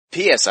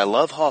P.S. I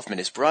Love Hoffman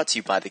is brought to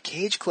you by the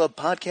Cage Club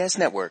Podcast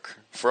Network.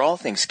 For all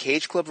things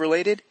Cage Club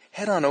related,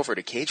 head on over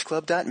to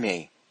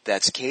cageclub.me.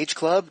 That's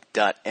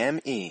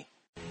cageclub.me.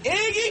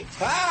 Iggy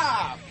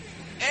Pop!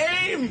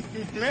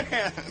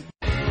 Amen!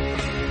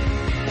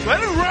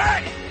 Let it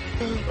rock!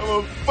 I'm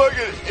a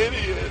fucking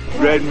idiot.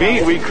 Red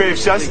meat, we crave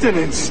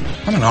sustenance.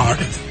 I'm an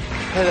artist.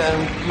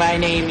 Hello, my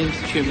name is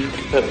Jimmy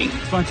Puppy.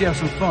 Why don't you have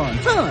some fun?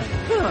 Fun.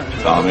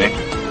 Tommy,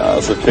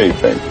 it's a K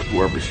thing.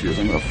 Whoever she is,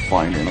 I'm gonna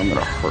find her and I'm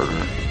gonna hurt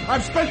her.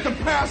 I've spent the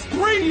past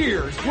 3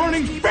 years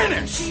learning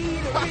Finnish!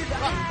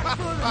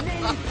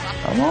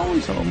 I'm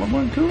always home. I'm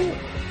on tour.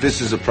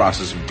 This is a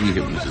process of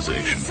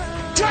dehypnotization.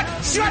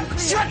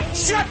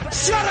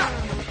 Shut up!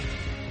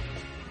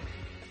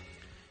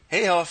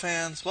 Hey, all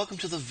fans. Welcome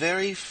to the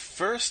very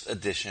first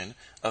edition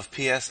of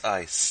P.S.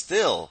 I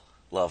Still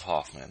Love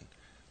Hoffman,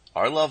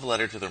 our love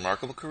letter to the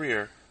remarkable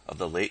career of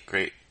the late,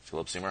 great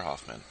Philip Seymour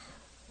Hoffman.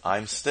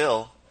 I'm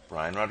still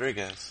Brian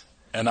Rodriguez.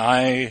 And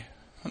I'm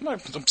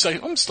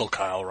still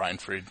Kyle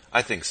Reinfried.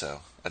 I think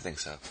so. A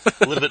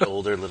little bit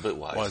older, a little bit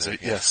wiser. Was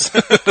it? Yes.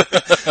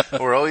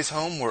 We're always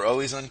home, we're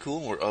always uncool,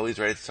 and we're always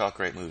ready to talk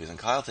great movies. And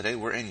Kyle, today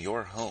we're in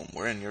your home.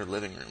 We're in your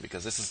living room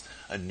because this is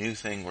a new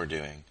thing we're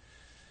doing.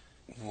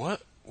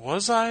 What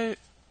was I?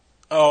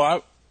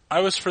 Oh, I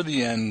was for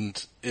the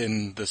end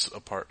in this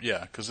apartment.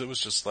 Yeah, because it was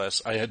just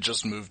I had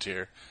just moved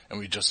here, and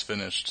we just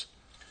finished.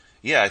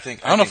 Yeah, I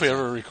don't know if we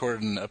ever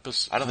recorded an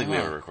episode. I don't think we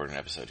ever recorded an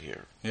episode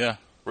here. Yeah.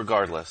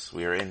 Regardless,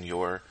 we are in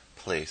your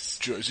place.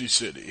 Jersey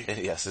City.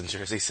 Yes, in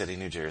Jersey City,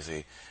 New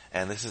Jersey.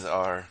 And this is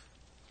I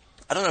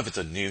don't know if it's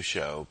a new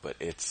show, but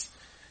it's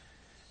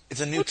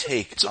a new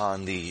take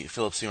on the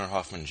Philip Seymour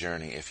Hoffman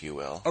journey, if you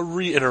will. A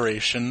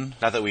reiteration.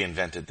 Not that we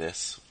invented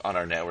this. On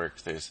our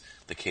network, there's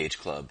the Cage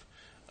Club.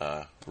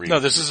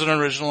 No, this is an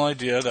original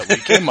idea that we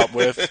came up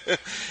with.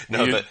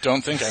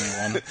 Don't think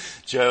anyone.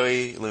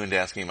 Joey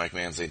Lewandowski and Mike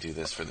Mansley do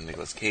this for the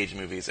Nicolas Cage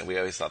movies, and we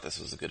always thought this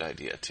was a good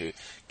idea to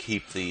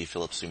keep the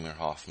Philip Seymour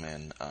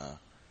Hoffman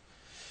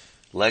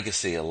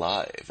legacy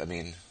alive. I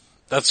mean,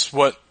 that's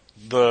what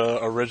the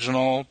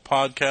original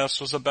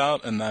podcast was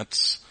about, and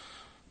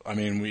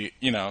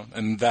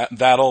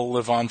that'll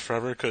live on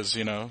forever because,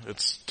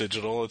 it's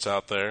digital, it's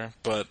out there,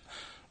 but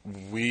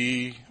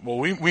we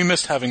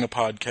missed having a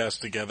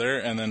podcast together,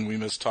 and then we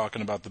missed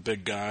talking about the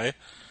big guy,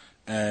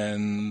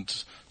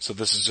 and so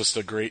this is just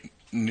a great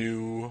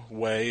new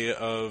way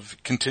of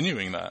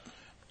continuing that.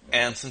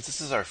 And since this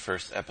is our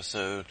first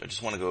episode, I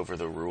just want to go over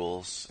the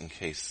rules in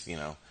case,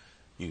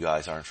 you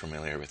guys aren't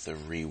familiar with the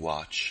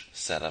rewatch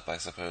setup, I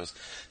suppose.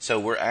 So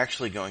we're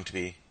actually going to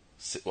be,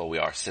 we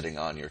are sitting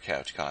on your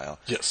couch, Kyle.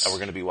 Yes. And we're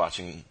going to be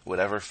watching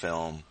whatever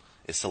film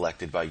is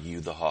selected by you,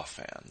 the Hoff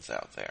fans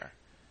out there.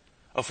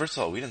 Oh, first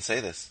of all, we didn't say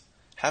this.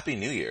 Happy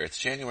New Year. It's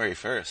January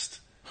 1st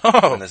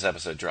when this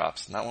episode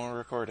drops. Not when we're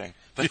recording.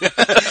 But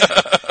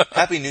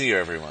Happy New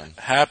Year, everyone.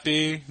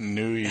 Happy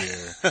New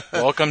Year.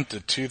 Welcome to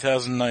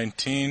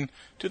 2019.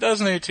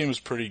 2018 was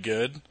pretty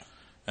good.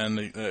 And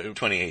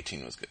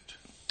 2018 was good.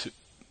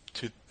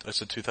 I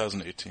said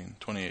 2018.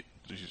 28.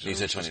 You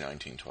said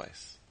 2019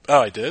 twice.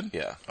 Oh, I did?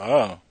 Yeah.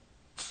 Oh.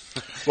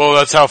 Well,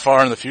 that's how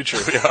far in the future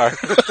we are.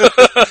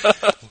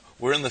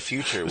 We're in the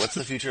future. What's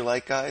the future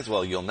like, guys?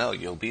 Well, you'll know.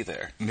 You'll be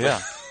there.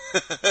 Yeah.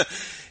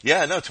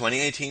 Yeah, no,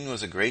 2018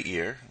 was a great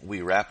year.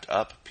 We wrapped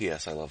up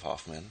P.S. I Love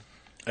Hoffman.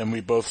 And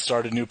we both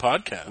started new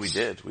podcasts. We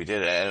did.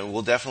 And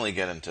we'll definitely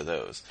get into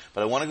those.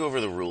 But I want to go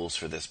over the rules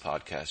for this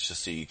podcast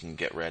just so you can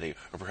get ready,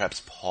 or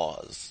perhaps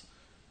pause,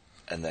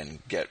 and then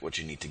get what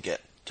you need to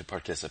get to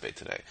participate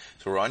today.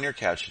 So we're on your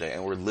couch today,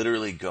 and we're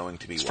literally going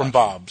to be watching. From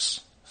Bob's.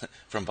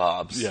 From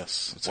Bob's.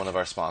 Yes. It's one of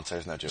our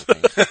sponsors, no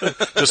joking.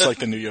 Just like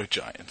the New York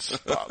Giants.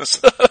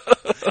 Bob's.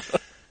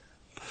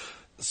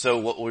 So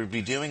what we'll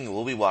be doing,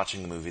 we'll be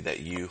watching the movie that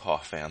you,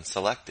 Hoff fans,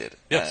 selected.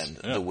 Yes.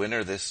 And the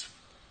winner this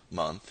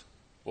month,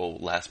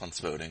 last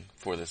month's voting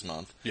for this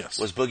month,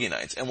 was Boogie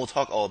Nights. And we'll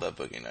talk all about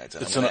Boogie Nights.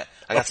 And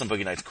I got some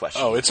Boogie Nights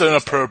questions. Oh, it's an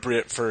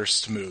appropriate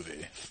first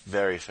movie.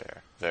 Very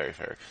fair. Very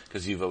fair.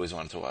 Because you've always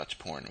wanted to watch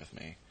porn with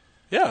me.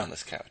 Yeah. On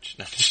this couch.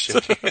 No, just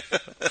joking.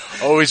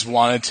 Always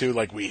wanted to,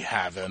 we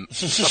haven't.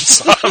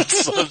 I'm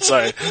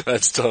sorry.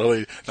 That's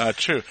totally not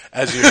true.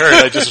 As you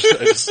heard,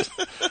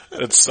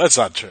 that's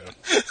not true.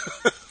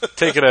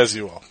 Take it as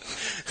you will.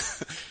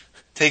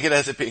 Take it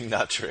as it being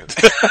not true.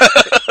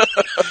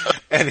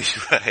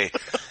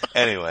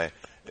 Anyway.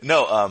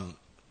 No,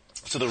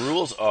 so the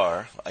rules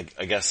are, I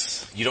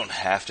guess you don't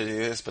have to do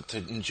this, but to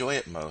enjoy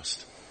it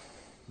most,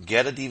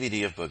 get a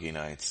DVD of Boogie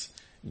Nights,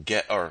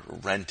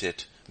 rent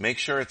it, make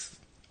sure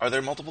are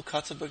there multiple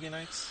cuts of Boogie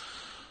Nights?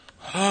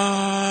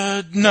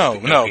 No,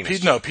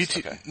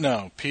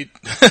 Pete,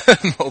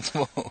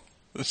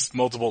 there's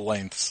multiple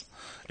lengths.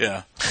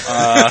 Yeah.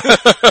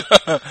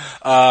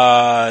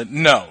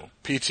 No,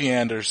 P.T.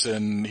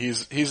 Anderson,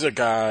 he's a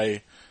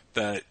guy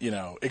that,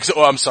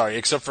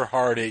 except for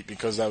Hard 8,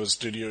 because that was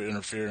studio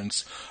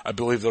interference. I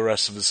believe the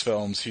rest of his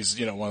films, he's,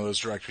 one of those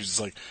directors who's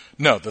like,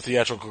 no, the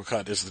theatrical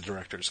cut is the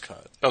director's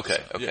cut.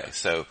 Okay.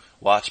 So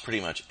watch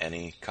pretty much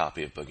any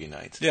copy of Boogie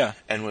Nights. Yeah.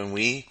 And when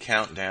we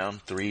count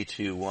down 3,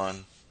 2,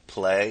 1,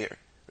 play, or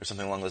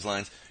something along those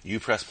lines, you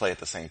press play at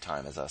the same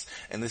time as us.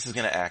 And this is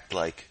going to act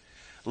like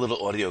a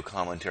little audio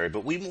commentary,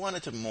 but we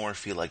wanted to more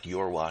feel like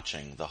you're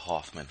watching the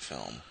Hoffman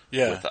film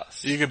with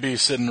us. You could be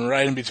sitting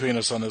right in between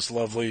us on this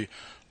lovely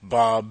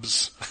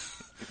Bob's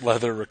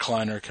leather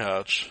recliner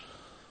couch.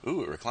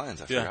 Ooh, it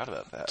reclines. I forgot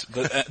about that.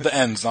 The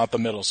ends, not the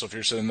middle. So if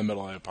you're sitting in the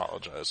middle, I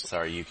apologize.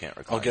 Sorry, you can't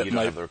recline. You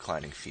don't have the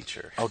reclining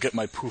feature. I'll get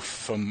my poof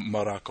from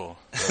Morocco.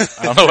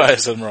 I don't know why I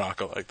said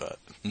Morocco like that.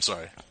 I'm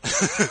sorry.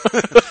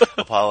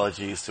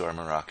 Apologies to our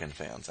Moroccan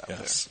fans out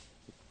there.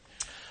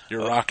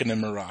 You're rocking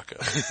in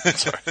Morocco.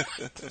 Sorry.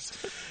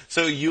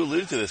 So you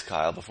alluded to this,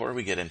 Kyle. Before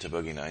we get into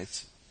Boogie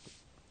Nights,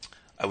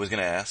 I was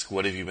going to ask,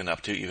 what have you been up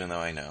to, even though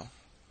I know?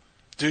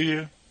 Do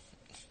you?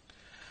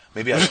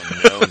 Maybe I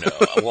don't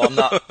know. Well, I'm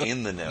not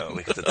in the know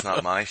because it's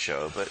not my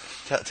show. But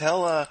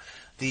tell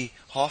the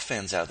Hoff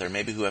fans out there,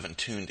 maybe who haven't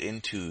tuned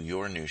into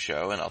your new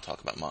show, and I'll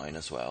talk about mine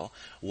as well,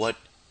 what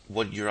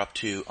you're up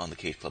to on the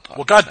Cage Club podcast.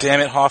 Well, God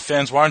damn it, Hoff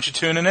fans, why aren't you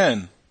tuning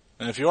in?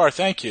 And if you are,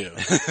 thank you.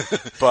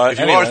 But if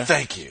you are,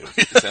 thank you.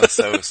 You sound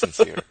so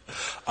sincere.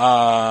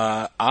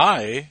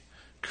 I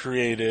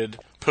created,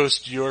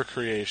 post your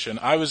creation.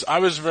 I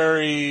was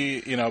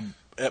very,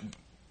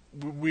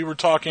 we were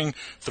talking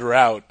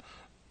throughout,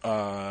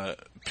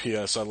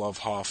 P.S. I love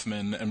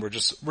Hoffman, and we're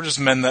just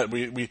men that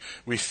we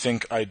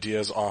think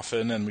ideas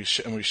often, and we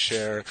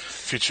share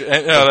future.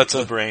 That's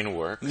the brain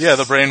works. Yeah,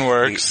 the brain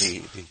works.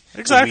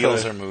 Exactly. The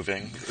wheels are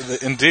moving.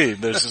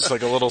 Indeed, there's just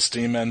like a little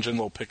steam engine,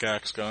 little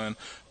pickaxe going.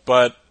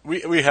 But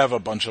we have a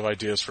bunch of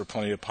ideas for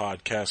plenty of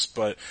podcasts.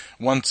 But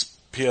once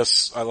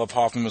P.S. I Love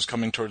Hoffman was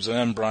coming towards the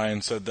end,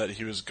 Brian said that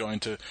he was going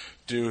to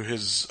do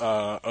his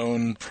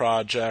own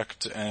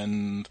project,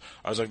 and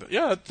I was like,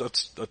 yeah,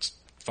 that's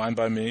fine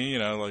by me.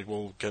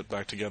 We'll get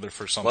back together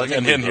for something. Well,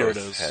 and here it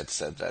is. Had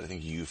said that. I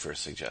think you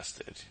first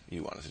suggested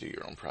you wanted to do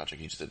your own project.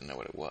 You just didn't know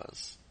what it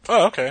was.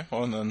 Oh, okay.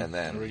 Well, and then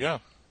there we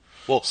go.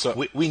 Well, so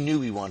we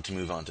knew we wanted to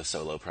move on to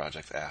solo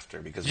projects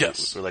after because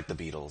we're like the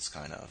Beatles,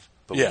 kind of.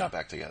 But we're not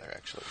back together,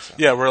 actually. So.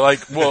 Yeah, we're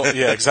like,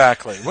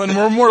 exactly. When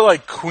we're more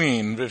like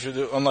Queen,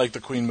 unlike the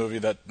Queen movie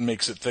that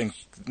make you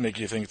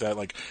think that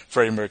like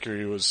Freddie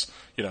Mercury was,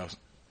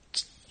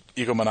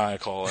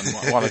 egomaniacal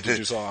and wanted to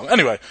do something.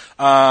 Anyway,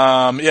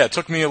 it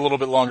took me a little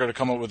bit longer to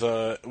come up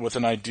with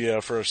an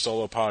idea for a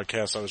solo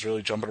podcast. I was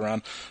really jumping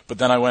around, but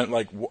then I went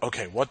like,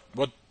 okay, what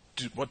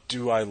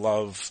do I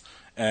love?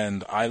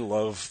 And I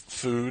love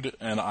food,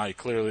 and I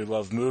clearly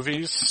love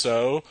movies,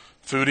 so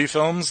Foodie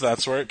Films,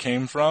 that's where it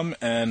came from,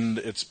 and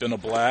it's been a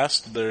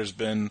blast. There's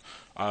been,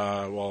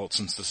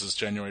 since this is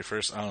January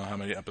 1st, I don't know how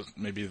many episodes,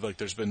 maybe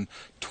there's been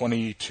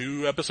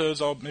 22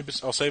 episodes,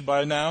 I'll say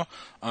by now.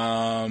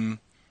 Wait,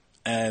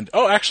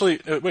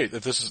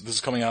 this is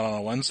coming out on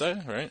a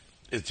Wednesday, right?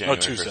 Is January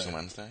 1st a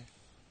Wednesday?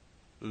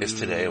 Is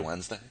today a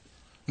Wednesday?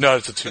 No,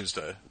 it's a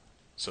Tuesday.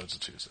 So it's a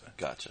Tuesday.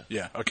 Gotcha.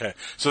 Yeah, okay.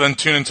 So then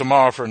tune in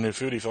tomorrow for a new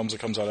Foodie Films that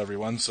comes out every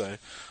Wednesday.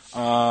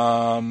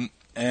 I've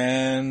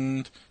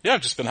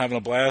just been having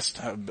a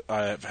blast.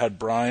 I've had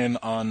Brian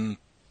on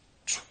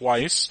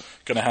twice.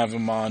 Gonna have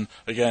him on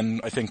again,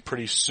 I think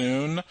pretty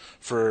soon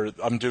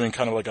I'm doing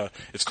kind of like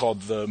it's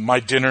called the My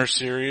Dinner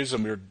series,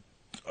 and we're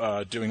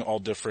doing all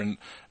different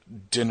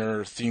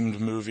dinner themed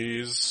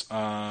movies.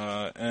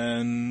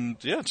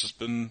 It's just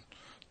been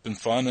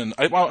fun, and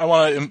I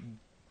want to,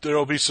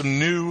 there'll be some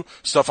new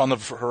stuff on the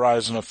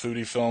horizon of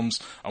Foodie Films.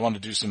 I want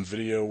to do some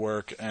video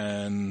work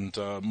and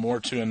more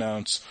to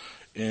announce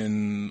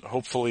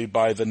hopefully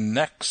by the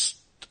next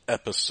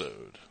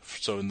episode.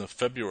 So in the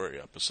February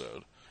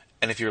episode.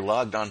 And if you're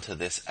logged onto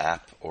this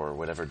app or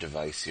whatever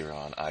device you're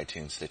on,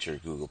 iTunes, Stitcher,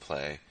 Google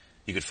Play,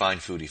 you could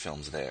find Foodie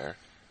Films there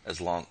I'm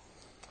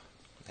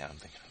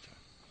thinking of doing.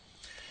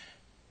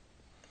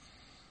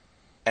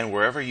 And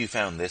wherever you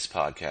found this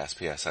podcast,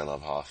 P.S. I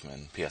Love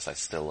Hoffman, P.S. I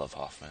Still Love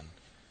Hoffman,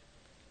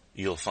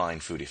 you'll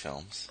find Foodie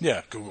Films.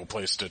 Yeah, Google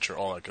Play, Stitcher,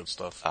 all that good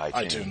stuff.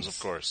 iTunes, of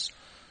course.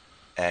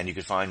 And you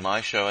can find my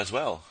show as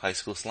well, High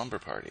School Slumber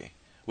Party,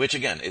 which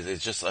again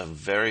is just a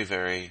very,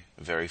 very,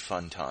 very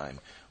fun time.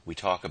 We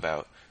talk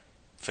about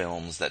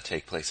films that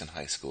take place in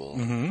high school.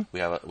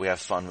 Mm-hmm. We have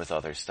fun with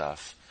other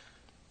stuff.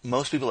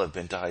 Most people have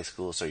been to high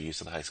school, so are used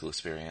to the high school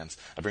experience.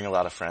 I bring a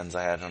lot of friends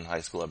I had in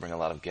high school. I bring a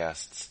lot of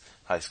guests.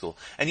 High school.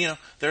 And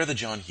there are the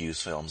John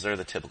Hughes films, there are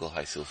the typical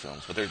high school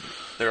films, but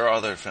there are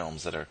other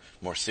films that are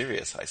more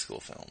serious high school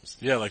films.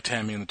 Yeah, like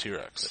Tammy and the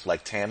T-Rex.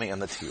 Like Tammy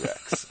and the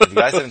T-Rex. If you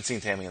guys haven't seen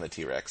Tammy and the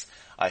T-Rex,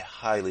 I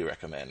highly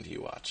recommend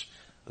you watch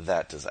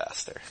that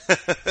disaster.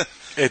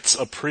 It's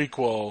a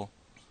prequel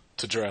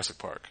to Jurassic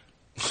Park.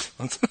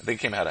 I think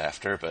it came out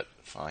after, but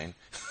fine.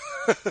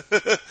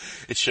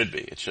 It should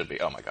be.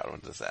 Oh my god,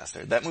 what a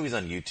disaster. That movie's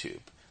on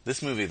YouTube.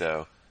 This movie,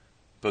 though,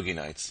 Boogie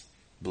Nights,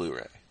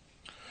 Blu-ray.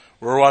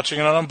 We're watching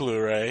it on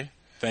Blu-ray.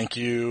 Thank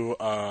you,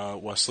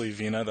 Wesley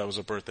Vina. That was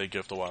a birthday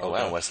gift a while ago. Oh,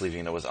 wow. Wesley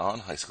Vina was on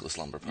High School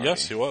Slumber Party.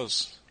 Yes, he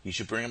was. You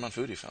should bring him on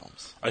Foodie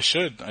Films. I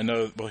should. I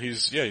know. Well,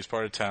 he's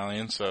part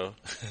Italian, so.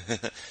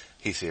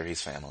 He's here.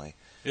 He's family.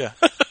 Yeah.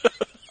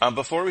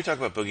 Before we talk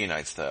about Boogie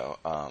Nights, though,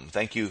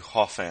 thank you,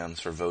 Hoff fans,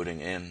 for voting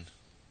in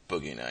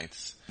Boogie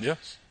Nights.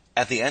 Yes.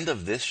 At the end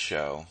of this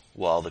show,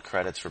 while the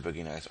credits for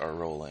Boogie Nights are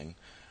rolling,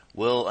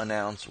 we'll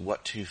announce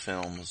what 2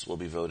 films will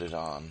be voted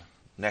on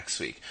next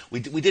week. We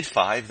did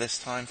 5 this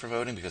time for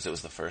voting because it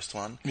was the first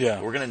one.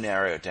 Yeah. We're going to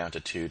narrow it down to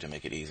 2 to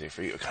make it easier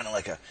for you. Kind of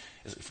like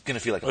it's going to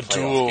feel like a playoff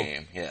duel.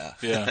 game. Yeah.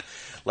 Yeah.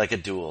 Like a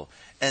duel.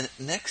 And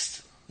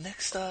next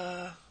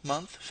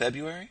month,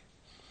 February,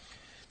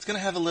 it's going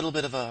to have a little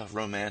bit of a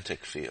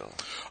romantic feel.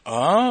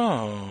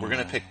 Oh. We're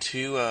going to pick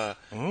 2 of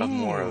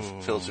more of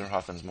Philip Seymour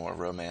Hoffman's more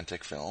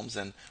romantic films,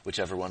 and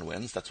whichever one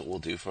wins, that's what we'll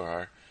do for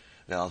our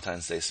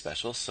Valentine's Day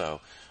special.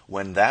 So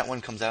when that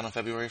one comes out on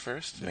February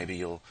 1st, maybe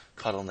you'll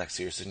cuddle next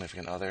to your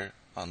significant other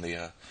on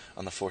the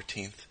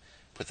 14th,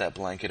 put that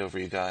blanket over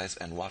you guys,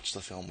 and watch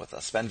the film with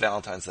us. Spend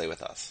Valentine's Day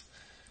with us.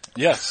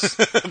 Yes.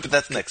 But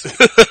that's next week.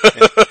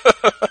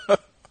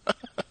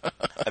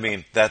 I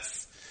mean,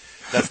 that's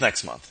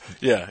next month.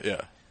 Yeah,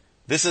 yeah.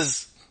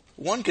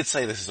 One could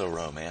say this is a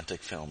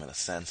romantic film in a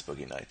sense,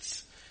 Boogie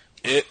Nights.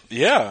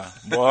 Yeah.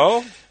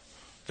 Well,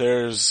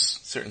 there's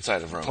Certain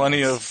side of romance.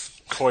 plenty of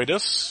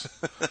coitus.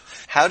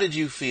 How did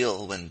you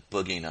feel when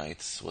Boogie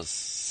Nights was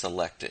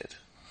selected?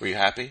 Were you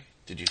happy?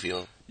 Did you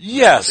feel?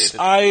 Yes,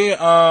 validated?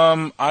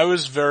 I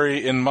was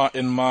very in my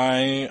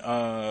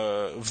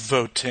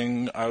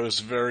voting. I was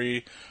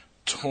very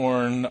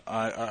torn.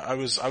 I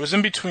was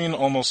in between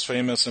Almost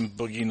Famous and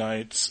Boogie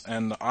Nights,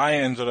 and I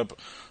ended up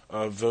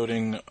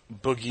voting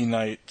Boogie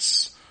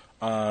Nights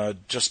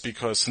just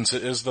because, since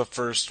it is the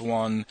first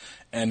one,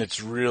 and it's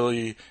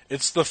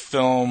the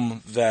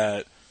film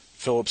that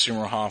Philip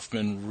Seymour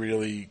Hoffman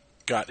really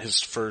got his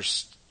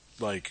first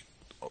like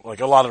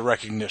a lot of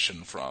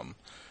recognition from.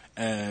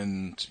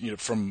 And,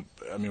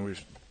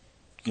 we've,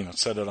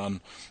 said it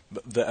on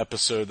the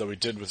episode that we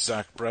did with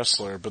Zach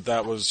Bressler, but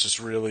that was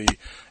just really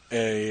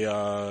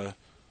a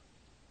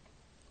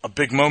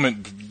big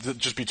moment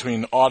just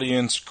between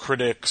audience,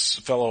 critics,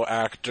 fellow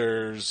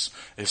actors,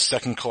 his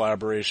second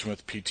collaboration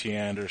with P.T.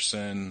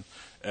 Anderson,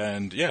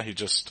 and yeah, he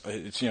just,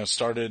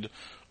 started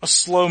a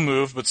slow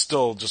move, but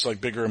still just like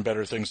bigger and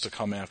better things to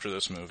come after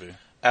this movie.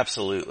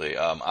 Absolutely.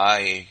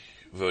 I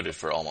voted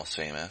for Almost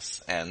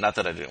Famous, and not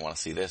that I didn't want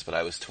to see this, but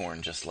I was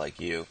torn just like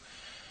you.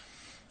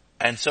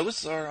 And so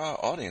was our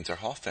audience, our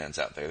Hoff fans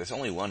out there. There's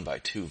only won by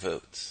 2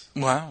 votes.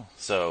 Wow.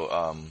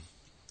 So,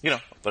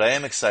 but I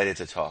am excited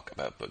to talk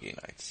about Boogie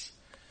Nights.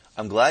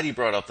 I'm glad you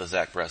brought up the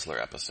Zach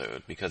Bressler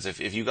episode, because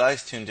if you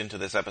guys tuned into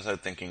this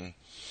episode thinking,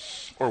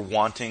 or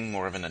wanting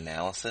more of an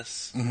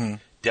analysis,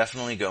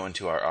 definitely go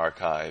into our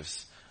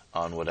archives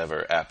on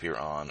whatever app you're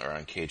on, or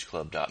on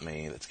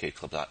cageclub.me, that's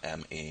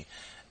cageclub.me,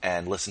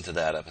 and listen to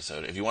that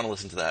episode. If you want to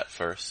listen to that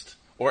first,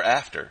 or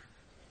after,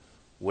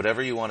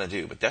 whatever you want to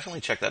do, but definitely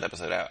check that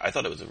episode out. I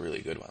thought it was a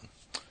really good one.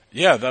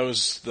 Yeah, that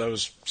was,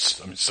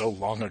 so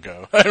long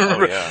ago. I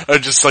remember, yeah. I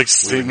just saw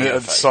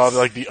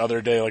the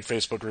other day,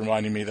 Facebook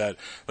reminding me that,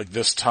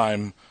 this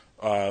time,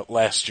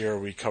 last year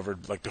we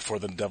covered, Before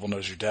the Devil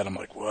Knows You're Dead. I'm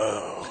like,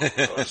 whoa.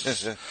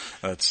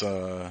 That's,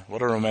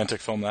 what a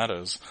romantic film that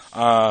is.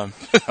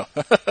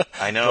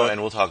 I know, and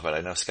we'll talk about it.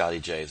 I know Scotty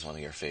J is one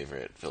of your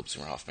favorite Philip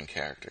Seymour Hoffman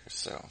characters,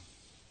 so.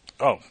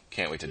 Oh.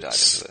 Can't wait to dive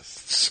into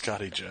this.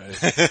 Scotty J.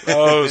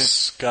 Oh,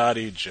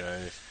 Scotty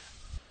J.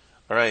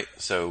 Alright,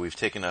 so we've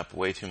taken up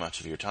way too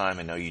much of your time.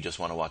 I know you just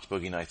want to watch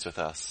Boogie Nights with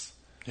us.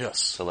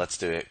 Yes. So let's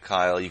do it.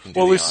 Kyle, you can do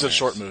the honors. Well, at honors. least it's a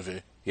short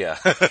movie. Yeah.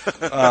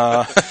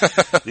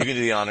 You can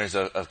do the honors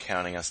of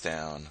counting us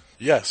down.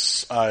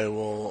 Yes, I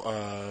will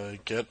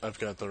I've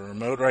got the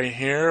remote right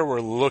here.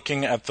 We're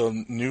looking at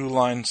the New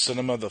Line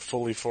Cinema, the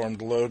fully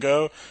formed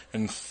logo.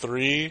 In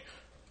 3,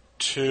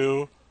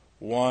 2,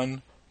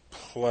 1,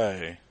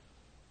 play.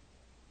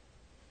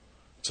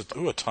 It's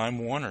a Time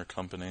Warner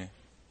company.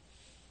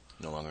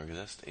 No longer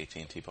exists.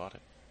 AT&T bought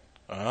it.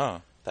 Ah.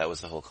 That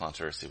was the whole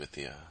controversy with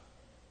the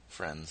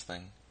Friends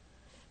thing.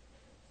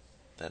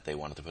 That they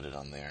wanted to put it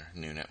on their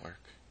new network,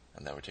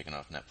 and that were taken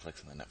off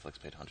Netflix, and then Netflix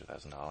paid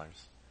 $100,000.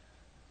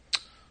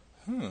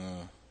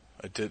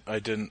 I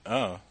didn't.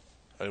 Oh,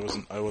 I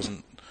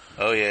wasn't.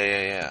 Oh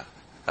yeah.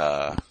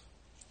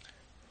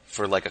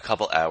 For a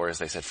couple hours,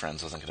 they said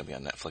Friends wasn't going to be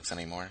on Netflix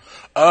anymore.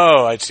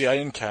 Oh, I see. I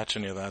didn't catch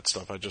any of that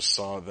stuff. I just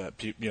saw that.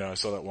 I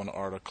saw that one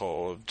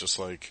article of just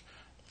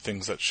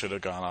things that should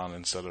have gone on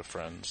instead of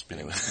Friends.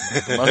 Anyway.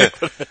 The money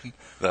put in.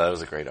 That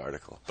was a great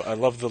article. But I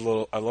love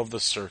the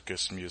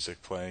circus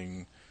music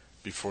playing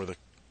before the.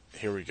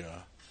 Here we go.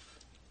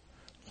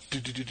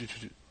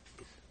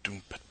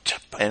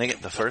 And again,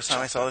 the first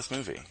time I saw this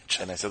movie,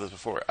 and I said this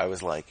before, I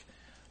was like,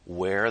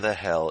 where the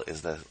hell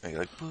is the,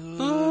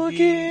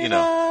 Boogie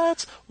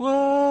Nights,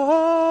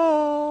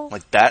 whoa.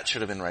 That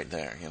should have been right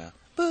there,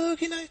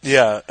 Boogie Nights.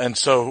 Yeah, and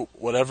so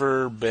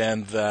whatever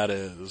band that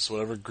is,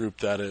 whatever group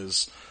that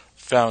is,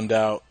 found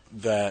out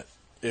that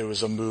it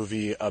was a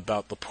movie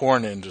about the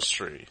porn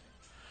industry.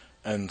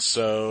 And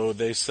so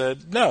they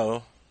said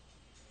no.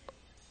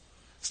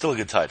 Still a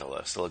good title,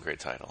 though. Still a great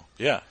title.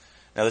 Yeah.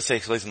 Now, this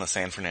takes place in the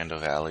San Fernando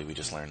Valley. We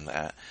just learned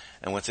that.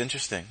 And what's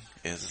interesting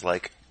is,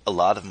 like, a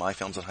lot of my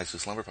films on High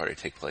School Slumber Party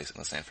take place in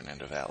the San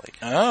Fernando Valley.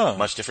 Oh.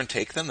 Much different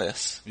take than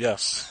this.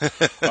 Yes.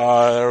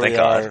 There we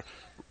God.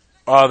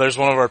 are. There's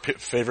one of our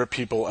favorite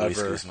people Luis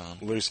ever. Guzman.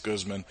 Luis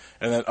Guzman.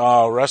 And then,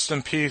 rest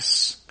in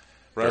peace.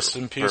 Rest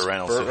in peace, Burt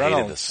Reynolds, Burt who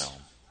Reynolds. hated this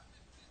film.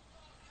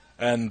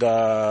 And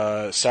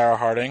Sarah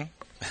Harding.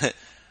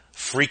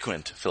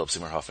 Frequent Philip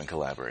Seymour Hoffman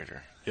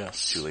collaborator.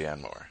 Yes.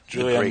 Julianne Moore.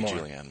 Julianne the great Moore.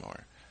 Julianne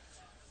Moore.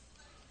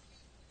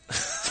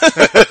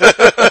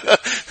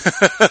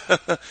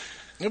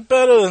 You're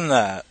better than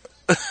that.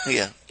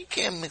 Yeah. You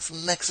can't mix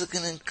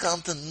Mexican and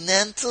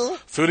continental.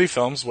 Foodie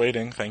Films,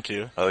 waiting, thank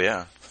you. Oh,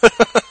 yeah.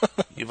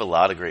 You have a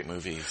lot of great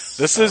movies.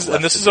 This is a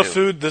do.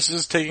 food, this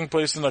is taking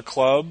place in a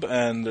club,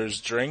 and there's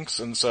drinks,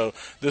 and so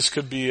this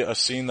could be a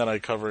scene that I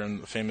cover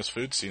in the famous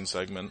food scene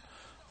segment,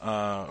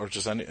 or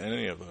just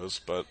any of those,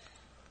 but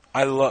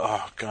I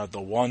love,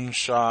 the one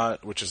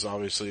shot, which is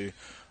obviously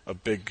a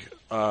big,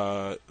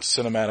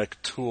 cinematic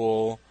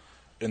tool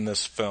in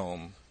this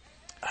film.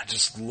 I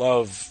just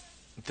love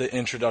the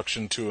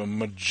introduction to a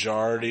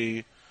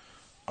majority,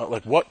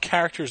 like what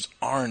characters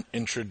aren't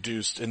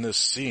introduced in this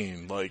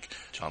scene, like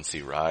John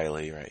C.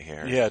 Reilly right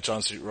here. Yeah,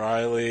 John C.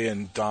 Reilly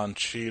and Don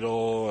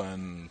Cheadle,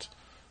 and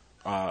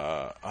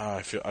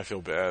I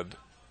feel bad.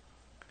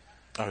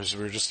 We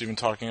were just even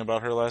talking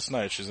about her last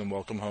night. She's in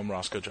Welcome Home,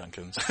 Roscoe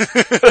Jenkins.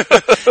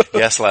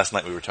 Yes, last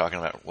night we were talking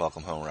about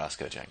Welcome Home,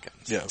 Roscoe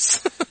Jenkins.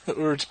 Yes. We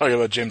were talking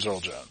about James Earl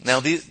Jones. Now,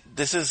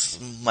 this is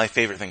my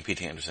favorite thing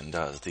P.T. Anderson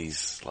does.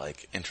 These,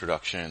 like,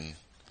 introduction,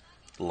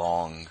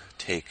 long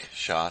take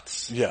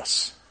shots.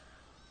 Yes.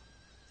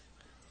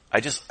 I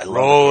love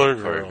Roller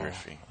the Girl.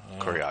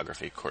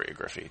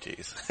 choreography,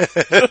 geez.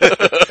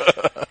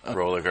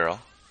 Roller Girl.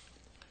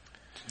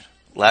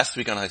 Last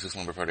week on High School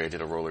Slumber Party, I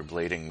did a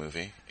rollerblading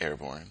movie,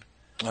 Airborne.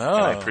 Oh.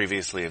 And I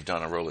previously have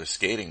done a roller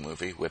skating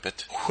movie, Whip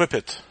It. Whip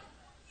It.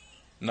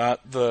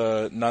 Not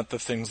the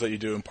things that you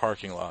do in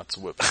parking lots.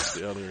 Whip It's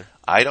the other.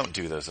 I don't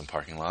do those in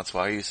parking lots.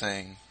 Why are you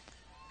saying?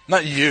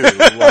 Not you,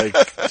 like,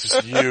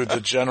 just you, the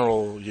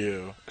general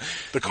you.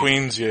 The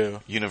Queen's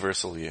you.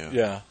 Universal you.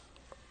 Yeah.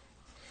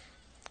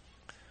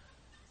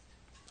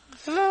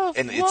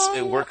 And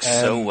it works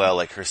so well.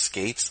 Like, her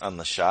skates on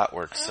the shot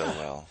work so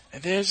well.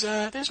 And there's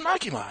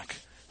Marky Mark.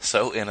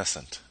 So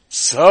innocent.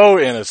 So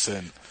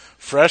innocent.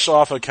 Fresh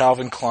off of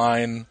Calvin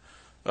Klein,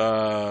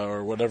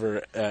 or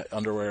whatever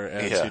underwear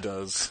ads he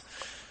does.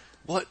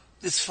 What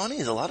is funny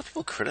is a lot of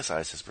people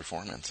criticize his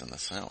performance in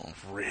this film.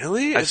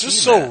 Really? I've It's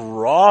just seen so that.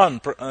 raw and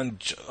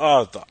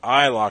the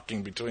eye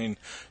locking between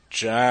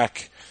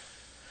Jack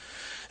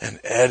and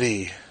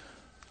Eddie.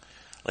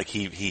 Like,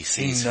 he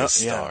sees his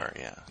star,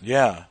 yeah.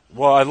 Yeah.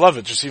 Well, I love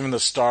it. Just even the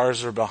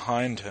stars are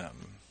behind him.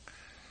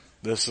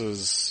 It's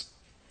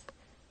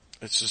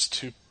just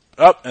too...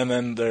 and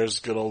then there's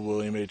good old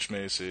William H.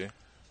 Macy.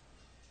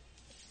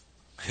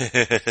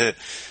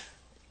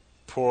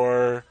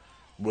 Poor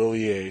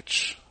Willie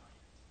H.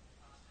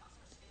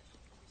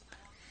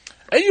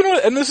 And you know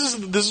what? And this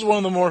is one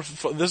of the more...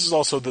 This is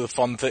also the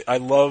fun thing. I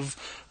love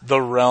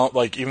the realm...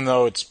 Like, even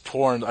though it's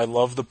porn, I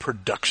love the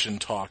production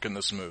talk in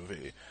this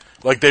movie.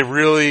 Like, they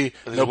really,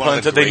 no pun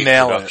intended, they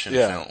nail it. Production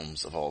Yeah.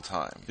 films of all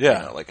time. Yeah.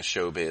 You know, like a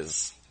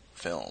showbiz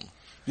film.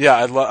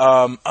 Yeah,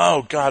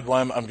 oh god,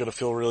 why I'm gonna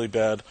feel really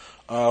bad.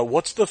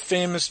 What's the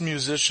famous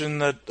magician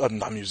that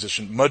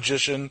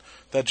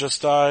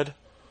just died?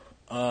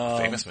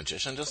 Famous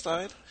magician just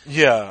died?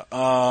 Yeah,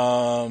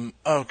 oh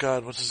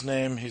god, what's his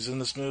name? He's in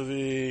this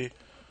movie.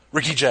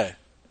 Ricky Jay.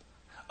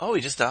 Oh,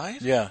 he just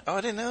died? Yeah. Oh,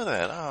 I didn't know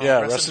that. Oh,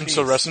 Yeah, rest in peace.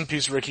 So rest in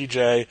peace, Ricky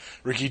Jay.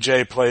 Ricky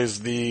Jay plays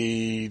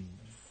the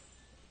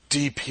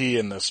DP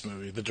in this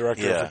movie, the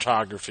director of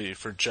photography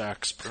for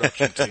Jack's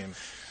production team.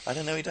 I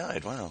didn't know he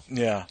died. Wow.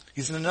 Yeah.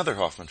 He's in another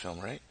Hoffman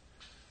film, right?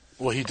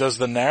 Well, he does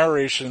the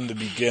narration in the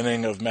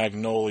beginning of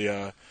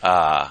Magnolia.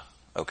 Ah,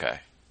 okay.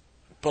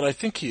 But I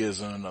think he is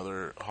in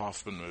another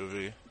Hoffman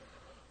movie.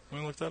 Let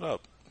me look that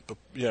up. But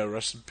yeah,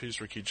 rest in peace,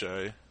 Ricky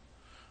Jay.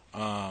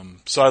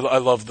 So I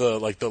love the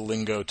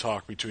lingo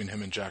talk between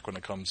him and Jack when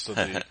it comes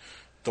to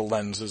the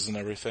lenses and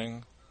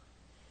everything.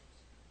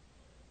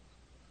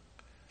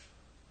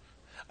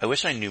 I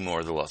wish I knew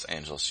more of the Los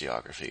Angeles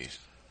geography.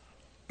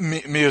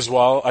 Me as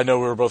well. I know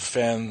we were both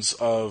fans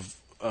of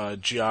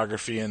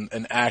geography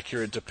and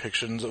accurate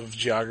depictions of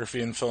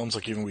geography in films.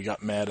 Like, even we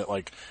got mad at,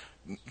 like,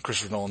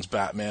 Christopher Nolan's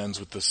Batmans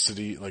with the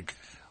city, like...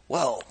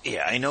 Well,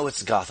 yeah, I know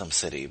it's Gotham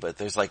City, but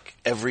there's, like,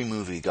 every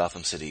movie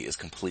Gotham City is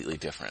completely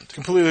different.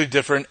 Completely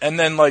different. And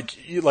then, like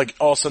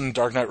all of a sudden,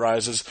 Dark Knight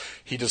Rises,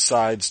 he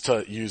decides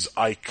to use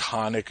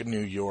iconic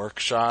New York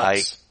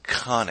shots.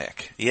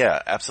 Iconic.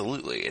 Yeah,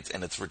 absolutely.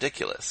 It's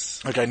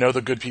ridiculous. Like, I know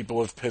the good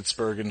people of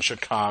Pittsburgh and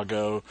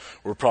Chicago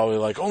were probably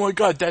like, oh my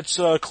god, that's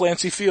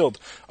Clancy Field.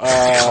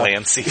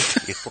 Clancy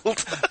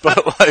Field.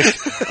 But,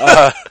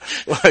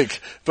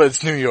 but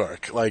it's New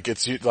York. Like,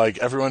 it's, like,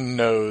 everyone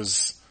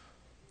knows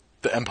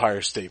the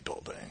Empire State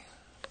Building.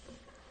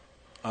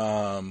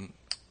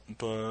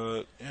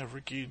 But yeah,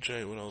 Ricky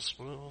Jay. What else?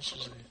 What else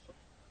was he?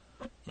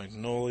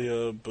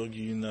 Magnolia,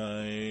 Boogie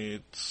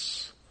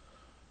Nights.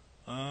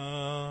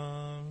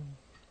 I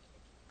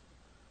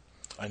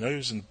know he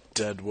was in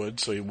Deadwood,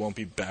 so he won't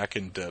be back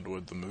in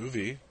Deadwood the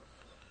movie.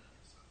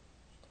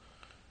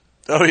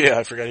 Oh yeah,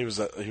 I forgot he was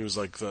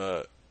like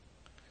the.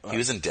 He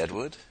was in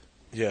Deadwood?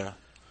 Yeah.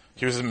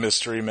 He was in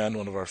Mystery Men,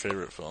 one of our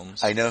favorite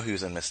films. I know he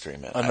was in Mystery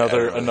Men.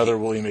 Another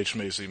William H.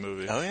 Macy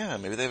movie. Oh yeah,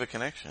 maybe they have a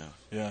connection.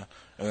 Yeah.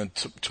 And then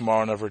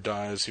Tomorrow Never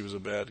Dies, he was a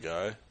bad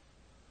guy.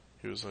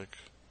 He was like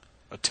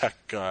a tech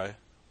guy.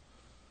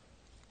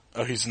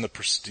 Oh, he's in The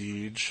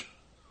Prestige.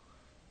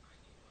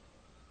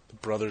 The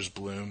Brothers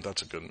Bloom,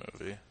 that's a good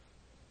movie.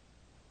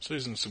 So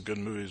he's in some good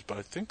movies, but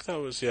I think that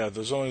was,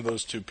 there's only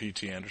those 2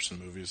 P.T. Anderson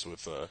movies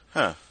with,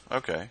 Huh,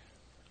 okay.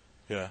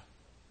 Yeah.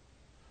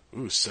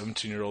 Ooh,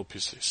 17-year-old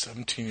PC.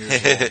 17 years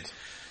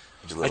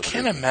old. I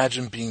can't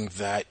imagine being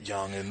that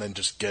young and then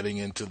just getting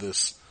into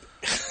this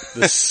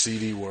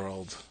seedy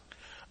world.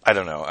 I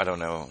don't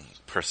know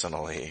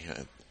personally.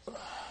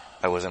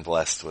 I wasn't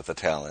blessed with the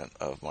talent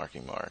of Marky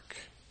Mark.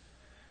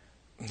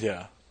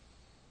 Yeah.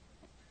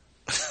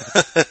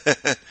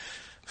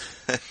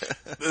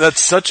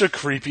 That's such a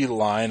creepy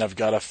line. I've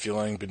got a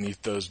feeling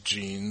beneath those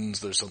jeans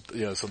there's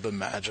something, something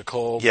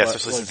magical. Yeah,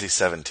 especially since he's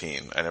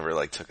 17. I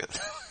never took it.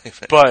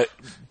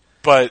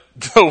 But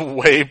the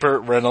way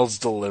Burt Reynolds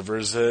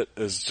delivers it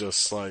is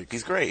just like...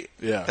 He's great.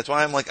 Yeah. That's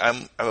why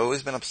I've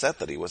always been upset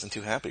that he wasn't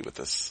too happy with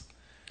this.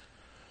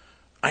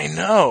 I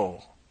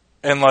know.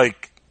 And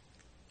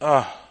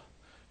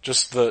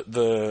just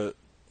I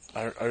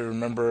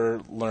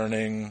remember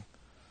learning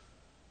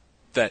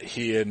that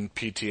he and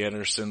P.T.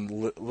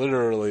 Anderson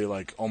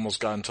literally almost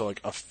got into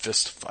a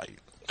fist fight.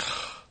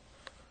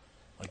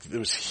 It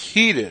was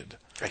heated.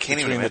 I can't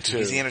even imagine.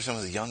 P.T. Anderson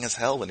was young as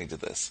hell when he did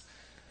this.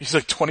 He's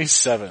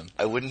 27.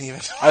 I wouldn't even.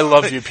 I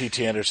love you,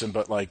 P.T. Anderson,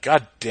 but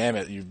god damn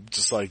it, you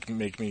just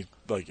make me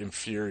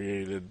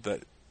infuriated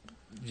that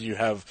you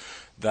have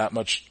that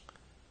much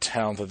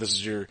talent, that this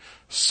is your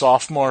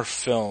sophomore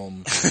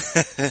film,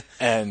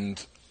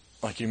 and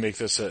you make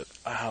this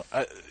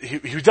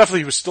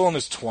he was still in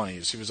his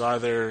 20s. He was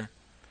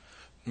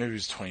maybe he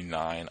was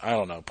 29. I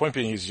don't know. Point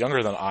being, he's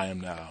younger than I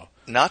am now.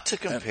 Not to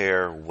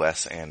compare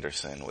Wes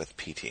Anderson with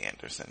P.T.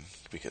 Anderson,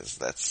 because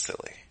that's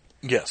silly.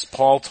 Yes,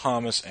 Paul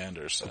Thomas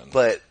Anderson.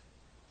 But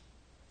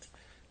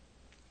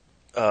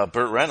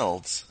Burt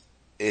Reynolds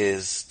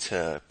is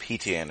to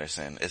P.T.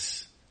 Anderson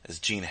as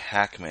Gene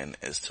Hackman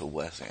is to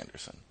Wes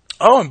Anderson.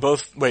 Oh, and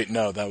both. Wait,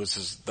 no, that was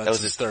his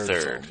third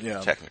film. Yeah,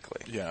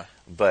 technically. Yeah,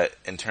 but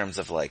in terms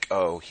of I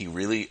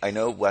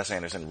know Wes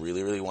Anderson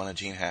really wanted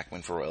Gene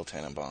Hackman for Royal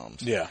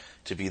Tenenbaums. Yeah,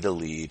 to be the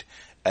lead,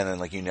 and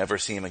then you never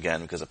see him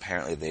again because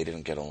apparently they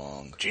didn't get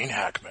along. Gene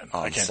Hackman.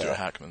 I can't do a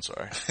Hackman.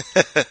 Sorry.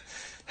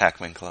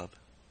 Hackman Club.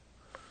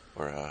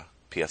 Or,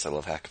 P.S. I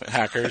love Hackman.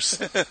 Hackers.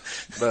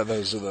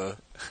 Those are the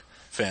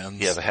fans.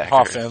 Yeah, the hackers.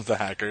 Hot fans, the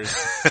hackers.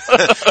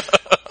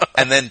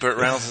 And then Burt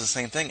Reynolds is the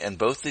same thing. And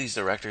both these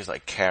directors,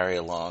 carry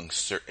along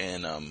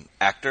certain,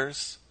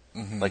 actors,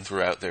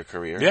 throughout their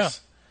careers. Yeah.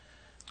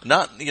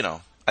 Not,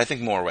 I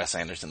think more Wes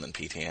Anderson than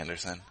P.T.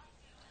 Anderson.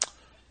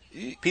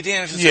 P.T.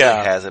 Anderson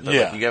certainly has it, but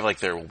you have,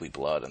 There Will Be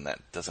Blood, and that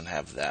doesn't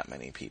have that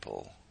many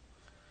people.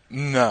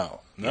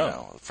 No.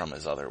 From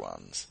his other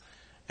ones.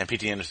 And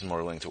P.T. Anderson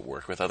more willing to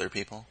work with other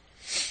people.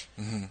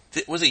 Mm-hmm.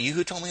 Was it you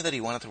who told me that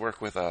he wanted to work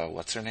with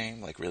what's her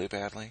name really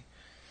badly?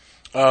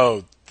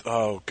 Oh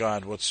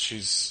God,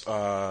 she's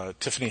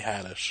Tiffany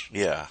Haddish.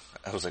 Yeah,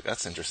 I was like,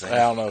 that's interesting. I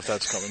don't know if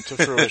that's coming to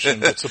fruition,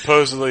 but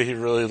supposedly he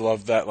really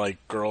loved that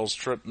girls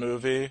trip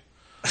movie.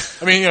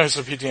 I mean,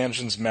 so P.T.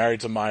 Anderson's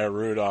married to Maya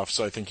Rudolph,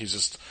 so I think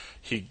he's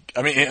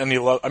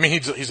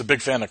a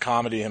big fan of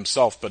comedy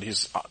himself, but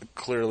he's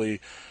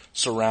clearly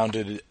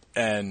surrounded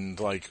and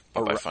by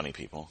funny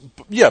people.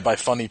 Yeah, by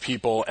funny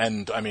people,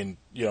 and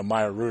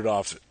Maya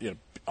Rudolph,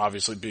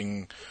 obviously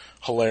being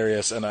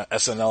hilarious and a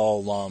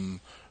SNL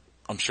alum,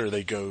 I'm sure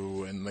they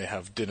go and they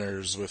have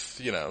dinners with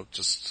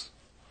just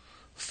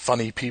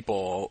funny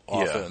people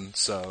often. Yeah.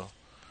 So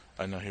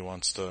I know he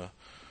wants to.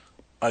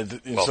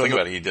 Think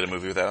about it. He did a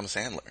movie with Adam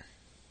Sandler.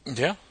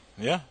 Yeah.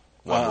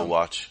 One we'll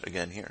watch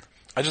again here.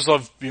 I just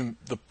love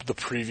the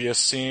previous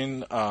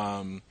scene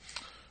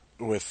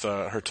with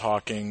her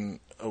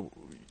talking.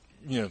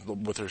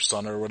 With her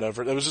son or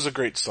whatever. That was just a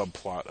great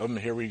subplot.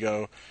 Here we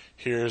go.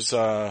 Here's,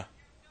 oh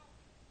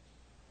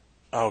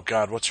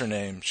God, what's her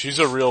name? She's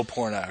a real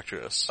porn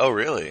actress. Oh,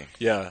 really?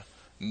 Yeah.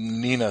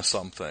 Nina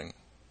something.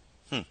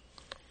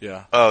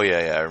 Yeah. Oh,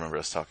 yeah, I remember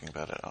us talking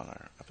about it on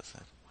our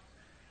episode.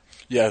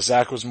 Yeah,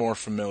 Zach was more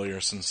familiar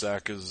since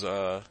Zach is,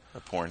 a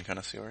porn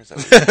connoisseur, is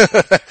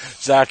that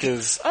Zach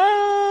is,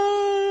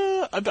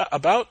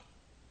 about,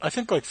 I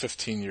think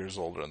 15 years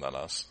older than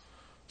us.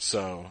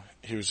 So,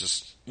 he was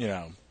just,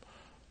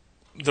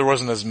 there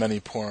wasn't as many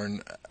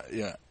porn,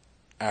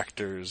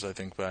 actors, I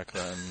think, back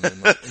then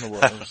in the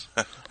world.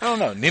 I don't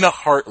know. Nina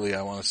Hartley,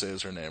 I want to say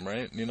is her name,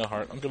 right? Nina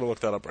Hart. I'm going to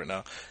look that up right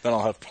now. Then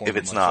I'll have porn. If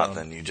it's not,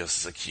 then you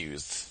just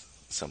accused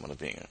someone of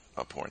being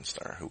a porn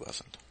star who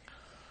wasn't.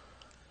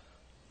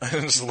 I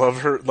just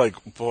love her. Like,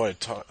 boy,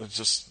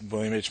 just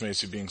William H.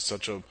 Macy being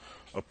such a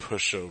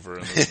pushover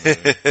in this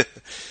movie.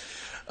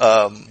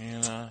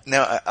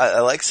 Now,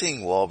 I like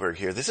seeing Wahlberg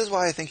here. This is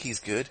why I think he's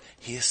good.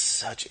 He is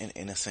such an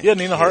innocent Yeah,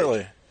 Nina kid.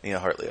 Hartley. Nina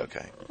Hartley,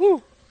 okay.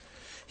 Woo.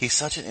 He's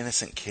such an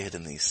innocent kid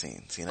in these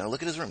scenes. You know,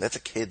 look at his room. That's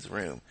a kid's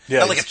room. Yeah,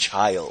 Not like a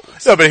child.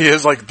 No, but he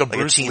has like the Like a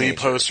Bruce Lee teenager.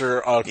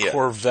 poster,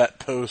 Corvette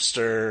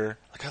poster.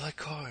 Like, I like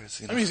cars.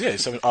 You know? I mean, yeah,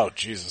 oh,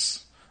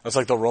 Jesus. That's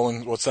like the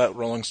what's that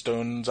Rolling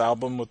Stones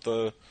album with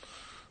the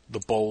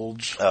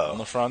bulge on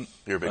the front?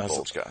 You're a big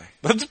bulge guy.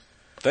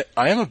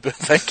 I am a bit,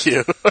 thank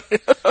you.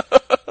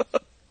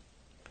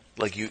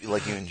 Like you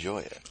enjoy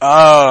it.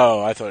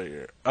 Oh, I thought you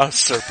were,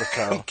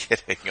 Serpico. I'm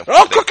kidding.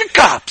 Cooking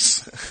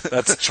cops!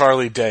 That's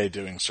Charlie Day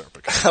doing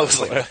Serpico. I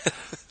was like,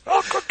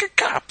 cooking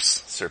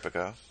cops!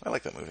 Serpico. I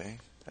like that movie.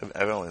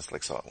 I've only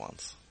saw it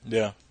once.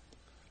 Yeah.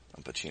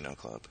 On Pacino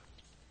Club.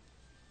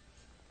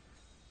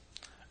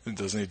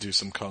 Doesn't he do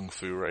some kung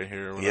fu right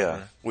here or whatever?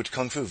 Yeah. Which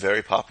kung fu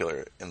very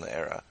popular in the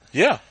era.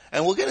 Yeah.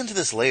 And we'll get into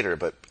this later,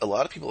 but a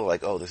lot of people are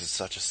like, oh, this is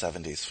such a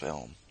 70s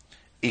film.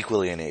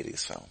 Equally an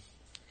 80s film.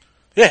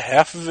 Yeah,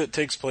 half of it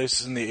takes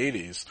place in the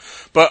 80s.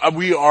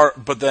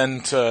 But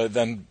then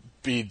to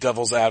be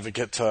devil's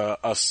advocate to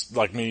us,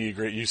 like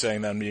you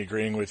saying that and me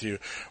agreeing with you,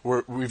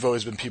 we've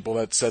always been people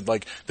that said,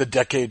 like, the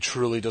decade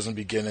truly doesn't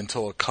begin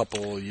until a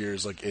couple of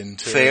years, like,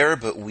 into... Fair,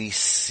 but we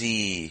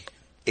see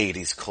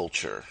 80s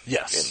culture in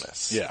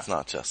this. Yeah. It's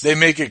not just... They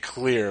make it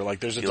clear, like,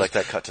 there's a... You like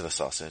that cut to the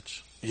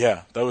sausage?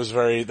 Yeah, that was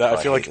very...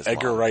 I feel like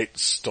Edgar mom. Wright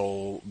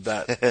stole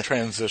that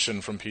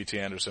transition from P.T.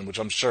 Anderson, which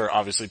I'm sure,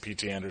 obviously,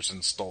 P.T.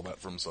 Anderson stole that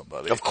from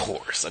somebody. Of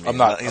course. I mean,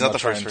 he's not the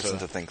first person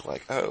to think,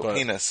 like,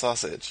 penis,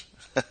 sausage.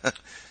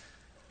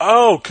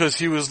 Oh, because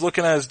he was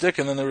looking at his dick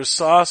and then there was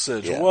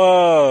sausage. Yeah.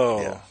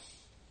 Whoa.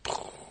 Yeah.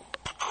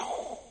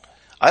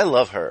 I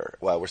love her.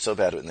 Wow, we're so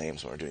bad with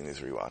names when we're doing these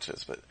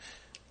rewatches, but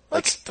I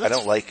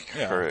don't like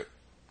her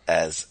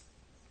as...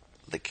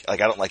 I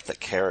don't like the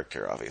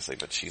character, obviously,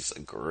 but she's a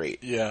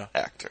great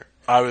actor.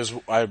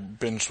 I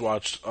binge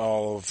watched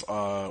all of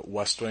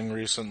West Wing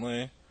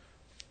recently,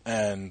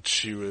 and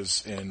she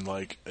was in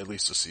like at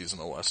least a season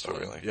of West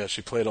Wing. Really? Yeah,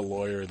 she played a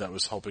lawyer that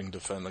was helping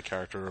defend the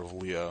character of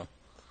Leo.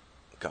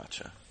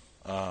 Gotcha.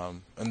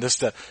 And this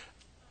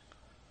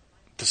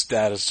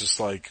dad is just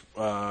like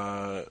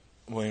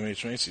William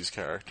H. Macy's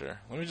character.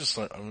 Let me just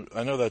learn.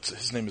 I know that's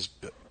his name is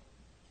Bill.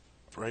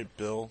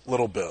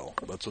 Little Bill.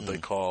 That's what they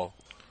call.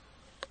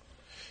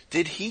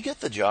 Did he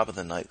get the job at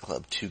the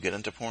nightclub to get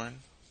into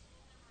porn?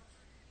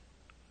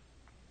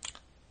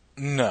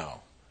 No.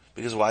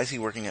 Because why is he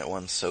working at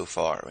one so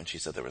far when she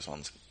said there was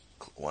one's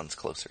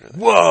closer to that?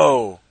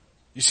 Whoa!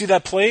 You see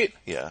that plate?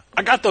 Yeah.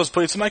 I got those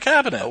plates in my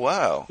cabinet. Oh,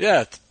 wow.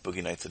 Yeah.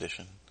 Boogie Nights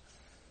edition.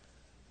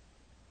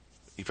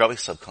 You probably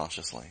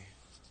subconsciously.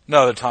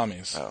 No, they're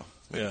Tommy's. Oh.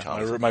 Yeah,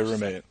 Tommy's my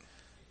roommate.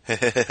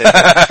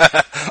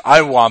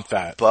 I want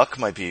that. Buck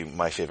might be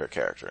my favorite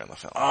character in the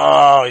film.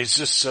 Oh, he's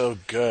just so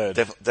good.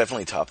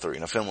 Definitely top 3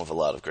 in a film with a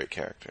lot of great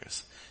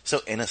characters.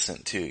 So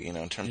innocent too, in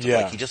terms of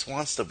like he just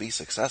wants to be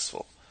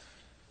successful.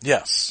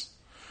 Yes.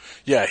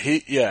 Yeah,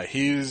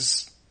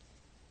 he's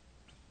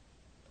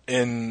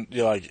in,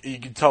 like, you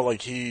can tell,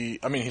 like,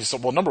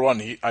 number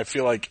one, I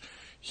feel like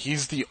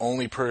he's the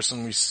only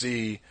person we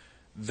see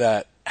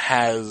that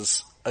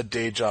has a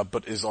day job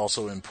but is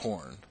also in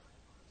porn.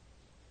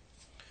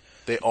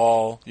 They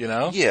all,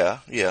 Yeah.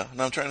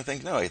 And I'm trying to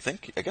think. No, I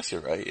guess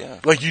you're right. Yeah.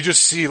 Like you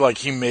just see, like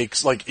he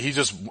makes, like he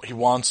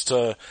wants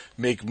to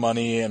make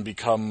money and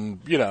become,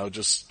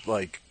 just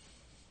like,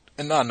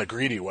 and not in a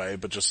greedy way,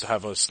 but just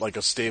have a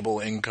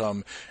stable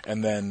income.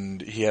 And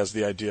then he has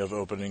the idea of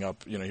opening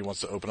up, he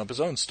wants to open up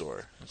his own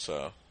store.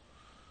 So,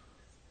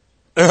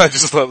 and I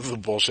just love the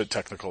bullshit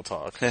technical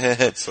talk.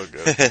 It's so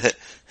good.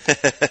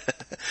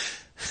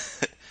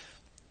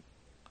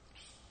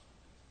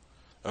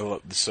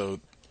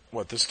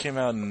 This came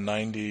out in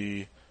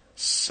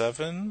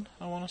 97,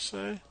 I want to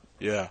say?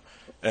 Yeah.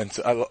 And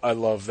I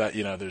love that,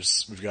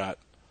 we've got,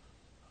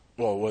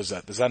 what was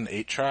that? Is that an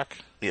 8-track?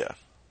 Yeah.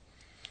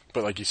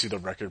 But, like, you see the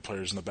record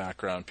players in the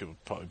background, people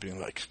probably being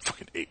like,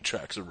 fucking 8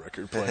 tracks of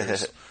record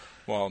players.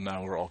 Well,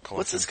 now we're all collecting.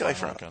 What's this guy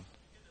from?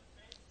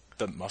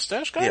 The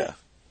mustache guy? Yeah.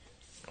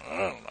 I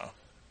don't know.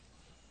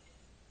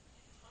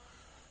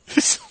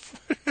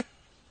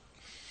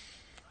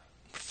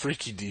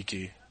 Freaky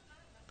deaky.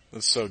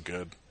 That's so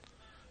good.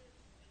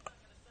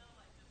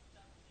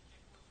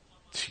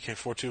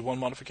 TK421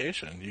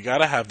 modification. You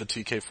gotta have the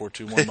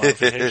TK421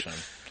 modification.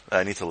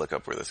 I need to look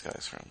up where this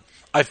guy's from.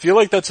 I feel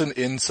like that's an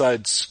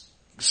inside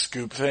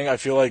scoop thing. I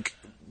feel like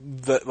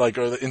that, like,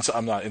 or the inside,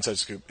 I'm not inside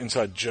scoop,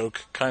 inside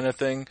joke kind of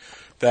thing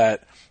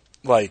that,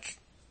 like,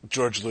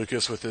 George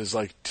Lucas with his,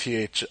 like,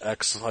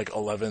 THX, like,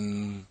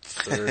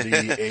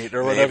 1138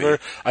 or whatever.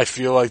 I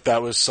feel like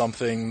that was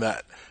something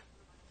that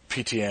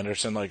P.T.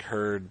 Anderson, like,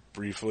 heard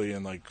briefly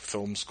in, like,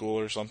 film school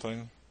or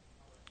something.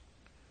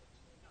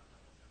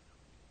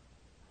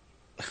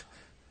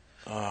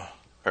 All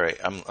right,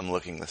 I'm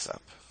looking this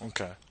up.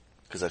 Okay.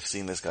 Because I've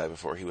seen this guy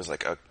before. He was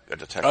like a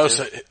detective. Oh,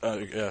 so,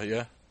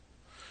 yeah.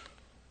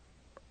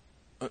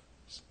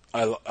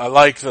 I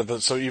like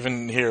that. So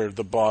even here,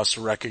 the boss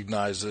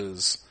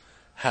recognizes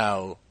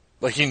how,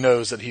 like, he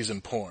knows that he's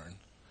in porn. And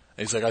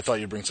he's like, I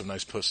thought you'd bring some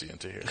nice pussy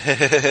into here.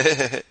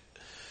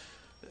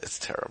 It's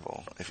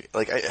terrible. I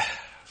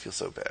feel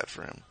so bad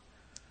for him.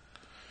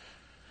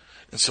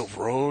 And so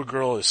Roller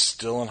Girl is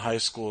still in high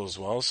school as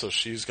well, so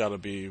she's got to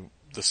be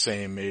the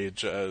same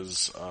age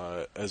as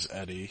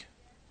Eddie.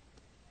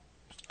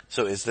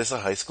 So is this a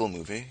high school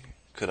movie?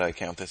 Could I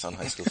count this on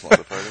High School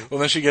Slumber Party? Well,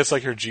 then she gets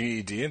like her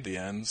GED at the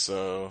end,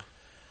 so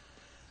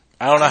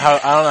I don't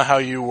know how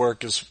you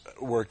work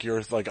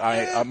your like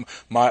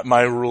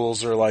my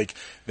rules are like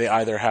they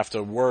either have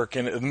to work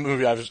in the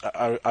movie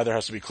either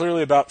has to be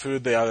clearly about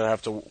food, they either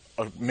have to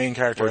a main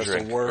character has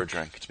to work or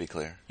drink, to be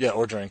clear. Yeah,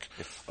 or drink.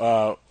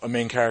 A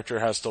main character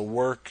has to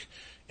work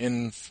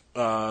in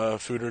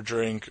food or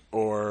drink,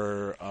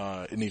 or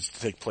it needs to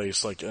take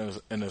place like in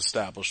an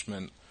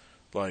establishment,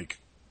 like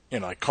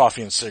like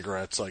Coffee and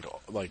Cigarettes, like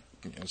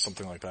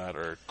something like that,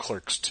 or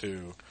Clerks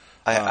 2.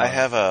 I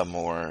have a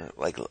more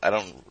like I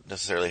don't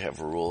necessarily have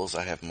rules.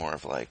 I have more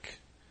of like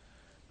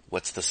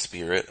what's the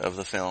spirit of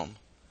the film.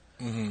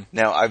 Mm-hmm.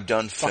 Now I've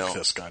done film. Fuck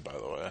this guy, by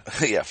the way.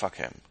 Yeah, fuck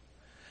him.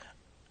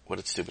 What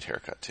a stupid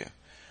haircut too.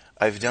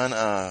 I've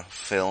done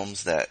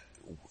films that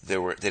they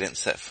didn't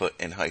set foot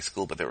in high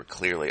school, but they were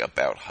clearly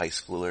about high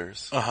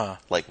schoolers.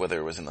 Like whether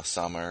it was in the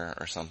summer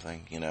or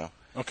something,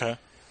 Okay.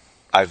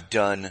 I've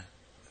done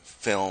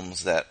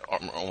films that are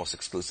almost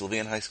exclusively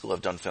in high school.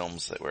 I've done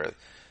films that were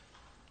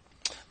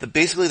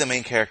basically the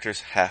main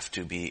characters have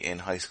to be in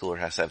high school or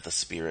has to have the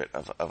spirit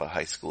of a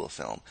high school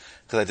film.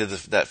 Because I did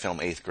that film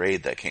 8th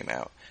Grade that came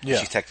out. Yeah.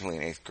 She's technically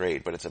in 8th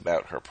grade, but it's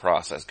about her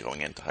process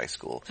going into high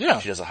school. Yeah.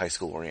 She does a high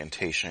school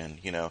orientation,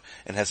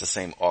 and has the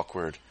same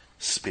awkward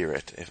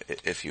spirit,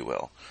 if you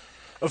will.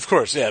 Of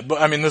course, yeah. But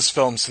I mean, this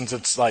film, since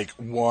it's like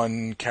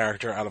one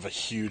character out of a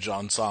huge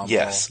ensemble.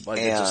 Yes.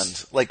 There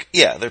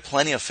are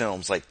plenty of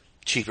films like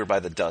Cheaper by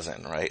the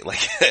Dozen, right?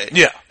 Like,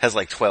 yeah. Has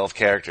like 12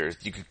 characters.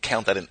 You could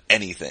count that in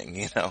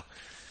anything,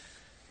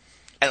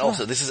 And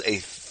also, this is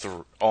a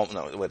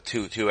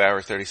 2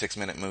 hour, 36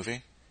 minute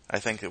movie, I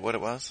think what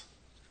it was.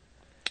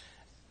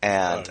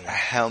 And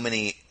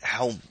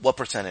what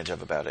percentage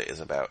about it is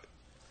about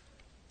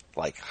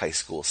like high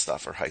school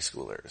stuff or high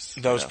schoolers?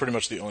 That was pretty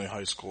much the only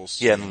high school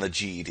stuff. Yeah, and then the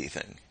GED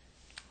thing.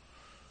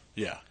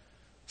 Yeah.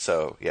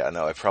 So, yeah,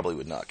 no, I probably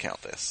would not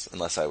count this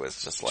unless I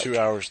was just like 2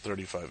 hours,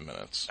 35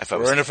 minutes.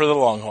 We're in it for the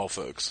long haul,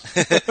 folks.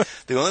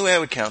 The only way I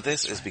would count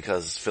this is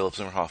because Philip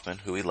Seymour Hoffman,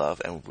 who we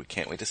love and we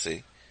can't wait to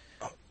see.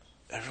 Oh,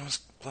 everyone's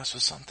blessed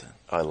with something.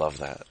 Oh, I love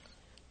that.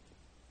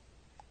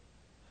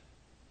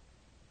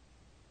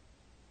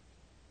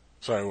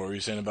 Sorry, what were you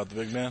saying about the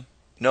big man?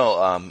 No,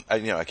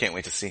 I can't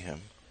wait to see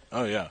him.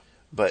 Oh, yeah.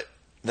 But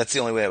that's the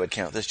only way I would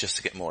count this, just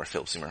to get more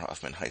Philip Seymour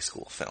Hoffman high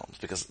school films,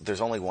 because there's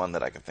only one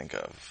that I can think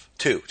of.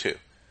 Two.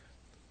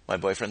 My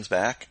Boyfriend's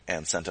Back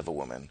and Scent of a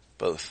Woman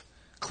both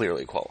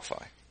clearly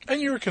qualify.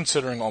 And you were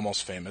considering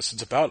Almost Famous.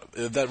 It's about,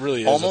 that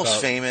really is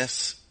Almost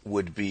Famous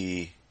would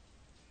be,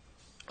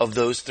 of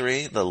those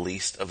three, the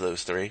least of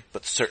those three,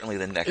 but certainly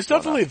the next one. It's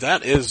definitely,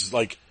 that is,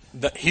 like,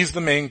 that he's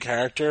the main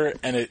character,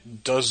 and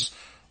it does,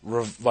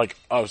 like,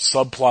 a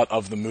subplot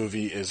of the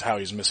movie is how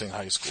he's missing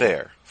high school.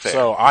 Fair.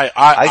 So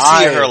I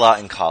see her a lot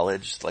in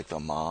college, like the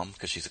mom,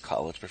 because she's a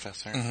college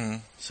professor. Mm-hmm.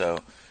 So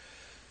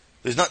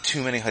there's not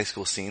too many high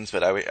school scenes,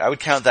 but I would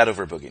count that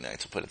over Boogie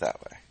Nights. We'll put it that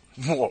way.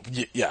 Well,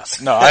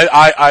 yes. No,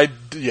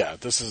 yeah,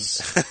 this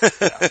is,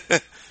 yeah.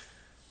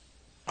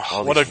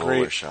 All what these a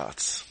great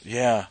shots.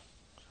 Yeah.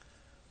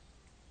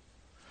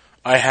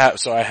 I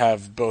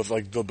have both,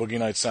 like, the Boogie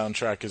Nights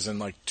soundtrack is in,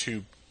 like,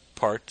 2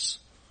 parts.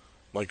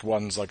 Like,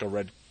 one's like a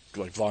red,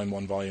 like, volume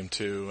 1, volume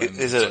 2. And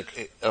is it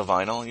like a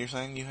vinyl you're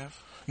saying you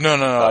have? No.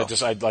 Oh. I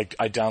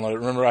downloaded it.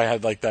 Remember I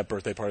had, like, that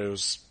birthday party, it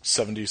was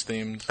 70s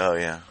themed. Oh,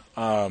 yeah.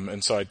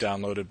 And so I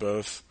downloaded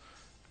both.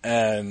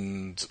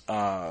 And,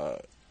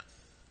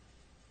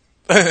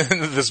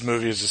 this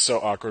movie is just so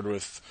awkward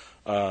with,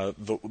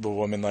 the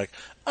woman, like,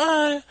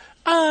 and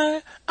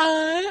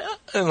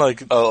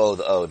like,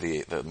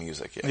 the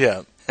music, yeah.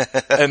 Yeah.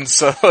 And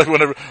so, like,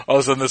 whenever, all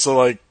of a sudden this will,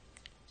 like,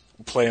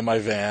 play in my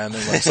van,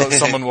 and, like,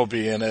 someone will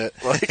be in it.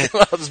 Like,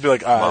 I'll just be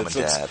like, Mom and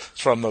Dad. It's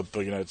from the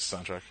Boogie Nights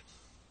soundtrack.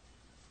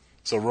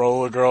 So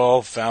Roller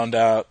Girl found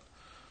out,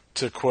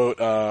 to quote,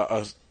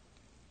 a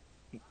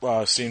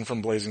scene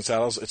from Blazing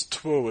Saddles, it's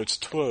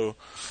two.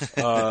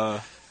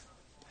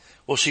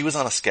 Well, she was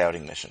on a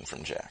scouting mission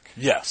from Jack.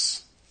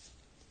 Yes.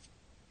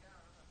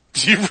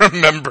 Do you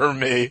remember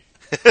me?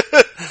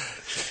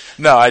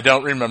 No, I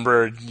don't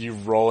remember you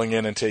rolling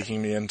in and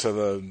taking me into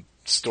the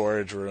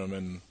storage room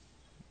and...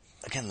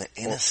 Again, the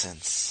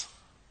innocence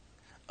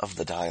of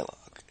the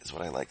dialogue is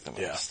what I like the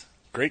most. Yeah.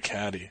 Great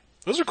caddy.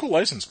 Those are cool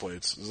license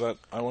plates.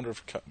 I wonder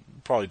if,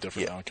 probably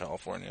different now in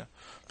California.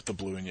 With the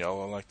blue and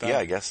yellow like that. Yeah,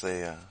 I guess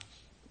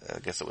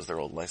it was their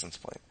old license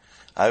plate.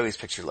 I always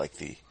picture like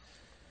the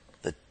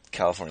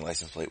California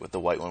license plate with the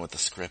white one with the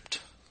script.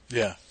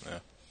 Yeah.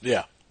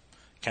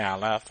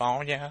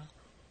 California.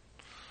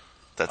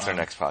 That's our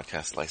next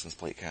podcast, License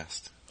Plate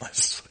Cast.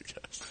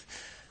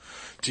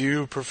 Do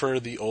you prefer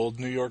the old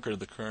New York or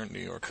the current New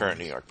York? Current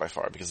New York by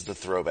far, because it's a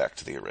throwback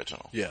to the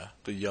original. Yeah,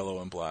 the yellow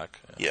and black.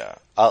 Yeah.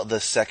 The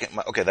second,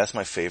 that's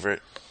my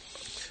favorite.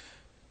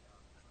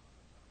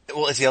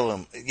 Well, it's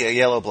yellow,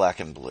 black,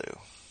 and blue.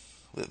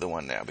 The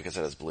one now, because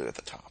it has blue at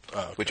the top.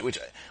 Oh,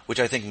 okay. Which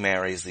I think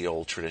marries the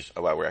old tradition.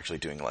 Oh, wow, we're actually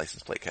doing a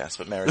license plate cast,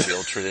 but marries the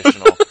old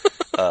traditional,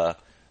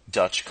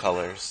 Dutch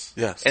colors.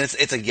 Yes. And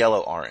it's a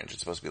yellow-orange. It's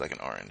supposed to be like an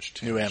orange,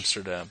 too. New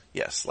Amsterdam.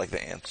 Yes, like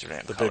the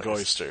Amsterdam The colors. big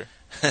oyster.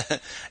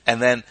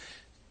 And then,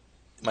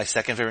 my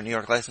second favorite New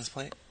York license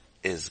plate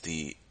is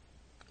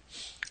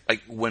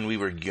like, when we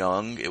were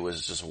young, it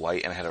was just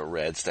white and had a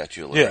red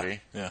Statue of Liberty.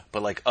 Yeah.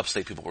 But like,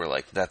 upstate people were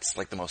like, that's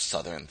like the most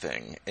southern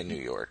thing in New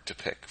York to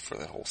pick for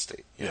the whole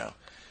state. You know?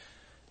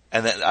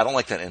 And then, I don't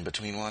like that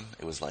in-between one.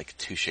 It was like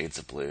 2 shades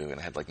of blue, and it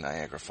had like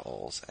Niagara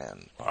Falls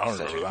and... I don't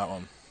remember that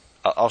one.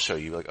 I'll show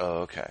you, like,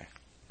 oh, okay.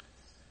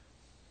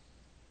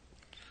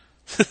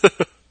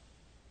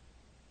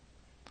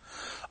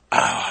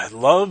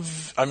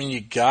 You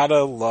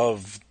gotta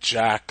love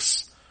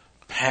Jack's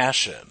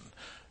passion.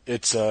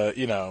 It's,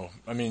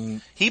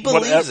 he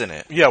believes in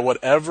it. Yeah,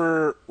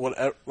 whatever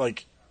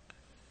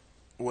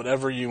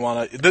you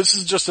wanna, this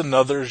is just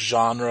another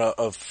genre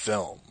of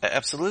film.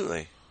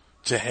 Absolutely.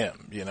 To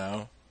him,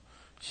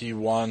 He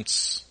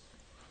wants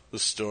the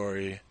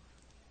story.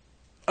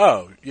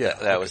 Oh, yeah.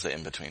 That was the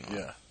in-between one.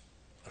 Yeah.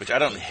 Which I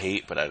don't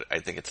hate, but I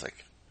think it's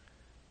like,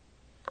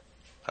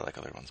 I like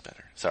other ones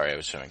better. Sorry, I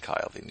was showing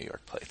Kyle the New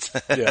York plates.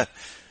 Yeah.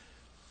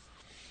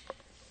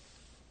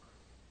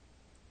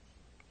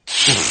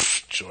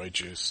 Joy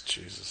juice,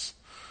 Jesus.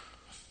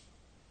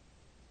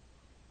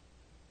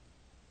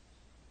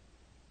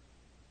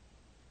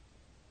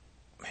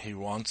 He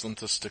wants them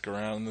to stick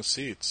around in the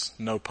seats.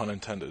 No pun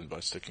intended by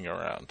sticking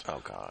around.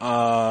 Oh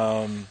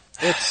God.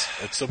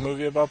 It's a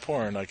movie about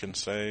porn. I can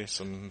say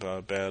some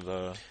bad.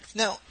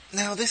 Now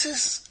this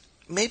is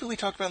maybe we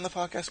talked about it on the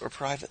podcast or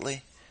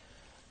privately.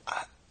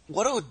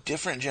 What a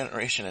different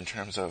generation in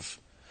terms of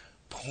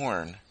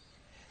porn.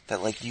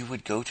 That like you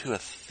would go to a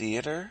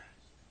theater.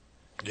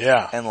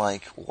 Yeah. And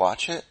like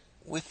watch it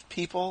with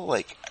people.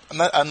 Like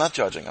I'm not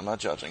judging,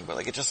 but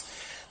like it just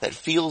that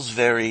feels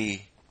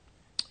very.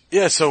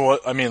 Yeah, so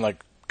what,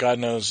 God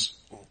knows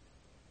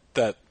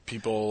that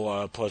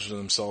people pleasure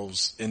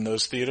themselves in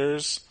those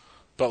theaters,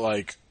 but,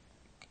 like,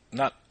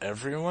 not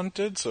everyone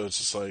did, so it's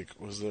just like,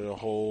 was it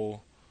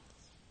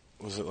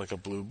like a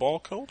blue ball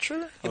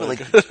culture? Yeah, but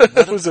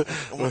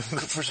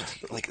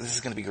first, like, this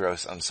is gonna be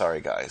gross, I'm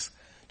sorry guys.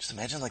 Just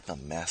imagine, like, the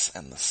mess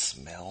and the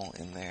smell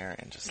in there,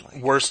 and just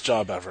like... Worst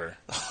job ever.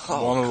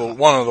 Oh,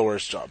 one of the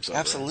worst jobs ever.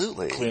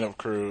 Absolutely. Cleanup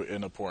crew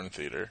in a porn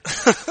theater.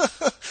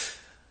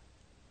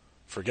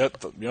 You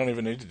don't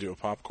even need to do a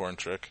popcorn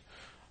trick.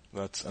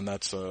 That's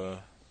a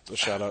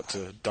shout out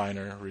to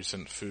Diner,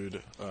 recent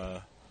foodie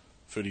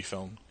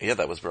film. Yeah,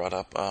 that was brought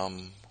up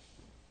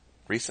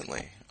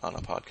recently on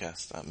a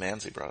podcast.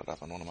 Manzi brought it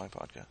up on one of my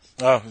podcasts.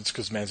 Oh, it's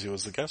because Manzi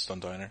was the guest on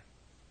Diner.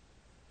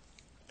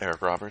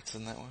 Eric Roberts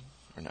in that one,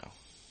 or no?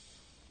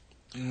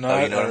 No,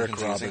 Eric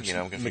Roberts.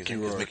 I'm confusing. Mickey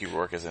Rourke. Mickey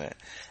Rourke is in it,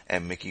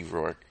 and Mickey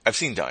Rourke. I've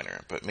seen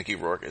Diner, but Mickey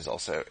Rourke is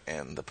also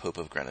in The Pope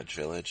of Greenwich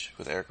Village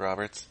with Eric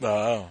Roberts.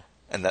 Oh.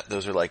 And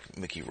those are like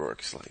Mickey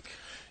Rourke's like.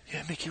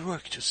 Yeah, Mickey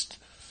Rourke just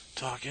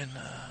talking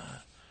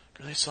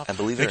really soft. And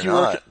believe it or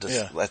not,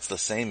 that's the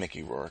same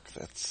Mickey Rourke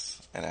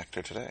that's an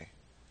actor today.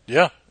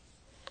 Yeah.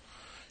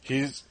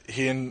 Him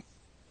and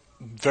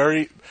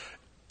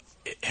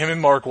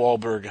Mark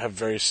Wahlberg have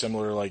very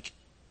similar like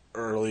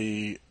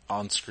early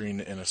on-screen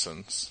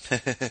innocence.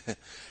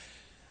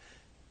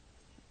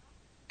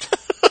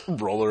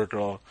 Roller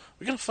girl.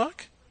 We gonna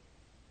fuck?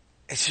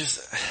 It's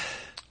just.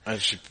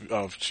 And she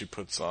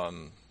puts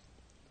on.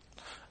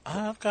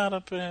 I've got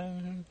a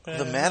pen.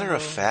 The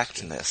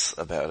matter-of-factness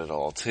about it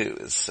all, too,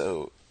 is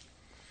so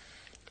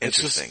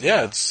interesting.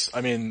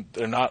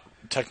 They're not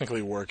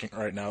technically working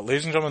right now.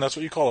 Ladies and gentlemen, that's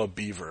what you call a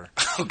beaver.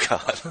 Oh,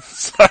 God.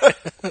 Sorry.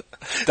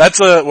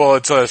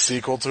 It's a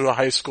sequel to a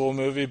high school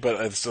movie, but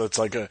it's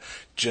like a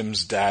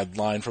Jim's dad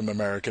line from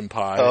American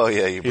Pie. Oh,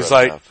 yeah, he's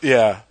like,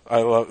 yeah,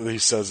 he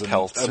says in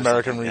Pelts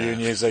American Reunion,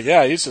 he's like, yeah,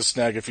 I used to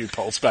snag a few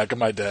pelts back in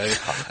my day.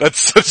 That's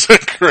such a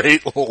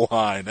great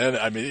line. And,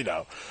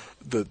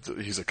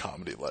 he's a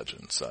comedy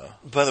legend, so.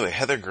 By the way,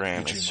 Heather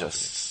Graham is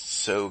just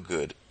so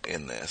good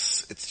in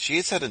this.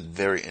 She's had a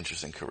very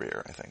interesting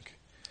career, I think.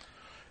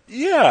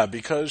 Yeah,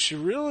 because she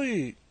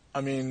really,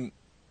 didn't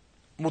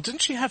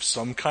she have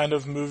some kind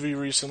of movie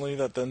recently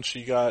that then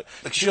she got...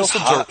 Like she was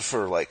hot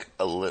for like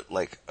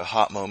a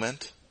hot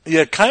moment.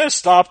 Yeah, it kind of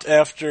stopped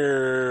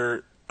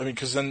after,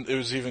 because then it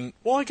was even,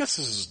 I guess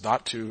this is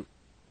not too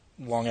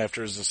long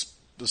after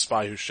The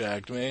Spy Who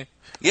Shagged Me.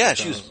 Yeah,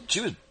 she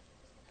was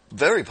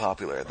very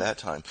popular at that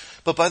time.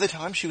 But by the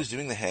time she was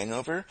doing The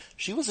Hangover,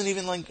 she wasn't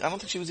even like, I don't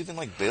think she was even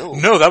like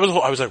billed. No,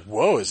 I was like,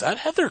 whoa, is that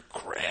Heather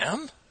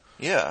Graham?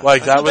 Yeah.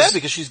 Like that was bad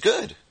because she's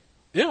good.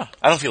 Yeah.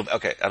 I don't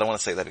want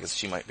to say that because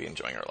she might be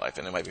enjoying her life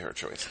and it might be her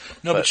choice.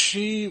 No, but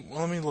she,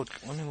 let me look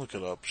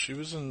it up. She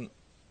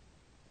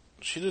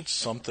did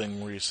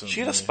something recently.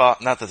 She had a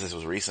spot, not that this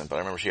was recent, but I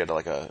remember she had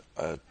like a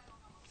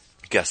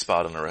guest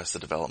spot on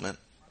Arrested Development.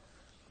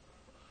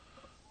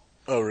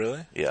 Oh,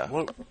 really? Yeah.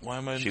 Why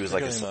am I She was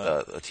like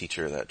that? a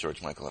teacher that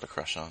George Michael had a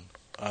crush on.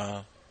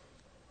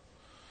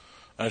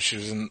 She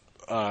was in,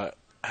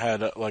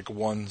 had like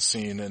one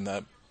scene in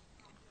that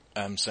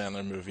M.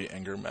 Sandler movie,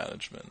 Anger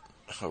Management.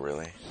 Oh,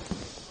 really?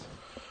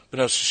 But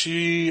no,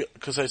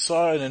 because I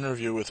saw an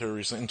interview with her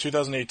recently. In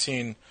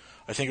 2018,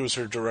 I think it was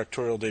her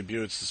directorial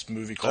debut. It's this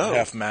movie called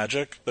Half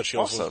Magic that she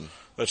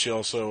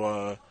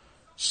also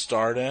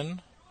starred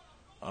in.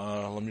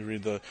 Let me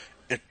read the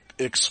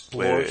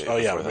Explores.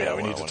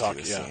 We need to talk.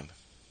 Yeah.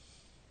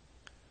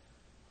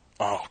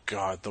 Oh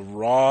God, the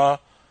raw.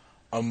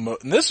 And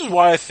this is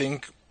why I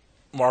think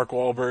Mark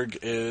Wahlberg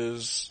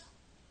is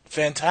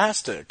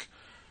fantastic.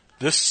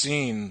 This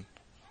scene,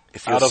 it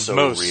feels out of so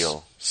most,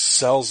 real.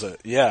 Sells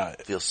it. Yeah,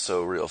 it feels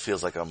so real. It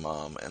feels like a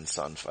mom and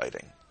son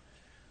fighting.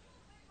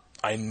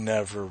 I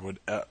never would.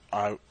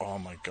 Oh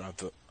my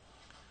God.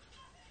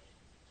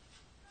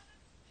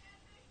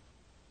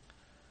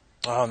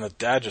 And the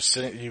dad just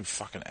sitting. You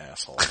fucking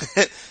asshole.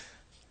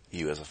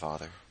 You as a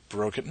father.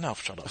 Broken. No,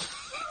 shut up.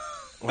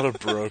 What a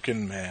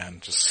broken man,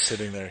 just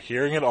sitting there,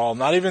 hearing it all.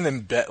 Not even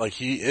in bed. Like,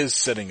 he is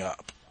sitting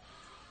up.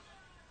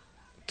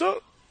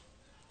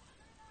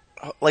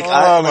 Like,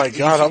 my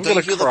God, I'm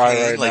gonna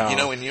cry right now. You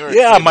know, when you're a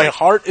kid, my like,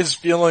 heart is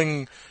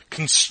feeling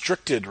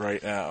constricted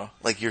right now.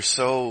 Like, you're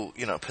so,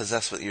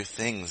 possessed with your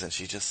things, and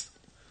she just...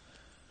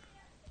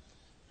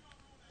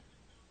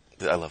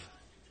 I love it.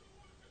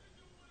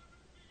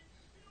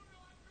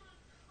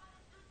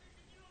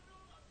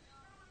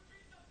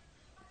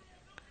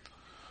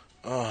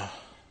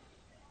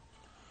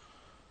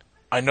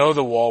 I know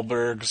the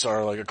Wahlbergs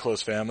are like a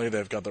close family.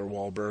 They've got their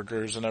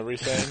Wahlburgers and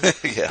everything.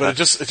 Yeah. But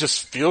it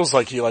just feels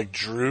like he like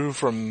drew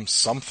from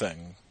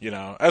something,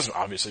 as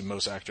obviously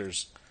most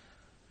actors.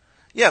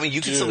 Yeah, I mean,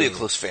 you can still be a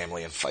close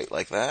family and fight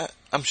like that.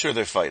 I'm sure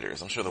they're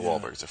fighters. I'm sure the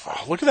Wahlbergs are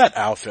fighters. Oh, look at that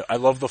outfit. I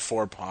love the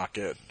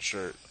 4-pocket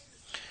shirt.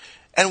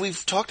 And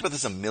we've talked about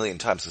this a million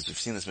times because we've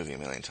seen this movie a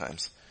million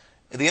times.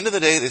 At the end of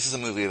the day, this is a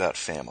movie about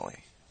family.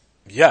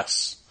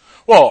 Yes.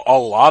 Well, a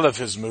lot of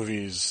his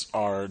movies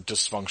are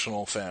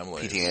dysfunctional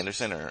families. P.T.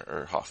 Anderson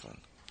or Hoffman?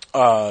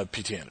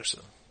 P.T. Anderson.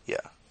 Yeah.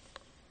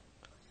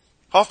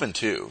 Hoffman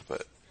too,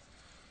 but...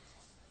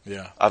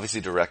 Yeah.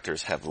 Obviously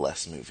directors have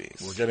less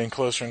movies. We're getting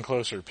closer and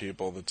closer,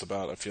 people. That's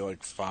about, I feel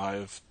like,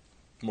 5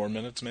 more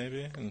minutes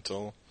maybe,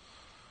 until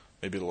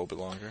maybe a little bit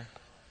longer.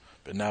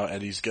 But now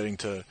Eddie's getting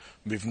to...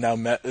 We've now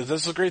met... This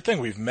is a great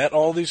thing. We've met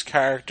all these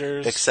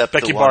characters. Except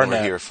Becky the one Barnett.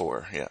 we're here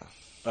for, yeah.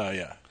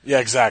 Yeah. Yeah,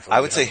 exactly.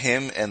 I would say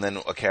him and then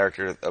an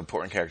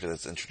important character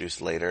that's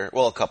introduced later.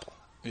 Well, a couple.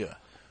 Yeah.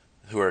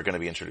 Who are going to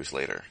be introduced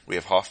later. We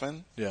have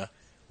Hoffman. Yeah.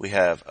 We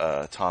have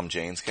Tom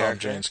Jane's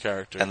character. Tom Jane's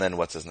character. And then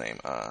what's his name?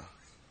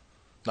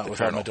 Not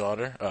Without My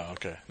Daughter? Oh,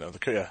 okay. No,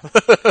 No,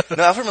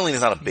 Alfred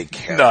Molina's not a big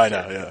character. No, I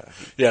know,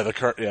 yeah.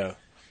 Yeah,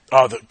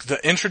 Oh,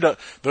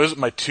 those are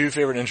my two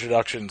favorite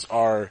introductions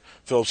are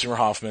Philip Seymour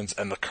Hoffman's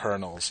and the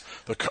Colonel's.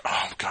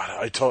 Oh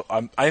God,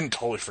 I didn't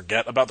totally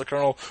forget about the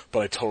Colonel, but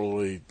I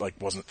totally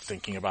wasn't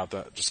thinking about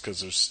that just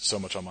because there's so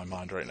much on my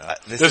mind right now.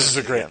 This is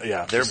a great,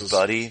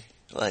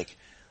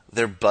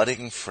 their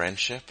budding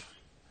friendship,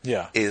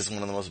 is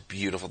one of the most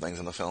beautiful things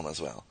in the film as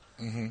well.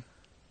 Mm-hmm.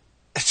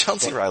 John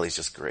C. Reilly's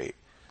just great.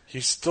 He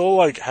still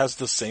has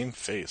the same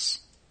face.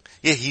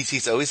 Yeah,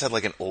 he's always had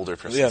an older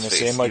person's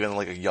face, same, even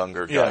a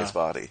younger guy's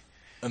body.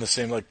 And the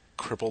same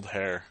crippled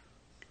hair.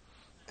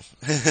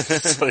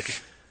 It's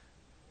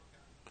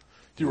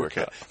you work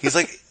out. He's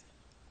and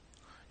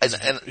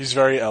he's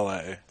very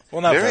LA.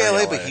 Well, not very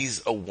LA, but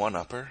he's a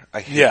one-upper.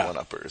 I hate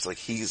one-uppers.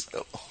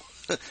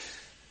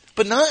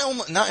 But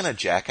not in a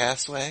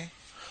jackass way.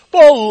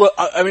 Well,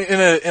 I mean, in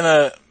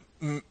a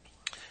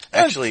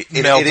actually,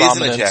 it is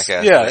in a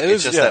jackass. Yeah, way.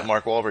 It's just that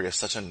Mark Wahlberg is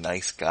such a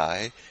nice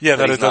guy. Yeah,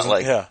 that it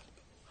doesn't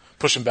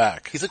push him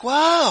back. He's like,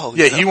 wow.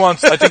 Yeah, he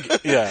wants. I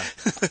think. Yeah.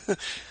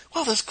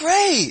 Wow, that's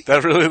great.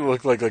 That really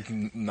looked like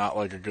not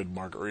like a good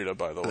margarita,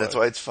 by the way. That's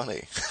why it's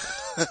funny.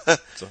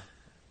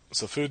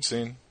 It's a food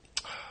scene.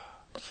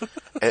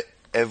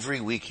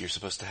 Every week you're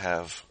supposed to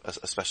have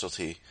a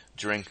specialty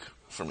drink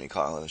for me,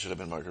 Colin. It should have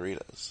been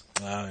margaritas.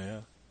 Oh,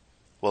 yeah.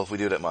 Well, if we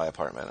do it at my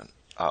apartment,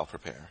 I'll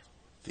prepare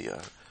the...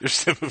 You're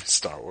still moving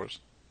Star Wars.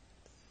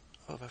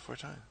 Oh, about 4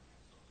 times.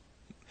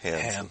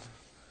 Hand.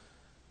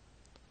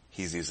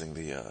 He's using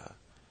the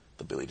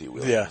Billy D.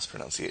 Williams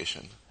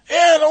pronunciation.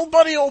 Yeah, old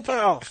buddy, old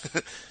pal.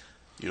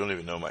 You don't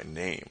even know my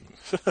name.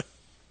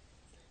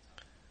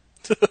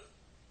 You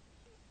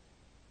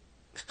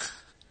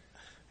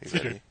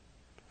ready?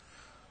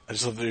 I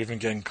just love that you're even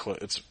getting close.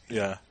 It's,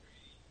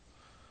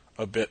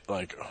 a bit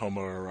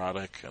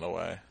homoerotic in a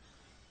way.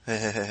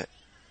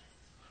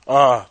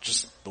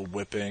 Just the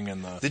whipping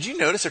and the... Did you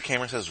notice her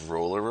camera says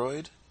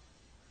Rolleroid?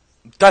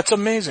 That's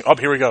amazing. Oh,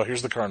 here we go.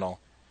 Here's the Colonel.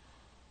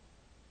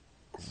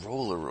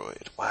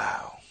 Rolleroid.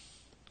 Wow.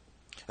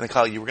 then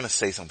Kyle, you were going to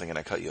say something and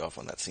I cut you off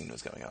when that scene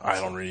was going on. I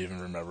don't even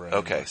remember anymore.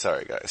 Okay,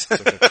 sorry guys.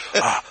 Okay.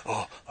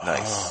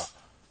 Nice.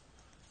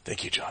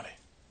 Thank you, Johnny.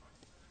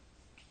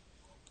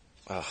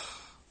 Ugh.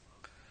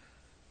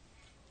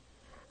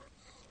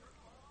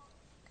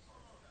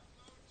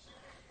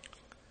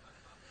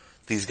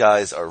 These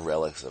guys are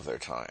relics of their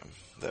time,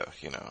 though,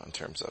 you know, in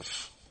terms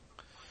of...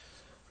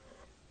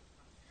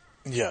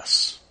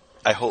 Yes.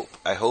 I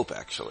hope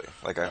actually.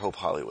 Like, I hope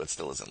Hollywood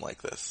still isn't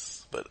like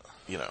this. But,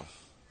 you know,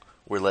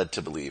 we're led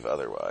to believe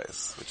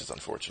otherwise, which is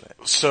unfortunate.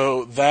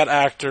 So that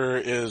actor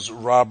is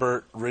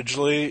Robert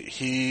Ridgely.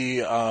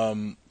 He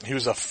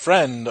was a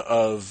friend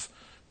of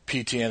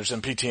P.T.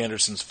 Anderson, P.T.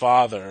 Anderson's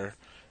father,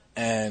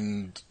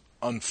 and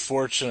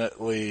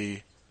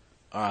unfortunately,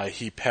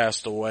 he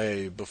passed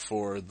away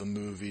before the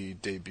movie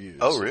debuted.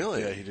 Oh,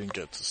 really? Yeah, he didn't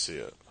get to see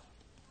it.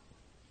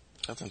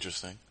 That's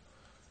interesting.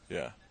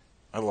 Yeah.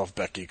 I love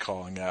Becky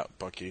calling out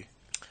Bucky.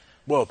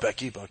 Whoa,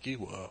 Bucky,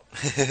 whoa.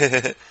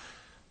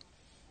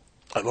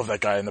 I love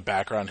that guy in the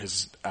background,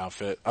 his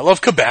outfit. I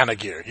love Cabana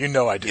gear. You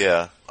know I do.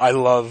 Yeah. I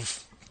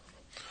love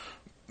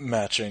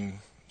matching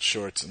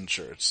shorts and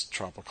shirts.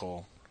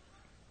 Tropical.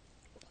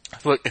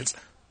 Look, it's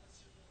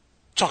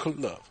chocolate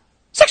love.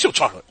 Sexual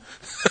chocolate.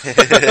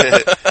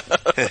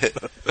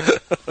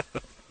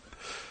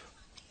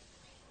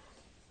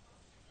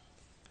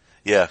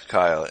 Yeah,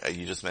 Kyle,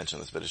 you just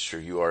mentioned this, but it's true.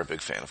 You are a big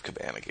fan of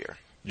Cabana gear.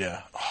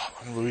 Yeah. Oh,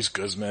 Luis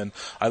Guzman.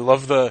 I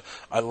love the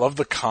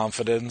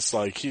confidence.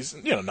 Like, he's,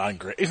 you know, not in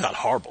great, he's not in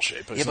horrible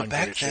shape. But Yeah, he's but not in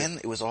back great then,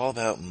 shape. it was all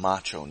about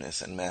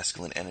macho-ness and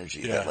masculine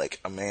energy. Yeah. That, like,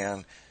 a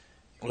man...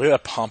 Look at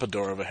that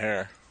pompadour of a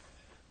hair.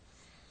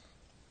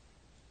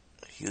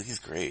 He's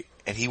great.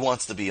 And he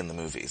wants to be in the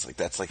movies. Like,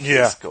 that's, like,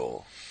 Yeah. his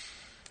goal.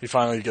 He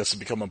finally gets to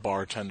become a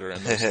bartender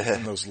in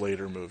those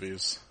later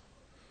movies.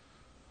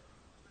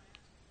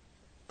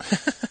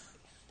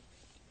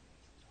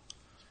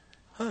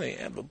 Honey,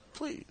 Amber,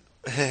 please.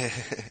 And,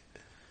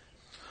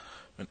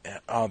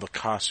 the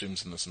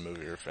costumes in this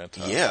movie are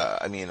fantastic. Yeah,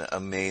 I mean,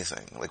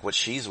 amazing. Like, what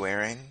she's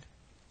wearing...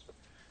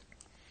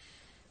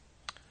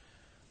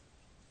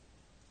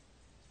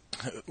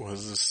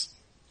 Was this...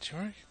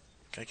 Can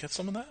I get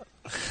some of that?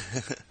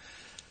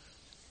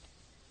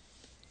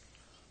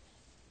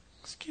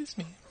 Excuse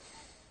me.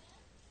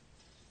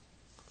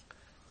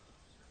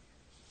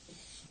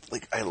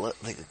 Like, I love...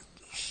 Like,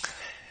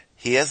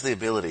 he has the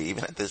ability,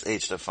 even at this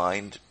age, to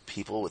find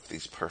people with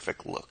these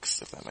perfect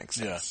looks, if that makes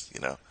sense, you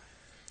know?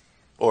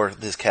 Or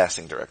this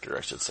casting director,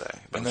 I should say.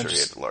 But And I'm then sure he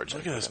just, had large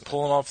look at this, input in it.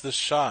 pulling off this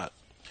shot.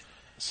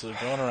 So they're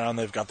going around,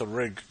 they've got the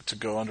rig to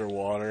go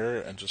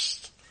underwater, and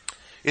just...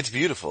 It's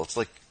beautiful. It's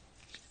like...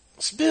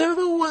 Spill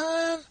the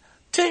wine,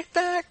 take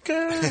that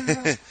girl.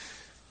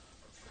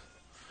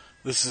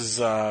 This is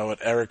what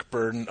Eric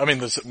Burden... I mean,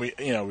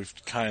 we've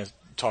kind of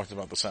talked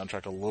about the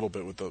soundtrack a little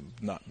bit with the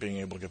not being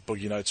able to get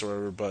Boogie Nights or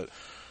whatever, but...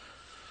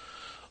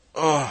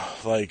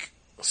 like,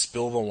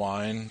 Spill the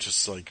Wine,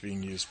 just like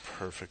being used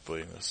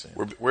perfectly in this scene.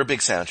 We're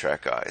big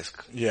soundtrack guys.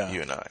 Yeah.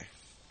 You and I.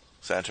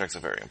 Soundtracks are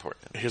very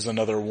important. Here's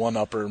another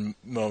one-upper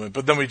moment,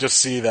 but then we just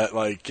see that,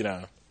 like, you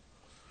know...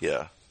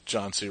 Yeah.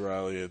 John C.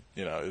 Reilly,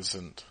 you know,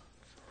 isn't...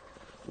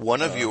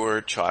 One of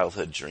your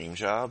childhood dream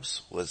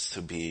jobs was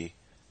to be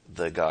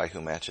the guy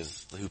who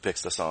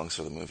picks the songs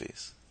for the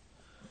movies.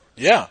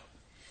 Yeah.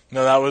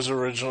 No, that was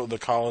the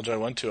college I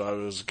went to. I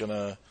was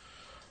gonna,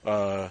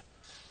 God.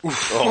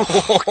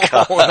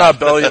 not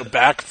belly, a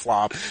back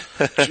flop.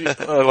 Gee,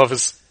 I love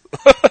his,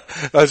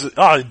 I was,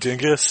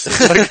 dingus.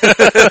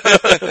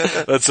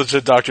 That's such a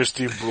Dr.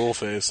 Steve Brule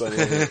face. I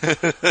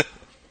love it.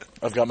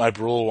 I've got my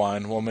Brule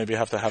wine. Well, maybe I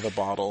have to have a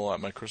bottle at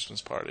my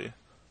Christmas party.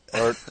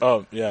 Or,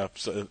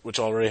 which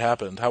already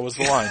happened. How was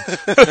the wine?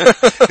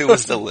 It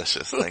was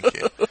delicious, thank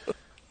you.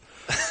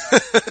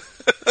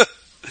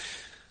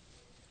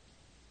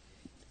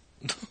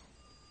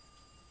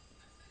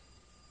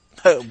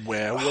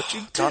 Wear what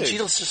you Don dig.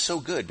 Cheadle's just so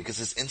good because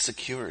his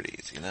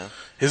insecurities, you know?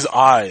 His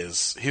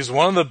eyes. He's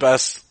one of the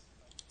best,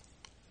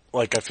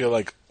 like, I feel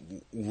like,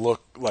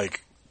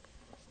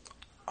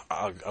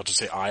 I'll just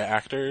say eye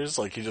actors.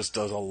 Like, he just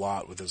does a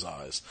lot with his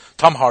eyes.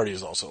 Tom Hardy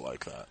is also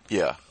like that.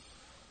 Yeah.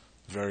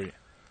 Very,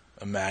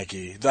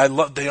 Maggie. They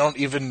don't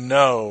even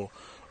know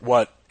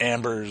what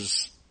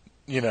Amber's,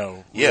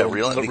 real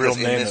because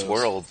in name this is.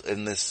 world,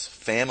 in this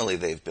family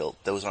they've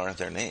built, those aren't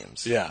their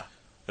names. Yeah.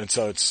 And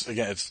so it's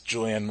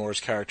Julianne Moore's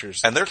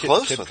characters. And they're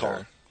close with call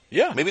her.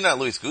 Yeah. Maybe not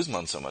Luis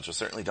Guzman so much, but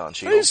certainly Don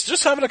Cheadle. He's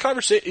just having a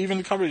conversation,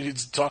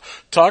 he's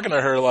talking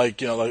to her like,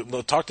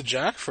 talk to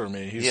Jack for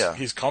me.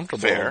 He's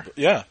comfortable. Fair.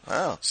 Yeah.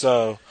 Oh.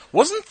 So,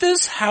 wasn't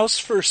this house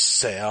for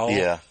sale?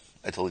 Yeah.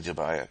 I told you to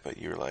buy it, but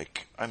you were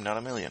like, I'm not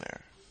a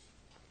millionaire.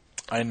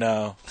 I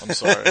know. I'm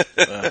sorry.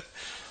 Yeah.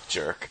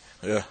 Jerk.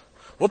 Yeah.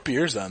 What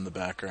beer is that in the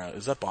background?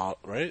 Is that bottle,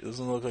 right?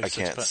 Doesn't it look like I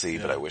can't see,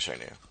 yeah. but I wish I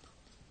knew.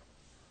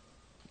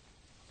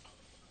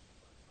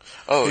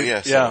 Oh,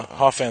 yeah. Yeah,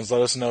 Hoff fans,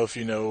 let us know if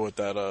you know what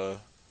that,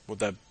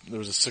 there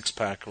was a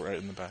 6-pack right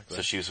in the back there.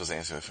 So she was supposed to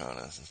answer the phone,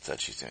 and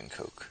instead she's doing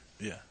coke.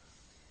 Yeah.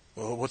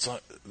 Well, what's on,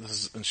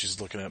 and she's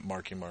looking at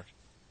Marky Mark.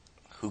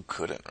 Who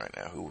couldn't right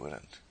now? Who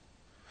wouldn't?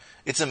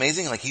 It's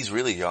amazing, like, he's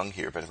really young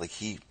here, but, like,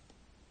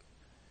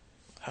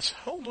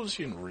 How old was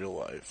he in real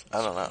life?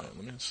 I don't know.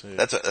 Let me see.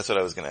 That's what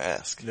I was going to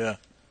ask. Yeah.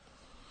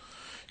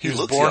 He was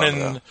looks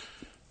born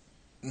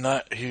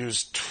young, he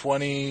was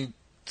 20,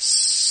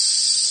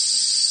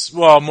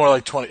 well, more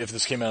like 20, if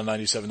this came out in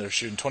 97, they're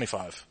shooting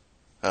 25.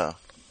 Oh.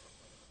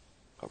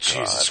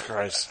 Jesus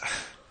Christ.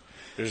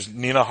 There's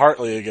Nina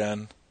Hartley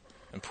again,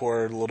 and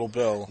poor little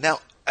Bill. Now,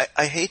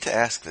 I hate to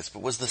ask this,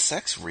 but was the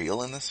sex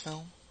real in this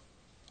film?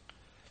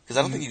 Because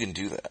I don't think you can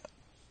do that.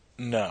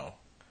 No.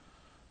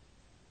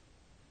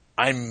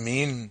 I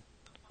mean,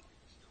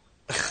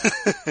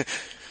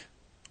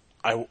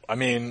 I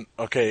mean,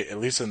 okay, at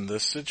least in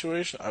this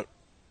situation, I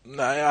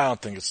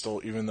don't think it's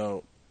still, even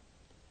though.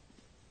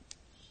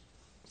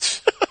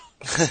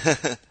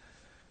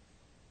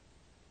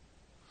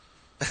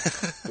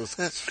 Those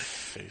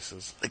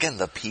faces. Again,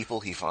 the people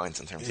he finds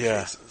in terms of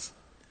Yeah. faces.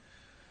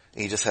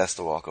 He just has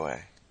to walk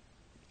away.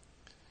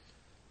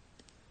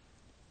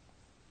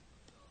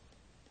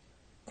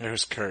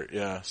 There's Kurt,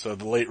 yeah. So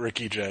the late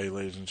Ricky Jay,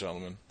 ladies and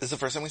gentlemen. This is the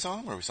first time we saw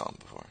him, or we saw him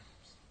before?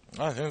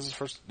 I think this is the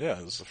first. Yeah,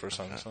 this is the first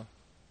time we saw him.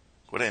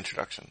 What an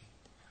introduction!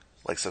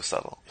 Like so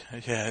subtle.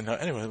 Yeah. No.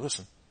 Anyway,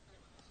 listen.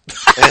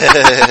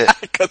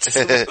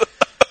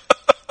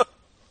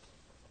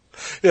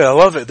 Yeah, I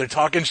love it. They're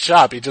talking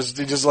shop. He just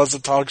lets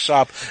them talk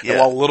shop. Yeah. And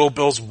while little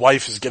Bill's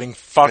wife is getting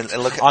fucked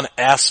And look, on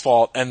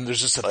asphalt, and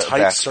there's just a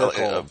tight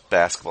circle. A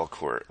basketball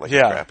court, like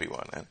Yeah. a crappy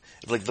one. And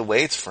like the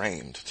way it's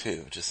framed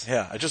too. Just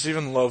Yeah, I just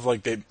even love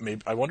like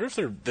I wonder if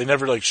they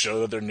never like show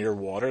that they're near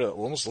water. It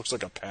almost looks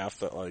like a path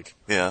that like.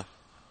 Yeah.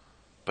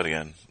 But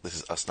again, this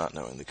is us not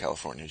knowing the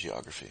California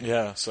geography.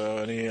 Yeah. So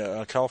any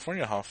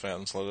California Hoff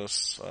fans, let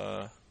us.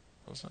 What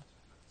was that?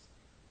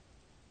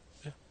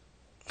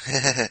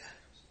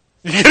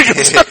 Yeah.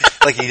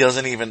 Like he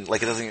doesn't even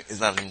like it doesn't. It's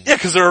not even, Yeah,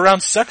 because they're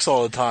around sex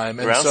all the time,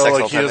 and around so sex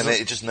like all the he time, doesn't. and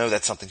they just know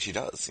that's something she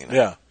does. You know?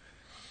 Yeah.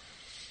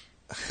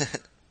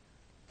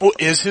 Well,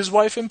 is his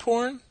wife in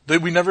porn?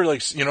 We never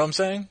like, you know what I'm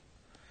saying?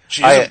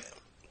 She I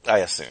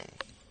assume.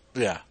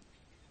 Yeah.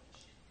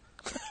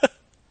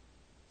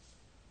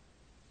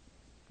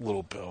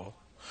 Little Bill.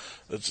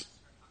 That's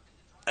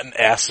an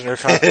ass in her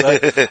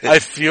contract. I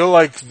feel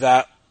like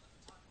that.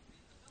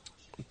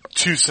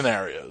 Two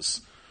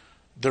scenarios.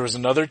 There was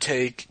another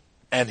take,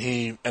 and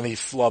he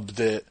flubbed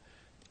it.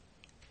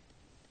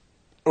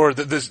 Or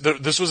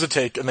this was a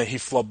take, and then he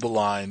flubbed the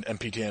line, and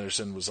P.T.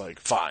 Anderson was like,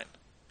 fine.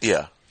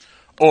 Yeah.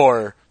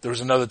 Or there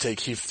was another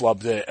take, he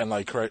flubbed it, and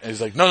like, correct, and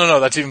he's like, no,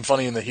 that's even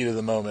funny in the heat of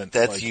the moment.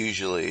 That's like,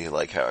 usually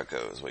like how it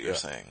goes. What you're Yeah.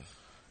 saying.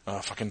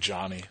 Fucking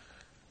Johnny.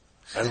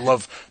 I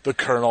love the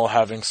Colonel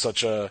having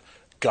such a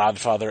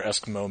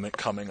Godfather-esque moment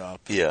coming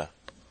up. Yeah.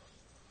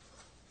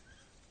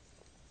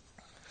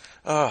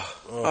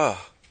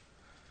 Oh.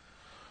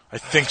 I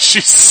think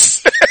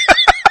she's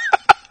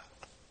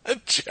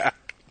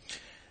Jack.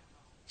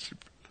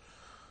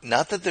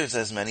 Not that there's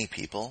as many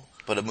people,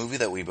 but a movie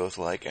that we both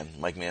like and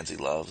Mike Manzi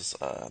loves,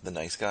 The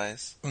Nice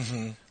Guys.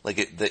 Mm-hmm. Like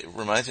it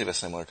reminds me of a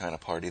similar kind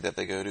of party that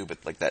they go to,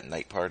 but like that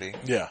night party.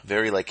 Yeah.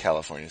 Very like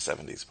California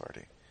 70s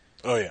party.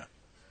 Oh yeah.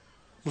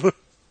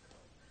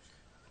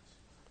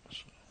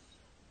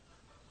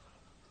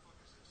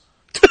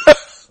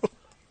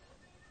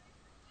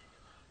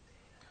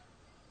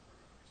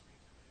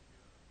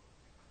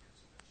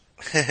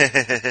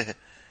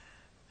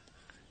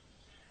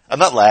 I'm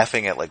not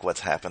laughing at like what's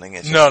happening.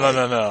 It's just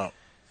No.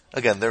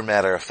 Again, their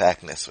matter of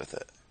factness with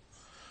it.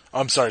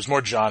 I'm sorry, it's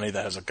more Johnny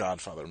that has a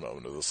Godfather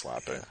moment of the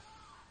slapping. Yeah.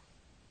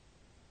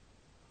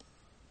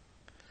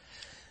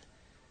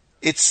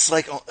 It's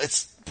like,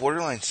 it's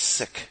borderline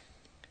sick.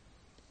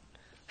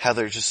 How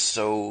they're just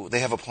so, they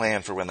have a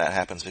plan for when that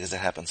happens because it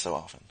happens so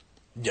often.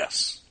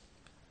 Yes.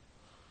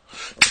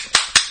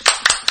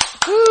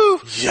 Woo!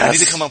 Yes. I need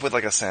to come up with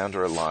like a sound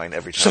or a line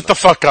every time. Shut the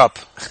fuck up.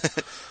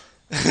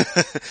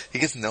 He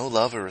gets no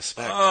love or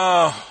respect.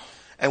 Oh.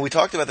 And we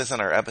talked about this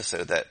on our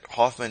episode that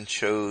Hoffman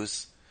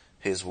chose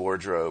his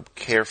wardrobe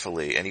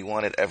carefully and he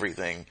wanted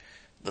everything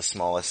the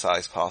smallest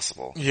size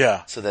possible.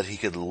 Yeah. So that he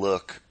could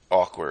look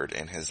awkward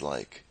in his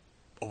like...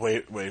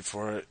 Wait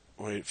for it,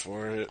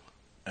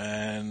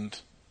 and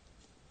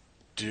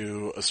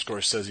do a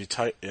Scorsese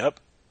type. Yep.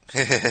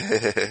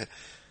 It's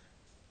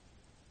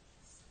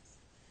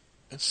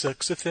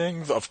sexy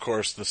thing. Of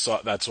course,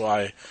 that's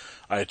why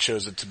I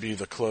chose it to be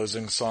the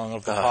closing song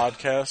of the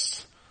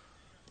podcast.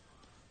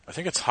 I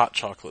think it's Hot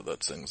Chocolate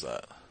that sings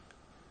that.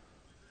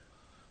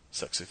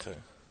 Sexy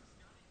thing.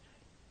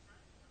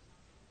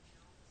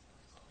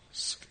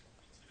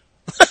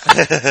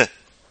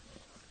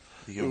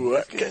 You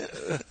work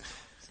it.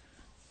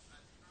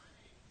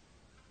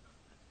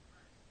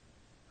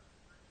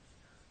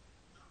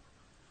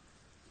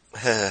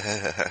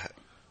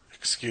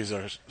 Excuse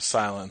our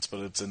silence,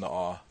 but it's in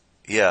awe.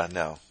 Yeah,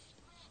 no.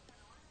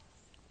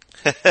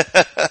 It's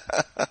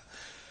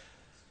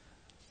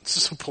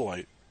so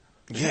polite.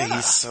 Yeah,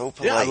 he's so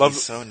polite. Yeah, I love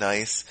he's so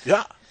nice.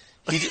 Yeah.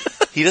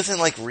 He doesn't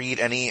like read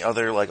any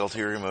other like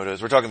ulterior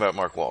motives. We're talking about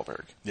Mark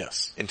Wahlberg.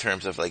 Yes. In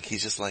terms of like,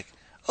 he's just like,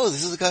 oh,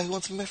 this is the guy who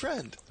wants to be my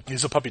friend.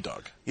 He's a puppy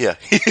dog. Yeah,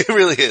 he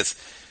really is.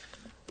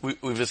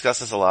 We've discussed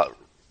this a lot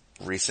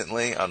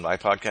recently on my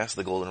podcast,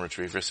 The Golden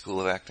Retriever School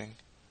of Acting.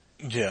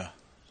 Yeah.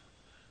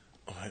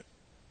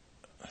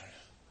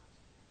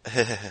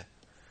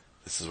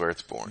 This is where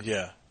it's born.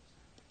 Yeah.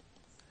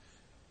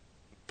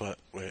 But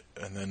wait,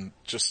 and then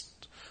just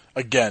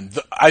again,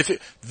 I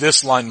think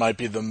this line might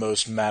be the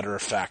most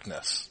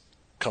matter-of-factness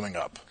coming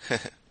up.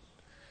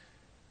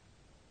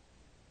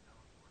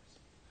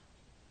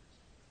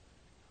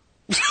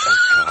 Oh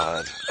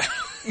God!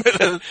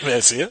 May I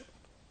see it?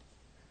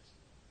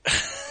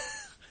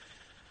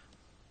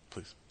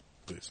 Please,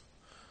 please.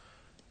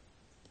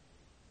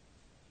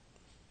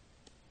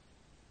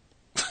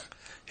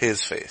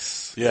 His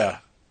face. Yeah.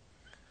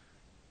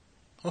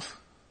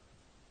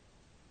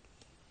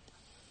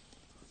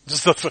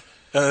 Just the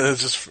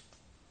just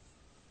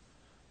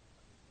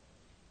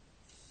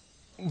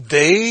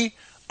they.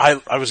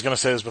 I was going to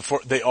say this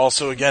before. They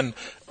also again.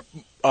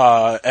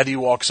 Eddie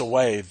walks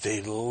away.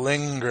 They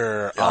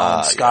linger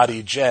on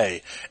Scotty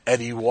J.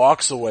 Eddie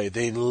walks away.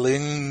 They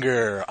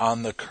linger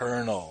on the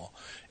Colonel.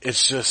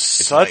 It's just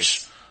such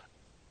nice.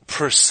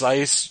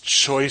 Precise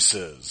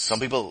choices. Some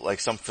people, like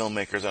some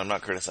filmmakers, and I'm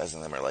not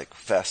criticizing them, are like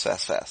fast,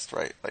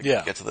 right? Like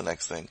get to the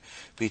next thing.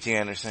 P.T.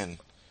 Anderson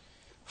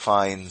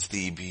finds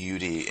the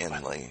beauty in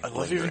like. I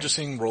love even just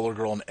seeing Roller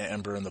Girl and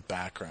Amber in the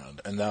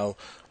background, and now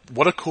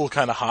what a cool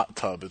kind of hot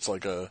tub. It's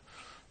like a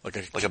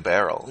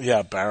barrel.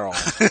 Yeah, barrel.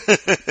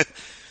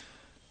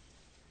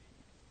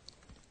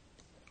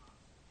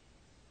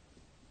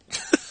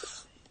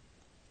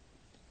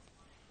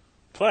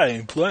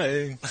 Playing.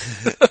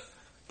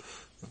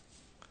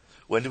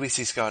 When do we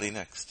see Scotty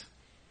next?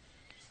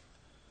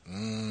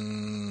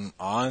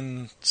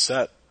 On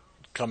set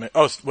coming.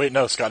 Oh, wait,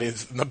 no,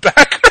 Scotty's in the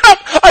background.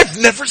 I've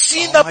never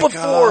seen that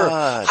before.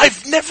 God.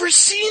 I've never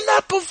seen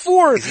that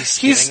before. Is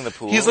he skimming the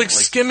pool? He's like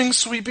skimming,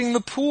 sweeping the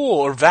pool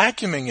or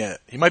vacuuming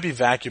it. He might be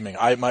vacuuming.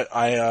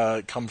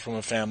 I come from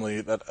a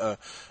family that,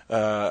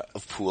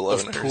 of pool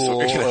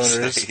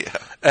owners. Yeah.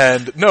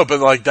 And no, but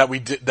like that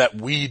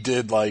we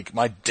did like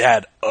my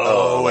dad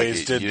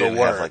always did you the didn't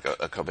work. have like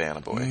a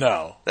cabana boy.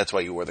 No. That's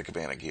why you wore the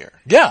cabana gear.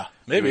 Yeah,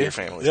 maybe. You were your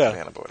family's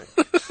cabana boy.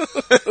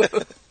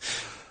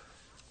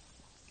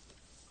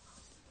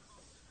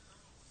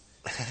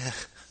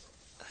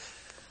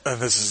 And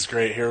this is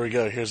great. Here we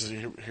go.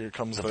 Here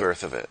comes the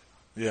birth of it.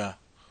 Yeah.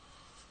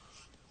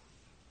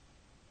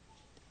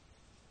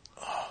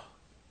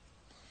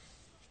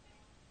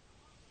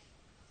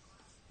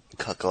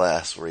 Cut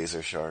glass,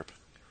 razor sharp.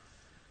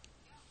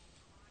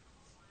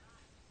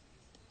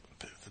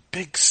 The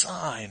big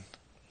sign.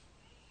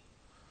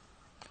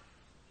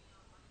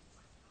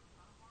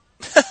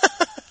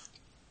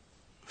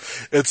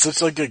 It's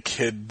such like a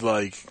kid,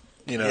 like,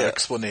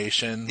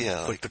 explanation.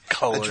 Yeah. Like the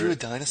color. I drew a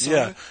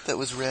dinosaur that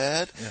was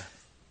red. Yeah.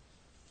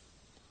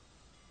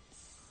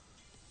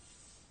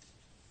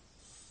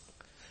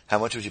 How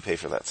much would you pay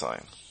for that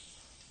sign?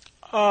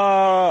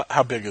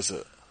 How big is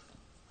it?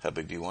 How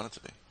big do you want it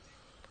to be?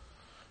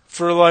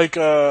 For like,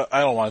 I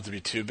don't want it to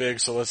be too big,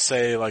 so let's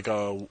say like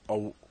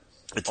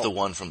It's the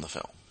one from the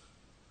film.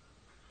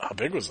 How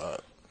big was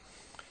that?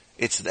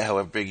 It's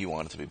however big you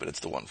want it to be, but it's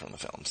the one from the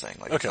film. I'm saying,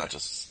 like, It's not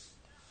just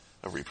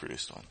a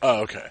reproduced one.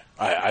 Oh, okay.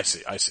 I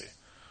see. I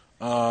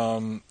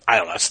don't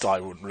know. Still,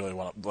 I wouldn't really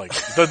want to, like,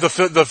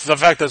 the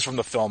fact that it's from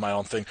the film, I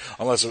don't think,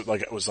 unless it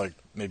was like,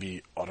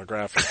 maybe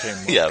autographed or came,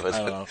 like, I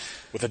don't know,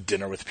 with a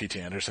dinner with P.T.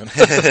 Anderson.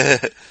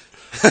 Fair.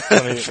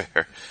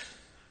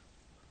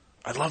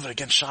 I love it.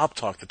 Again, Shop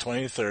Talk, the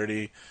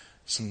 2030,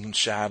 some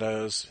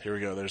shadows. Here we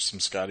go. There's some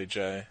Scotty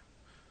J.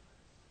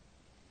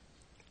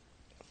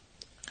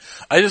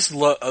 I just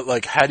love,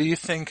 like, how do you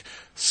think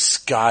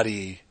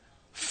Scotty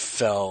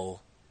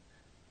fell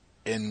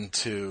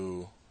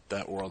into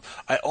that world?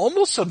 I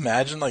almost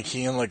imagine, like,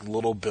 he and, like,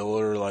 Little Bill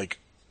are, like,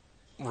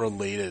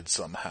 related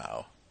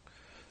somehow.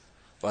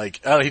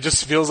 Like, I don't know, he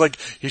just feels like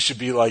he should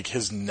be, like,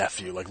 his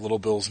nephew, like Little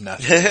Bill's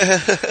nephew.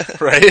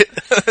 Right?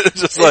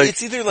 Just like,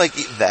 it's either like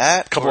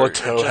that, couple of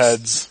toe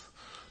heads.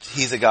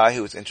 He's a guy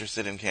who was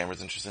interested in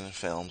cameras, interested in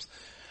films.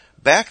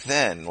 Back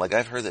then, like,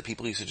 I've heard that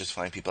people used to just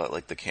find people at,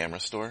 like, the camera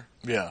store.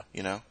 Yeah.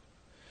 You know?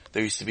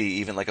 There used to be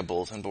even, like, a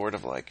bulletin board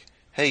of, like,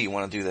 hey, you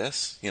want to do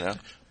this? You know?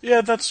 Yeah,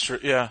 that's true.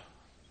 Yeah.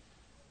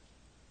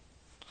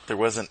 There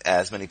wasn't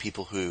as many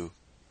people who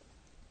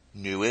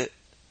knew it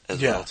as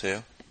well,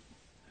 too.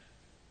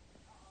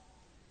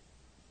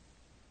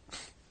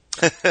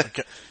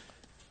 Okay.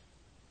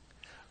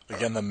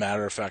 Again, the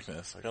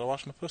matter-of-factness. I gotta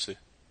wash my pussy.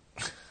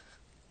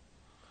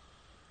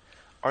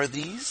 Are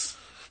these,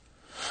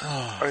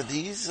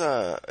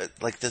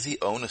 like, does he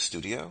own a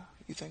studio,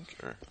 you think?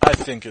 Or? I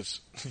think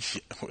it's,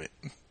 wait.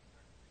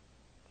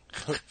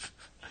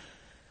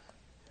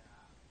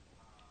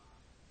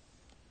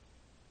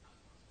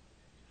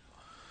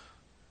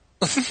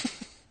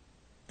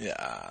 Yeah.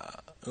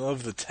 I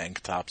love the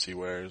tank tops he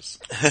wears.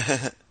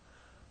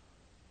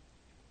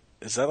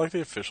 Is that like the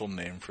official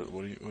name for,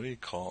 what do you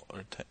call,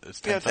 or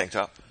tank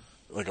top.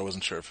 Like, I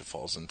wasn't sure if it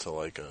falls into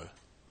like a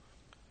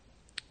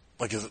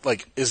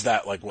Like, is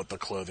that like what the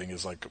clothing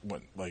is like?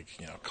 What, like,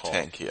 called?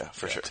 Tank, yeah,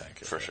 for sure. Tank,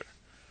 for sure.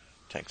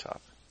 Tank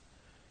top.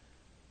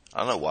 I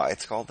don't know why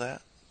it's called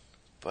that,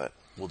 but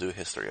we'll do a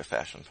history of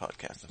fashion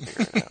podcast and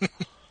figure it out.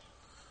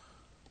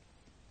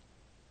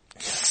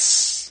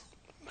 Yes.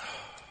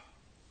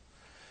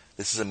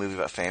 This is a movie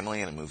about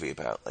family and a movie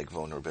about like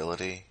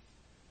vulnerability.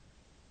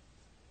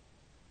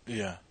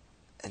 Yeah.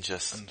 And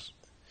just,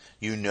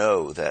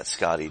 that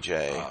Scotty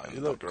J,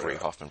 the great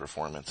Hoffman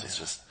performance, is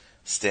just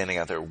standing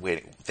out there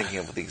waiting, thinking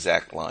of the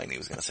exact line he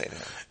was going to say to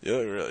him. You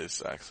look really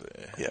sexy.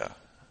 Yeah.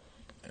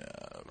 Yeah.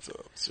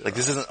 Like,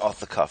 this isn't off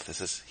the cuff.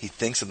 This is, he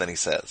thinks and then he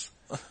says.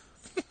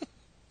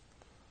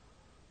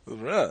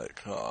 Really?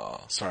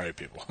 Oh, sorry,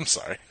 people. I'm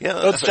sorry. Yeah.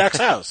 That's Jack's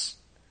house.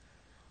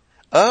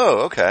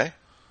 Oh, okay.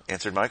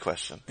 Answered my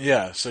question.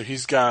 Yeah, so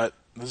he's got,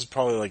 this is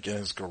probably like in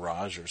his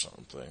garage or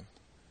something.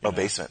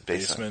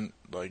 Basement.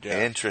 Like,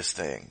 yeah.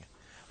 Interesting.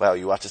 Wow,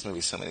 you watch this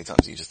movie so many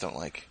times, you just don't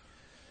like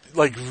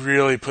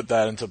really put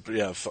that into,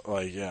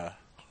 yeah.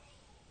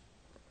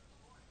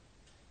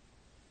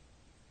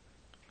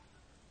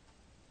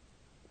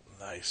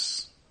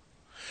 Nice.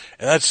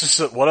 And that's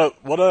just what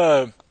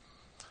a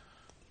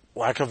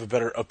lack of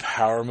a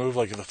power move.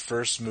 Like, the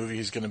first movie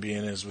he's going to be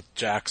in is with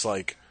Jack's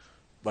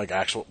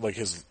actual,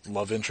 his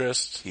love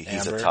interest. He's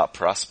Amber. a top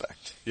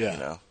prospect.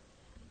 Yeah.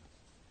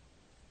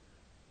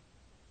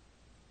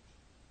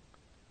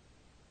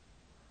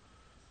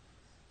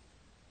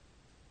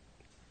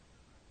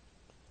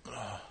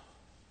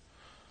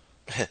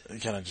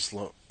 Again, I just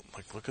look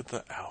at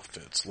the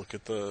outfits. Look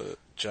at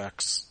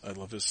Jack's. I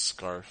love his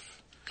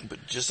scarf.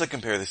 But just to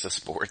compare this to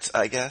sports,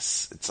 I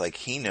guess it's like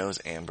he knows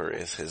Amber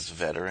is his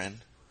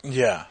veteran.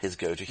 Yeah, his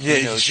go-to.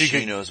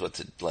 She knows what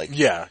to like.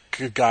 Yeah,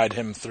 could guide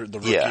him through the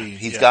rookie. Yeah,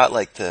 he's got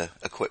like the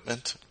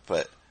equipment,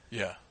 but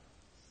yeah.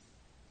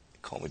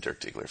 Call me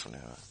Dirk Diggler from now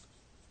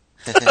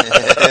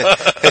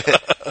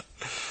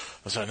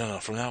on. Sorry, no,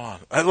 from now on.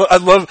 I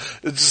love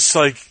it's just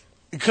like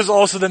because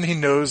also then he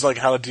knows like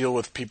how to deal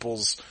with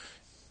people's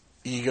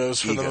egos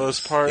for the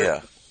most part.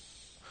 Yeah.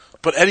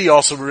 But Eddie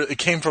also it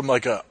came from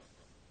like a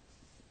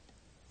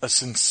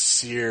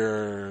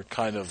sincere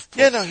kind of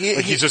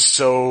he's just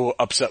so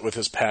upset with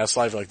his past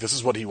life. Like this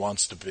is what he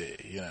wants to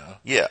be,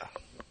 Yeah.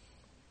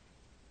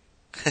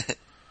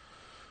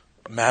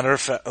 Matter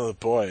of fact, oh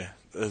boy,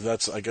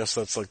 I guess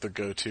that's like the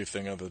go-to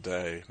thing of the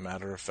day.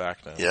 Matter of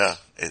factness. Yeah,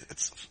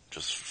 it's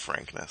just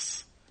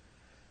frankness.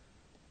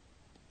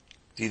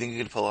 Do you think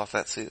you could pull off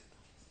that suit?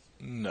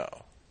 No.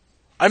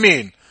 I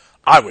mean,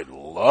 I would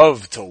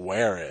love to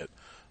wear it,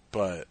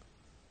 but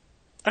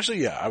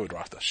actually, yeah, I would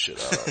rock the shit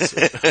out of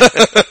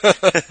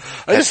it.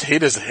 I just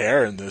hate his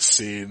hair in this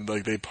scene.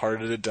 Like, they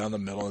parted it down the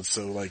middle and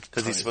so, like...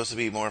 Because he's supposed to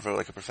be more of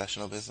a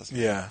professional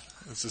businessman. Yeah.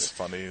 It's just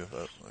funny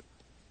that,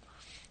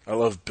 I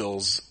love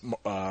Bill's,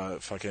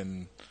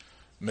 fucking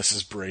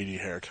Mrs. Brady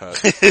haircut.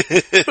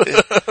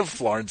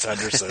 Florence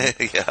Henderson.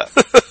 Yeah.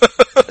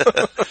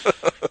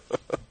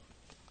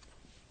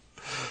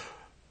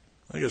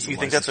 I guess you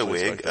think that's a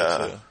wig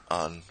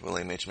on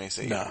William H.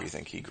 Macy? No. Or you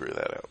think he grew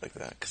that out like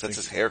that? Because that's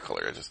his hair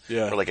color.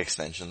 Or like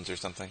extensions or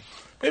something?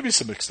 Maybe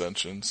some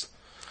extensions.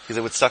 Because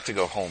it would suck to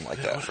go home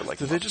like that for like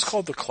Did they just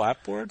call it the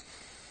clapboard?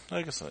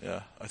 I guess not,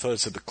 yeah. I thought it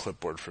said the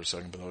clipboard for a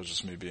second, but that was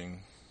just me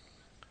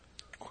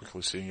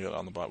quickly seeing it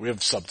on the bottom. We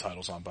have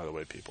subtitles on, by the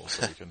way, people,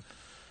 so we can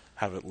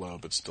have it low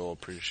but still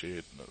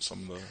appreciate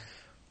some of the...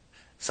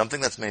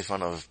 Something that's made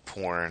fun of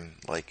porn,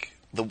 like...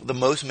 The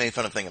most made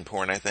fun of thing in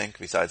porn, I think,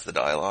 besides the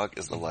dialogue,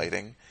 is the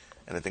lighting.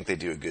 And I think they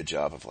do a good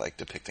job of,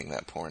 depicting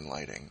that porn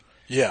lighting.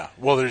 Yeah.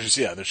 Well, they're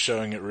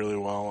showing it really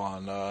well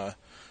on,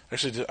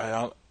 actually, I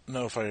don't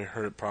know if I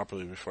heard it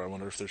properly before. I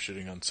wonder if they're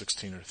shooting on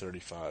 16 or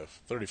 35.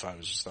 35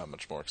 is just that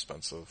much more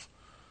expensive.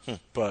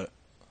 But,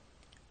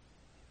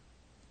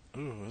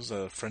 ooh, is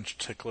that a French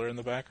tickler in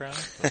the background?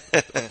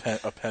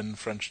 a pen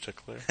French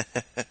tickler?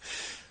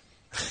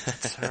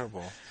 That's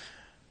terrible.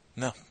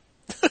 No.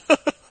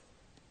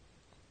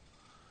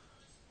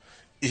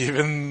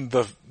 Even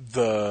the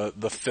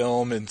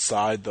film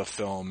inside the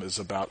film is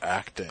about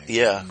acting.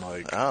 Yeah. And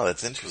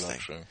that's interesting.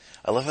 Production.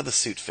 I love how the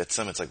suit fits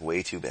him. It's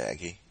way too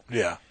baggy.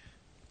 Yeah.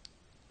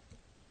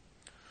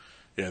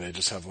 Yeah, they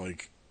just have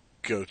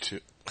go-to.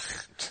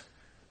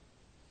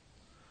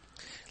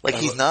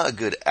 He's not a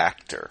good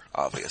actor,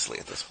 obviously,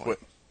 at this point.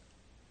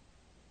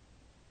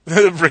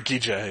 Ricky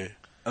Jay.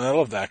 And I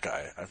love that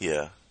guy.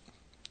 Yeah.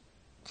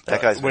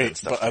 That guy's wait,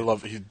 but I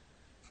love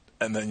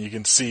and then you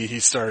can see he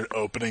started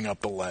opening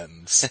up the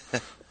lens.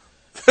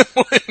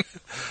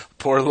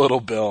 Poor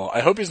little Bill. I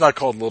hope he's not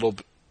called Little...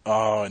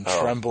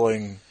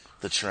 Trembling...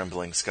 The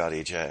trembling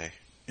Scotty J.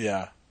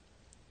 Yeah.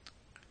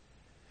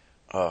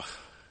 Ugh.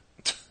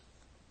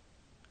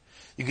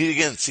 You can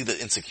again see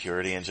the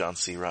insecurity in John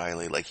C.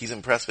 Reilly. He's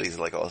impressed, but he's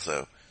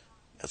also...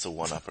 That's a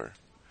one-upper.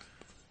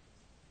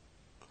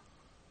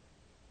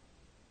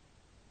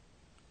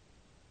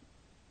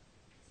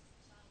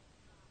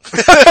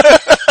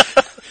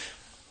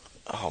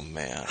 Oh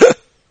man!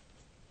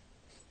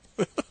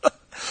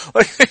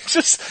 It's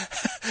just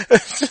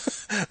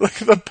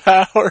the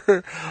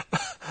power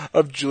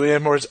of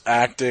Julianne Moore's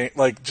acting.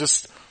 Like,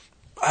 just,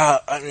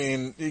 I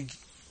mean,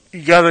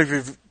 you gotta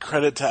give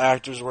credit to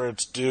actors where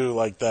it's due,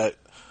 like that.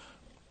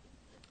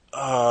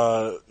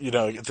 You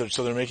know,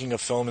 so they're making a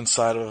film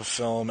inside of a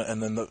film,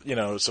 and then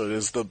so it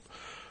is the.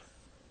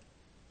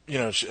 You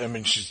know,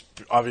 she's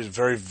obviously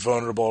very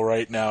vulnerable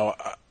right now,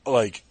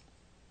 like,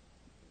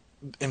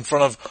 in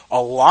front of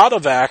a lot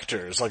of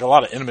actors, like a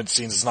lot of intimate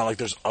scenes. It's not like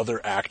there's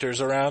other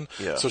actors around.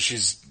 Yeah. So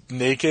she's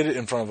naked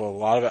in front of a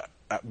lot of,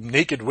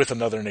 naked with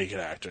another naked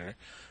actor.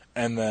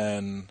 And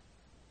then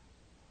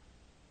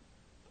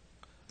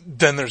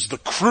there's the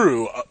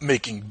crew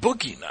making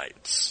Boogie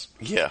Nights.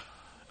 Yeah.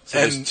 So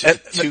And- there's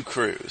and- two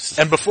crews.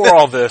 And before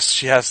all this,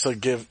 she has to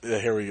give,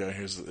 here we go,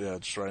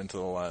 just right into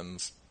the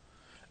lens.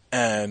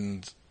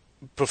 And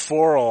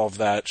before all of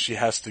that, she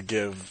has to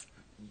give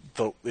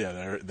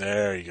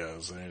there he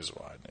goes. There he's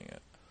widening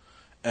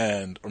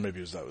it. Or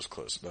maybe that was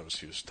close.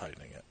 He was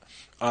tightening it.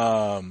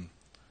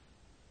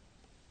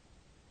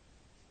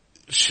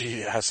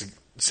 She has to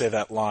say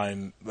that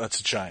line, that's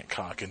a giant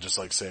cock, and just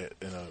like say it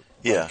in a,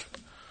 Yeah.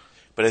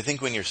 But I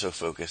think when you're so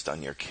focused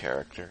on your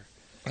character,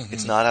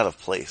 it's not out of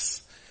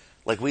place.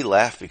 Like, we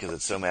laugh because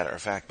it's so matter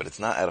of fact, but it's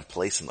not out of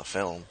place in the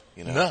film,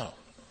 you know?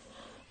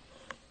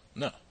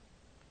 No.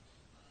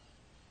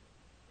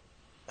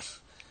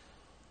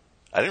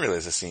 I didn't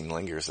realize the scene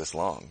lingers this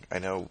long. I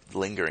know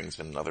lingering's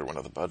been another one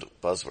of the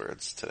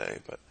buzzwords today,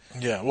 but...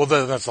 Yeah, well,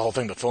 that's the whole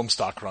thing. The film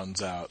stock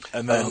runs out.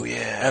 And then, Oh,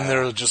 yeah. And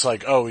they're just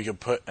like, oh, we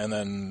could put, and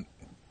then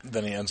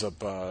he ends up,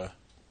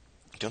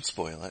 Don't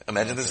spoil it.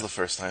 Imagine this is the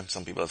first time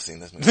some people have seen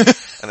this movie,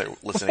 and they're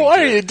listening why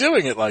to are it. you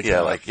doing it like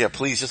that?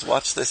 Please just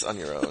watch this on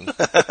your own.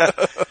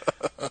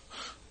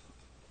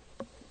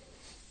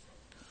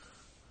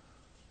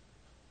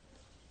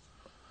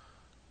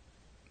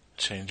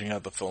 Changing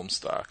out the film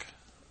stock.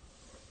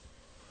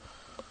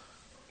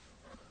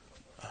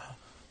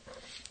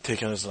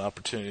 Taking it as an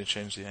opportunity to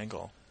change the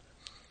angle.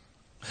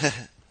 Does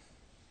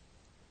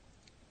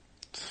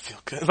it feel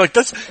good? Like,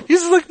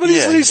 he's like, but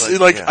Yeah, he's he's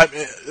like, yeah. I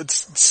mean,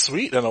 it's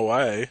sweet in a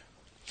way.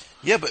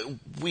 Yeah, but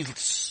we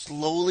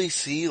slowly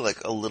see,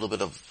 like, a little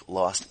bit of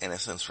lost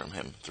innocence from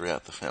him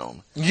throughout the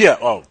film. Yeah,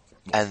 oh.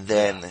 And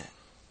then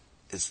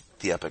is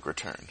the epic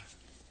return.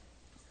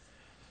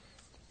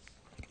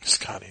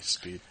 Scotty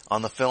Speed.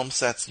 On the film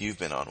sets you've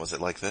been on, was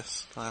it like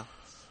this, Kyle?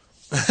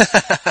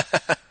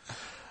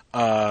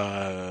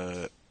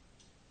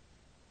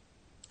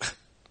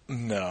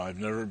 No, I've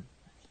never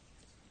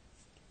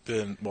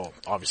been, well,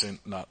 obviously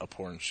not a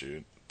porn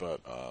shoot,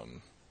 but,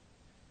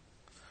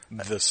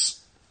 this.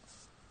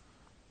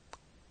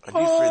 I'd be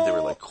afraid they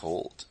were, like,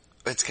 cold.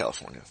 It's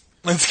California.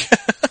 They're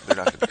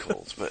not going to be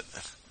cold, but...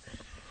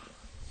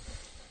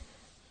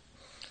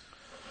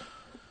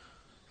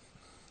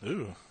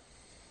 Ooh.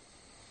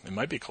 It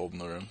might be cold in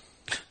the room.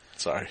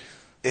 Sorry.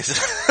 Is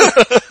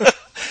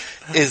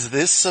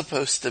this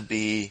supposed to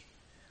be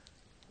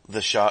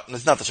the shot?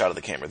 It's not the shot of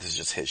the camera. This is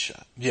just his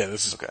shot. Yeah,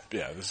 this is, Okay.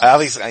 yeah, this is,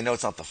 Obviously, I know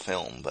it's not the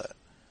film, but...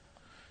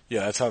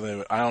 yeah, that's how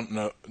they, I don't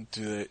know,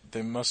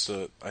 they must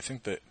have, I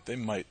think that they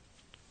might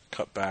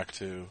cut back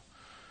to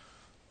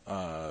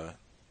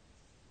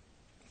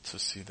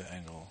see the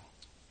angle,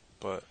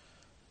 but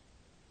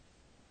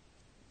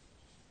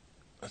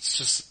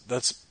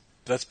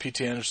that's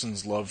P.T.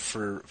 Anderson's love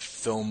for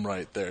film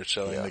right there,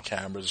 showing the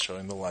cameras,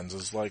 showing the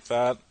lenses like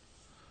that.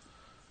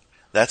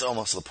 That's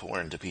almost the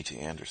porn to P.T.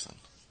 Anderson.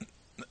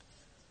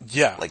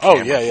 Yeah. Like oh,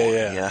 camera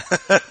yeah.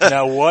 porn.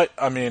 Now what,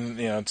 I mean,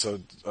 you know, it's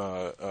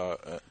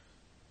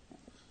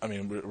I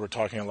mean, we're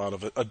talking a lot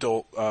of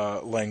adult,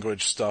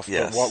 language stuff,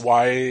 Yes. but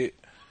why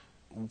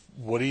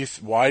do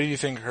you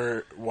think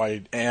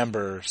why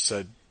Amber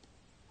said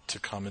to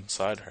come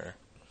inside her?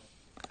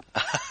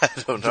 I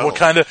don't know. What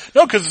kind of,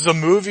 no, cause it's a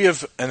movie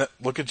of, and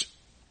look at,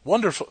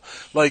 wonderful,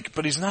 like,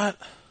 but he's not.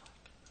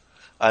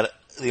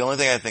 The only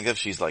thing I think of,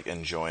 she's like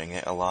enjoying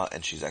it a lot,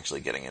 and she's actually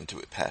getting into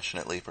it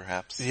passionately,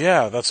 perhaps.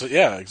 Yeah,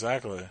 yeah,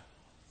 exactly.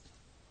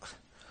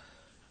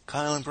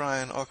 Kyle and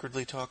Brian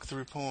awkwardly talk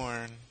through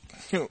porn.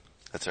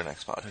 That's our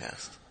next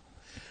podcast.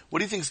 What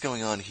do you think's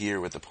going on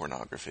here with the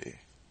pornography?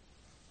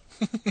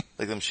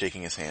 Like them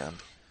shaking his hand.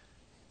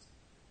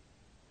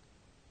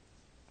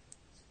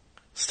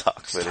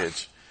 Stock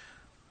footage.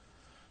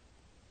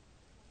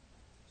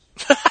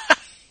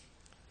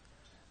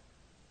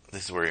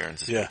 This is where he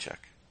earns his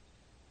paycheck.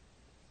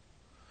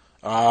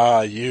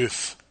 Ah,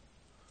 youth.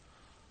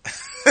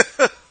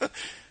 A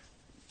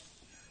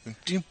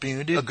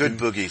good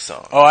boogie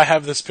song. Oh, I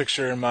have this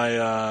picture in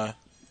my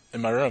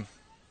room.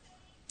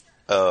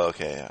 Oh,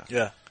 okay, yeah.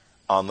 Yeah.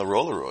 On the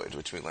Rolleroid,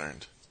 which we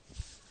learned.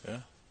 Yeah.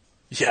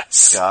 Yes.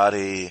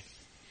 Scotty.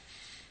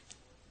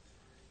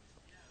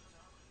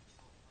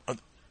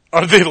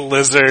 Are they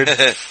lizard?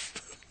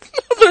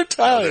 They're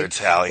Italian. They're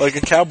Italian. Like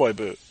a cowboy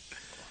boot.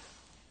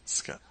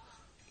 Scott.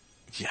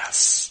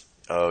 Yes.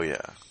 Oh,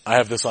 yeah. I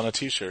have this on a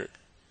t-shirt.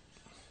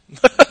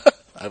 I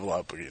have a lot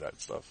of Boogie Night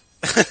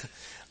stuff.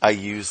 I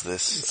used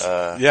this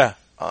yeah.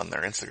 on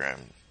their Instagram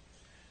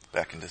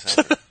back in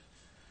December.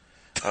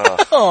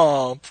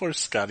 Oh, poor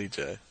Scotty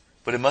J.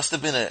 But it must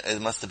have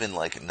been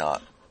like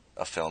not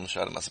a film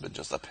shot. It must have been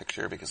just a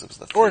picture because it was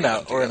the Or three an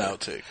of them together.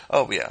 outtake.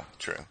 Oh yeah,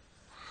 true.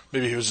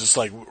 Maybe he was just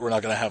like, we're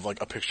not going to have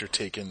like a picture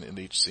taken in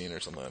each scene or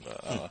something like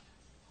that. I don't know.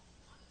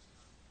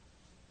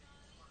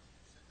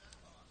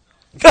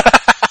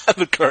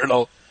 The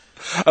Colonel.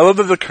 I love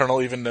that the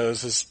Colonel even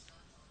knows his...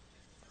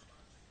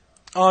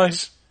 Oh,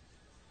 Is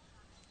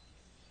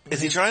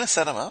he trying to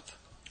set him up?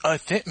 I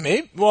think,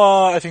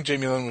 I think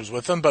Jamie Lynn was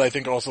with him, but I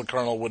think also the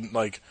Colonel wouldn't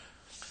like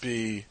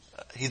be...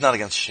 He's not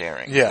against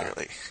sharing, Yeah.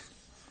 clearly.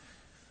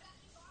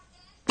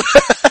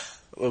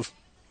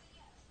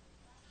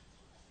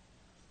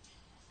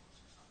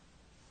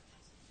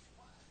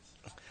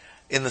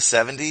 In the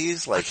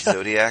 70s, like,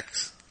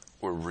 Zodiacs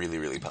were really,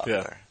 really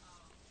popular.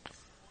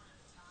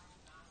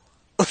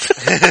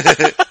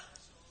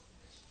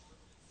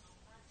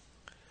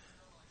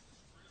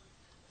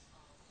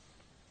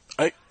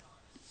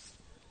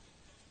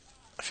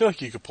 I feel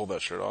like you could pull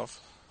that shirt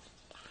off.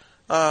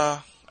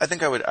 I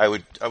think I would,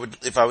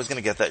 if I was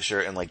gonna get that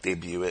shirt and, like,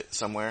 debut it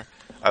somewhere,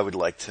 I would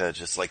like to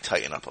just, like,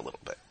 tighten up a little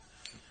bit.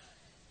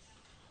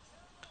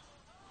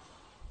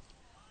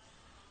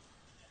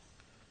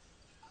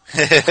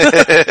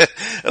 I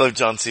love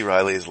John C.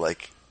 Reilly's,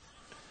 like,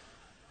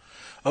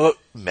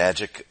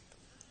 magic.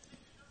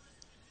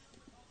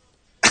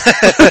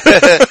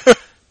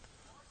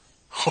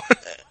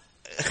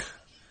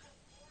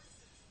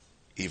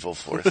 Evil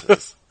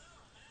forces.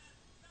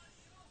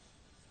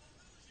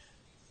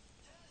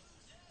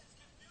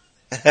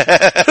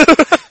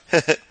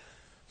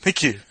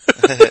 Thank you.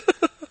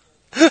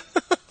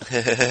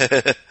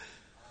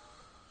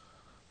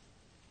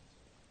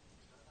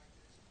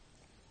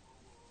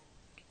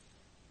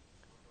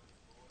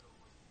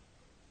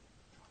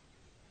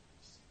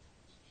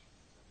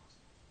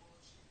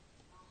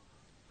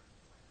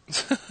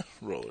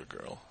 Roller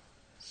Girl.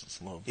 This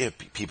is love. Yeah,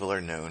 people are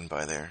known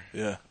by their...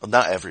 Yeah. Well,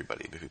 not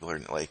everybody, but people are,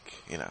 like,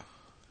 you know...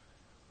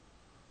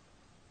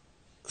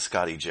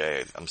 Scotty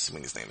J, I'm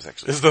assuming his name is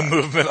actually... Is the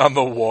movement on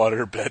the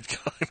waterbed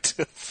going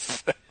to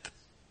affect?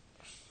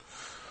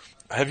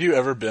 Have you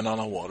ever been on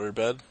a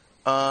waterbed?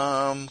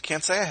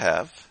 Can't say I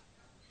have,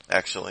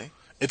 actually.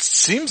 It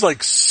seems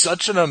like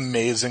such an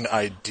amazing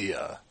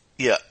idea.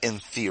 Yeah, in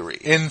theory.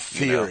 In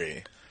theory. You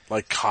know?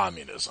 Like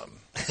communism.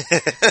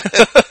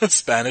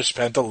 Spanish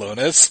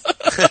pantalones.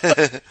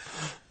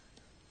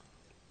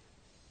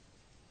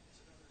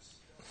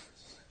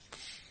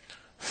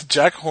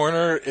 Jack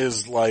Horner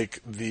is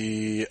like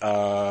the,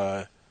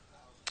 oh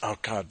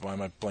god, why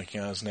am I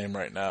blanking on his name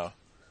right now?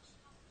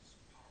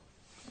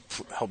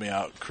 Help me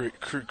out.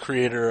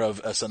 Creator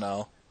of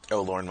SNL.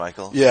 Oh, Lorne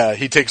Michaels? Yeah,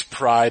 he takes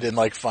pride in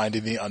like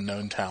finding the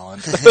unknown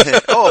talent.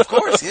 Oh, of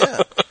course, yeah.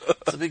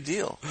 It's a big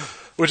deal.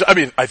 Which, I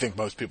mean, I think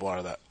most people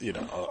are that, you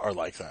know, are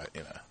like that,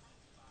 you know.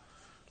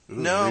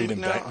 Ooh,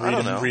 I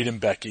don't know. Reed and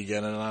Becky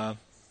getting it on.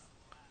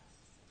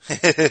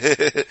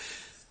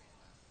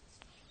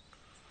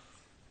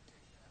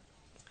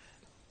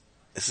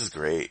 This is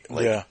great.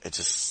 Like, yeah. It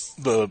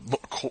just... The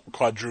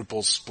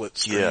quadruple split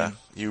screen. Yeah.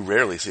 You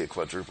rarely see a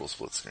quadruple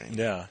split screen.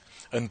 Yeah.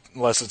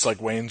 Unless it's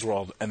like Wayne's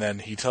World, and then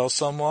he tells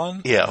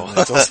someone. Yeah.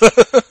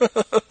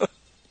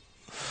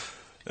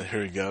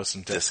 Here we go.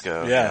 Some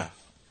disco. Yeah.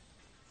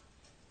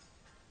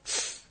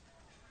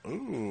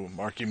 Ooh,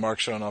 Marky Mark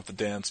showing off the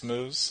dance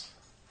moves.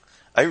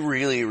 I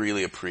really,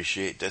 really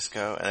appreciate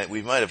disco, and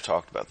we might have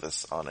talked about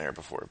this on air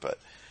before, but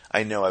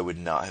I know I would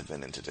not have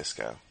been into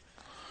disco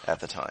at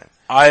the time.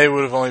 I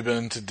would have only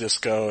been into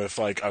disco if,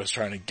 like, I was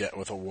trying to get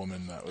with a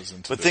woman that was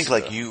into disco. But think,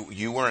 like,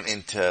 you weren't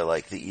into,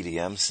 like, the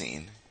EDM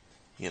scene,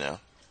 you know?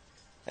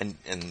 And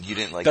you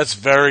didn't, like... That's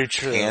very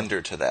true.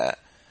 ...pander to that.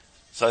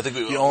 So I think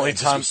the only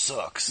time disco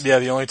sucks. Yeah,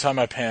 the only time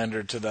I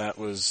pandered to that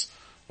was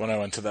when I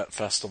went to that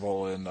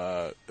festival in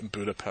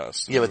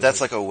Budapest. Yeah, but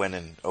that's like a when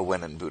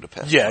in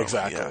Budapest. Yeah,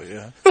 exactly,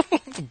 yeah.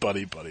 The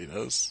buddy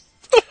knows.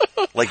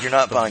 Like, you're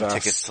not buying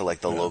tickets to,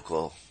 like, the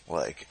local,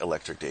 like,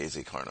 Electric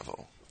Daisy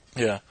Carnival.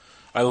 Yeah.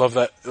 I love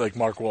that, like,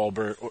 Mark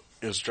Wahlberg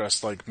is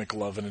dressed like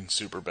McLovin in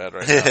Superbad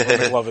right now. Or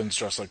McLovin's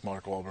dressed like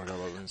Mark Wahlberg. I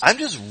love it. I'm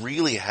just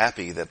really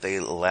happy that they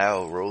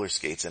allow roller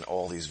skates in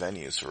all these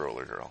venues for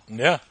Roller Girl.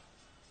 Yeah.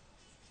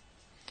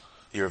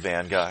 You're a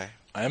van guy?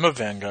 I am a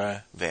van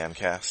guy. Van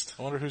cast?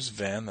 I wonder whose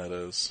van that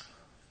is.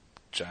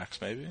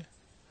 Jack's, maybe?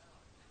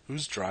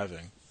 Who's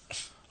driving?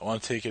 I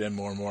want to take it in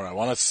more and more. I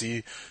want to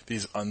see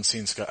these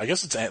unseen skies. I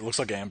guess it looks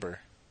like Amber,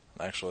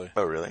 actually.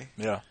 Oh, really?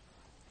 Yeah.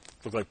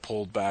 Look like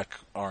pulled back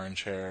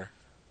orange hair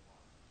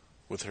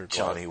with her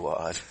Johnny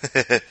Wad.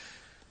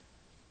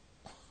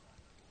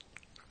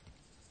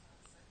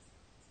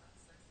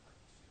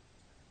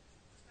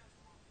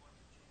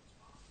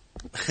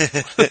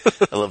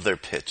 I love their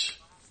pitch.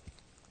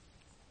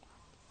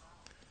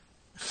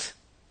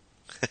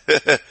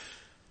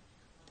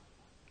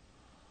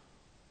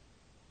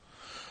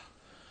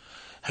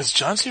 Has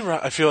John C.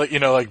 Reilly, I feel like, you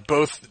know, like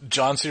both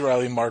John C.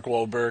 Reilly and Mark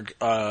Wahlberg,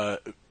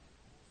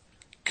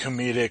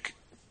 comedic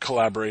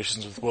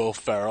collaborations with Will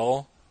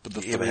Ferrell, but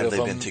the three but of have them,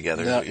 they been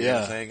together?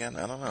 Yeah. Say again?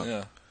 I don't know.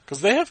 Yeah.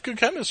 Because they have good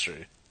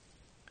chemistry.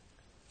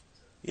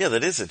 Yeah,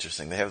 that is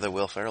interesting. They have the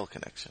Will Ferrell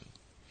connection.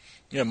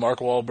 Yeah, Mark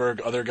Wahlberg,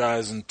 other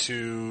guys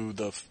into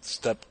the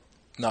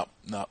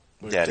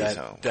Daddy's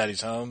Home.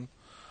 Daddy's Home.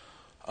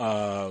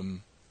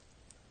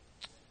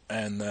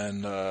 And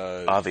then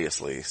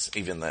obviously,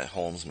 even that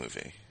Holmes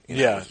movie.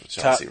 With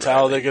Chelsea Riley.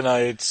 Talladega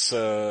Nights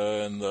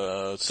and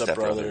the Step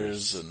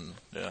Brothers and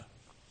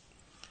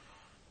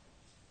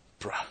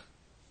bruh,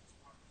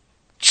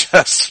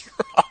 Jess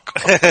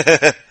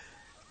Rockwell.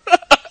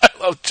 I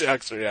love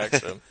Jack's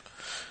reaction.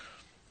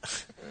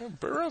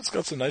 Burt Reynolds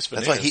got some nice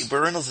veneers. That's why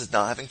Burt Reynolds is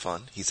not having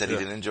fun. He said he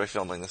didn't enjoy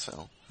filming this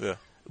film. Yeah.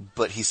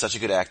 But he's such a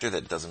good actor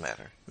that it doesn't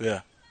matter.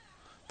 Yeah.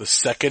 The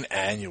second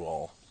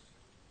annual.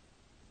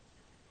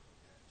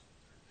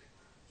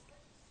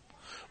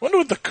 Wonder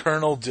what the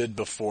Colonel did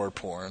before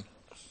porn.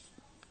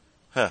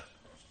 Huh.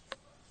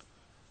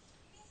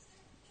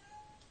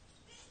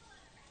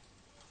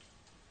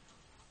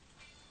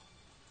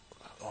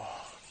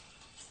 Oh.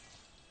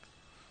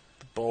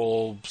 The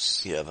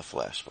bulbs. Yeah, the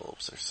flash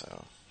bulbs are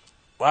so...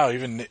 Wow,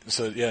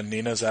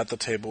 Nina's at the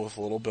table with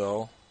Little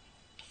Bill.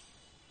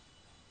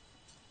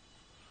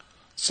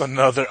 It's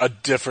a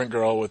different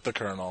girl with the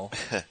Colonel.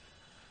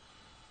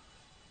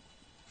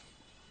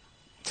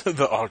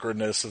 The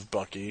awkwardness of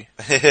Bucky.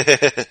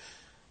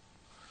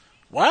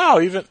 Wow,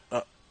 even...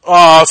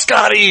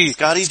 Scotty!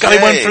 Scotty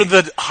went for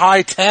the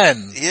high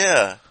 10.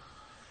 Yeah.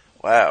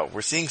 Wow,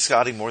 we're seeing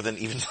Scotty more than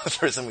even the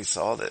first time we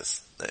saw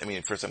this.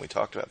 First time we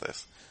talked about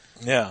this.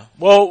 Yeah.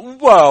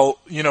 Well,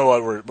 you know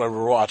what?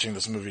 We're watching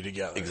this movie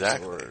together.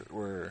 Exactly.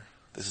 So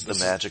this is the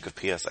magic of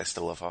P.S. I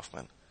Still Love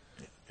Hoffman.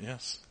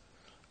 Yes.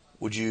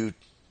 Would you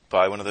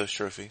buy one of those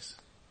trophies?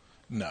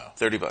 No.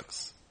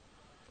 $30.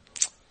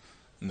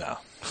 No.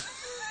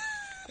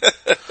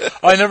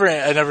 I never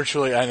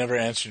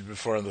answered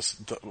before on this.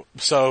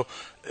 So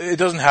it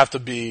doesn't have to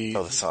be.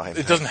 Oh, the sign.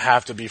 It doesn't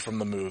have to be from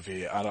the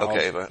movie.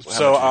 But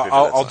so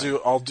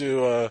I'll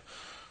do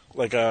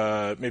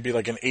maybe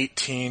like an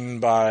 18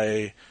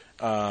 by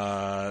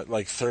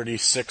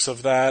 36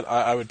 of that.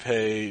 I would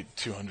pay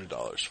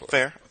 $200 for.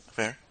 Fair.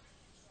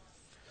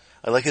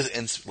 I like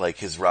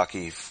his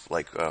Rocky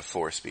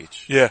 4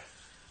 speech. Yeah.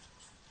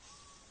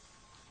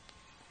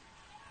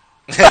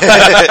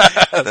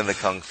 And then the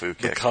kung fu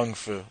kick. The kung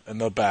fu and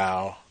the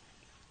bow.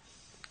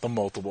 The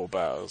multiple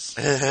bows.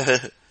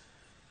 That's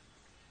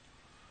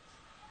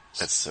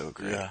so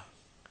great. Yeah.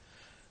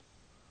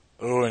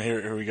 Oh, and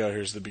here we go.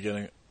 Here's the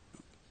beginning.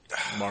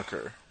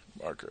 Marker.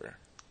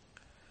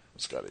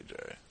 Scotty J.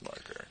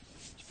 Marker.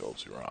 Philip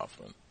Seymour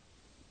Hoffman.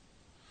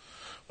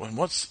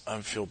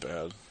 I feel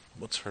bad.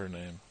 What's her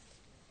name?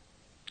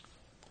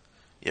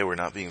 Yeah, we're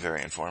not being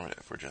very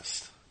informative.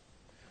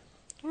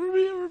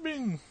 We're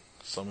being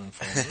some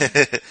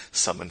informative.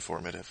 Some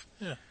informative.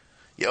 Yeah.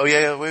 Oh,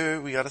 yeah. Wait.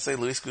 We gotta say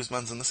Luis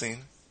Guzman's in the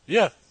scene.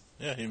 Yeah.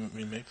 Yeah, he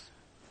makes.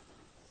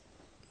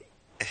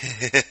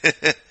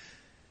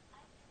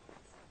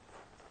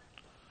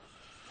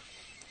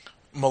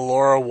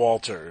 Melora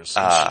Walters.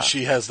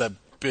 She has that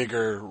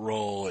bigger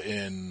role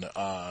in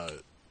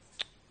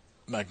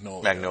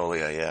Magnolia.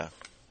 Magnolia, yeah.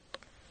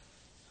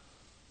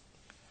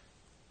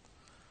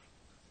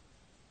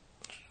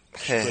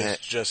 She plays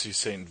Jesse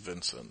St.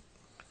 Vincent.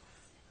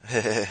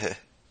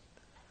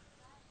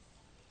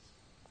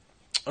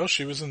 Oh,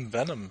 she was in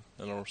Venom.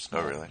 Oh,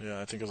 really? Yeah,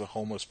 I think as a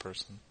homeless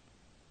person.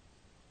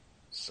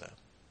 Sad.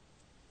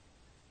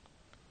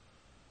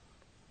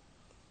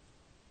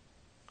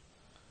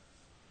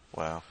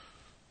 Wow.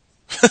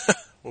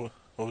 What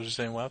was you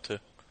saying wow to?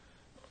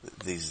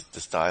 This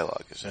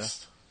dialogue is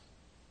just...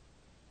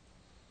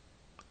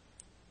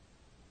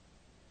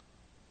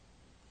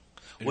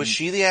 Yeah. Was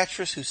she the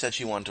actress who said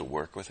she wanted to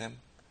work with him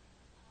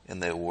in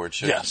the award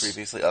shows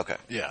previously? Okay.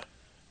 Yeah.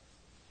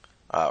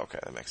 Oh, okay.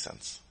 That makes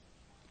sense.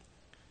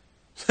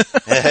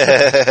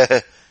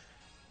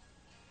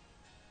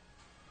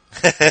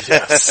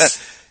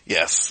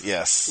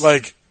 Yes.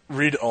 Like,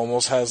 Reed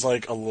almost has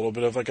like a little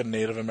bit of like a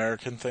Native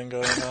American thing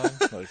going on.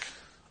 Like,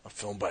 a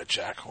film by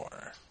Jack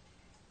Horner.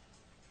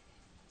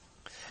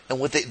 And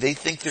what they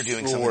think they're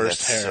doing something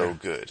that's hair. so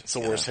good. It's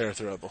the worst hair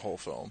throughout the whole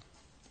film.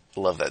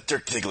 Love that.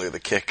 Dirk Diggler,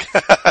 the kick.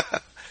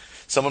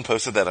 Someone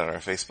posted that on our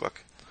Facebook.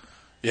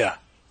 Yeah.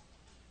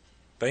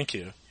 Thank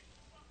you.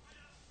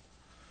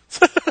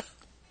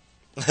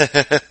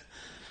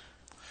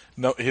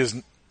 No,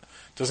 doesn't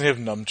he have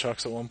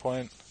nunchucks at one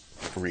point?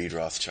 Reed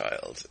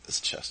Rothschild is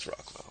Chest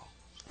Rockwell.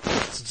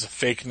 It's a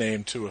fake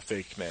name to a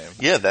fake name.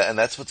 Yeah, and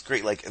that's what's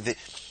great. Like,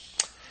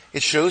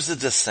 it shows the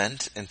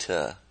descent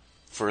into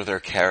further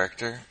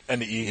character.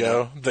 And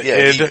ego. You know? The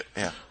id. Ego,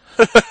 yeah.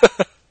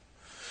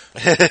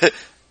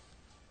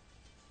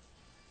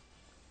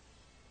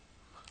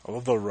 I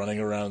love the running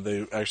around.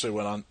 They actually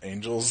went on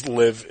Angels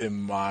Live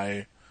in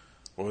my...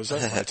 What was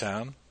that? My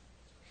town?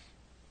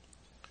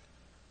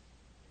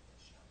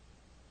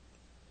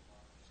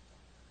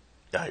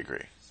 I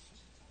agree.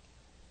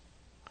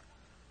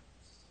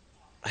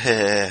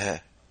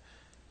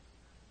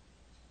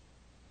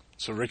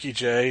 So Ricky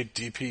J,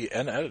 DP,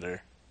 and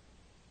editor.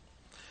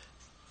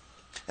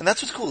 And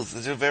that's what's cool.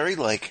 They're very,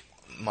 like,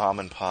 mom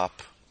and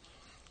pop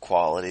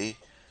quality,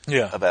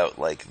 Yeah. about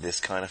like this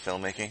kind of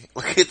filmmaking.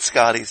 Look at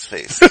Scotty's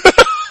face.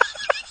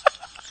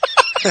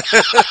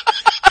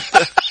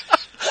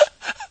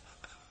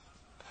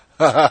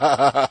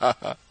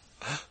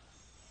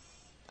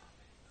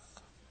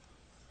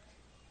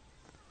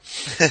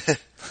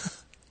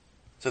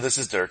 So this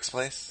is Dirk's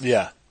place?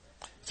 Yeah.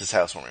 It's his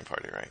housewarming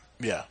party, right?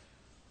 Yeah.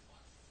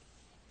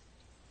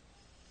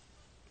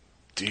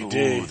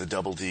 DD. Ooh, the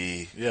double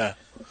D Yeah.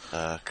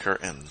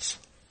 curtains.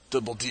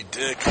 Double D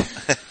dick.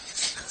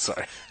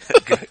 Sorry.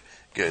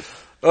 Good.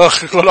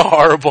 Ugh, what a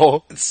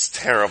horrible. It's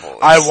terrible.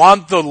 I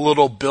want the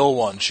little Bill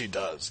one she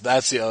does.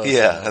 That's the other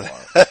thing I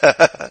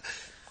want.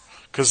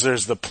 Because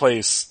there's the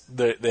place,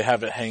 they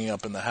have it hanging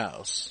up in the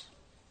house.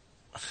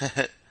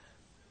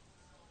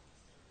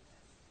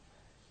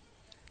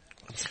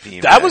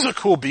 That was a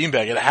cool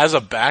beanbag. It has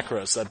a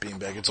backrest, that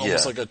beanbag. It's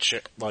almost like a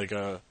chair,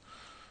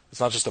 it's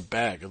not just a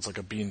bag, it's like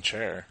a bean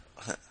chair.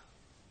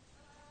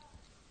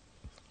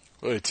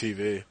 Look at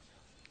TV.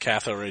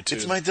 Catho Ray too.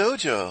 It's my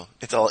dojo.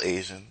 It's all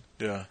Asian.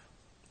 Yeah.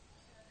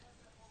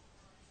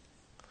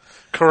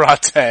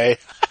 Karate.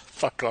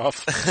 Fuck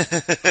off.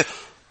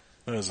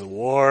 There's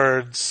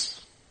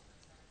awards.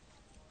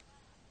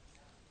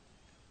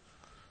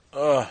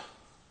 The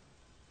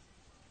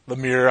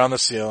mirror on the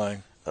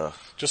ceiling. Ugh.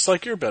 Just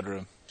like your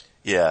bedroom.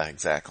 Yeah,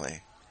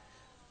 exactly.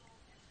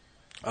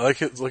 I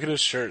like it. Look at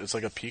his shirt. It's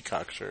like a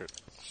peacock shirt.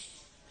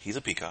 He's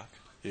a peacock.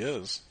 He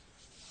is.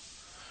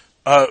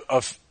 A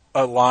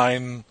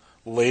line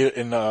late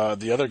in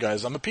the other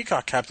guys. I'm a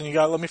peacock, Captain. You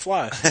gotta let me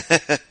fly.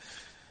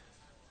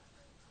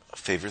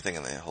 Favorite thing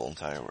in the whole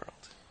entire world.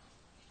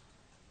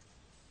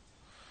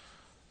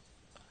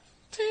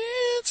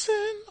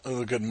 Dancing.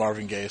 Oh, a good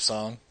Marvin Gaye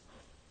song.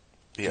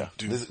 Yeah,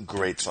 this is a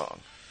great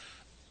song.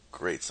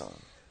 Great song.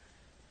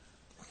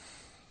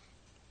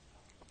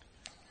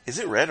 Is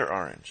it red or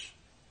orange?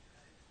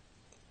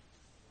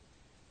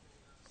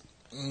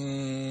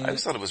 I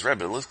just thought it was red,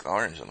 but it looks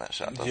orange on that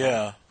shot, doesn't it?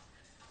 Yeah.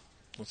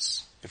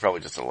 It's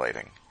probably just a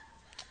lighting.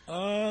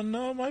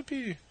 No, it might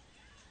be.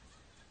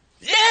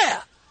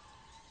 Yeah!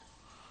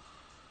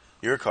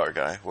 You're a car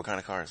guy. What kind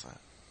of car is that?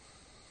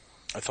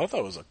 I thought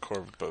that was a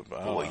Corvette, but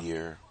what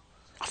year?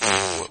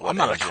 I'm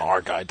not a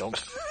car guy, don't.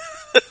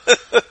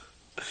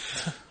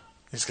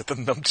 He's got the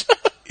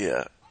nunchuck.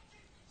 Yeah.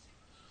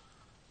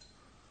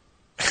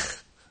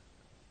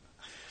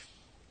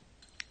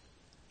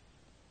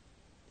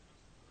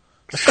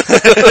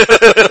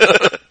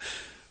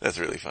 That's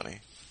really funny.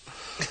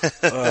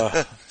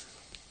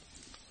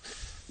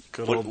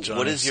 Good old John.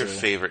 What is your C.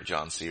 favorite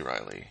John C.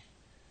 Reilly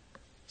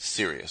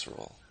serious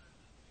role?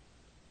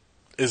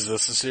 Is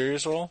this a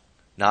serious role?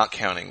 Not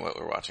counting what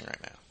we're watching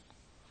right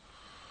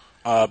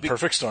now.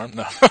 Perfect Storm.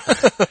 No.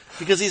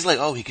 Because he's like,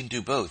 oh, he can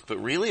do both. But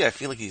really, I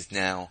feel like he's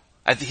now...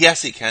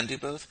 yes, he can do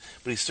both,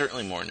 but he's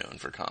certainly more known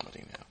for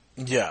comedy now.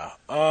 Yeah.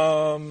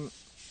 I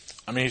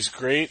mean, he's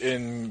great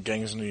in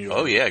Gangs of New York.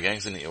 Oh, yeah,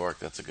 Gangs of New York.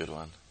 That's a good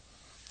one.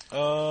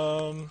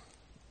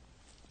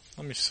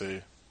 Let me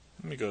see.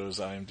 Let me go to his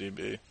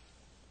IMDb.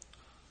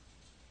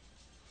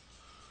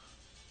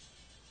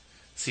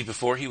 See,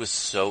 before he was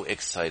so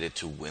excited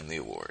to win the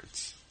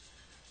awards.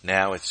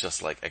 Now it's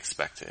just, like,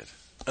 expected.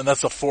 And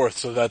that's the fourth,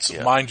 so that's,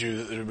 mind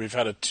you, we've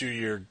had a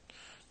 2-year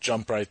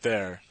jump right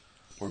there.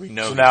 Where we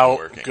know so now,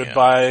 working,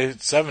 goodbye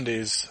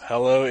 70s,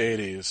 hello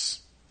 80s.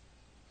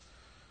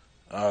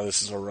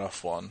 This is a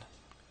rough one.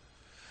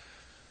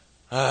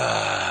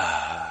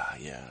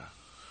 Yeah.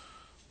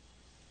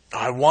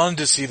 I wanted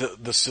to see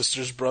the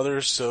Sisters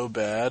Brothers so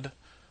bad.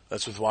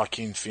 That's with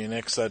Joaquin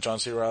Phoenix that John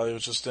C. Reilly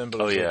was just in,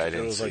 but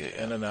it was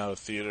in and out of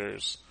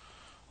theaters.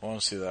 I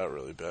want to see that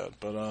really bad,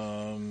 but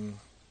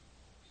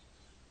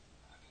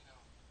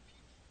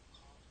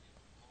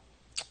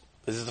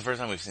This is the first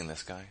time we've seen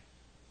this guy?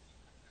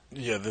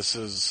 Yeah, this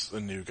is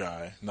a new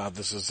guy.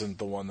 This isn't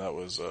the one that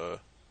was, well,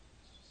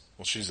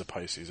 she's a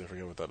Pisces. I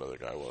forget what that other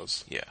guy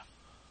was. Yeah.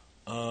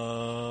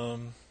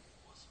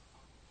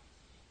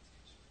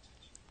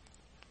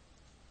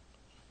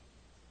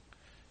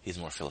 He's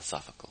more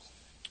philosophical.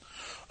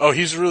 Oh,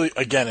 he's really,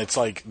 again, it's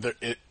like,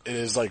 it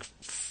is like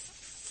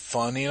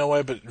funny in a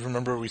way, but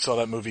remember we saw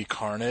that movie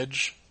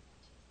Carnage?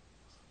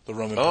 The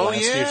Roman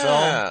Polanski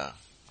film?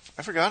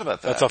 I forgot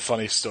about that. That's a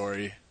funny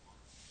story.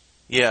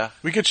 Yeah.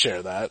 We could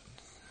share that.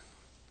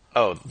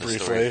 Oh, the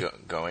briefly. Story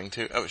going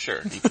to? Oh,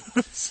 sure.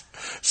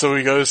 So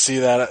we go to see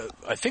that.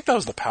 I think that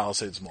was the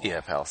Palisades Mall.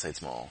 Yeah,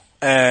 Palisades Mall.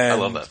 And I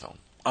love that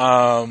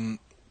film.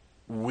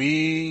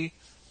 We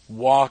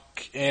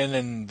walk in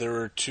and there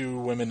were 2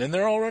 women in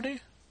there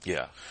already.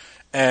 Yeah.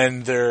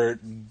 And they're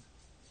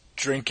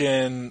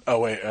drinking... Oh,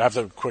 wait. I have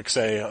to quick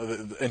say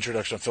the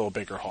introduction of Philip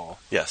Baker Hall.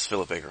 Yes,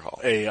 Philip Baker Hall.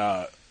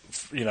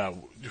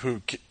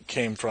 Who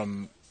came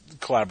from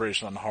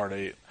collaboration on Hard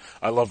 8.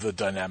 I love the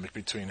dynamic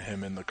between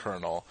him and the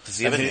Colonel. Does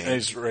he have a name? And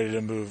he's ready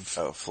to move.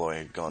 Oh,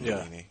 Floyd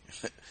Gondolini.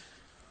 Yeah.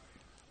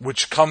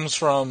 Which comes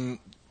from...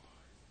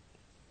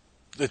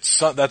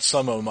 that's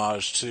some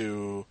homage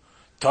to...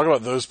 Talk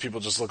about those people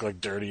just look like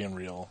Dirty and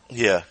Real.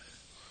 Yeah.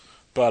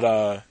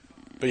 But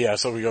yeah,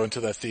 so we go into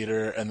the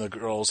theater and the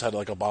girls had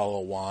like a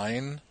bottle of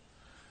wine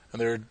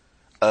and they were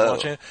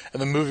watching it,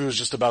 and the movie was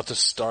just about to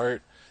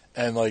start,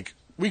 and like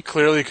we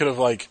clearly could have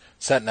like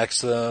sat next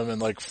to them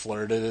and like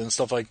flirted and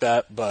stuff like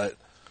that, but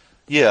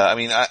Yeah, I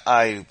mean,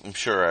 I'm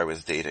sure I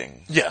was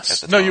dating.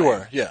 yes, at the no, time, you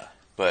were, yeah,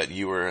 but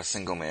you were a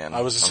single man.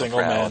 I was a on the single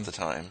prowl man at the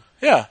time.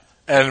 yeah,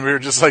 and we were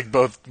just like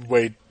both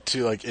way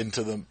too like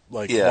into them,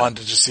 like wanted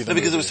to just see them. No,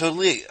 because it was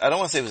totally. I don't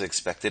want to say it was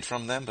expected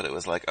from them, but it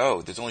was like,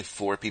 oh, there's only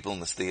 4 people in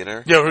this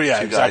theater. Yeah, two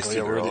exactly. guys,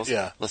 2 girls.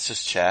 Yeah, Let's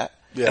just chat.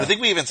 Yeah. And I think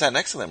we even sat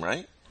next to them,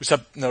 right?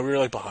 we were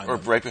like behind Or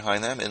them. right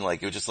behind them, and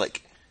like it was just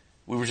like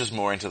we were just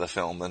more into the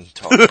film than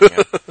talking.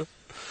 Yeah.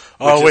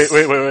 Oh wait!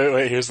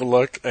 Here's the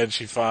look, and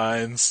she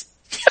finds.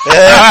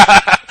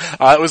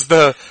 It was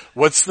the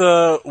what's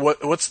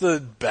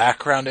the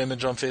background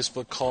image on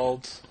Facebook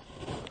called?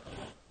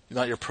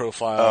 Not your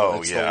profile.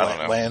 Oh, it's yeah, the I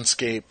don't know.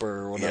 landscape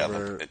or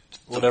whatever. Yeah,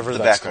 whatever the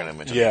that's background called.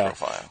 image of your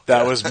profile.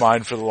 That was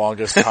mine for the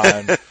longest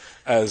time.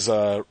 As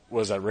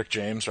was that Rick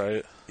James,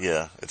 right?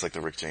 Yeah, it's like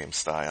the Rick James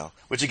style.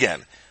 Which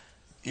again,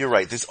 you're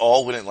right. This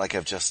all wouldn't like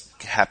have just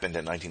happened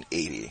in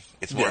 1980.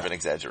 It's more of an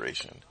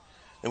exaggeration.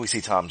 Then we see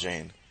Tom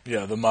Jane.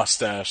 Yeah, the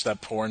mustache, that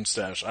porn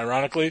stash.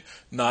 Ironically,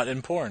 not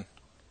in porn.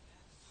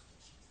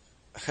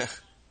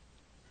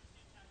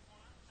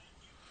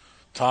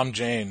 Tom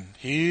Jane,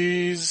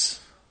 he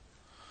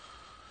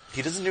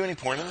doesn't do any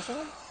porn in the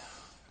film?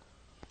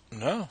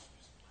 No.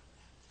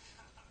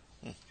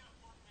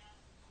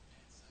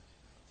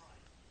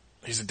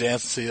 He's a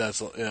dancer. See,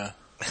 that's yeah.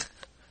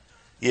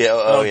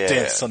 Yeah. Yeah.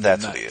 Dance Sunday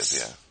That's nights. what he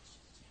is.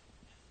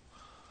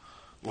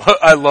 Yeah. Well,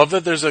 I love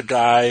that there's a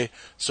guy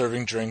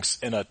serving drinks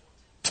in a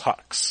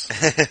tux.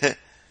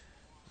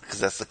 Because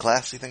that's the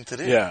classy thing to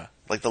do. Yeah.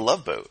 Like the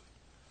Love Boat.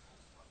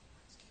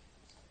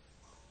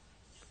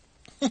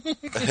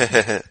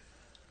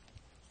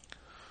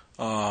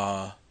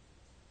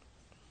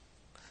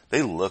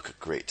 They look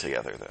great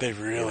together, though. They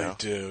really you know?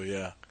 do,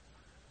 yeah.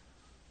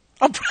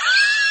 I'm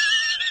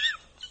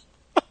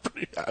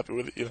pretty happy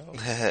with it, you know.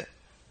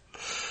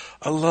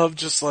 I love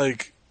just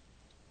like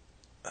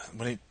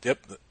when he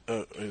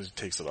he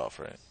takes it off,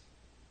 right?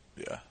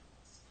 Yeah.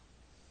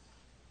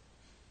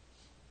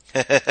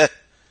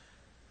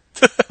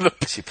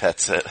 She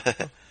pets it.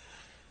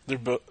 They're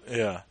both,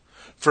 yeah.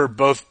 For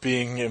both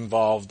being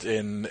involved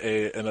in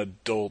an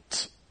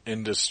adult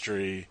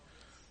industry,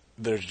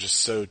 they're just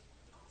so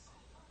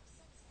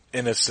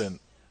innocent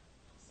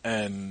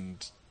and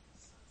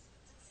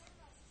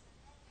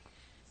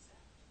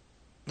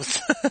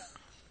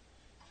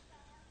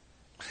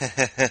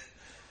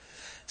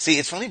See,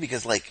 it's funny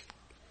because like,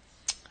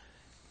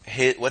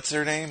 what's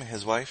her name?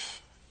 His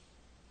wife?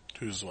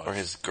 Whose wife? Or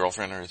his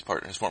girlfriend or his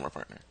partner, his former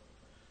partner.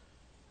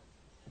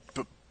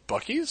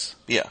 Bucky's?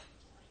 Yeah.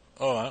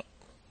 Oh,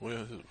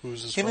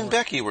 who's his Him former? and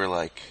Becky were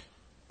like,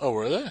 Oh,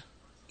 were they?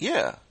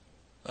 yeah.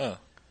 Oh.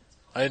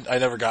 I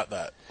never got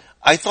that.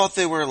 I thought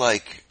they were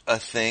like a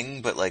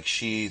thing, but like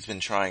she's been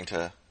trying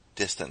to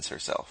distance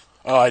herself.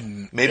 Oh,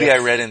 Maybe I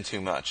read in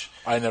too much.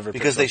 I never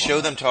because picked they up show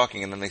on them that.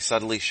 talking and then they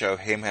subtly show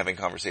him having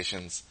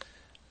conversations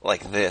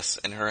like this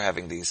and her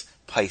having these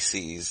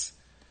Pisces,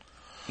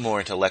 more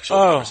intellectual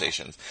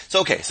conversations.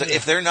 So okay, so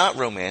if they're not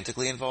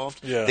romantically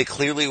involved, they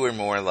clearly were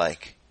more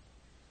like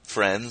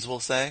friends, we'll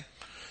say.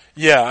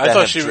 Yeah, I that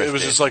thought have it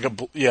was drifted. just like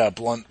a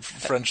blunt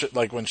friendship,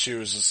 like when she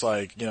was just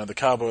like, you know, the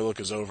cowboy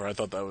look is over. I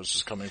thought that was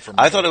just coming from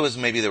I thought it was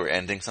maybe they were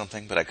ending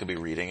something, but I could be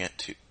reading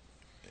it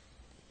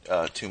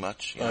too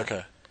much. You know?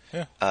 Okay.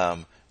 Yeah.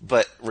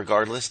 But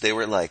regardless, they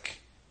were like,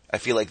 I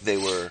feel like they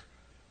were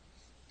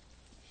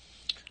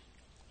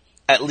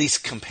at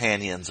least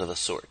companions of a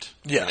sort.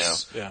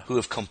 Yes. You know, Yeah. who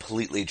have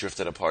completely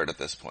drifted apart at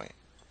this point.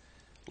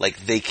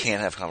 Like, they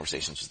can't have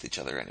conversations with each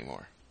other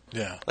anymore.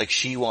 Yeah. Like,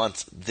 she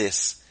wants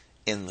this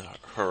in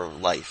her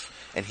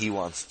life, and he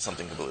wants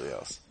something completely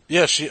else.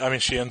 Yeah, she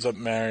ends up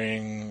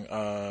marrying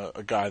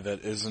a guy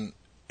that isn't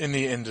in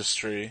the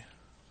industry.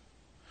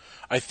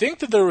 I think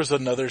that there was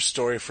another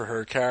story for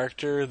her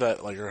character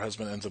that like her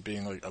husband ends up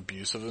being like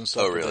abusive and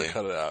stuff. Oh, but really? They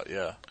cut it out.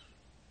 Yeah.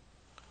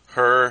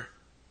 Her...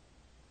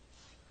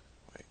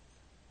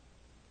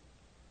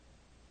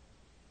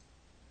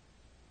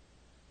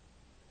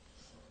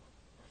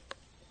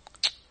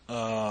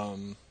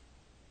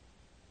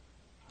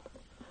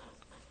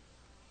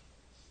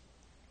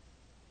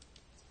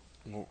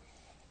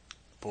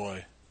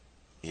 Boy.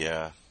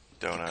 Yeah.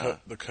 Don't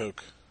The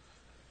Coke.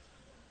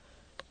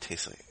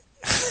 Tastes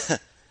like...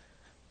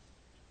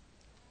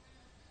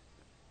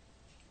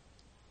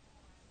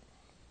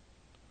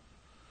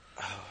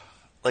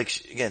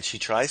 Like, again, she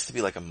tries to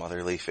be like a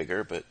motherly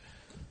figure, but...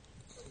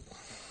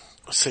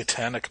 A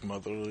satanic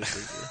motherly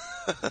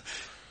figure.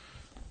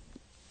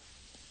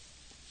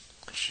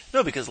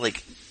 No, because,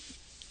 like...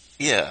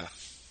 Yeah.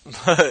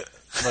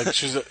 Like,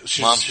 she's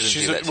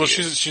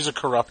a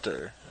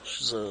corrupter.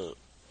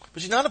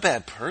 But she's not a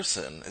bad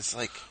person. It's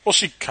like... Well,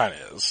 she kind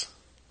of is.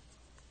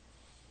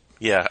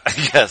 Yeah, I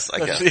guess.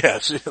 Yeah,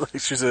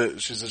 she's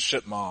a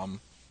shit mom.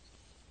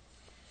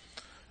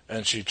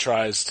 And she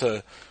tries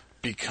to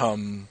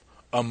become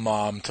a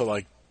mom to,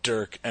 like,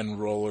 Dirk and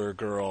Roller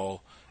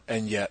Girl,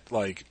 and yet,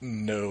 like,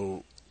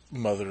 no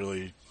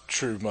motherly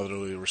true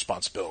motherly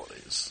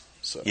responsibilities.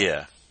 So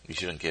Yeah, you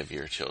shouldn't give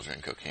your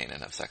children cocaine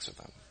and have sex with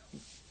them.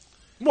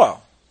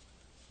 well,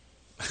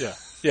 yeah, I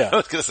yeah.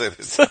 was gonna say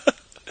this.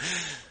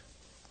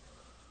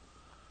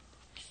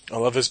 I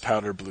love his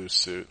powder blue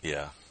suit.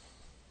 Yeah.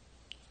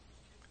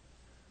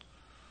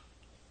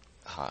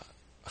 Hot.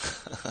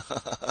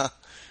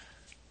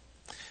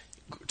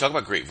 Talk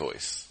about great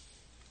voice.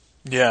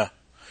 Yeah,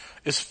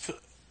 I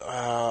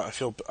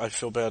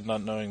feel bad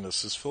not knowing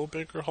this. Is Phil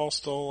Baker Hall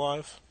still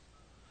alive?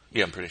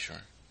 Yeah, I'm pretty sure.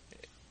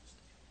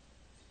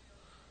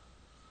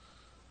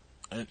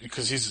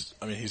 Because he's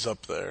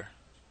up there.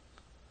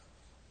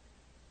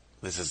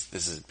 This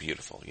is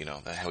beautiful. You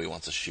know how he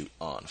wants to shoot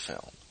on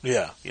film.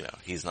 Yeah, You know,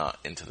 he's not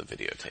into the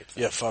videotape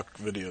thing. yeah. Fuck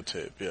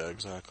videotape. Yeah,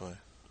 exactly.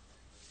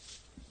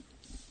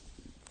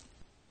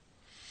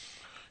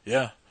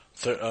 Yeah,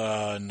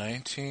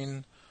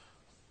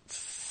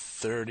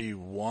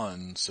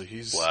 1931. So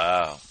he's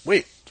Wow.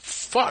 wait,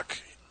 fuck.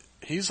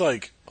 He's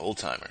like Old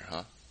timer,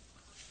 huh?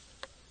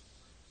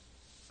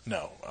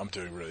 no. I'm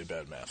doing really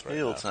bad math right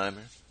Hey, now. old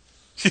timer.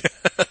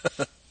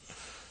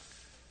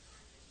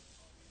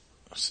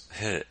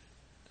 Hit it.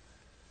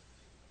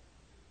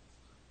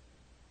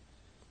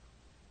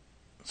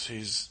 So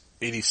he's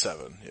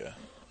 87. Yeah.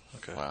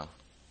 Okay. Wow.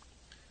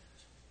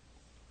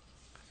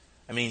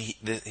 I mean,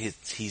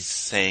 he's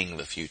saying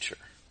the future,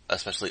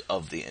 especially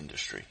of the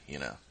industry. You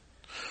know.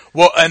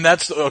 Well, and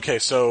that's okay.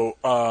 So,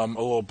 a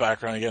little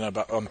background again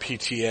about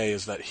PTA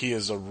is that he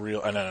is a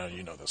real. And I know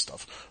you know this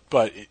stuff,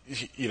 but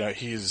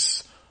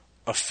he's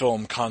a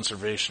film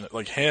conservationist.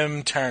 Like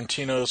him,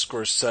 Tarantino,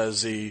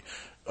 Scorsese,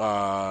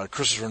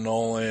 Christopher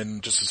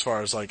Nolan. Just as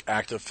far as like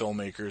active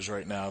filmmakers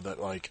right now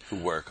that like Who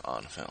work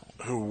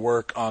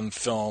on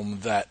film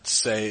that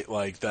say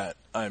like that.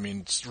 I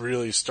mean, it's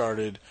really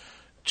started.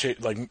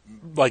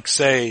 Like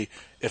say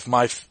if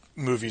my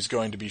movie's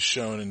going to be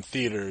shown in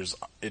theaters,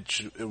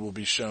 it will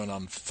be shown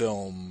on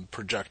film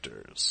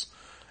projectors,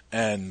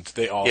 and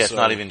they also Yeah, it's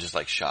not even just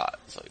like shot.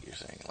 It's like you're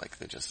saying, like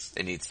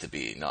it needs to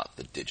be not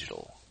the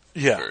digital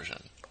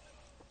version.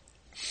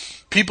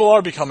 People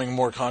are becoming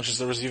more conscious.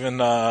 There was even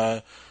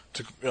the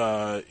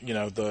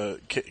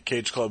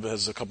Cage Club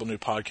has a couple new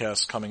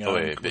podcasts coming out. Oh,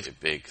 wait,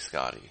 big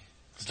Scotty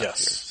stuff Yes.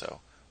 here. So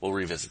we'll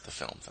revisit the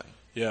film thing.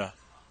 Yeah.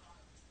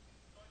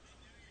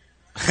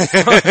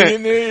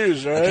 Fucking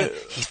news, right? Again,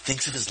 he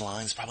thinks of his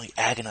lines, probably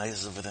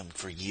agonizes over them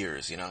for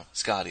years, you know?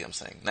 Scotty, I'm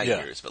saying. Not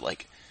years, but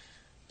like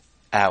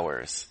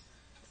hours.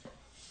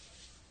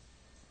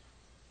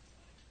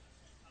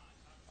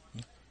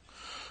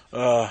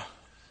 And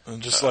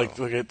just look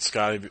at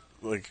Scotty,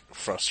 like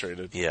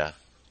frustrated. Yeah.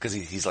 Because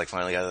he's like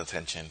finally got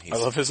attention. I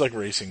love his like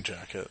racing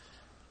jacket.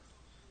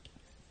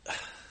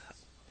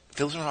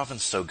 Philip Seymour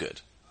Hoffman's so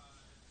good.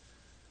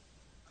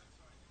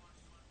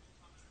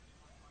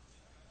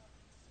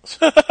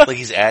 Like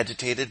he's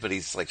agitated, but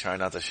he's like trying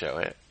not to show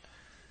it.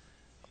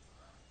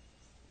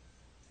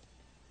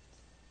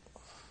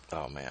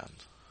 Oh man.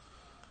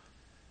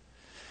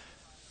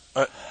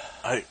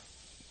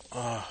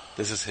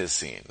 This is his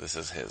scene. This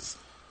is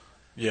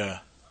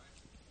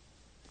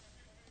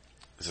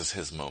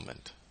his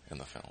moment in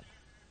the film.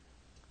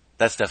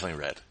 That's definitely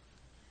red.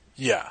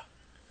 Yeah.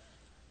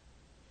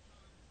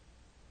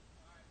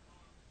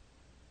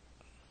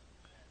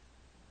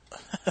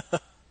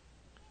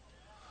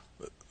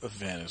 The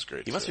van is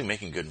great. He must be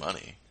making good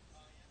money.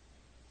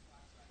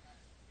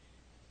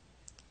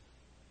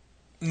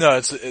 No,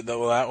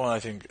 that one I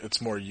think it's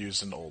more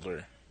used and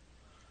older,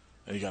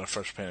 and you got a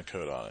fresh paint of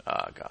coat on it.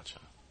 Ah, gotcha.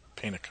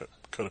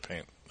 Coat of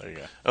paint. There you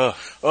go.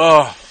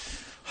 Oh.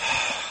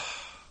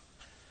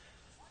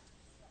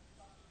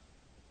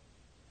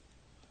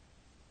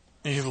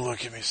 You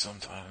look at me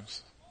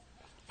sometimes.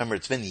 Remember,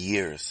 it's been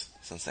years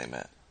since they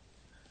met.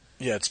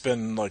 Yeah, it's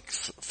been like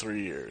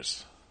 3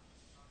 years.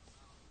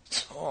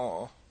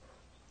 Oh.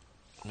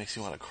 It makes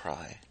you want to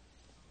cry.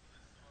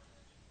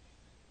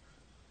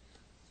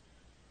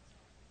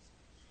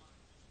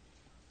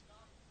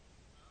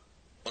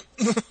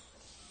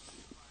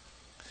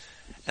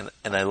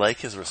 and I like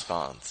his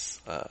response,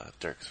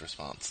 Dirk's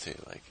response too.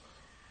 Like,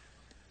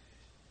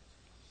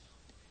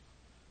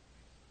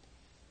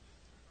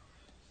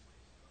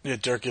 yeah,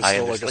 Dirk is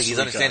still like a he's sweet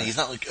understanding. guy. He's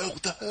not like, oh,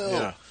 what the hell?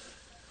 Yeah.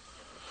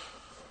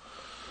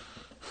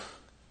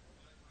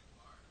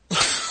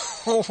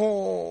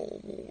 Oh,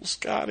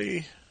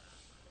 Scotty.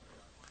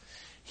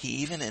 He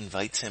even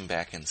invites him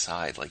back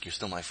inside. Like, you're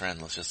still my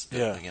friend. Let's just,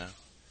 Yeah. you know.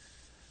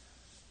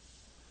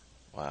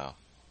 Wow.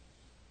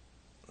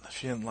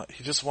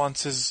 He just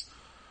wants his,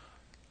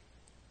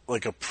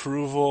 like,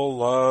 approval,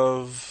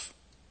 love.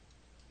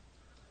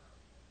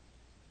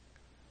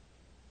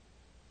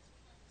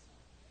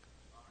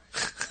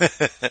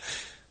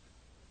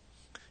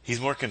 He's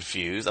more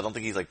confused. I don't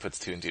think he's like puts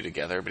two and two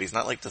together, but he's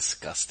not like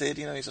disgusted,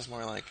 you know, he's just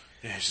more like...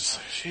 Yeah, he's just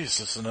like, jeez,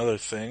 this is another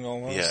thing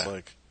almost. Yeah.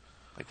 Like,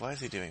 why is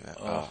he doing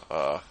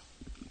that?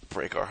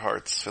 Break our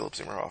hearts, Philip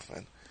Seymour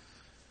Hoffman.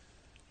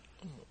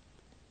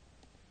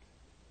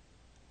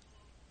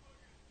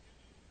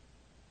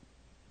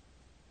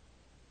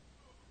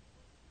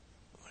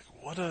 like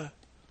what a...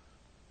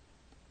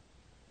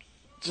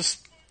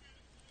 just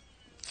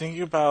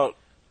thinking about,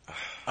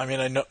 I mean,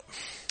 I know,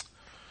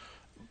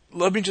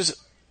 let me just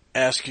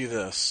ask you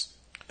this.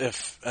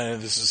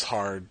 And this is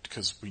hard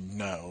because we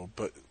know,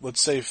 but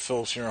let's say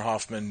Philip Seymour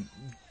Hoffman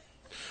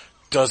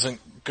doesn't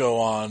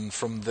go on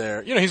from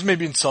there. You know, he's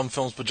maybe in some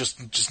films, but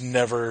just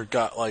never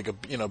got like a,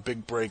 you know,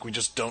 big break. We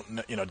just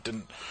don't, you know,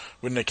 didn't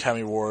win an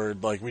Academy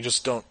Award. Like, we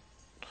just don't,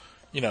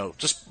 you know,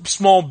 just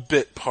small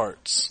bit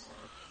parts.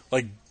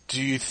 Like,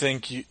 do you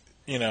think you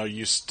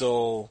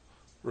still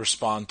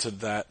respond to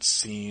that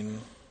scene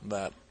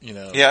that, you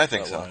know? Yeah, I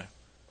think so. Way?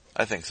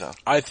 I think so.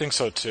 I think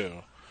so too.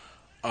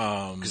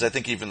 Because I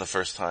think even the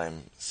first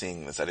time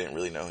seeing this, I didn't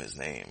really know his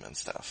name and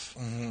stuff.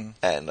 Mm-hmm.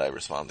 And I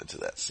responded to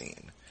that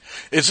scene.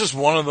 It's just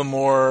one of the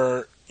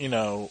more, you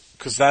know,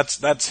 because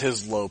that's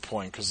his low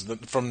point. Because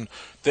from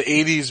the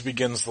 80s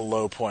begins the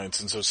low points.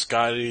 And so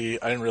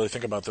Scotty, I didn't really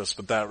think about this,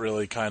 but that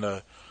really kind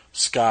of,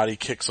 Scotty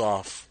kicks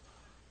off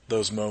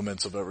those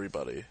moments of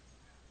everybody.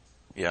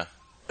 Yeah.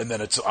 And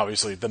then it's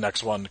obviously the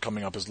next one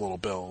coming up is Little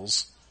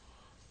Bills.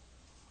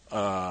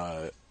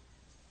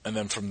 And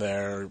then from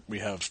there we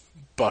have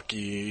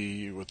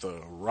Bucky with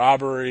the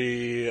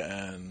robbery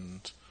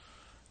and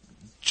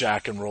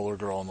Jack and Roller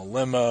Girl in the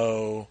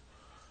limo.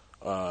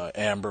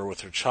 Amber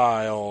with her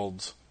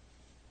child,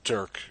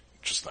 Dirk,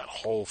 just that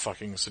whole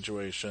fucking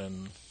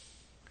situation.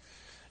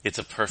 It's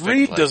a perfect...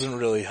 Reed doesn't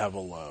really have a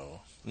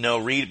low. No,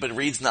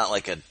 Reed's not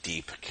like a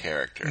deep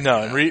character. No,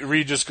 you know? and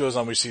Reed just goes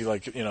on, we see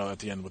like, you know, at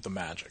the end with the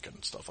magic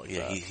and stuff like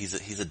that. Yeah,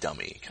 he's a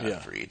dummy kind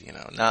of Reed, you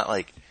know. Not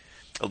like...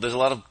 There's a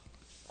lot of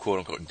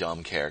quote-unquote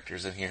dumb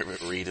characters in here,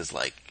 but Reed is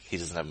like, he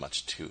doesn't have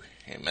much to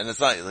him. And it's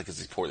not like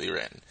he's poorly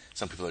written.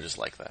 Some people are just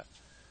like that.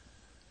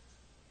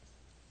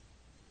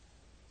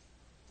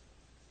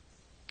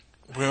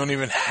 We don't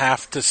even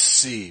have to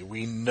see.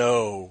 We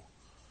know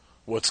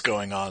what's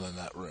going on in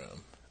that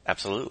room.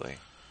 Absolutely.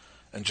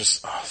 And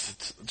just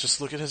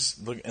look at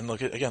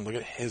look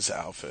at his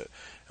outfit,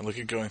 and look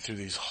at going through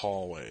these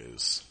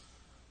hallways.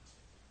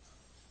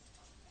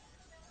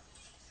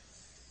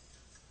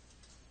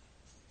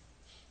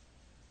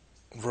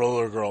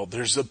 Roller Girl.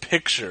 There's a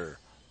picture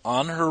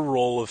on her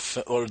roll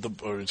of, or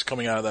it's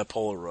coming out of that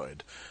Polaroid.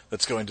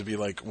 That's going to be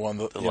like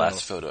one of the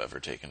last photo ever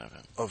taken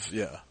of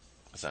him.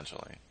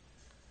 Essentially.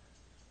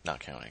 Not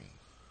counting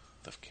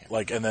the camera.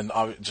 Like, and then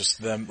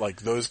just them,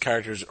 like, those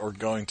characters are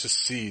going to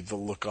see the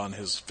look on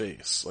his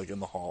face, like,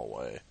 in the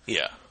hallway.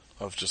 Yeah.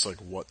 Of just, like,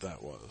 what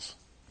that was.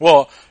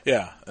 Well,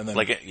 yeah, and then...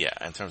 Like,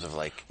 in terms of,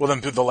 like... Well,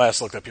 then the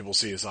last look that people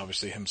see is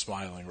obviously him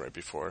smiling right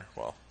before,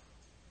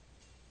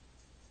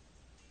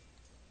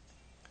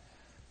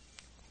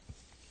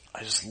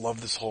 I just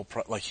love this whole...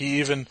 like,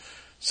 he even...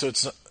 So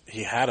it's not,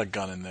 he had a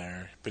gun in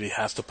there, but he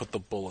has to put the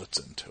bullets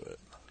into it.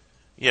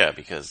 Yeah,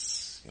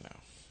 because, you know...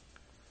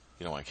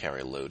 You don't want to carry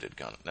a loaded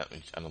gun. No,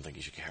 I don't think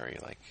you should carry,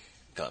 like,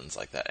 guns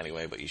like that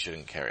anyway, but you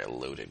shouldn't carry a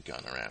loaded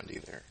gun around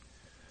either.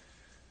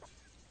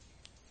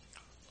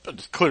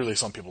 But clearly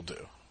some people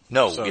do.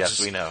 No, so yes,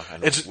 we know.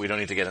 We don't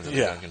need to get into the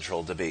gun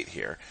control debate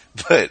here.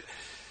 But...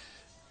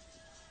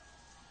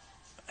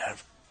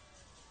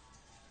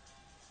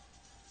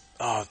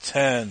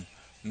 10,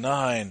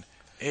 9,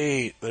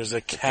 8, there's a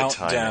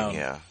countdown. The timing,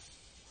 yeah.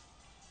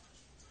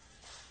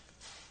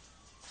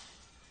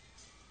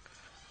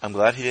 I'm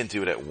glad he didn't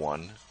do it at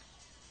 1.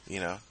 You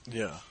know?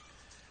 Yeah.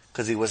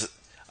 Because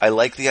I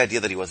like the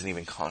idea that he wasn't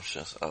even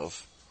conscious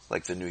of,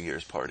 like, the New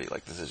Year's party.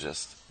 Like, this is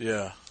just...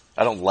 Yeah.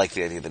 I don't like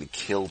the idea that he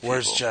killed people.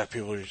 Where's Jack?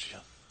 People are...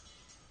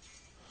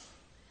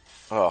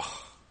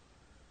 Oh.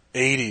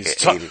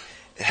 80s.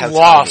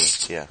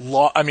 Lost. Yeah.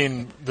 I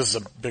mean, this is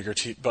a bigger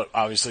but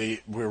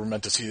obviously we were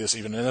meant to see this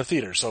even in a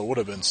theater, so it would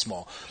have been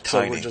small.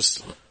 Tiny. So we're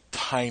just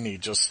tiny,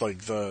 just like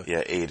the...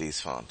 Yeah,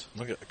 80s font.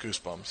 Look at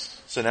Goosebumps.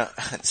 So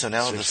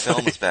now the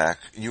film is back.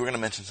 You were going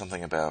to mention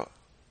something about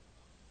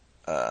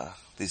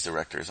these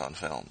directors on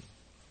film.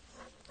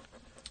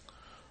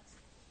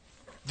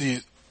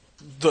 The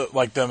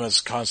like them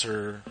as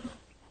concert...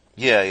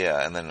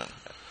 Yeah, and then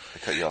I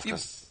cut you off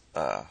because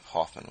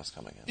Hoffman was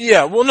coming in.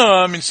 Yeah, well, no,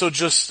 I mean, so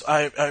just,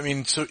 I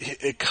mean, so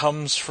it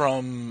comes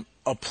from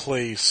a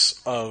place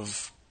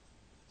of,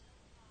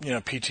 you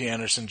know, P.T.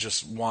 Anderson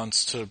just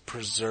wants to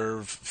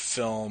preserve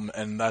film,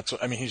 and that's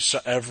what, I mean,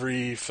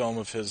 every film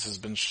of his has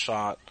been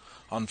shot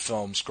on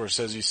film.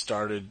 Scorsese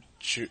started,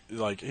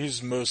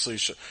 he's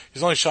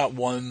only shot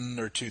 1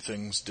 or 2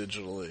 things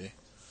digitally.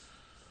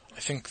 I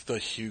think the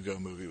Hugo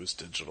movie was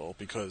digital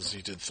because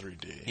he did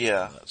 3D.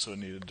 Yeah. So it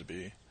needed to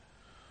be.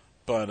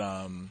 But,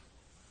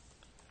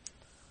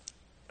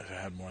 if I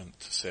had more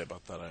to say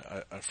about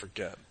that, I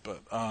forget.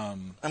 But, I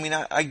mean,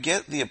 I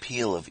get the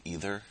appeal of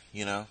either,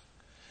 you know?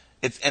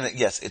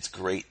 Yes, it's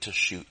great to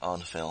shoot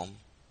on film.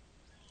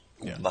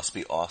 Yeah. It must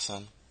be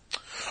awesome.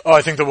 Oh,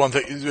 I think the one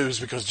thing, it was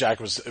because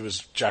it was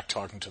Jack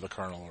talking to the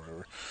Colonel or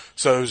whatever.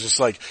 So it was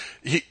just like,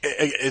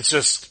 it's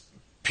just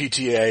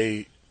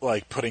PTA,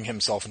 like, putting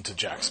himself into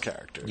Jack's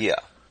character. Yeah.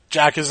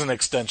 Jack is an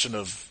extension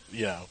of,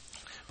 you know.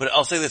 But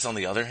I'll say this on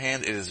the other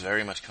hand, it is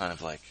very much kind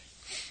of like,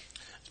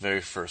 it's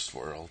very first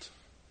world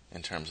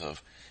in terms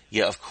of,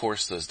 Yeah, of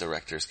course those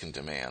directors can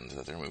demand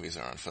that their movies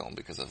are on film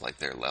because of like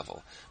their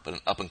level. But an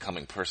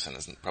up-and-coming person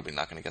is probably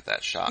not going to get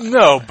that shot.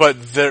 No, but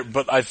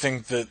I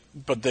think that,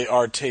 but they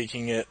are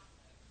taking it,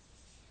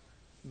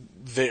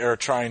 they are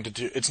trying to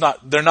do,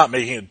 they're not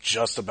making it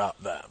just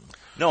about them.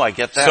 No, I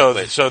get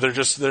that. So they're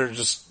just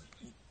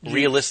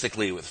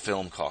realistically, with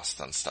film costs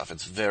and stuff,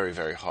 it's very,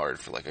 very hard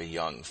for like a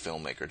young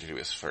filmmaker to do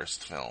his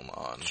first film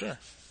on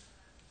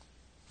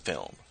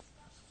film.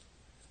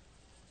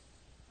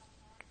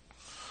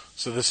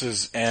 So this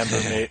is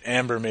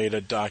Amber made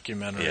a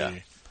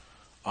documentary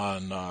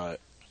on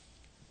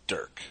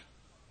Dirk,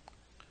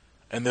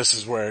 and this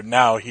is where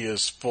now he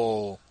is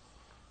full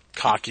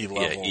cocky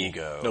level,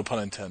 ego. No pun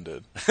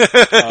intended.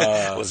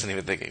 Wasn't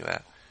even thinking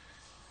that.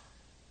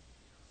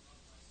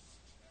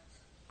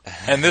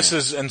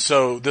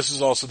 So this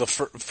is also the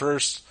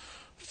first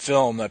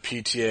film that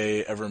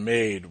PTA ever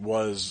made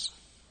was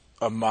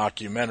a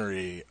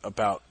mockumentary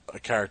about a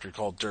character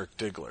called Dirk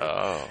Diggler.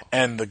 Oh.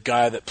 And the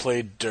guy that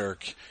played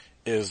Dirk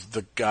is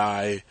the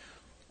guy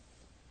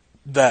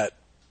that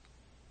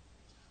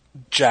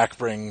Jack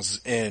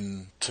brings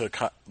in to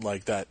cut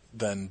like that.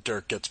 Then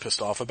Dirk gets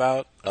pissed off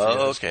about.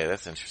 Oh, okay,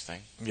 that's interesting.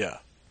 Yeah.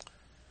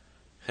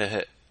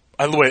 Wait,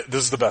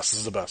 this is the best. This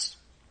is the best.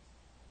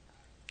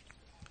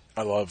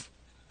 I love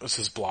this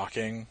is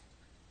blocking.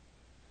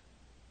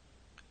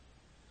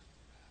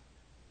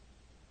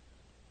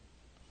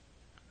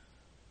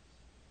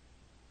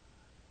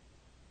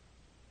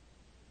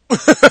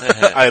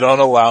 I don't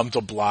allow him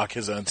to block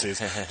his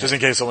NCs. Just in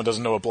case someone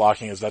doesn't know what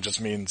blocking is, that just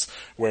means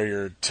where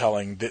you're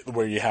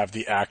where you have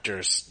the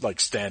actors like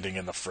standing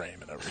in the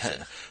frame and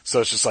everything. So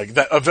it's just like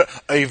that,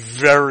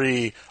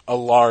 a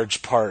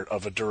large part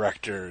of a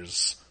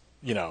director's,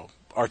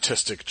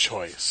 artistic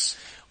choice.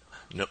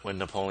 When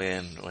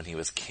Napoleon, when he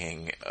was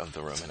king of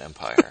the Roman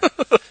Empire,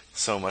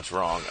 so much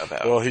wrong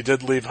about. Well, he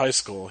did leave high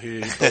school.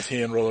 Both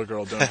he and Roller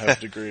Girl don't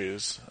have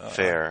degrees.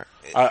 Fair.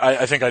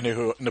 I think I knew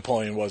who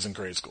Napoleon was in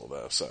grade school,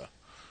 though. So.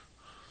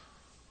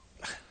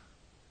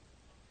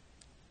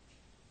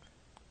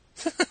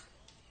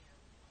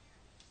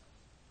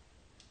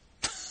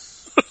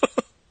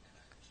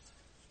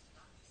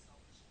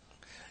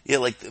 Yeah,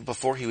 like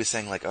before he was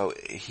saying like, oh,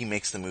 he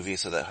makes the movie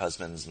so that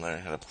husbands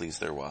learn how to please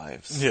their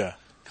wives. Yeah.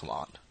 Come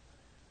on.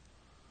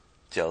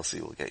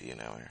 Jealousy will get you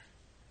nowhere.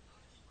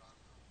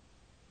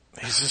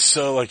 He's just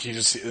so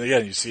you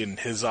see it in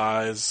his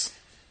eyes.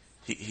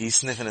 He's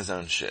sniffing his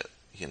own shit,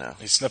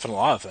 He's sniffing a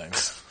lot of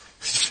things.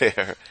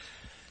 Fair.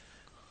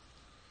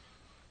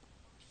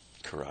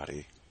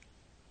 Karate.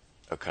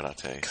 Oh,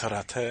 karate.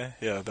 Karate?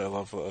 Yeah, they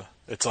love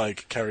it's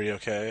like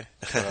karaoke.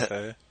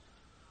 Karate.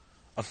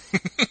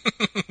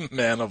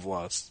 Man of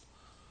Lust.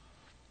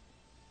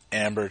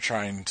 Amber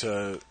trying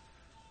to,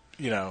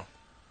 not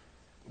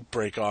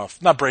break off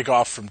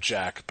from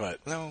Jack, but,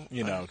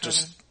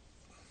 just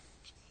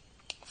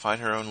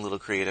find her own little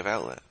creative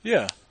outlet.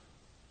 Yeah.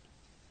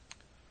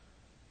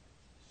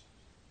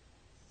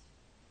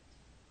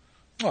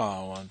 Oh,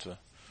 I wanted to.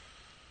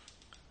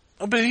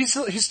 Oh, but he's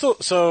still,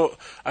 so,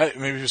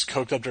 maybe he was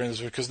coked up during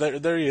this, because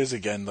there he is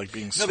again, like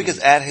being sweet. No, because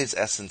at his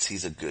essence,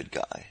 he's a good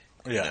guy.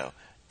 Yeah.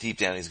 Deep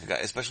down, he's a good guy,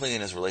 especially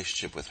in his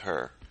relationship with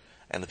her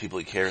and the people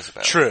he cares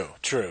about. True.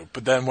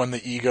 But then when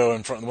the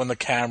ego when the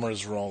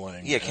camera's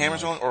rolling. Yeah,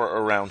 camera's rolling or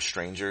around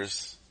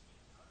strangers.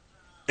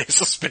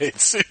 Ace of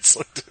Spades. It's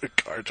like the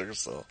card trick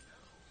still.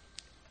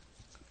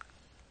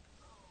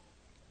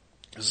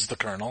 This is the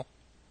Colonel.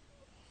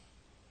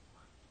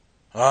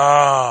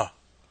 Ah.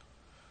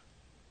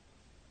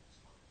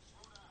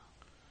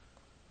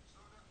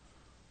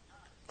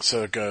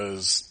 So it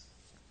goes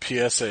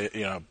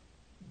PSA,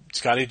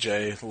 Scotty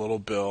J, Little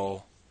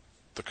Bill,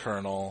 the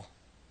Colonel.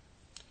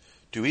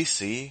 Do we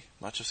see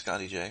much of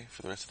Scotty J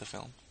for the rest of the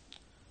film?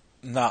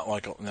 Not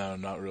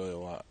really a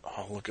lot.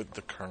 Oh, look at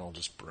the Colonel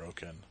just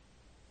broken.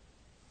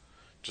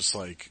 Just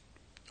the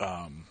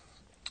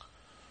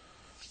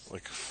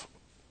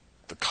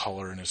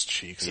color in his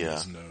cheeks and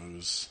his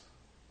nose.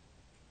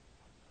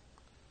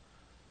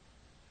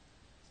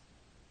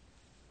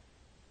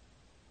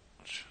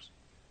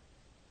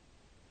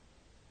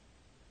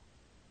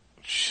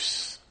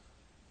 Jeez.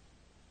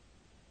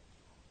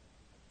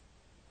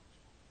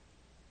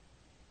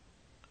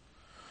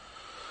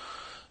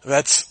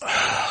 That's,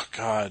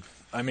 God.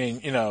 I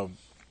mean, you're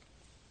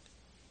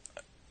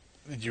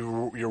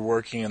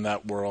working in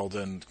that world,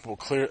 and we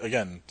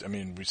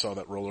saw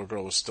that Roller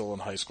Girl was still in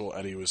high school.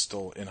 Eddie was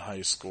still in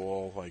high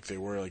school. Like they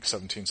were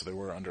 17, so they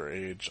were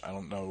underage. I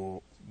don't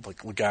know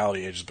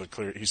legality ages, but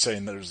he's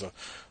saying there's a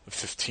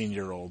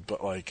 15-year-old,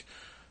 but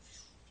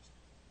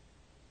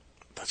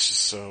that's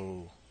just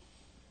so.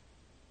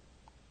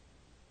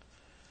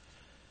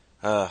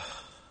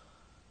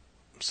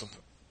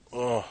 Something.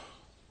 Oh.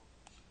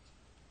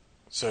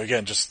 So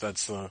again,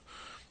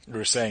 we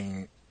were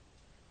saying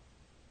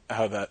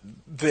how that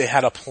they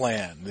had a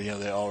plan. They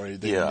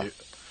knew,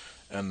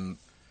 and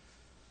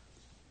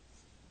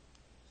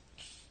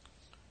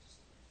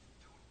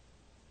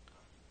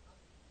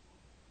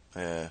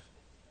yeah.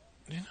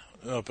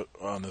 But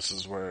this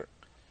is where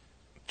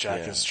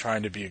Jack is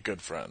trying to be a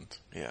good friend.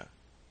 Yeah.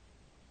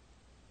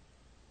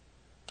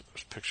 But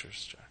there's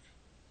pictures, Jack.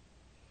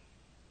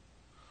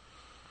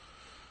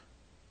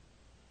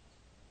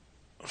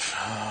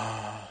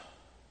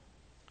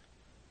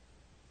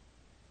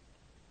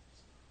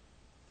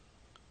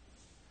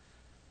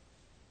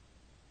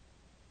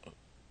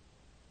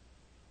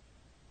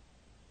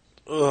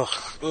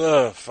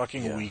 Ugh,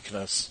 fucking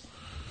weakness.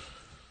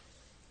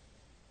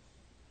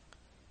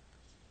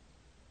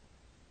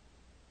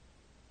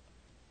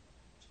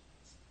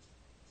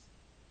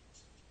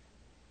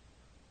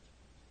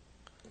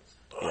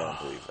 Yeah, I don't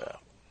believe that.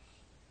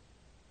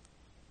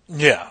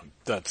 Yeah,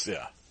 that's,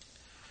 I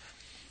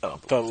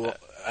don't believe that.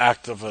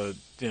 Act of a,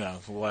 the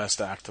last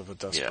act of a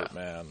desperate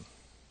man.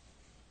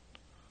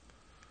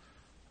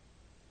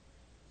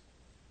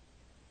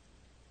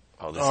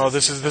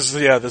 This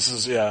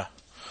is. Yeah.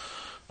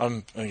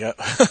 What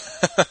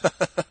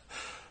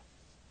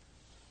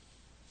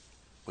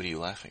are you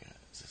laughing at?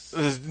 Is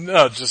this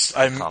No, just,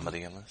 I'm...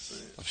 comedy in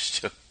this? I'm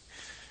just joking.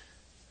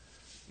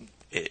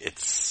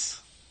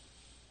 It's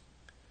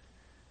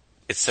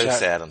so Jack,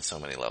 sad on so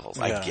many levels.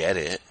 Yeah. I get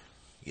it,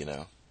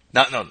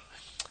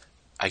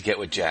 I get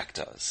what Jack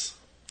does,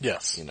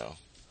 Yes.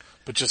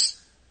 But just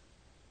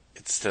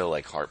It's still,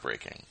 like,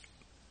 heartbreaking.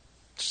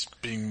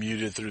 Just being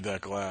muted through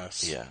that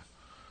glass. Yeah.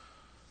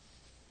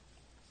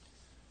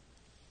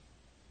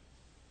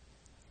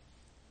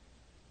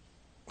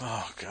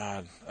 Oh,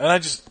 God. And I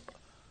just...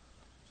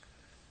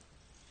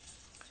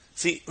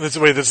 See... This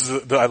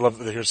is... I love...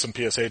 Here's some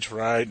PSH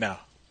right now.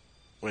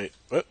 Wait.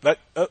 What?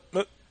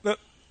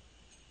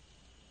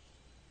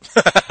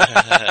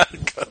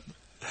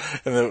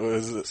 And it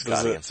was...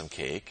 Scotty and some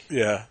cake.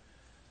 Yeah.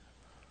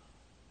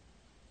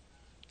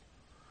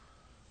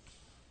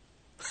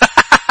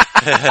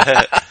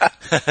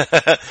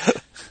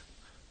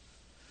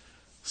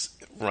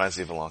 Reminds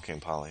me of Along Came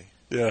Polly.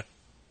 Yeah.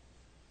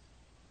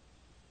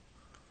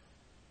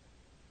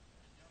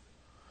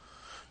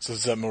 So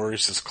it's at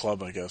Maurice's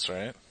club, I guess,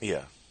 right?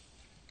 Yeah.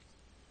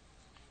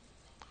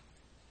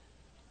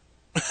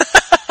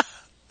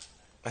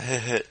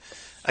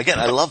 Again,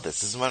 I love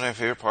this. This is one of my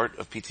favorite part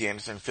of P.T.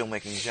 Anderson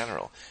filmmaking in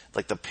general.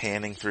 Like the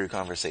panning through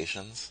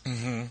conversations.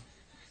 Mm-hmm.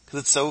 Because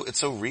it's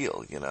so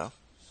real,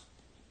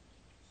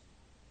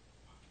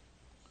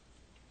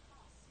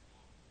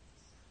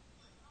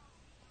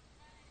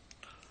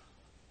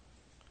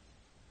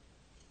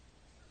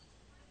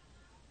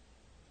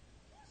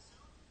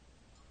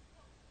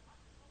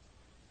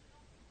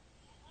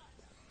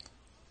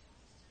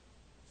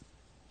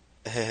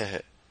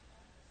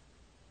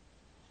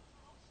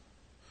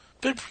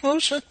 Big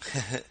promotion.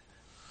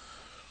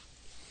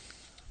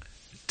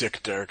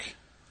 Dick Dirk.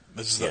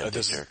 This is Dick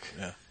this Dirk.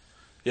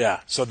 Yeah.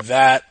 So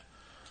that's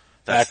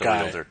the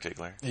guy. real Dirk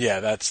Diggler.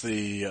 Yeah, that's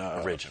the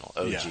Original.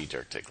 OG yeah.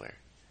 Dirk Diggler.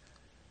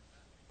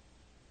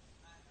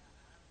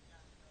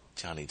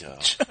 Johnny Doe.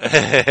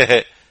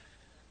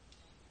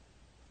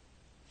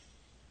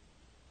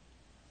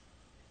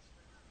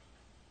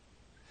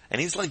 And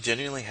he's like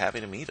genuinely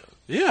happy to meet him.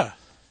 Yeah.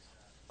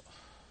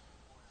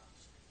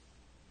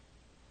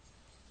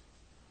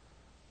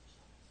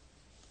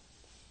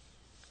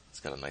 He's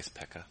got a nice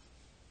pekka.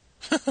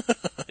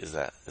 Is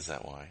that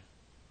why?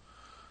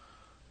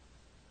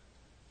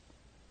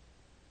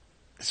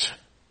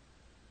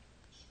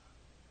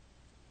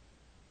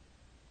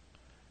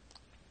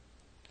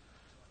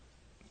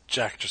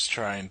 Jack just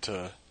trying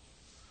to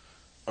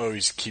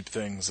always keep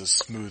things as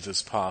smooth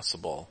as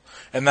possible,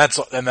 and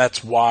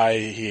that's why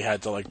he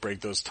had to like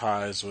break those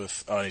ties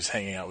with. Oh, and he's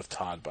hanging out with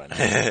Todd by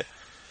now.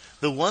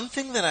 The one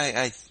thing that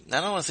I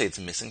don't want to say it's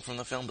missing from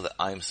the film, but that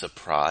I'm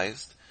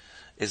surprised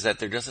is that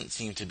there doesn't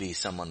seem to be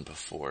someone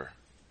before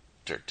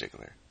Dirk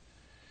Diggler.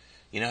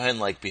 And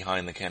like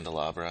behind the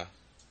candelabra.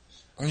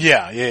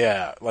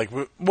 Yeah. Like,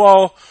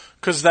 well,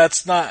 because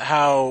that's not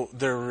how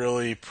they're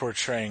really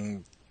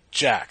portraying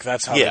Jack.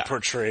 That's how they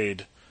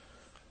portrayed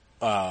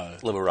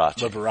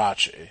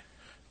Liberace.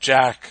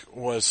 Jack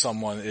was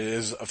someone, it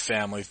is a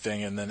family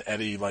thing, and then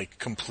Eddie, like,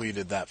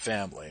 completed that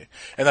family.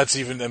 And that's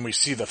even, then we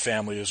see the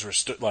family is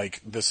restored, like,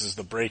 this is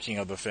the breaking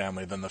of the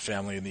family, then the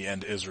family in the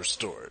end is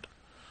restored.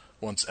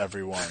 Once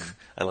everyone...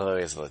 I love how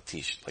he has the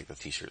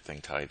t-shirt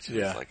thing tied to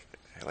his,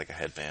 like a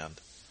headband.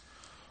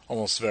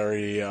 Almost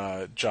very,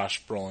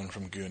 Josh Brolin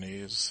from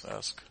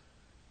Goonies-esque.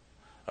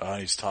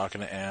 He's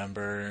talking to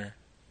Amber.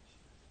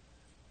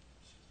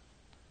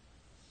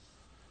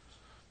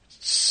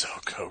 So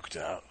coked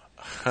out.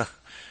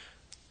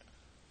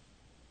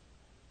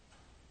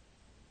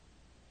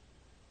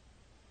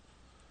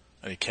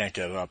 And he can't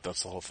get it up.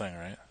 That's the whole thing,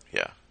 right?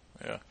 Yeah.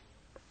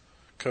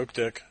 Coke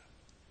dick.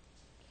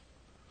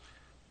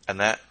 And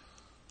that,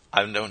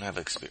 I don't have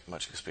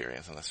much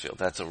experience in this field.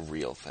 That's a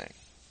real thing.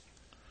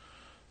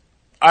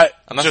 I'm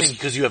not saying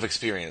because you have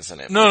experience in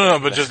it. No,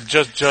 but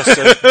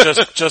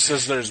just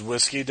as there's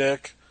whiskey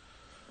dick,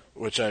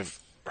 which I've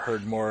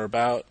heard more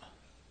about.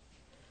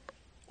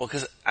 Well,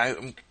 because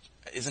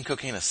isn't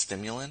cocaine a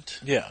stimulant?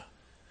 Yeah.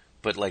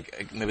 But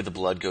like maybe the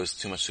blood goes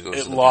too much to go.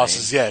 It to the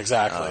loses. vein. Yeah,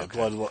 exactly. Oh, okay.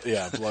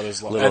 Blood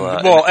is lost.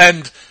 Little,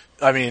 And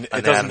I mean, it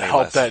doesn't anatomy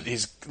help lesson. that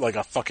he's like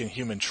a fucking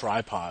human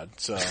tripod.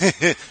 So,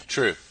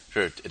 True.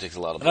 It takes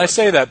a lot of. and blood. I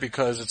say that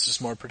because it's just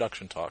more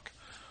production talk.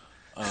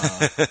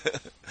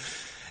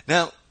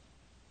 Now,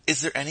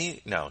 is there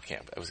any? No, it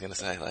can't. I was gonna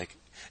say like,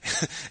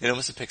 it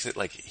almost depicts it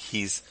like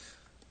he's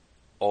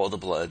all the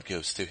blood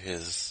goes to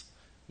his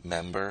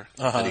member,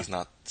 that he's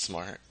not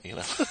smart. You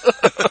know,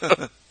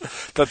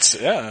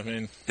 That's I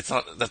mean,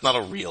 that's not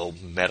a real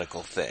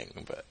medical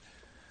thing, but.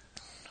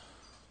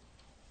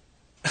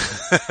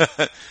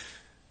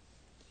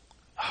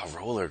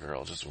 Roller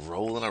Girl just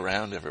rolling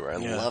around everywhere. I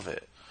love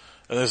it.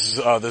 and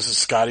this is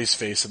Scotty's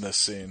face in this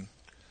scene.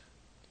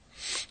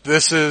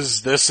 This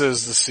is the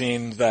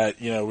scene that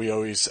we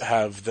always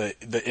have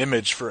the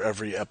image for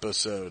every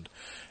episode,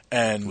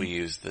 and We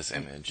use this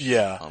image.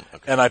 yeah,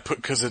 Okay. and I put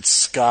because it's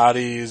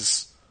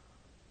Scotty's.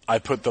 I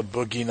put the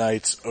Boogie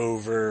Nights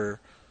over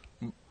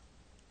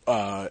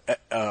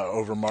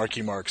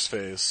Marky Mark's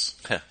face.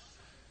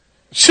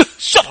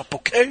 Shut up,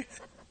 okay?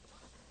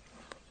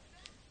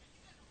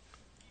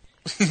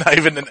 Not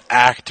even an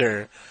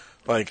actor.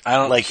 Like I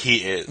don't Like he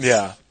is.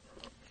 Yeah.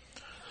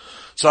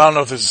 So I don't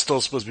know if this is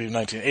still supposed to be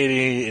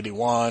 1980,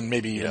 81,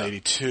 maybe even Yeah.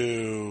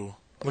 82.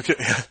 Look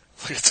at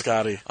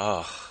Scotty.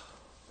 Oh,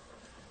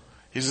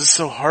 He's just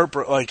so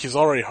heartbroken. Like he's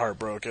already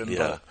heartbroken. yeah.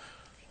 But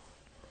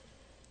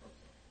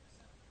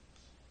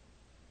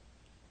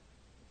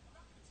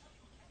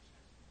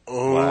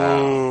oh,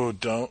 Wow.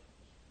 don't.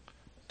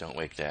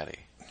 Wake Daddy.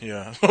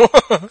 Yeah.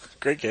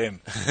 Great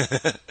game.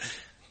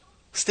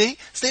 State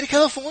of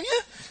California?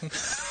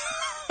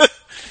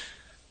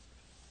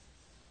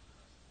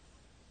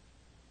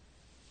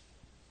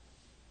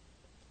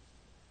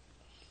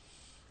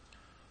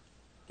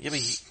 Yeah,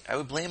 but I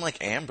would blame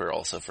like Amber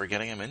also for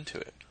getting him into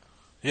it.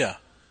 Yeah.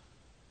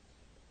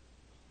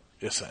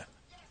 Yes, I.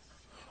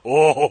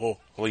 Oh.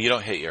 Well, you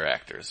don't hate your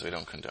actors, so we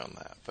don't condone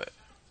that. But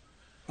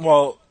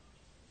Well,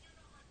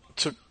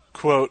 to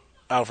quote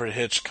Alfred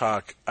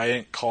Hitchcock, I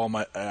didn't call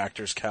my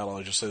actors cattle.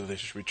 I just said that they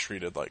should be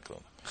treated like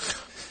them.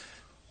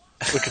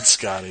 Look at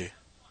Scotty.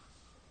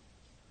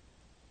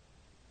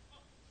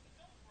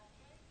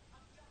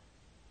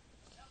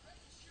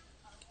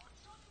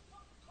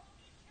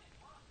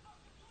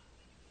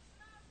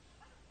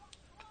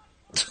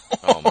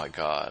 oh my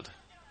god,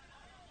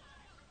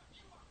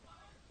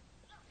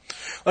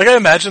 Like I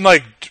imagine,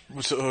 like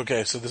so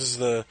this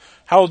is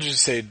how old did you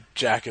say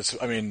Jack is?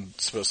 I mean,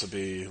 supposed to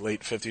be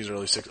late 50s,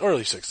 early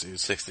 60s.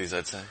 60s,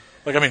 I'd say.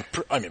 Like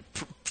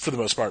for the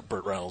most part,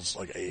 Burt Reynolds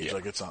like age. Yeah.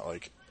 Like it's not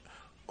like,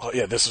 oh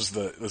yeah, this is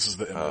the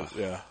image.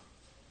 Yeah,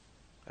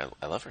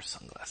 I love her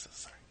sunglasses.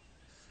 Sorry.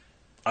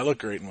 I look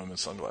great in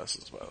women's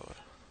sunglasses, by the way.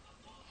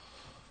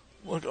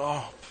 Look,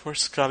 oh, poor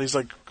Scotty's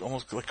like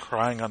almost like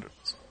crying under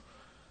this.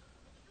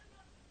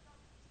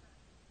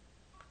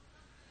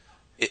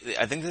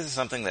 I think this is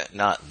something that,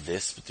 not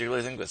this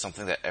particular thing, but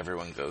something that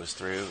everyone goes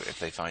through if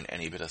they find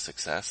any bit of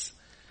success.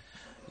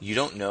 You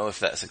don't know if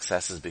that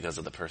success is because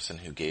of the person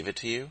who gave it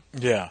to you,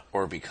 Yeah,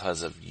 or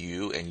because of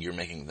you and you're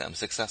making them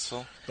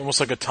successful. almost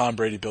like a Tom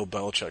Brady, Bill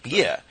Belichick thing.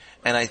 Yeah,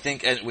 and I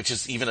think, which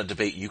is even a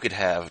debate you could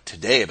have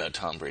today about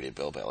Tom Brady,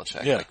 Bill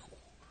Belichick. Yeah. Like,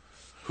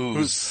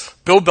 who's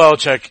Bill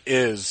Belichick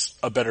is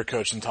a better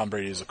coach than Tom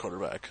Brady is a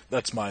quarterback.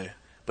 That's my...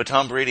 But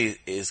Tom Brady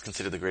is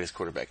considered the greatest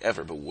quarterback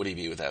ever, but would he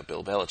be without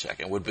Bill Belichick?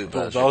 And would Bill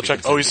Bill Belichick be Belichick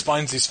considered- always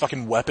finds these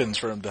fucking weapons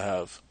for him to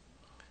have.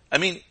 I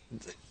mean,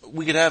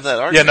 we could have that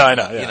argument. Yeah, no, I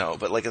know, yeah. You know,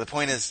 but like the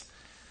point is,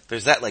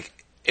 there's that like,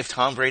 if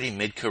Tom Brady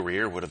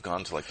mid-career would have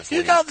gone to like the 40s.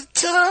 You got the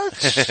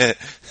touch!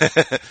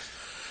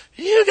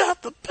 You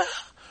got the power!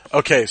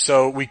 Okay,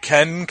 so we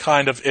can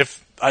kind of,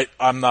 if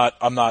I'm not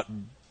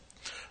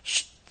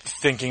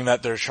thinking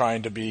that they're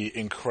trying to be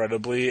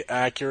incredibly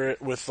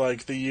accurate with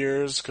like the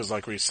years, because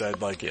like we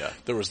said, like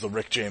there was the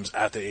Rick James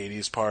at the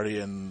 80s party,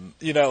 and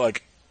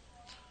like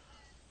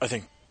I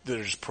think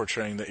they're just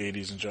portraying the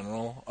 80s in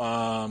general.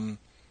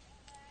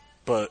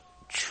 But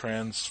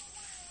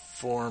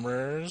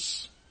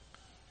Transformers,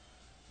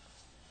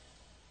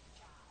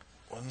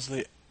 when's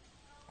the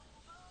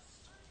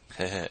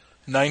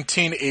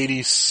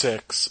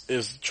 1986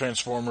 is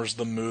Transformers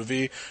the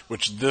movie,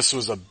 which this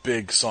was a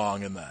big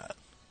song in that.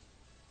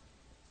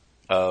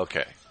 Oh,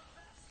 okay.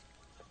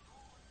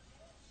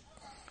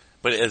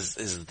 But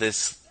is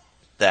this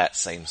that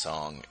same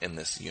song in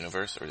this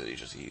universe, or did he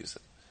just use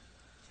it?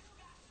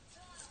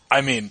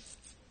 I mean,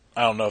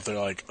 I don't know if they're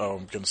like, oh,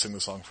 I'm going to sing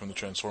the song from the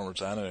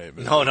Transformers anime.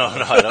 But No,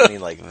 I don't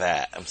mean like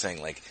that. I'm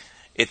saying like,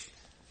 it's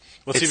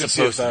even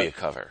supposed see to if be a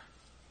cover.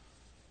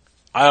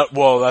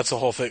 well, that's the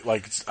whole thing.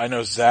 Like, I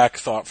know Zach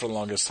thought for the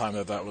longest time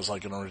that was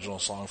like an original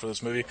song for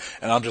this movie,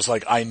 and I'm just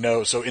like, I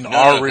know. So in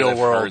our 'cause real I've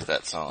world, heard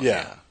that song.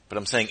 yeah. But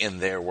I'm saying in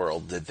their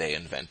world, did they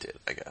invent it?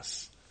 I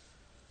guess.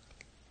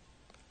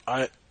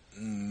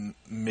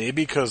 Maybe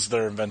because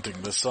they're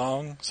inventing this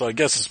song, so I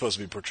guess it's supposed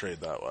to be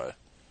portrayed that way.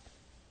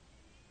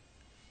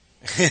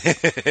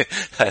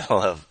 I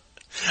love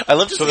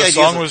just So the the idea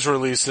song of- was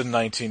released in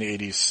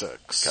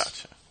 1986.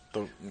 Gotcha.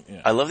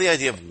 I love the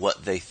idea of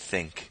what they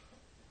think,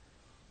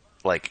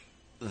 like,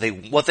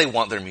 what they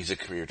want their music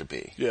career to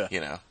be. Yeah. You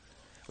know?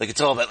 Like,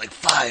 it's all about, like,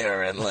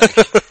 fire and, like,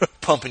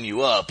 pumping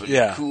you up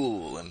and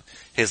cool and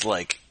his,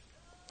 like,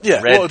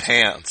 red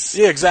pants.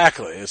 Yeah,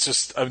 exactly. It's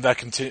just, I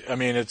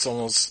mean, it's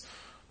almost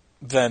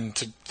then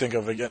to think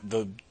of, again,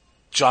 the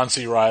John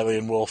C. Reilly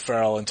and Will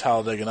Ferrell and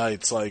Talladega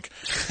Nights, like,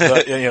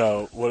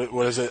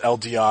 what is it, El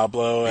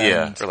Diablo?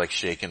 And or like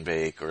Shake and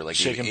Bake, or like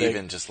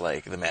even just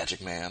like The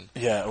Magic Man.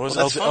 Yeah,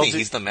 that's funny.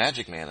 He's the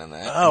Magic Man in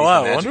that. Oh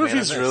wow, I wonder if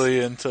he's really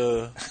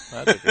into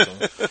magic or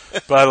something.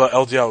 But I love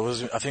El Diablo.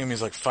 I think it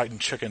means like fighting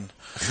chicken.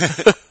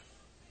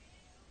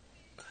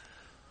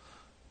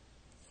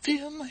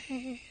 Feel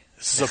me.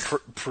 This is a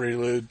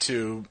prelude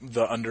to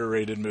the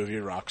underrated movie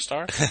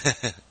Rockstar.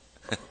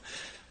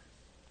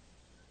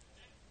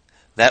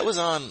 That was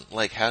on,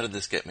 like, How Did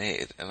This Get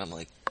Made? And I'm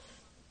like,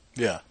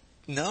 yeah.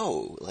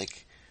 No,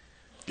 like...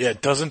 Yeah,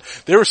 it doesn't...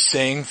 They were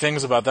saying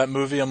things about that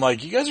movie, I'm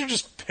like, you guys are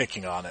just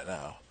picking on it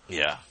now.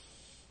 Yeah.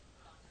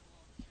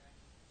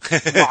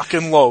 Rock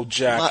and low,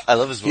 Jack. I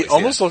love his voice. He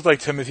almost looked like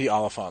Timothy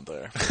Olyphant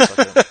there for a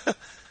second.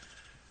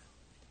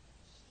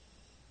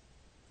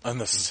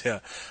 And this is, I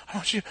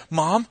want you...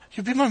 Mom?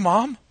 You be my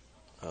mom?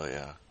 Oh,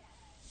 yeah.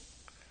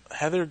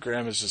 Heather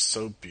Graham is just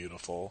so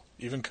beautiful.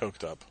 Even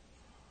coked up.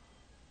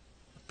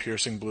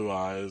 Piercing blue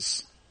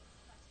eyes.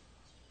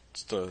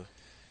 Just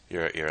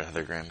you're a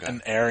Heather Graham guy.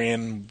 An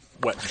Aryan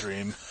wet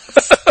dream.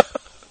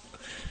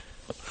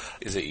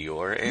 Is it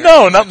your Aryan?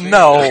 No.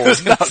 I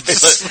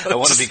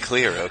want to be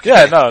clear. Okay.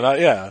 Yeah,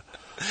 no.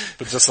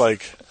 But just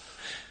like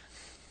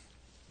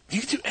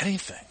you can do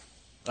anything.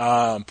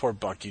 Poor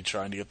Bucky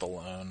trying to get the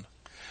loan.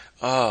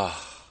 Oh,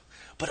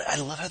 but I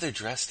love how they're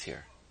dressed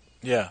here.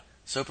 Yeah,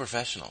 so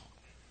professional.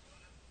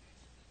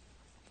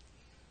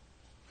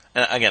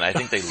 And again, I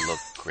think they look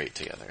great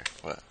together.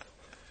 What?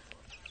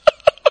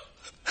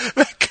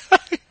 That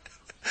guy,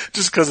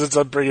 just because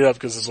I'm bringing it up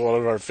because it's one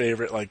of our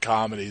favorite like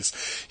comedies.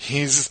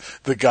 He's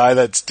the guy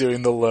that's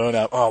doing the loan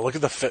app. Oh, look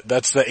at the fit.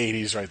 That's the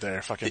 80s right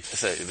there. Fucking the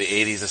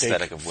 80s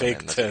aesthetic of women. Fake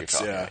that's tits,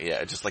 what you're talking about.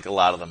 Yeah, just like a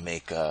lot of the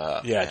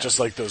makeup. Yeah, just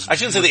like those. I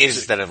shouldn't say the 80s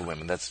aesthetic of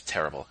women. That's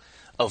terrible.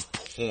 Of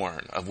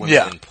porn, of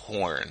women in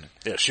porn.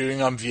 Yeah,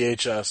 shooting on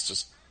VHS.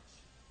 Just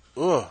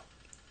ugh.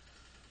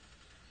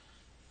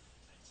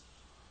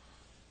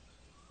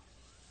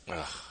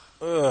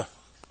 Ugh.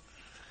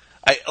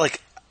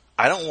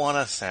 I don't want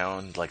to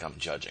sound like I'm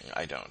judging.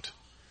 I don't.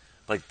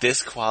 Like,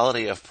 this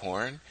quality of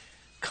porn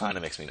kind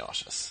of makes me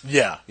nauseous.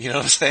 Yeah. You know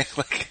what I'm saying?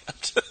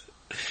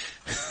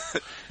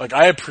 Like,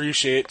 I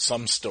appreciate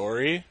some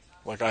story.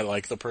 Like, I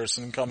like the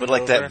person coming over. But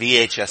like that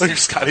VHS. Like,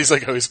 Scotty's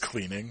like always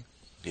cleaning.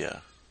 Yeah.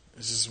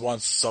 He just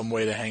wants some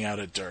way to hang out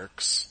at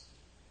Dirk's.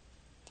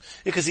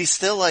 Yeah, because he's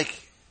still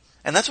like,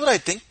 and that's what I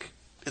think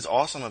is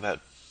awesome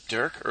about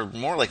Dirk, or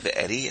more like the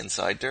Eddie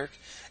inside Dirk,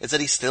 is that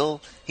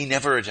he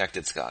never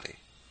rejected Scotty,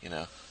 you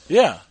know?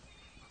 Yeah.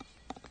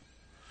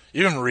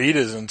 Even Reed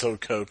is into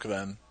coke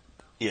then.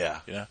 Yeah.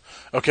 You know?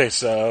 Okay,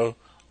 so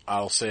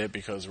I'll say it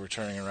because we're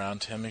turning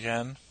around to him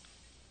again.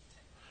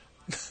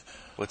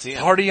 What's he in?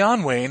 Party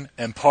on, Wayne,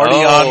 and party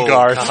on,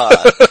 Garth.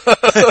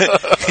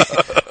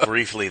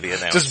 Briefly the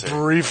announcer. Just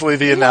briefly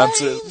the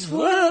announcer.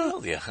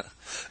 Well, yeah.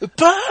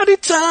 Party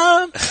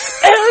time,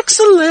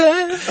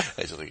 excellent.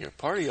 I just think you're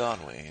party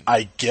on, Wayne.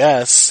 I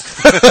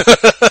guess.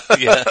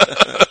 Yeah.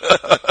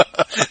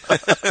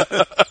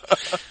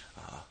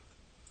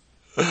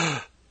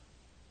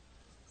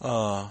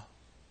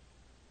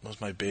 Was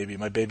my baby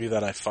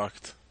that I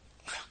fucked.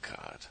 Oh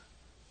God.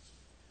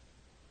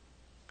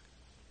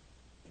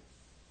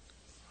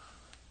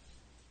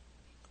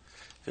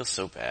 I feel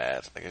so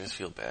bad. Like, I just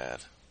feel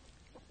bad.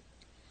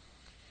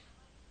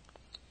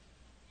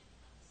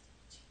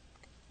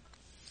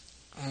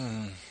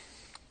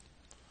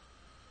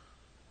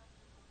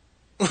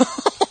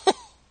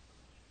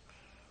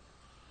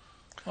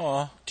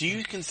 Aw. Do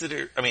you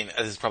consider, I mean,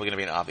 this is probably going to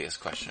be an obvious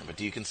question, but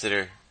do you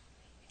consider,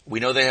 we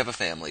know they have a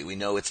family, we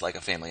know it's like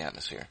a family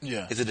atmosphere.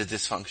 Yeah. Is it a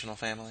dysfunctional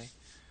family?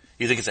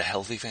 You think it's a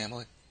healthy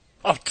family?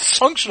 Oh,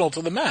 dysfunctional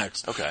to the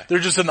max. Okay.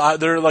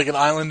 They're like an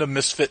island of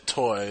misfit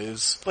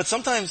toys. But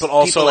sometimes But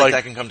also, people like like,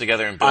 that can come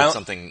together and build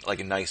something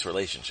like nice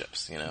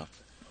relationships, you know?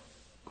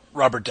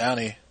 Robert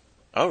Downey.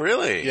 Oh,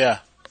 really? Yeah.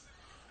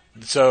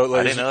 So,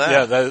 like, I didn't know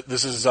that. Yeah,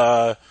 this is,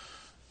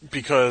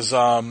 because,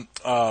 why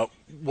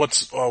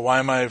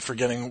am I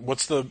forgetting,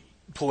 what's the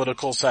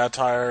political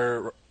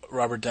satire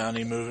Robert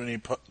Downey movie,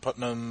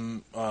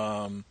 Putnam,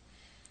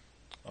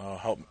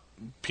 help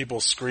people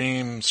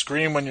scream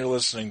when you're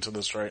listening to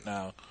this right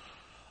now.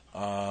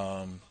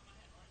 I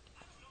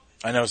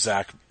know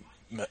Zach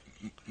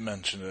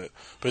mentioned it,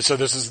 but so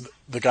this is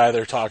the guy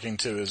they're talking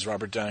to is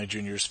Robert Downey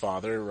Jr.'s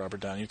father, Robert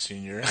Downey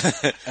Sr.,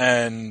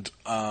 and,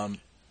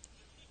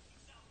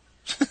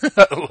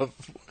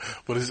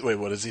 what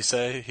does he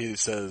say? He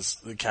says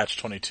the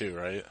Catch-22,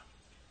 right?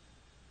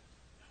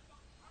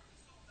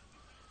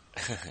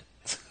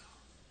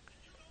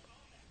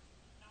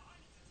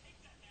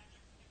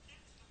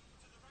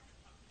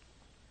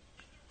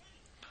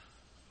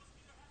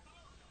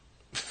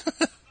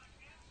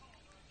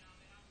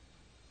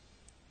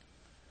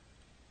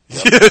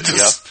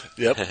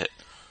 Yep.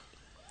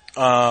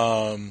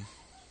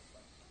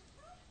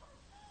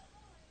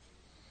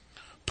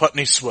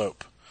 Putney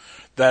Swope.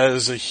 That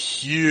is a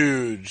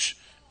huge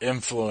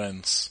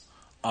influence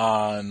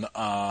on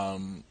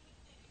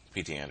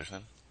P.T.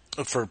 Anderson.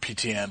 For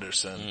P.T.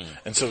 Anderson,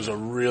 and so it was a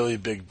really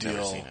big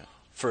deal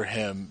for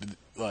him.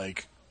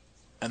 Like,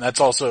 and that's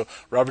also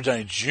Robert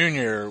Downey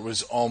Jr.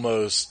 was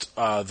almost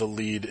the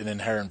lead in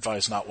Inherent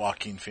Vice, not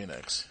Joaquin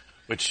Phoenix.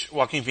 Which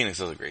Joaquin Phoenix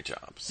does a great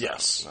job. So,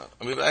 Yes.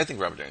 I mean, I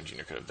think Robert Downey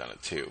Jr. could have done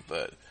it too,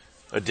 but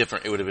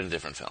it would have been a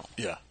different film.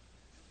 Yeah.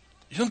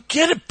 You don't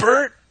get it,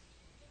 Bert.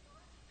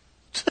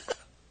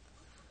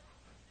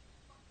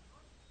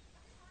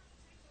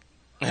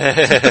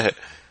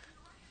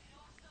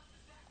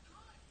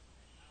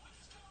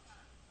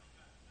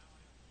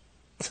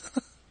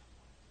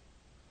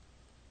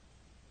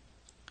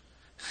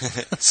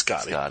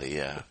 Scotty,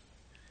 yeah.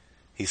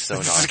 He's so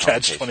This is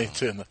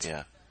Catch-22.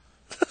 Yeah.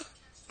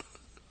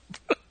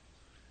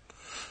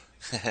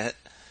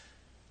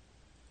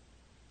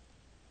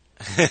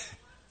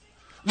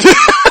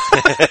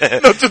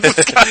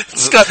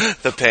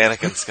 The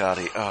panic in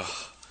Scotty.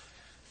 Oh.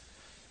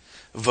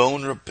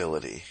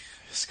 Vulnerability.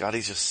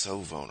 Scotty's just so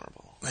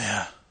vulnerable.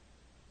 Yeah.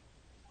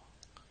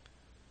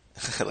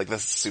 Like,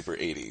 that's super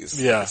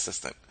 80s. Yeah.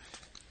 Assistant.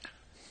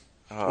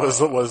 Was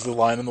the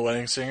line in The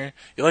Wedding Singer?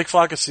 You like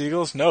Flock of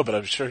Seagulls? No, but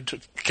I'm sure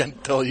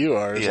can't tell you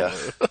are. Yeah.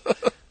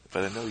 But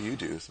I know you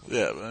do. So.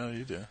 Yeah, but I know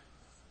you do.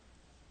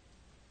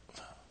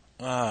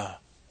 I'll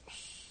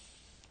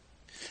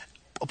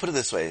put it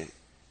this way.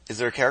 Is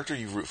there a character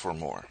you root for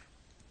more?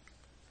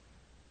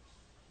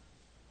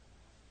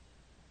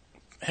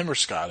 Him or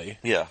Scotty?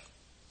 Yeah.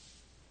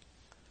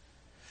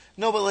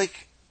 No, but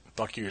like...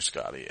 Bucky or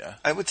Scotty, yeah.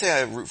 I would say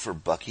I root for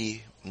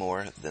Bucky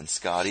more than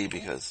Scotty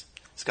because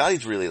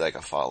Scotty's really like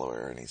a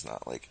follower and he's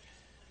not like...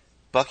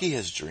 Bucky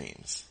has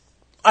dreams.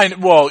 They're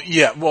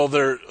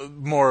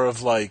more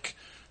of like...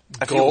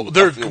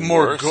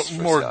 more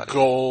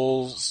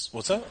goals.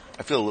 What's that?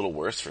 I feel a little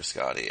worse for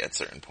Scotty at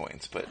certain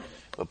points, but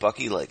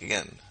Bucky, like,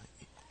 again...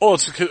 Oh,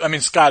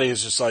 Scotty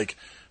is just like...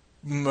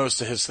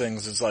 Most of his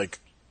things is like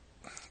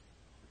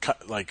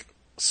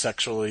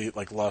sexually,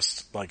 like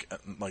lust, like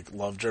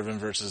love driven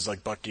versus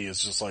like Bucky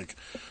is just like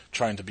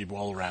trying to be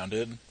well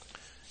rounded.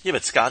 Yeah,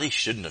 but Scotty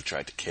shouldn't have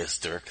tried to kiss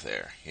Dirk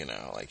there, you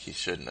know, like he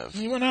shouldn't have.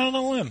 He went out on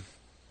a limb.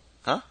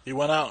 Huh? He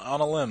went out on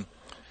a limb.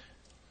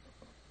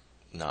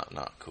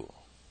 Not cool.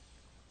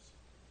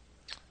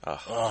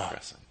 Oh,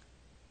 depressing.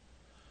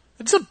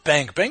 It's a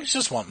bank. Banks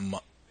just want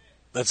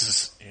that's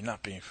just, you're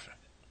not being fair.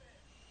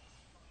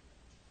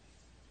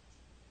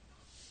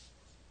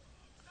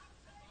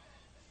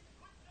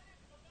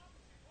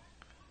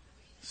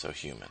 So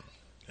human.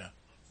 Yeah.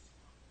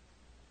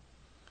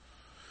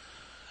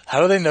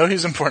 How do they know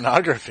he's in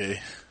pornography?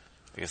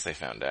 I guess they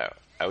found out.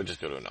 I would just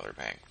go to another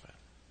bank. But.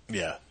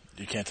 Yeah.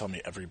 You can't tell me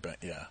every bank.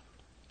 Yeah.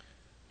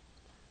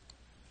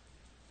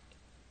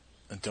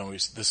 And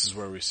this is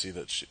where we see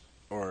that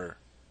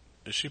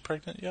is she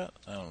pregnant yet?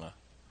 I don't know.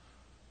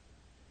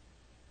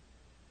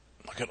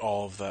 Look at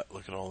all of that.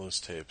 Look at all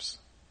those tapes.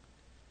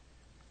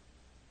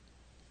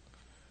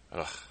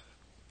 Ugh.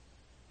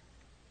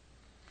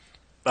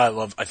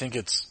 I think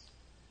it's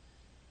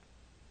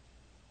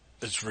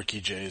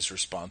Ricky Jay's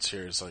response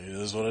here. It's like, it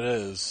is what it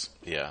is.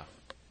 Yeah.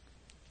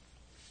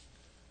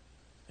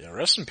 Yeah,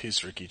 rest in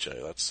peace, Ricky Jay.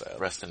 That's sad.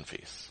 Rest in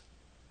peace.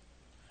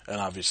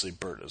 And obviously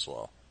Bert as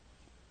well.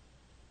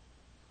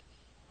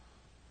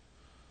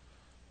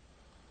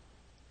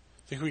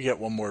 I think we get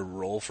one more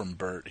role from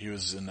Bert. He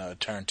was in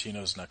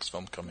Tarantino's next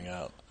film coming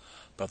out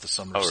about the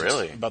summer. Oh,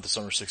 really? About the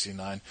summer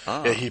 '69.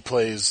 Oh. Yeah, he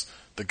plays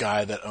the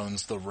guy that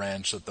owns the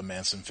ranch that the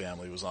Manson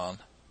family was on.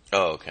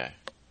 Oh, okay.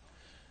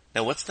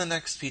 Now, what's the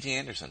next P.T.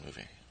 Anderson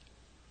movie?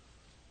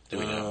 Do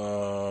we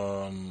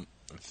know?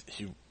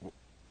 He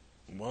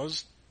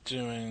was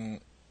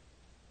doing...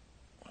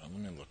 Well, let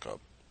me look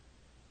up.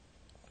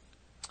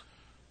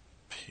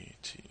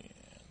 P.T.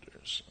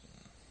 Anderson.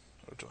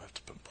 Or do I have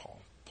to put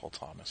Paul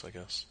Thomas, I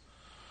guess?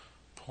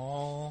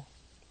 Paul...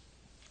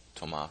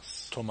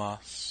 Thomas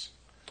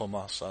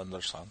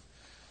Anderson.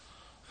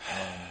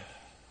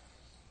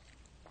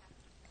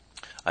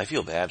 I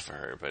feel bad for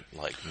her, but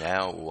like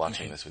now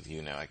watching this with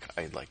you now,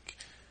 I like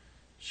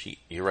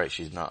you're right.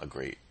 She's not a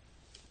great.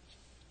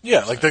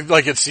 Yeah, like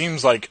it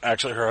seems like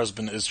actually her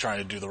husband is trying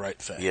to do the right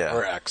thing. Yeah,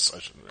 her ex.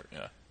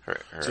 Yeah. Her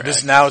so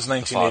this now is the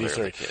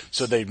 1983.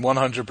 So they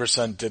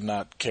 100% did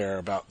not care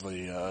about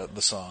the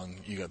song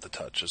 "You Got the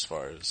Touch" as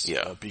far as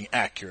being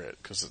accurate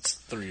because it's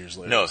 3 years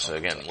later. No, so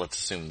again, let's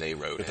assume they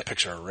wrote with it. a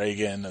picture of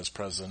Reagan as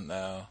president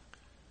now.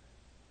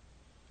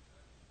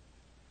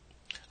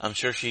 I'm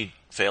sure she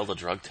failed a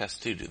drug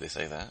test too. Do they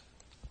say that?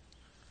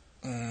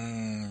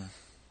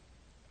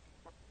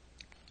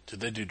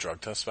 Did they do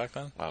drug tests back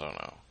then? I don't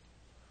know.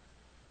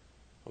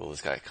 Well,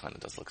 this guy kind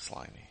of does look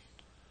slimy.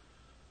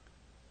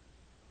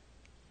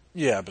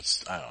 Yeah,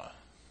 but I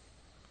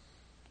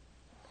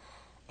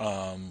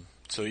don't know.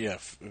 So yeah,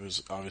 it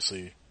was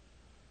obviously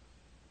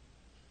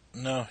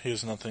No, he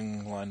has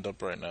nothing lined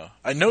up right now.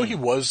 I know he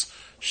was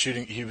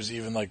shooting. He was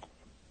even like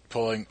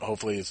pulling.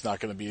 Hopefully, it's not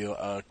going to be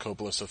a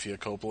Sofia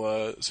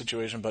Coppola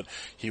situation, but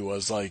he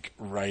was like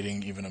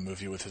writing even a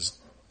movie with his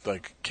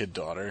like kid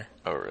daughter.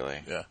 Oh, really?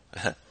 Yeah.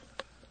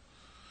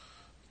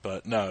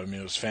 But no, I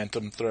mean it was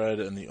Phantom Thread,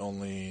 and the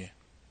only.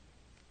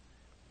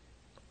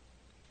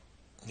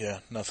 Yeah,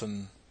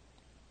 nothing.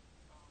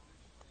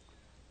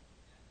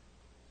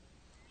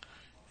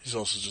 He's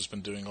also just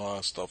been doing a lot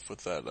of stuff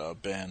with that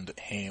band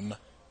Haim.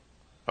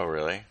 Oh,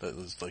 really? That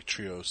was like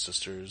trio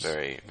sisters.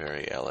 Very,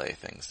 very LA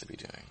things to be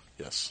doing.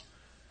 Yes.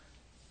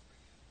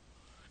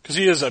 Because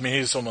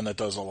he's someone that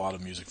does a lot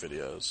of music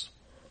videos.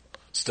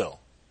 Still.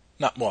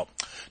 Not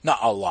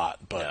a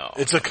lot, but No.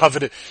 it's a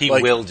coveted... He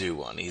like, will do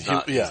one. He's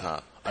not I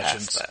past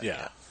shouldn't... that.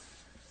 Yeah.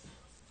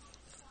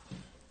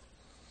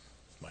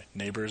 My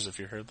neighbors, if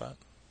you heard that,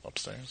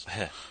 upstairs.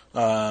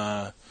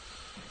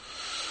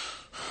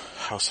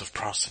 House of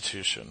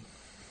Prostitution.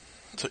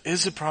 So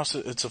is it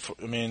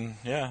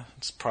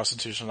it's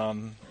prostitution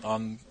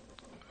on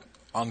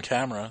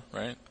camera,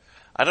 right?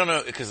 I don't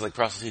know, because like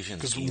prostitution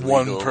is Because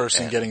one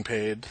person getting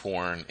paid.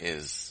 Porn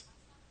is...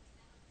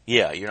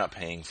 Yeah, you're not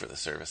paying for the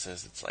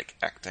services. It's like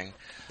acting.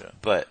 Yeah.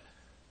 But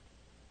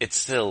it's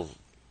still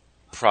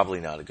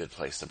probably not a good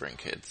place to bring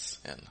kids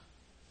in.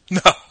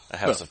 No. A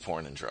house of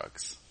porn and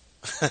drugs.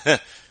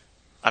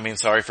 I mean,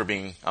 sorry for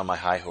being on my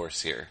high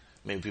horse here.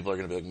 Maybe people are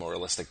going to be like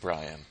moralistic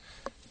Brian.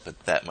 But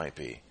that might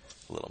be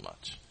a little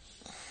much.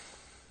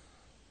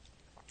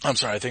 I'm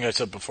sorry, I think I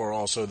said before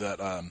also that,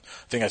 I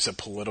think I said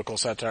political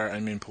satire. I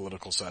mean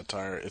political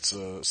satire. It's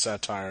a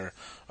satire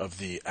of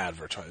the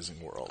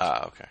advertising world.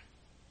 Ah, okay.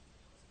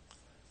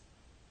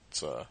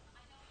 It's,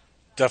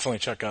 definitely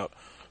check out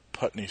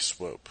Putney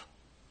Swope.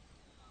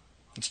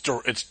 It's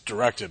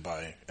directed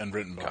by and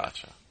written by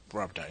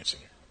Robert Downey Sr.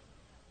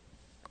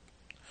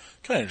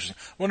 Kind of interesting.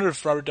 I wonder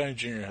if Robert Downey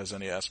Jr. has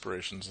any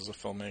aspirations as a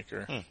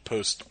filmmaker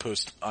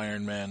post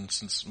Iron Man,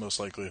 since most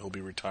likely he'll be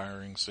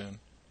retiring soon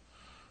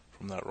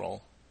from that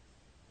role.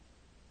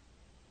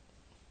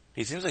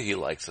 He seems like he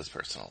likes his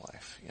personal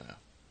life, you know.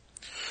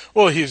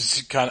 Well,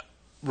 he's kind of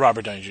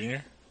Robert Downey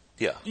Jr.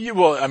 Yeah.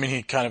 Well, I mean,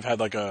 he kind of had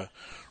like a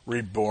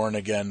reborn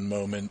again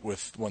moment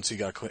once he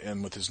got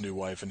in with his new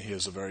wife, and he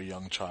has a very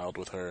young child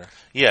with her.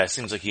 Yeah, it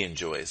seems like he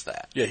enjoys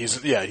that. Yeah,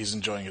 he's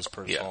enjoying his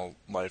personal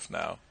life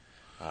now.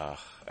 A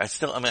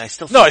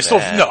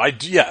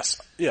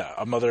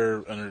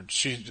mother, and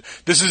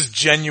this is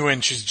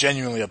genuine. She's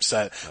genuinely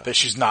upset that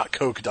she's not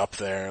coked up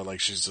there. Like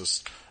she's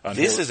just.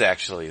 This is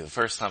actually the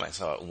first time I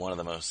saw it. One of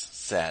the most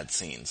sad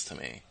scenes to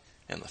me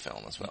in the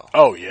film as well.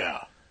 Oh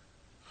yeah.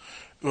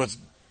 I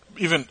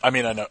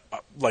know,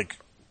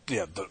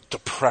 the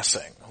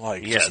depressing.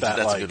 Like, yeah, just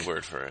that's like, a good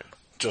word for it.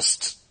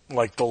 Just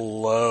like the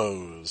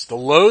lows. The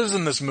lows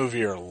in this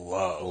movie are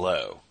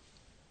low.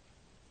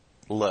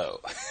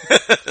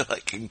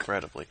 Like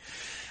incredibly.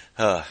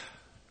 It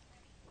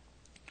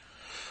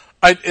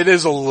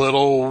is a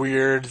little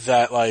weird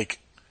that like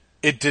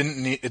it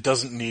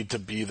doesn't need to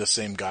be the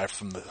same guy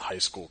from the high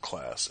school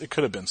class. It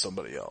could have been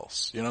somebody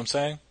else. You know what I'm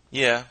saying?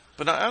 Yeah,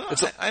 but I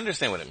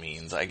understand what it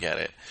means. I get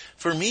it.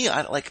 For me,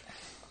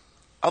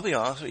 I'll be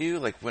honest with you,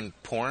 like when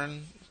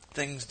porn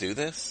things do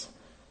this,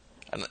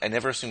 I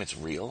never assume it's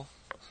real.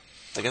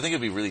 Like I think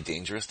it'd be really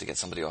dangerous to get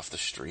somebody off the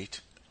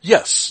street.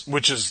 Yes,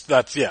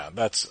 that's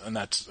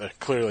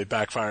clearly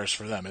backfires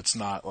for them. It's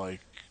not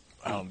like,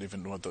 I don't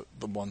even know what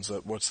the ones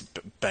that, what's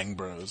the Bang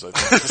Bros, I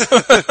think.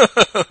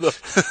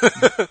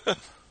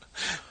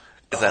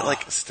 Is that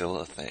like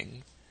still a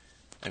thing?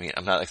 I mean,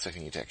 I'm not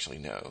expecting you to actually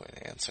know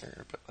an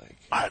answer, but like.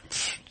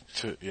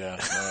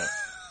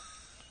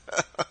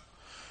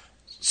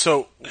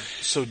 So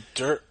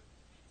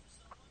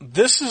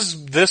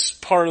this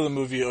part of the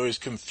movie always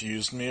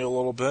confused me a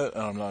little bit,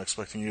 and I'm not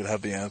expecting you to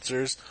have the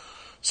ansers.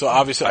 So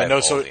obviously I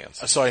know,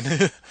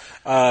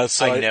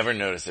 I never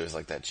noticed there was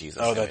like that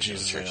Jesus. Oh, that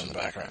Jesus church in the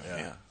background.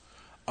 Yeah.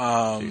 What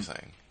are you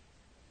saying?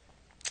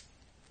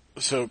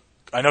 So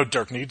I know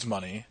Dirk needs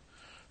money.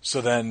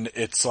 So then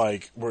it's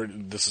like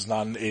this is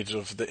not an age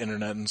of the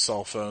internet and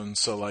cell phones.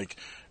 So like,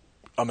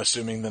 I'm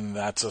assuming then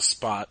that's a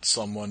spot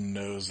someone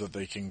knows that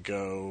they can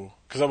go.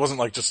 Cause that wasn't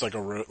like just like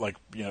like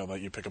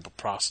you pick up a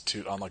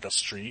prostitute on like a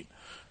street.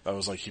 That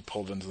was like he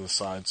pulled into the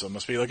side. So it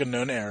must be like a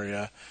known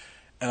area.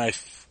 And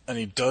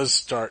he does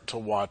start to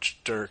watch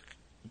Dirk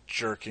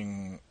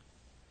jerking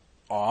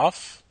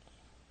off,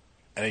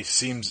 and he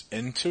seems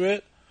into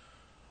it,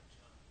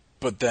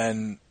 but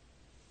then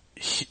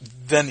he's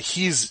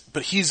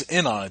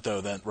in on it though,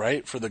 then,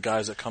 right? For the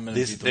guys that come in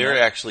and beat them there up.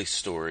 are actually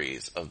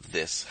stories of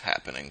this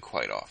happening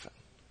quite often.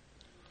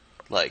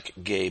 Like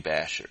gay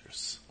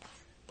bashers.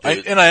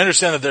 And I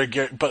understand that they're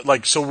gay, but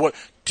like, so what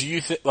do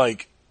you think,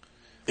 like,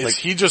 is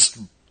he just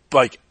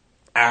like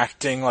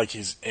acting like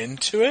he's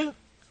into it?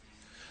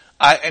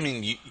 I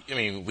mean,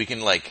 we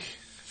can like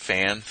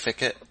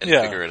fanfic it and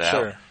figure it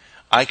out.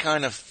 I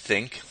kind of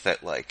think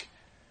that like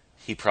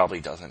he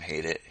probably doesn't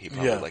hate it. He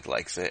probably like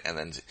likes it, and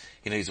then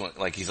he's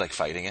like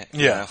fighting it.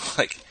 You know?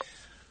 Like,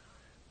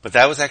 but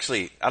that was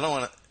actually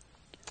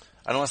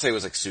I don't want to say it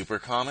was like super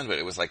common, but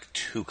it was like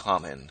too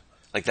common.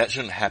 Like that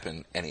shouldn't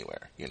happen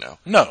anywhere, you know?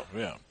 No,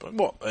 yeah. But,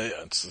 well,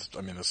 yeah, it's just,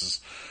 I mean, this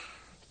is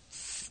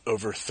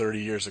over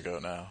 30 years ago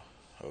now.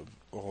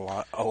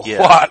 A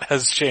lot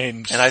has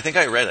changed. And I think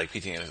I read like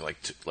P.T. Anderson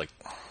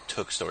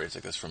took stories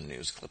like this from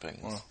news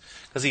clippings.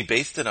 Because he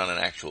based it on an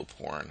actual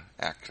porn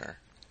actor.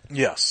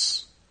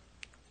 Yes.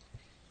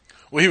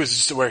 Well, he was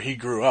just where he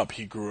grew up.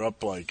 He grew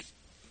up like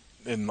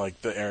in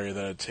like the area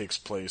that it takes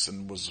place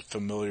and was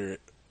familiar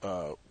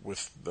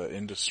with the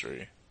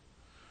industry,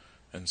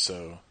 and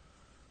so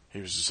he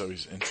was just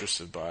always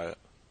interested by it.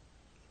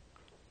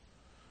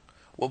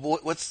 Well,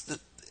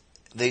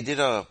 they did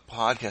a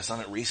podcast on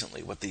it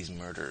recently. What these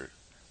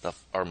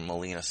our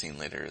Molina scene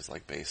later is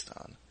like based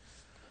on.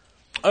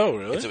 Oh,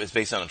 really? It's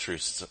based on a true.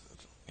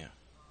 Yeah.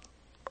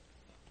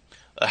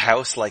 A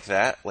house like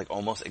that, like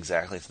almost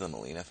exactly to the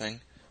Molina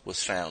thing,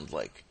 was found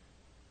like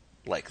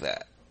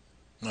that.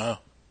 Oh.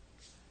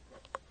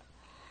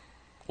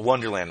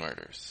 Wonderland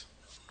Murders.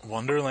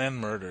 Wonderland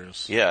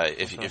Murders. Yeah,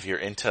 if you're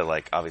into,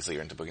 like, obviously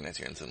you're into Boogie Nights,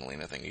 you're into the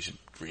Molina thing, you should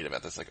read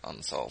about this, like,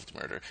 unsolved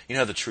murder. You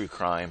know how the true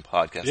crime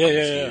podcast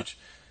is huge?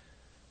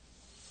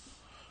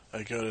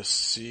 I go to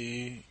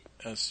CSUN.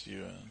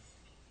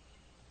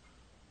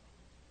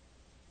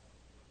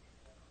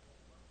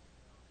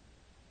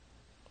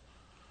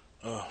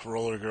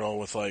 Roller girl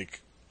with,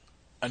 like,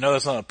 I know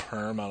that's not a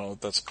perm, I don't know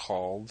what that's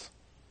called.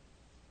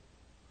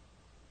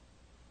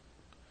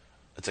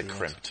 It's a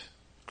crimped.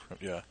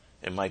 Yeah.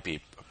 It might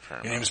be a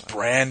perm. Your name's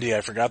Brandy.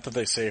 I forgot that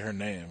they say her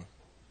name.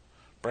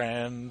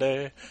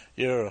 Brandy,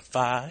 you're a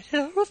fine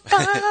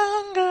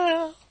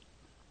girl.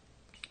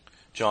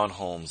 John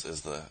Holmes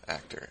is the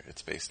actor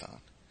it's based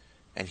on.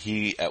 And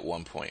he, at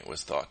one point,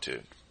 was thought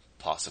to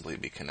possibly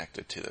be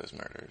connected to those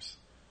murders.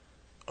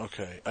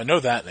 Okay. I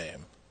know that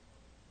name.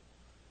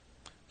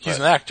 He's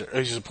an actor.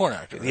 He's a porn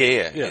actor. Right?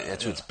 Yeah.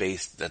 That's who it's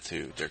based. That's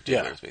who Dirk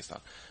Diggler is based on.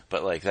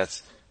 But like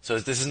so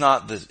this is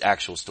not the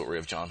actual story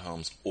of John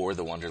Holmes or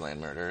the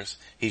Wonderland Murders.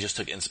 He just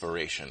took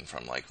inspiration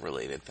from like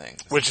related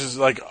things. Which is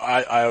like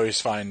I always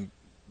find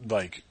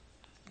like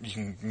you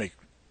can make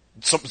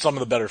some of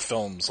the better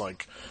films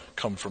like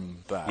come from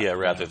that. Yeah,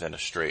 rather than a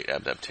straight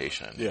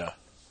adaptation. Yeah.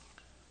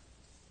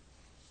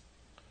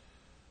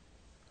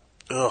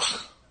 Ugh.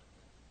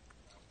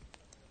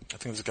 I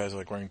think this guy's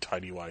like wearing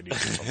tighty-whities or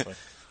something.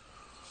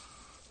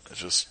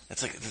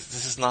 It's like,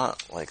 this is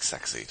not, like,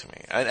 sexy to me.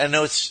 I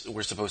know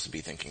we're supposed to be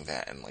thinking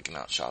that and, like,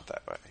 not shot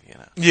that way, you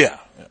know? Yeah.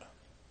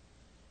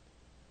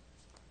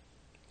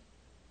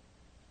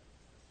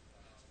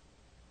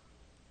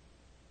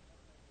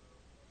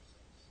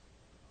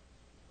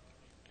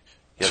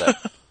 Yeah,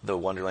 the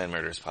Wonderland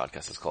Murders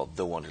podcast is called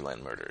The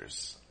Wonderland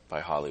Murders by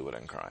Hollywood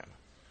and Crime.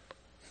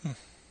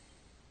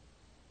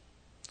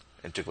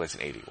 It took place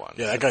in 81.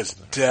 Yeah, that guy's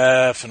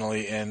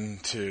definitely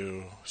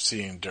into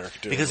seeing Dirk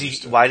do it.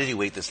 Because why did he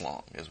wait this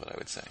long, is what I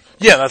would say.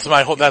 Yeah, that's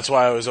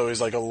why I was always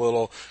like a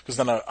little, because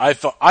then I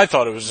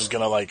thought it was just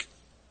gonna like,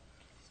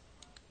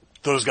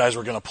 those guys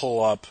were gonna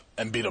pull up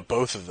and beat up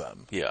both of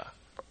them. Yeah.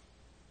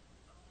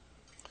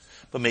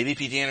 But maybe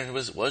P.T.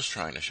 Anderson was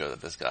trying to show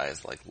that this guy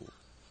is like,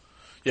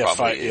 gay,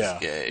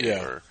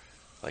 or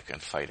like,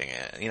 and fighting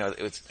it. You know,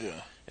 it's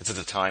at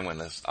a time when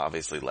it's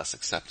obviously less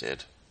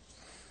accepted.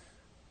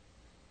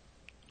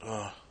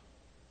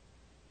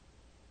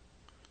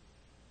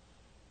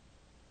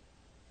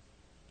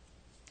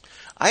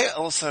 I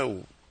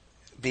also,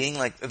 being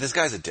like, this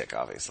guy's a dick,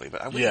 obviously,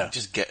 but I wouldn't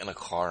just get in a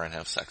car and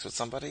have sex with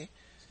somebody.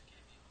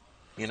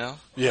 You know?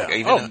 Yeah.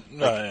 Like,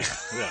 yeah.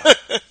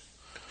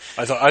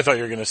 I thought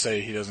you were gonna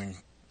say he doesn't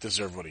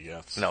deserve what he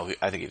gets. No,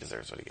 I think he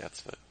deserves what he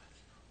gets, but.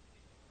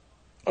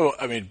 Oh,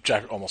 I mean,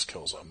 Jack almost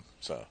kills him,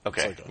 so.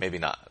 Okay, like maybe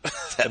not.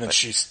 And then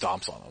she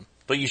stomps on him.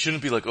 But you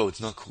shouldn't be like, oh, it's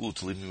not cool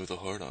to leave me with a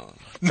heart on.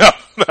 No,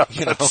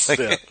 you know,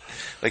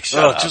 like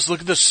shut up. Just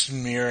look at the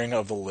smearing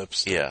of the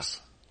lipsticks. Yeah.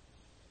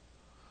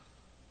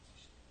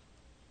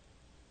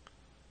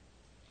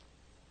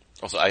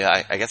 Also,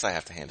 I guess I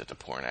have to hand it to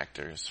porn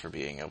actors for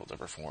being able to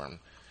perform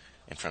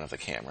in front of the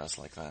cameras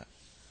like that.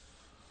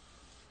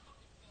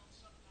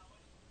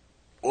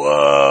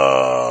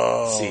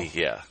 Whoa. See,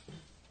 yeah.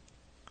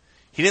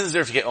 He didn't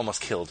deserve to get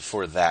almost killed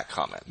for that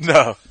comment.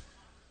 No.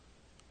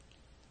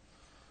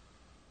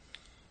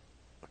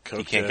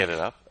 He can't get it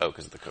up? Oh,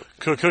 because of the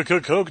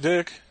coke. Coke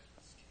dick.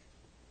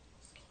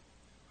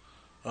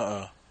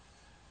 Or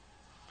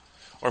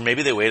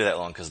maybe they waited that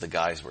long because the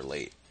guys were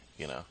late,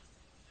 you know?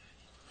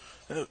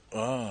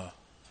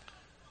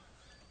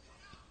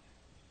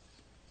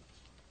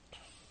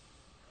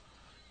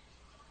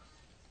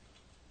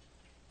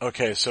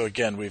 Okay, so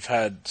again, we've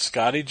had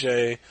Scotty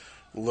J,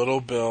 Little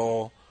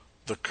Bill,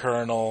 the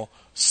Colonel,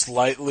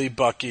 slightly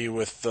Bucky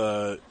with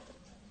the...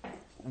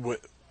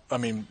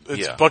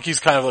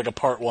 Bucky's kind of like a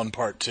part 1,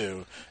 part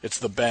 2. It's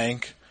the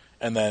bank,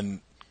 and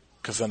then...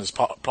 Because then his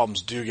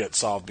problems do get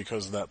solved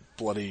because of that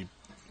bloody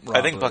robbery.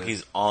 I think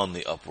Bucky's on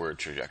the upward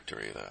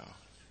trajectory, though.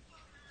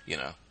 You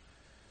know?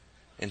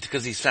 And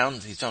because he's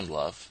found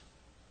love.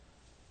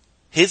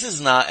 His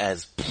is not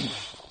as...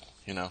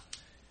 You know?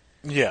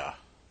 Yeah.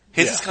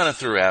 His is kind of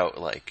throughout,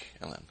 like,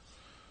 and then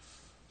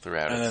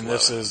throughout. And then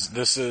this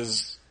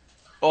is.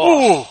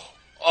 Oh,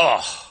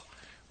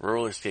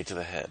 roller skate to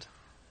the head.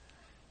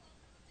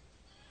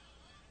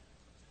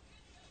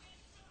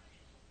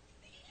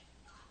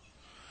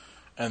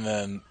 And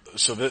then,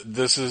 so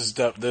this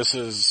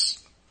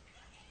is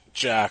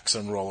Jax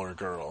and Roller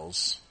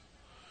Girls.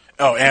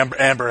 Oh,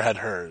 Amber had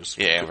hers.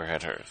 Yeah, Amber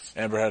had hers.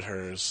 Amber had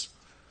hers.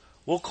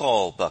 We'll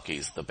call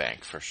Bucky's the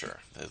bank for sure.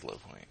 His low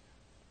point.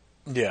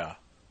 Yeah.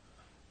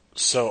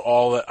 So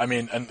all that, I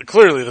mean, and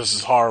clearly this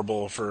is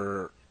horrible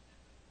for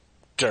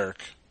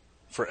Dirk,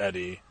 for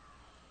Eddie,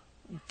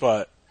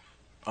 but,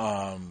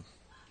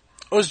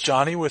 is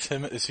Johnny with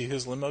him? Is he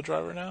his limo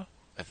driver now?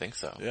 I think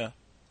so. Yeah.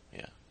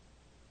 Yeah.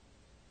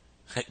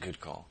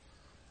 Good call.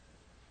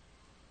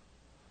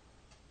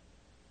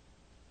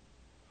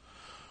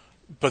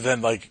 But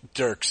then, like,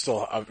 Dirk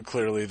still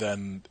clearly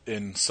then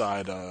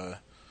inside, oh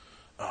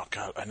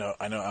god, I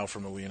know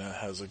Alfred Molina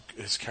has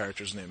his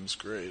character's name is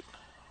great.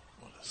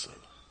 What is it?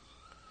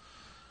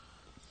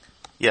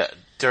 Yeah,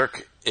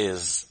 Dirk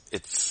he's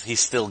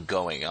still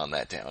going on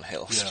that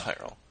downhill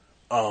spiral.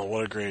 Oh,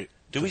 what a great...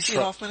 Do we see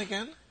Hoffman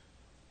again?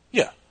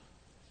 Yeah.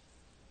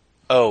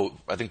 Oh,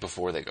 I think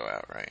before they go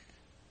out, right?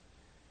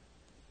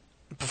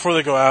 Before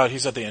they go out,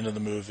 he's at the end of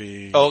the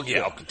movie. Oh,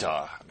 yeah. Oh,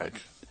 duh.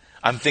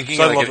 I'm thinking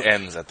it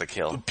ends at the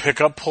kill. The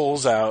pickup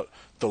pulls out,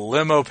 the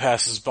limo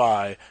passes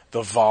by,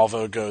 the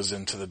Volvo goes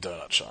into the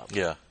donut shop.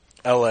 Yeah.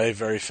 L.A.,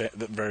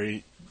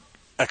 very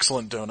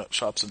excellent donut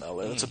shops in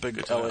L.A. That's a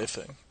big L.A.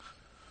 thing.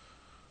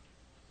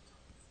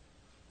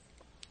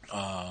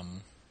 A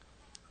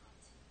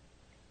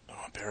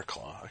bear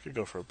claw. I could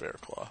go for a bear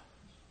claw.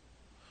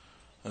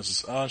 This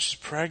is, she's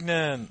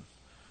pregnant.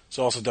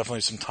 So also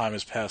definitely some time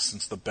has passed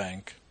since the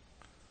bank.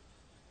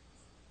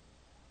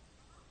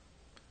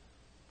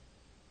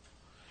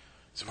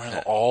 He's wearing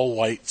an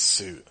all-white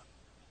suit,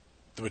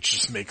 which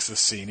just makes this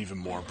scene even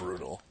more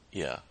brutal.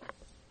 Yeah.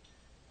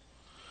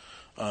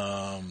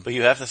 But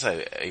you have to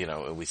say,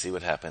 we see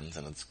what happens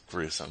and it's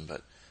gruesome,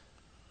 but...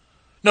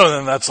 No,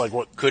 then that's like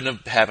what... Couldn't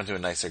have happened to a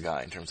nicer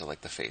guy in terms of,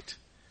 like, the fate.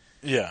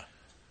 Yeah.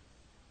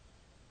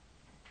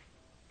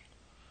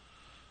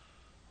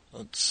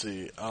 Let's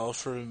see.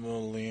 Alfred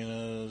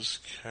Molina's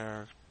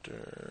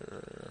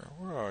character...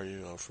 Where are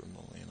you, Alfred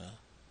Molina?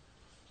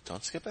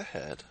 Don't skip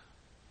ahead.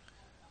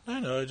 I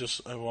know,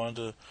 I wanted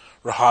to...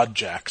 Rahad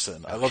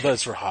Jackson. I love that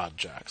it's Rahad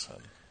Jackson.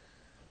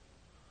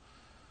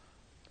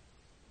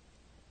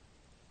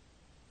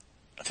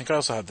 I think I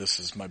also had this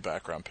as my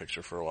background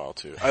picture for a while,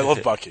 too. I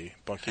love Bucky.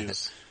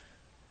 Bucky's...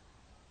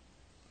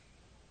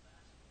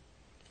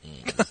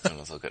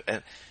 It's so good.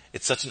 And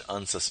it's such an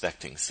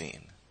unsuspecting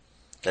scene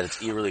that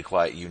it's eerily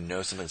quiet. You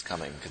know something's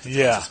coming because it's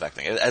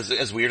unsuspecting.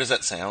 As weird as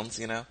that sounds,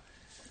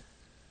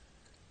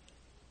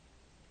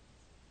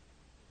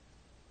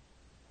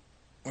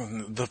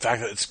 The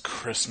fact that it's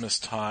Christmas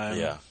time.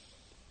 Yeah.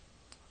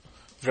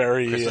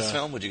 Very Christmas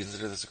film? Would you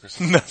consider this a Christmas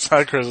film? That's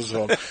not a Christmas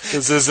film.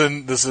 This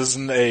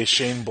isn't a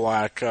Shane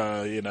Black,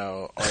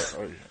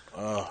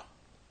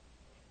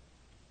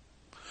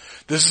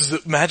 This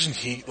is, imagine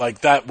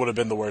that would have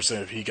been the worst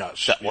thing if he got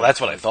shot. Well, that's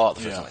what I thought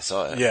the first time I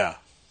saw it. Yeah.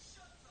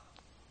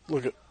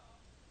 Look at,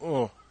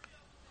 oh,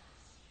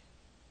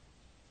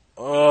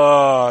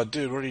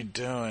 dude, what are you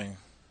doing?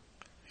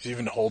 He's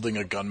even holding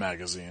a gun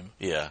magazine.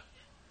 Yeah.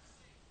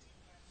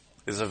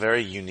 It's a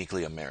very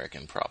uniquely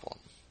American problem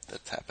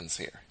that happens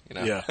here,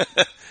 Yeah.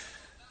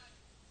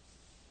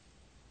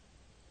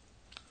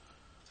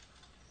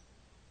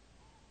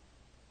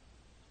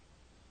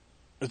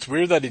 It's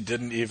weird that he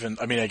didn't even...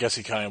 I mean, I guess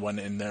he kind of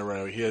went in there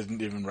where he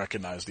didn't even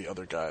recognize the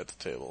other guy at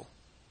the table.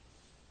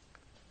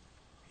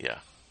 Yeah.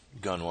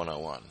 Gun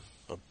 101.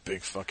 A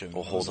big fucking...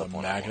 We'll hold up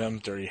Magnum,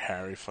 Dirty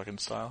Harry fucking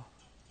style.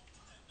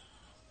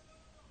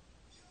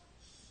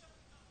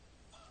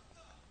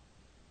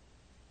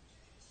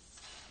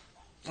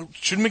 Oh,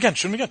 shoot him again.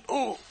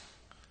 Oh!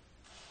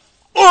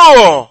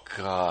 Oh!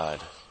 God.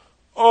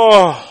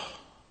 Oh!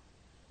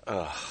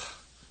 Ugh.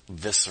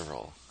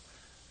 Visceral.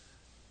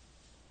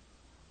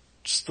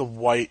 Just the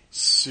white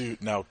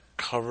suit now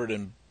covered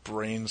in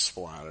brain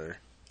splatter.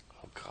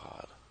 Oh,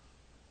 God.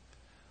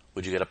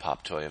 Would you get a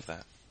Pop toy of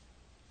that?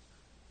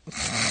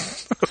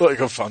 Like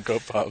a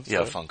Funko Pop.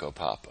 Yeah, a Funko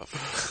Pop.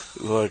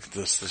 Look,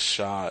 the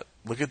shot.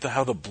 Look at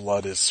how the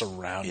blood is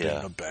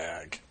surrounding the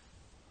bag.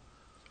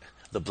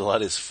 The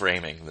blood is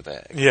framing the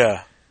bag.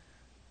 Yeah.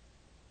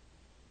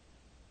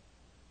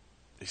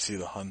 You see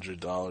the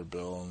 $100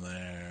 bill in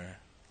there.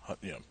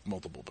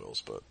 Multiple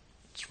bills, but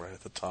it's right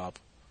at the top.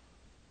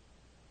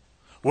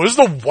 What does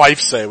the wife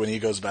say when he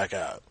goes back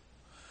out?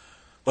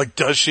 Like,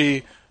 does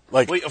she,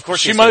 like... Well, of course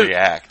she might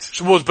react.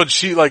 But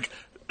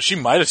she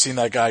might have seen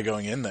that guy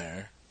going in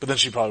there. But then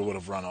she probably would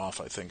have run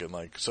off, I think, and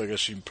so I guess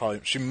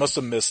she must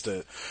have missed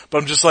it. But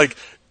I'm just like,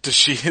 does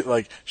she,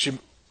 she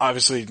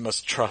obviously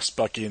must trust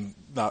Bucky and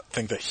not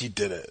think that he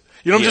did it.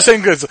 You know what I'm just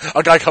saying? Because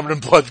a guy covered in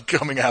blood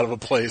coming out of a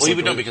place. Well, you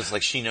would know because,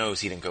 she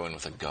knows he didn't go in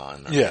with a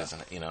gun. Or you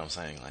know what I'm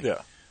saying?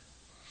 Yeah.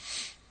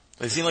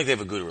 They seem like they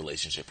have a good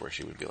relationship where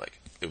she would be like,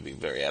 it would be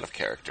very out of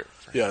character.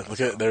 Yeah,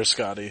 look at there's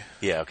Scotty.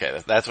 Yeah, okay,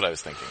 that's what I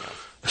was thinking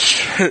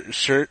of.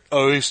 Shirt.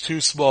 Oh, he's too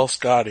small,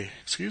 Scotty.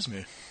 Excuse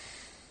me.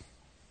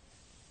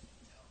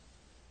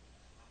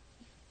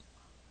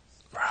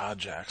 Rod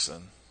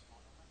Jackson.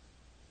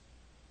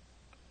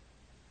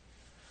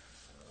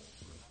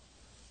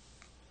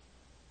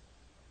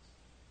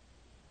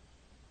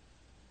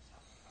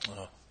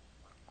 Oh.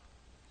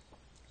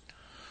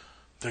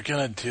 They're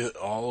gonna do it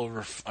all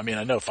over. I mean,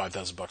 I know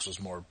 $5,000 was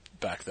more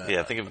back then.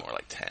 Yeah, I think of more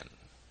like 10.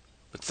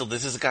 But still,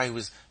 this is a guy who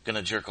was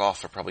gonna jerk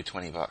off for probably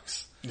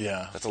 $20.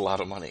 Yeah. That's a lot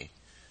of money.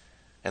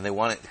 And they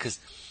want it, because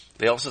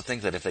they also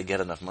think that if they get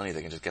enough money,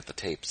 they can just get the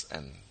tapes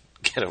and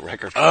get a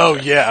record. Oh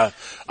yeah,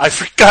 I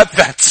forgot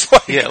that's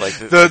like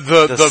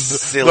the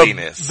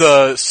silliness,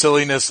 the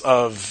silliness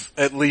of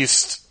at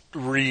least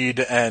Reed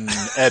and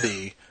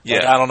Eddie. Yeah,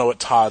 like, I don't know what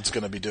Todd's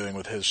going to be doing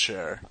with his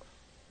share.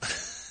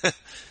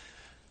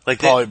 Like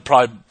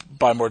probably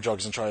buy more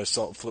drugs and try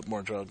to flip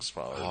more drugs.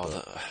 Probably.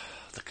 Oh,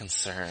 the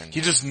concern.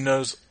 He just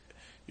knows.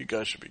 You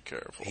guys should be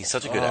careful. He's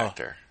such a good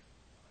actor.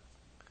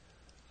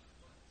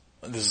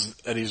 This is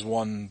Eddie's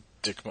one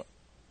dick.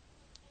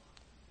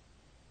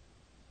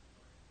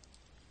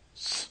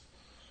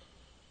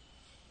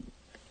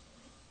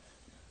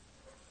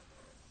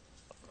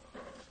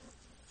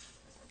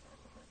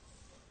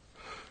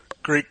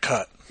 Great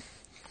cut.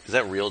 Is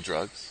that real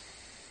drugs?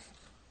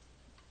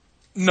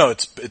 No,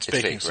 it's baking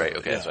fake, soda. right?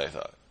 Okay, yeah. That's what I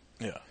thought.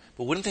 Yeah.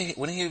 But wouldn't he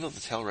be able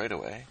to tell right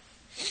away?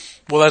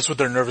 Well, that's what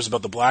they're nervous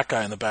about. The black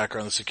guy in the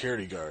background, the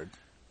security guard,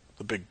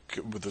 the big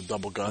with the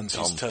double guns.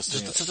 He's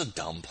testing. It's such a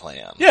dumb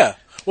plan. Yeah.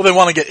 Well, they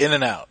want to get in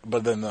and out,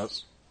 but then the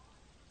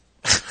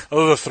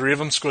three of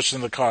them squished in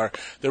the car.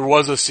 There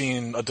was a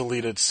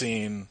deleted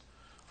scene,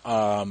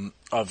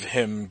 of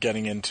him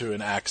getting into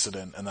an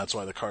accident, and that's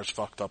why the car's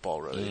fucked up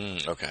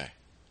already. Okay.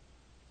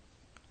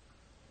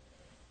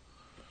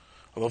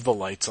 I love the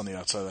lights on the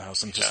outside of the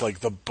house and just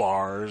like the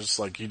bars,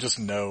 like you just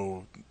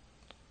know,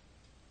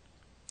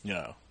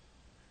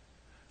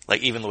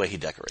 like even the way he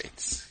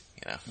decorates,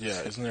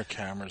 Yeah, isn't there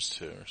cameras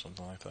too or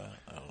something like that?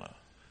 I don't know.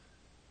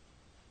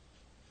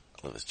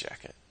 I love his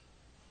jacket.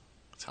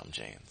 Tom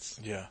Jane's.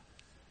 Yeah.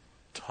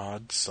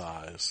 Todd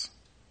Size.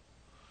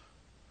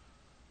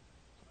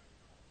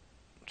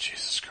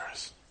 Jesus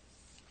Christ.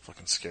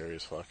 Fucking scary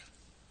as fuck.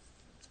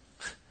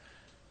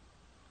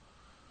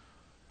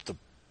 The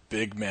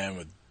big man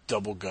with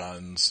double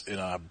guns in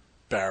a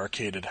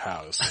barricaded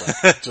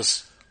house. Like,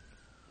 just.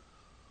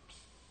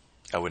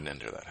 I wouldn't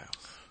enter that house.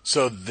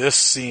 So this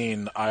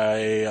scene,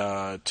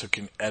 I took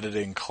an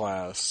editing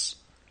class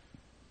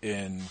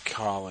in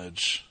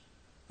college.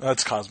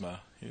 That's Cosmo.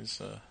 He's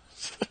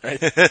right.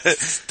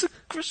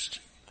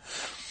 Christian.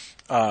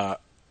 I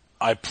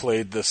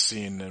played this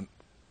scene, and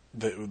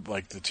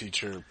the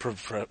teacher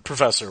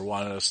professor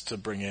wanted us to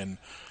bring in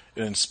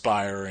an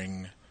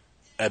inspiring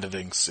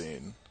editing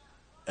scene.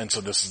 And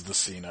so this is the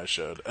scene I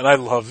showed. And I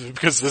love it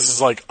because this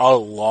is like a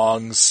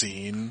long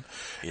scene.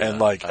 Yeah,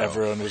 and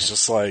everyone was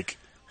just like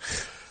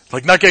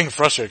not getting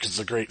frustrated because it's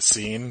a great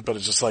scene, but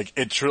it's just like,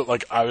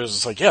 I was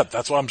just like, yeah,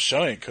 that's why I'm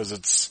showing it, because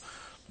it's,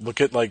 look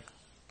at I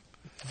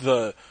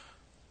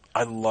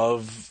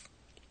love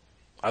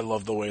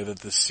the way that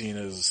this scene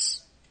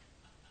is,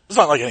 it's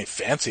not like any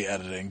fancy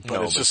editing,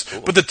 but it's just,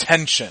 cool. But the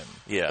tension.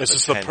 Yeah, it's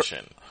the just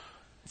tension.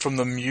 From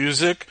the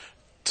music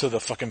to the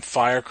fucking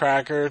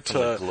firecracker to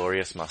the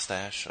glorious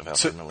mustache of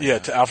Alfred Molina. Yeah,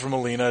 to Alfred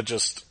Molina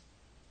just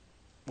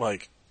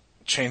like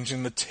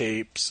changing the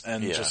tapes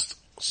and just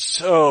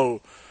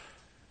so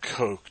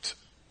coked.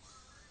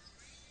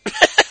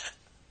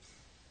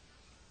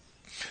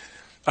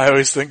 I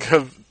always think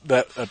of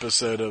that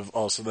episode of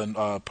also then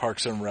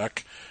Parks and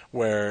Rec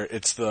where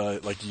it's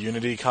the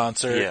Unity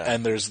concert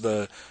and there's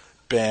the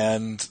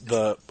band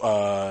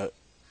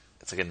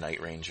it's like a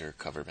Night Ranger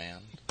cover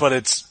band. But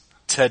it's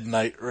Ted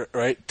Night,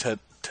 right? Ted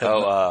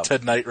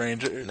Night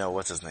Ranger? No,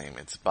 what's his name?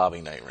 It's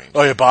Bobby Night Ranger.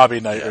 Oh yeah, Bobby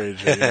Night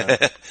Ranger,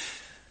 yeah.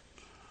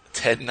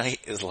 Ted Knight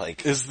is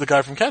the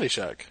guy from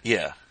Caddyshack.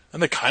 Yeah.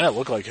 And they kind of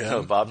look like him.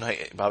 No, Bobby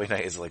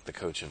Knight is like the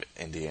coach of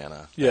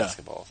Indiana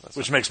basketball. That's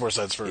which makes more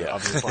sense for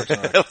obviously Parks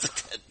and Rec.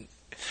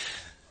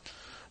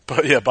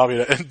 But yeah,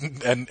 Bobby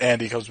and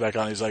Andy comes back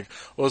on. He's like,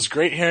 "Well, it's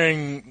great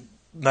hearing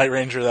Night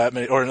Ranger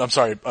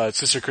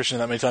Sister Christian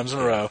that many times in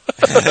a row."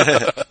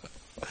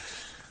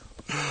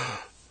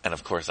 And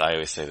of course, I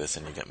always say this,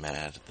 and you get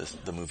mad.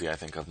 The movie I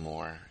think of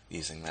more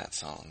using that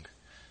song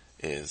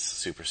is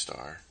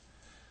Superstar.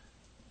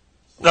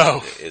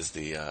 Oh, is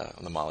the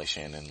Molly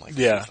Shannon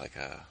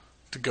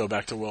to go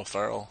back to Will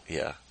Ferrell.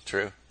 Yeah,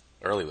 true.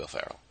 Early Will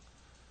Ferrell.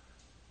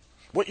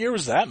 What year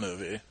was that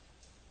movie?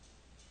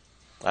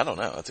 I don't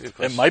know. That's a good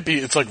question. It might be.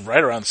 It's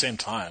right around the same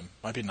time.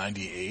 Might be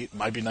 98.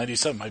 Might be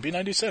 97. Might be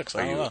 96.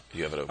 I don't know.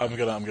 You have it open.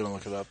 I'm gonna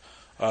look it up.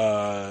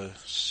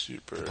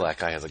 Super. The black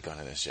guy has a gun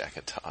in his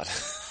jacket, Todd.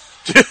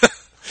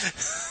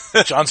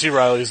 John C.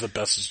 Reilly is the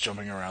best at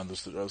jumping around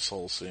this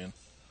whole scene.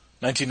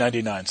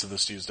 1999. So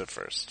this used it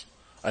first.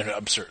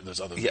 I'm sure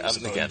there's other. Yeah,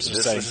 again,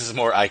 this is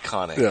more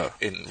iconic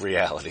in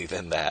reality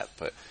than that,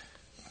 but.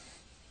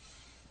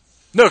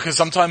 No, because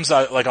sometimes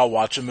I'll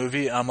watch a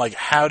movie and I'm like,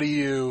 how do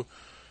you,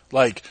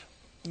 like,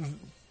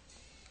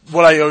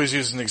 what I always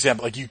use as an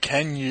example, like, you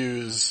can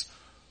use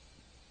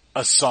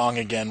a song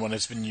again when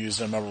it's been used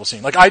in a memorable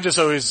scene. Like, I just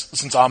always,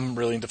 since I'm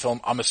really into film,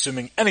 I'm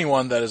assuming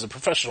anyone that is a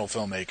professional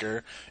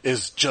filmmaker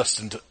is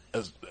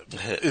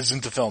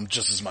into film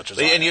just as much as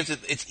I am. And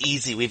it's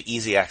easy. We have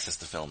easy access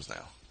to films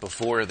now.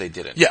 Before they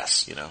didn't.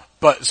 Yes. You know.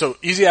 But, so,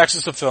 easy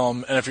access to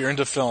film, and if you're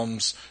into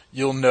films,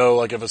 you'll know,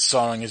 like, if a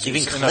song is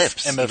even used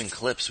clips. in Even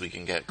clips we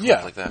can get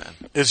clips like that.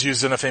 Is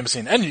used in a famous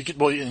scene. And you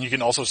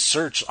can also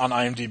search on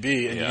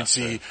IMDb, and you can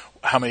see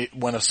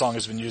when a song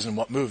has been used in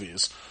what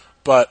movies.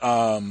 But,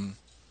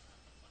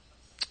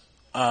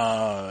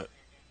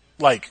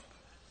 like,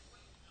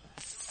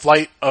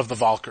 Flight of the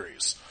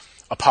Valkyries,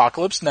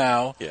 Apocalypse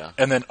Now,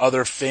 and then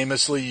other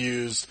famously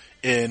used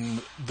in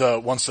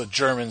once the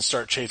Germans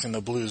start chasing the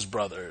Blues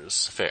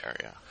Brothers. Fair,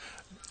 yeah.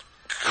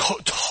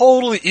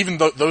 Totally, even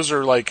though those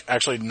are, like,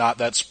 actually not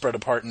that spread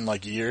apart in,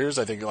 like, years.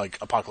 I think, like,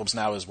 Apocalypse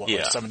Now is,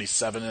 like,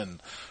 77,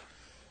 and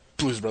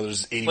Blues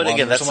Brothers is 81 but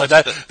again, or something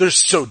like that. They're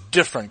so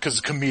different,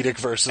 because comedic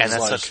versus, and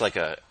that's like... such, like,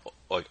 a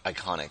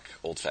iconic,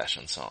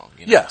 old-fashioned song.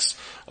 You know? Yes.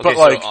 Okay, but,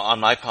 like... so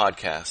on my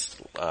podcast,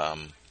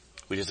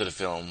 we just did a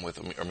film with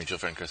our mutual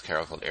friend Chris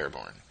Carroll called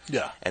Airborne.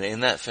 Yeah. And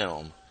in that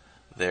film,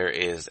 there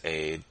is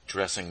a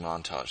dressing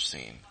montage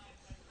scene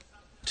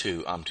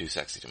to I'm Too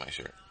Sexy to My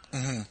Shirt.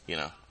 Mm-hmm. You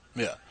know?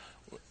 Yeah.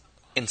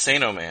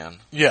 Insano Man.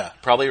 Yeah.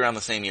 Probably around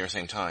the same year,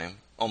 same time.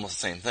 Almost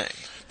the same thing.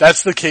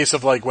 That's the case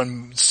of, like,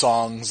 when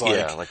songs, like...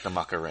 Yeah, like the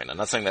Macarena.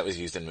 Not something that was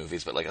used in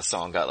movies, but, like, a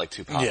song got, like,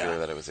 too popular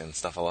that it was in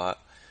stuff a lot.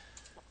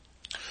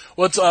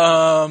 What's,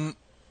 well,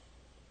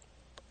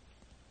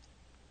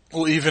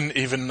 even,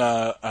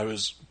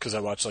 because I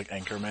watched, like,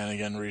 Anchorman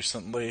again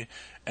recently,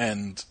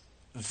 and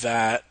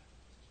that,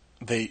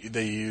 they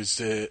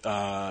used it,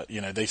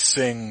 they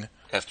sing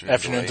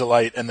Afternoon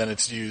Delight, and then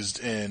it's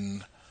used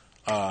in,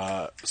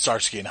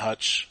 Starsky and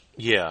Hutch.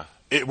 Yeah.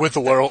 With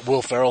the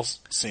Will Ferrell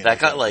scene. That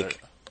got,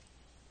 like...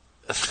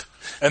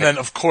 And then,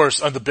 of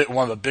course, one of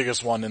the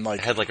biggest one in, like...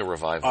 It had, like, a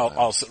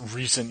revival.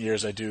 Recent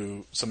years, I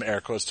do some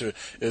air quotes to it,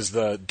 is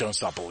the Don't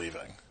Stop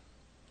Believing.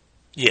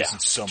 Yeah,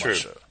 so true.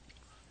 much.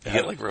 You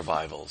get, like,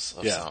 revivals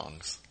of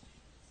songs.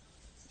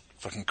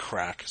 Fucking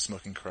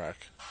smoking crack.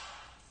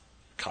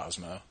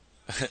 Cosmo.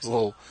 This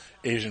little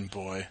Asian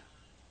boy.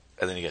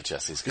 And then you get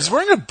Jesse's girl. He's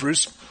wearing a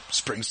Bruce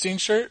Springsteen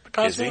shirt,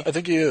 Cosmo? Is he? I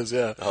think he is,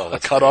 yeah. Oh, a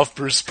cut-off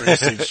Bruce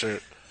Springsteen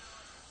shirt.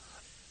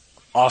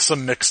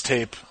 Awesome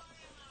mixtape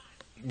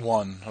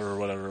 1, or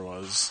whatever it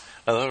was.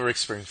 I love Rick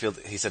Springfield,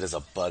 he said, is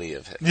a buddy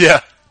of his.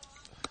 Yeah.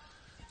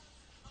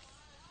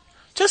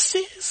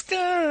 Jesse's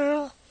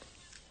girl.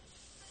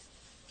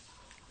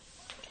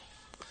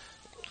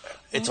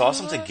 It's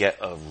awesome to get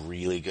a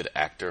really good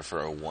actor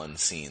for a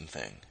one-scene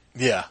thing.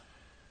 Yeah.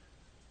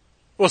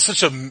 Well, it's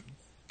such a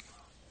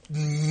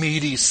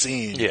meaty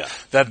scene. Yeah.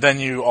 That then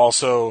you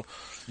also,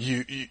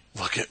 you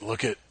look at.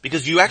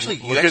 Because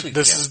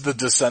this is the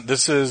descent.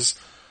 This is,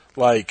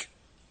 like,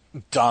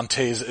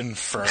 Dante's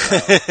Inferno.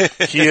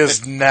 He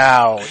is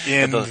now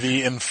in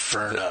the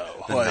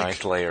Inferno. The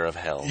ninth layer of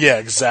hell. Yeah,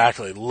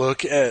 exactly.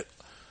 Look at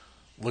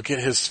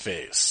his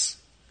face.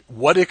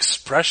 What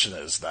expression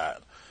is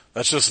that?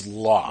 That's just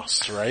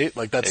lost, right?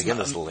 Like, that's again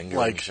this lingering,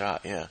 like,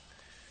 shot, yeah.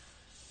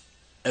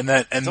 And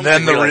then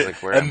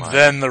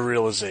the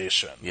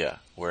realization. Yeah,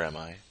 where am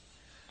I?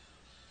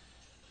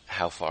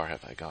 How far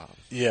have I gone?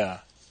 Yeah.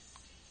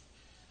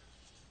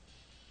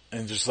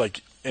 And just,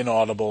 like,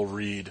 inaudible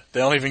read.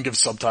 They don't even give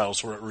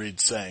subtitles where it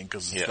reads saying,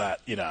 because it's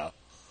that, you know.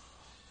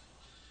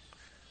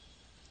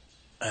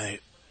 And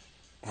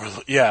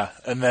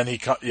and then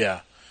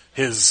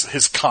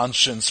his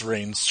conscience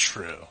reigns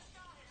true.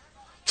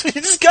 He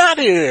just got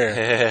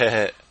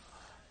here!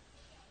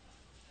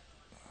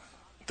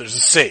 There's a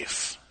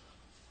safe.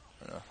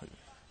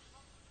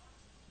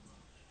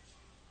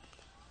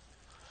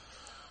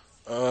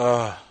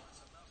 Was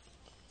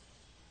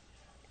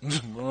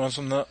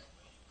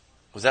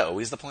that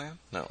always the plan?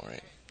 No,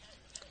 right?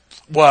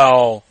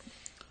 Well...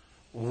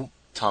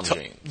 Tom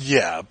Jane.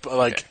 Yeah, but,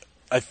 like,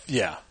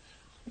 yeah.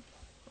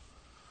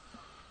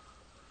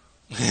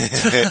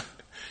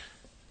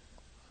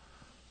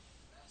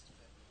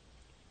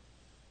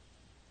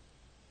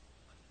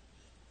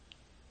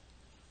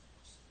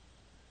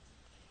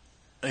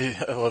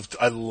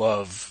 I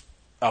love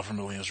Alfred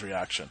Molina's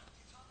reaction.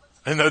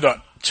 And no,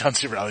 not John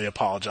C. Reilly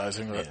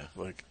apologizing. But,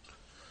 like,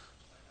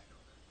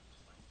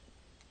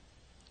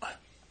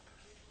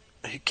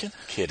 are you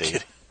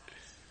kidding?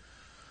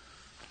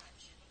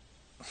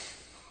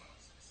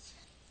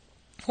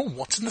 Oh,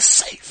 what's in the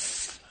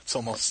safe? It's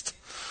almost...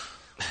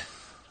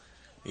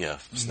 Yeah,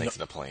 snakes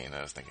in a plane.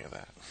 I was thinking of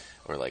that.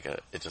 Or like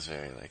it's just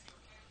very like...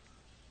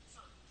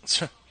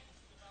 Sure.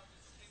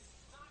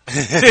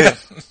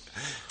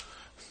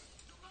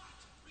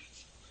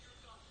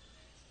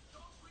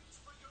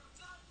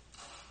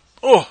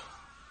 Oh!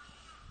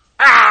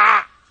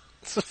 Ah!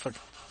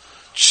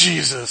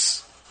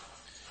 Jesus.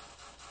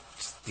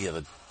 Yeah,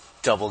 the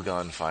double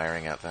gun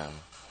firing at them.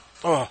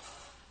 Oh.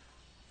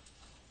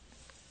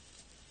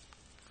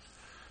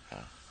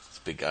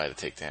 big guy to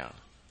take down.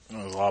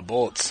 There's a lot of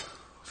bullets.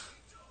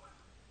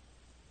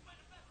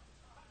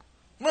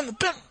 Run the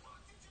pin.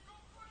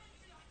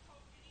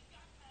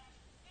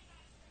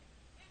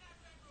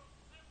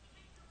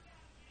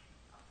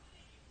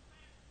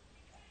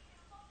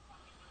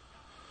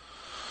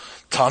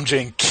 Tom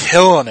Jane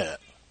killing it.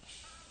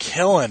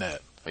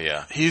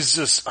 Yeah. He's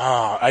just,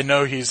 I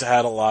know he's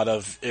had a lot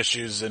of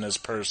issues in his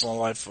personal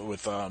life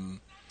with,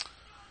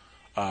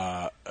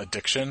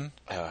 addiction.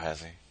 Oh,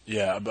 has he?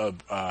 Yeah,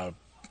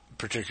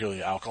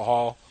 particularly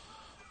alcohol.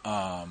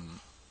 I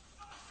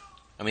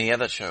mean, he had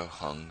that show,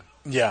 Hung.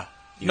 Yeah.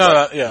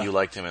 You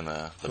liked him in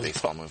the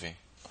baseball movie.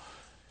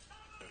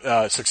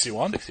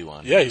 61?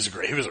 61. Yeah,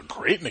 he was a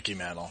great Mickey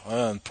Mantle.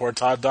 And poor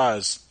Todd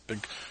dies.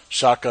 Big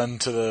shotgun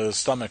to the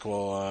stomach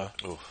will,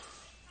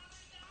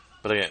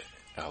 But again,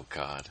 oh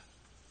god.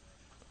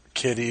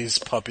 Kitties,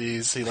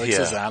 puppies, he likes Yeah.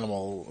 his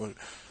animal.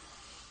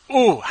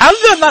 Ooh, how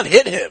did that not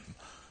hit him?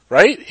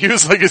 Right? He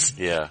was like his,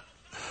 Yeah.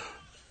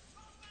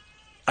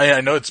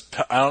 I know it's,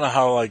 I don't know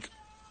how like,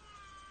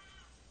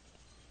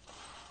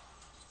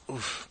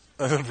 oof.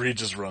 And then Reed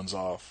just runs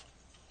off.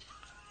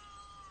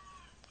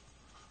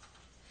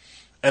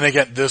 And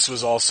again, this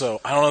was also,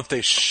 I don't know if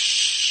they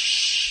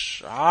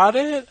shot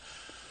it,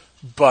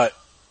 but,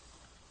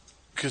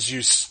 cause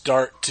you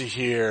start to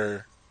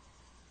hear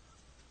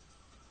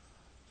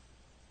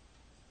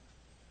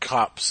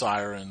cop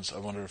sirens. I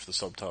wonder if the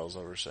subtitles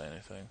ever say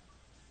anything.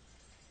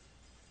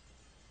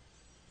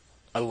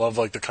 I love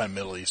like the kind of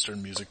Middle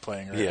Eastern music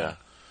playing right now.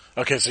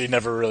 Okay, so they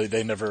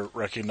never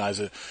recognize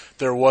it.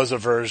 There was a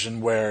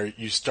version where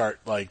you start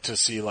like to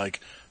see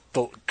like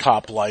the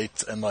cop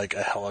lights and like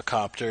a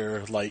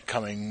helicopter light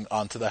coming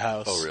onto the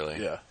house. Oh,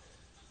 really? Yeah.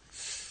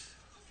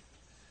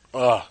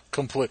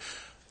 Complete.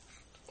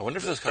 I wonder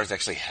if those cars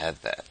actually had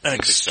that. An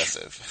It's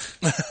excessive.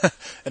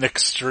 An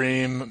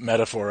extreme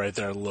metaphor right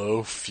there.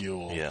 Low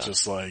fuel. Yeah.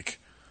 Just like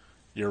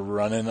you're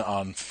running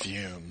on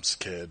fumes,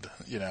 kid.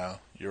 You know,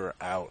 you're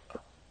out.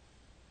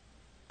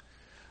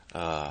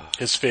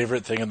 His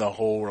favorite thing in the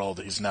whole world,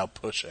 he's now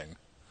pushing.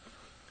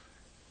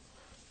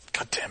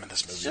 God damn it,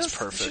 this movie is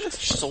perfect. Should have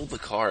sold the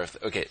car.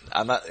 Okay,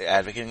 I'm not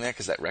advocating that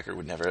because that record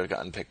would never have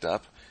gotten picked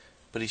up.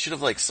 But he should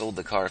have like sold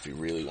the car if he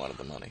really wanted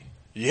the money.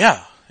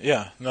 Yeah.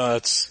 No,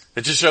 that's...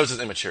 It just shows his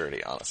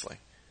immaturity, honestly.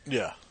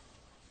 Yeah.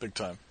 Big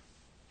time.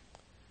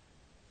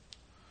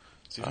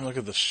 So you can look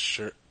at the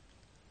shirt,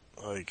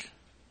 like...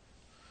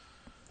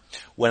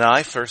 When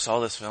I first saw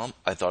this film,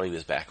 I thought he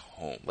was back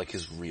home, like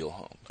his real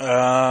home.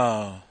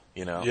 Oh.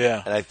 You know?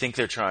 Yeah. And I think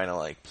they're trying to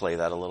like play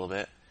that a little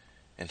bit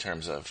in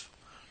terms of...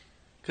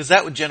 Because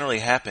that would generally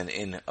happen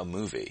in a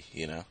movie,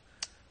 you know?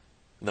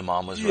 The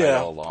mom was right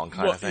all along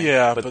kind of thing.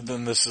 Yeah, but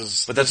then this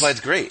is... But that's why it's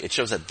great. It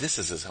shows that this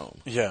is his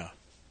home. Yeah.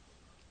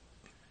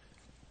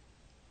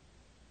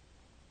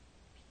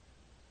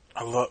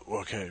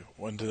 Okay,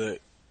 when do they...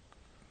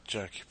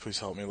 Jack, please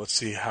help me. Let's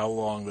see how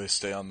long they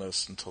stay on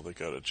this until they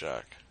go to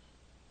Jack.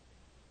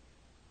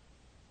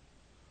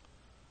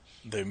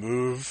 They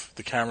move,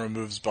 the camera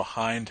moves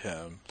behind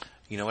him.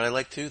 You know what I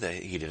like too? That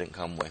he didn't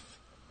come with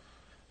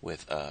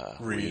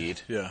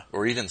Reed. Yeah.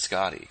 Or even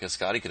Scotty, because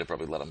Scotty could have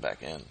probably let him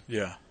back in.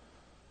 Yeah.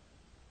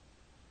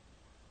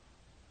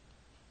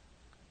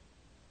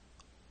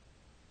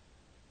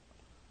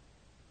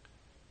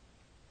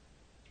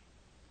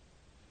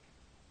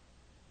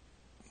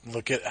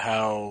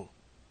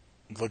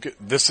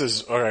 This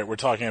is, alright, we're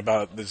talking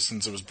about this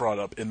since it was brought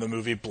up in the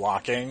movie,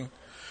 blocking.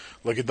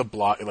 Look at the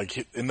block,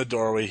 like in the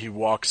doorway, he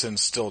walks in,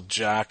 still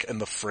Jack, and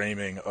the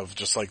framing of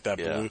just like that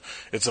blue.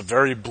 It's a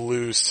very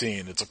blue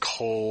scene. It's a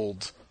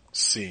cold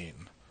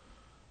scene.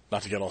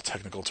 Not to get all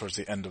technical towards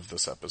the end of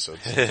this episode,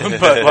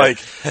 but like,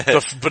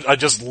 but I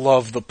just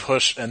love the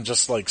push and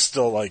just like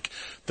still like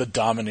the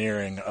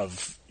domineering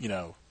of, you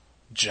know,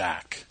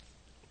 Jack.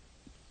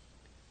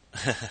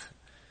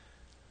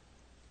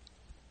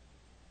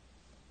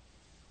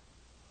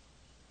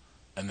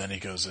 And then he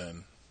goes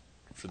in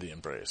for the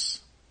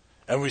embrace.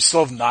 And we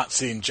still have not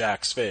seen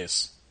Jack's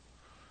face.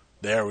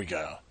 There we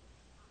go.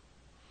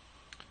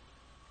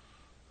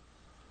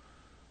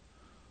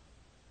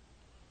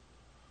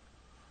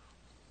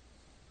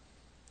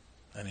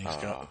 And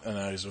and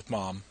now he's with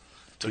Mom.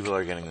 People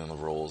are getting in the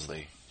roles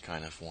they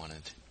kind of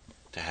wanted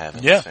to have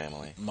in his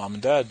family. Mom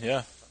and Dad,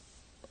 yeah.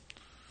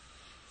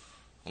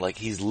 Like,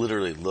 he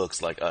literally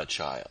looks like a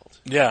child.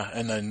 Yeah,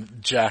 and then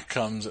Jack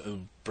comes,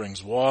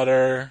 brings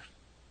water,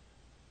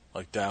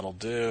 like Dad'll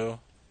do.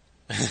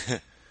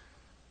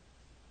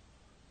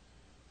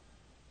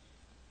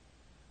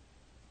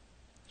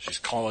 She's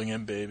calling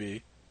him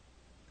baby.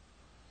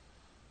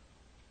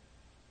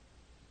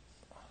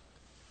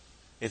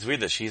 It's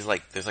weird that she's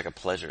like, there's like a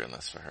pleasure in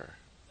this for her.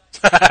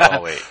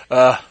 Oh, wait.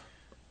 And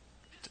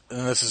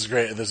this is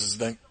great. This is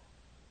the,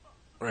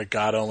 right,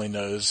 God Only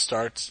Knows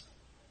starts.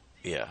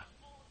 Yeah.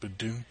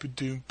 Ba-doom,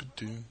 ba-doom,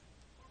 ba-doom.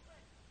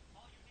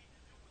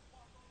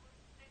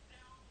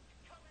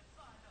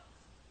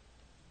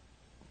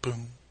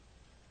 Boom.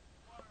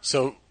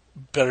 So,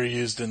 better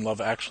used in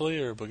Love Actually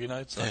or Boogie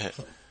Nights?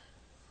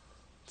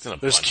 It's in a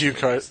There's bunch cue of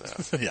cards.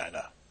 movies, Yeah, I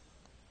know.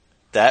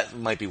 That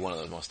might be one of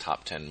the most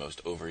top 10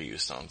 most overused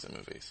songs in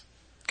movies.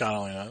 God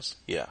only knows.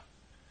 Yeah.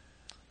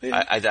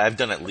 I've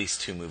done at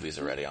least 2 movies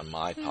already on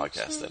my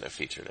podcast that have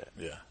featured it.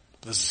 Yeah.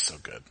 This is so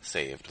good.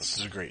 Saved. This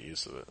is a great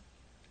use of it.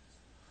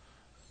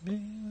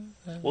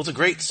 Well, it's a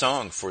great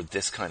song for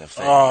this kind of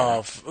thing.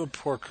 Oh,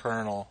 poor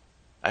Colonel.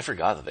 I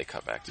forgot that they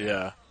cut back to it.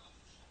 Yeah.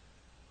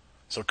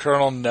 So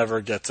Colonel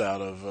never gets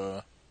out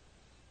of,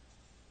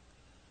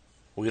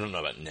 We don't know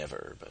about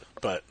never,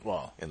 but,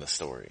 well, in the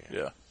story.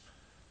 yeah.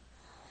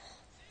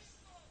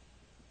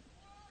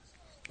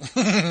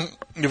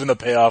 Even the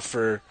payoff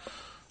for,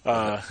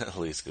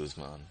 Elise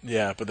Guzman.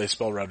 yeah, but they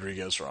spell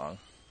Rodriguez wrong.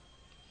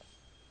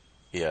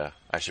 Yeah,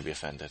 I should be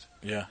offended.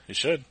 Yeah, you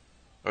should.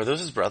 Are those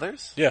his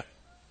brothers? Yeah.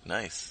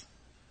 Nice.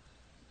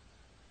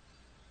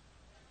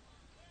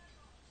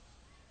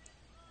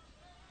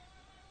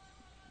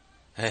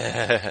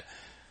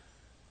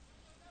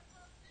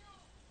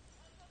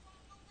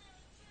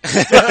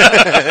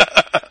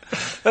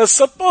 That's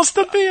supposed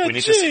to be a We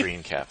need to G.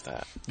 screen cap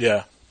that.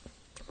 Yeah.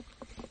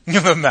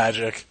 The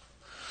magic.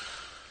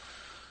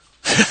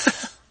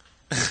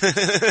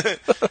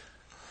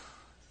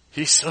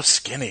 He's so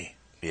skinny.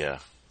 Yeah.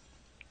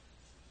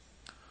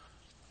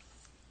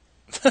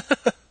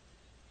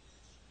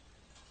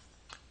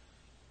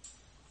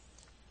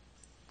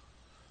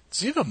 Does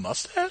he have a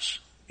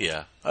mustache?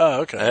 Yeah.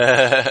 Oh,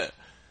 okay.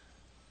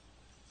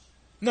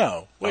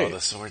 No, wait. Oh,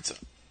 the swords.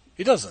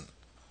 He doesn't.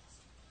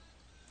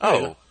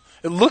 Oh.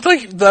 It looked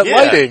like that Yeah.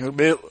 lighting.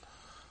 It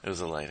was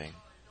the lighting.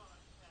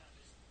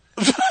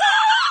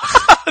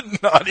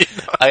 Naughty.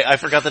 I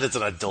forgot that it's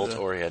an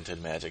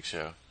adult-oriented magic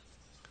show.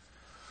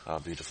 Oh,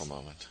 beautiful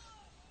moment.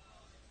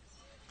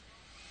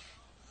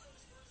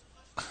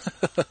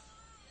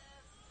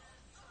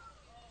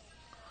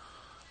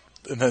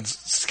 And then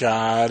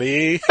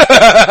Scotty.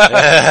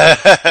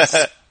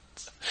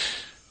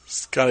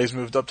 Scotty's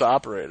moved up to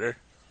operator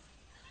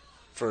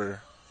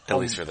for At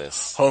least for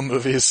this. home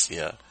movies.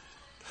 Yeah.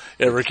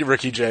 Yeah,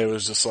 Ricky J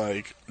was just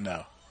like,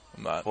 no,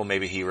 I'm not. Well,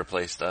 maybe he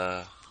replaced,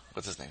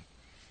 what's his name?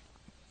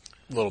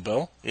 Little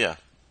Bill? Yeah.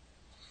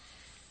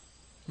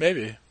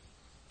 Maybe.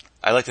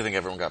 I like to think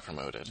everyone got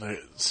promoted.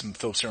 Like, some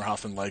Philip Seymour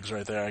Hoffman legs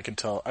right there. I can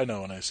tell. I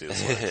know when I see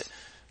his legs.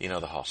 You know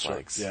the Hoff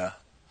legs. Yeah.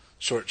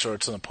 Short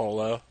shorts and a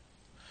polo.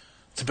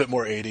 It's a bit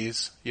more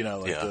 80s, you know,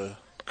 like Yeah. the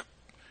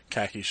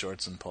khaki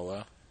shorts and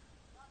polo.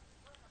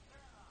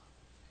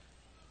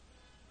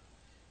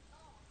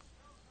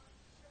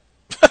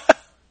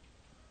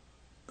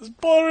 It's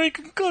Puerto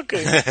Rican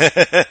cooking.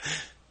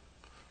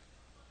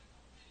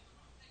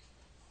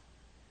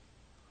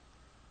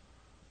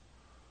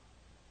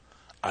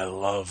 I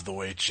love the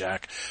way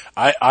Jack...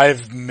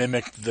 I've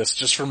mimicked this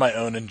just for my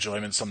own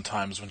enjoyment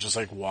sometimes when just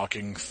like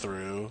walking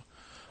through.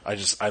 I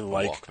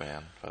like...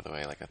 Walkman, by the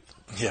way, like at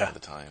Yeah. the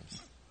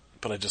times.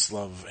 But I just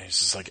love... He's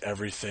just like,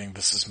 everything,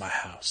 this is my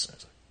house. And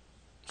he's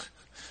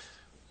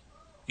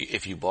like,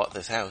 If you bought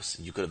this house,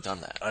 you could have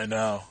done that. I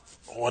know.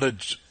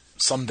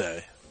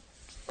 Someday.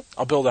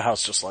 I'll build a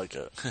house just like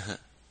it.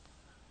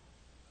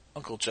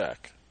 Uncle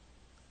Jack.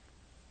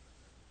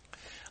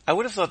 I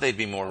would have thought they'd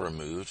be more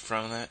removed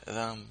from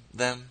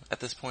them at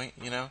this point,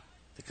 you know?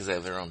 Because they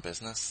have their own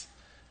business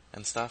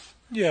and stuff.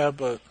 Yeah,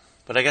 but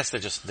But I guess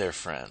they're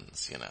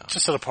friends, you know?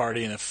 just at a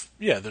party, and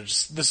they're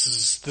just,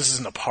 this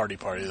isn't a party,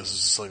 this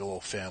is just like a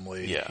little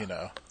family, Yeah. you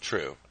know.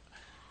 True.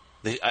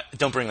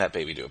 Don't bring that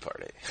baby to a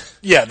party.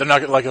 Yeah, they're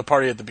not like a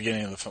party at the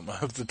beginning of the film,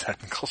 of the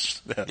technical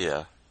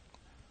Yeah.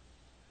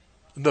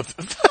 The,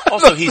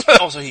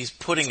 he's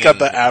putting He's got in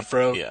the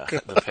afro. Yeah,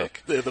 the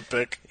pick. The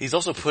pick. He's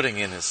also putting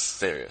in his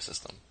stereo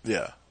system.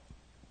 Yeah.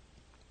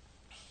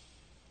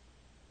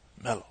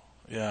 Mellow.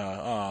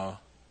 Yeah,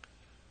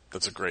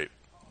 that's a great...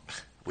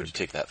 Would you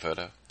take that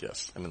photo?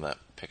 Yes. I mean that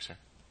picture.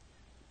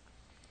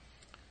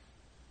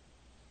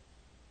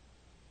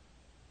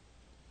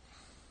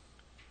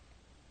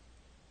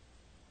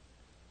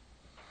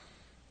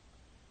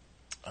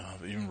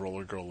 Even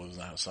Roller Girl lives in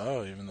the house.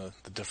 Oh, even the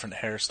different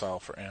hairstyle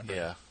for Amber.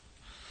 Yeah.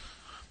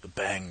 The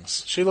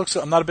bangs.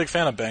 I'm not a big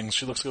fan of bangs.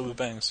 She looks good with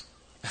bangs.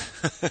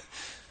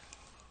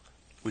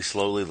 We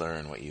slowly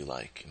learn what you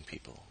like in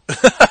people.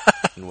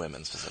 In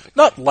women specifically.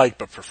 Not like,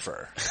 but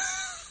prefer.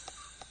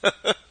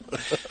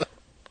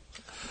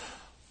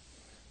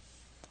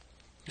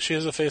 She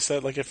has a face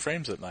that, like, it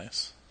frames it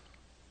nice.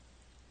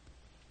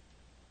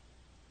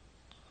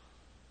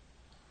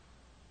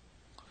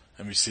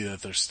 And we see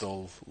that there's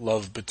still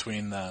love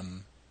between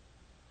them.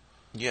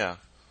 Yeah.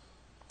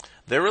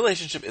 Their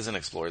relationship isn't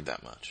explored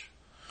that much.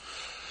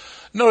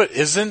 No, it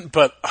isn't,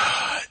 but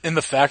in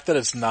the fact that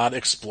it's not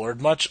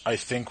explored much, I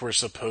think we're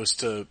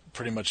supposed to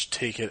pretty much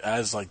take it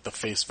as, like, the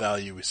face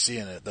value we see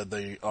in it, that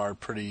they are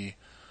pretty...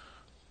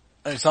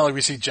 It's not like we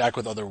see Jack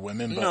with other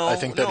women, but I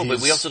think that but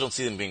we also don't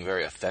see them being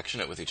very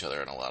affectionate with each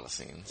other in a lot of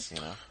scenes,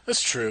 you know?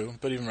 That's true,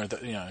 but even right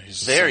there, you know, he's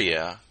just There, like,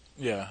 yeah.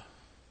 Yeah.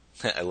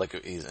 I like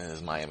it. He's in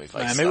his Miami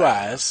Vice Miami style.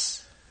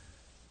 Vice.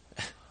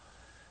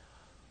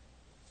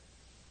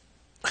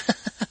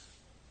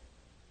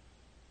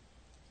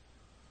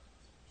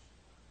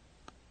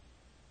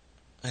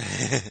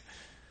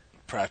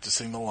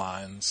 practicing the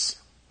lines,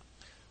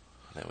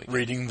 Then we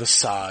reading the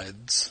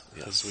sides,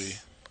 Yes. as we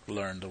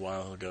learned a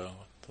while ago.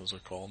 What those are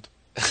called.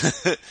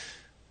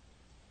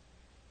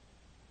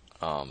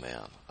 Oh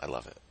man, I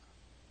love it.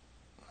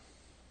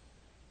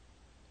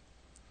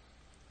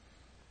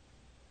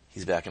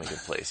 He's back in a good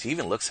place. He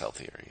even looks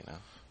healthier, you know?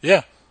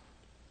 Yeah.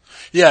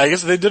 Yeah, I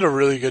guess they did a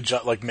really good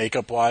job, like,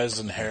 makeup-wise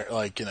and hair,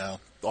 like, you know,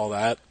 all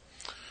that.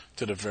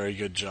 Did a very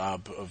good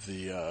job of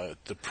the,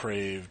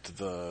 depraved,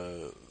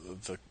 the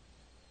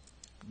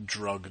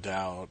drugged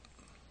out.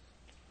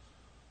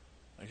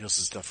 I guess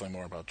it's definitely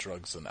more about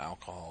drugs than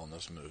alcohol in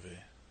this movie.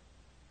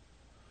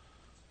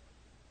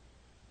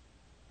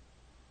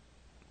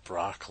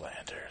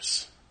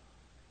 Brocklanders.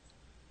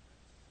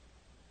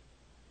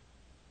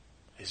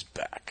 He's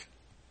back.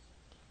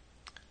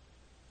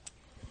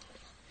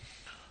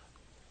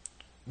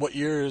 What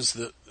year is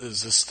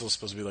this still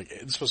supposed to be like?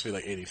 It's supposed to be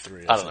like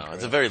 83. I don't know. think,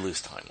 It's a right? very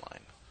loose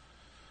timeline.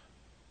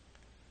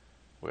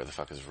 Where the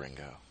fuck is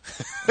Ringo?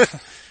 Hey,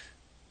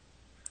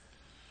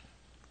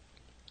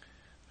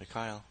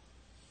 Kyle.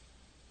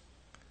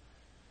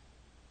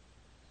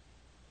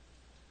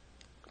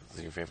 Is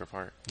it your favorite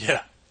part?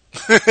 Yeah.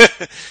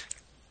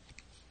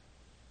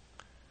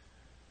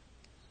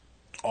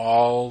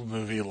 All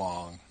movie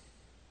long.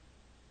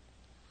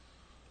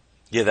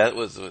 Yeah, that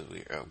was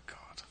weird. Oh, God.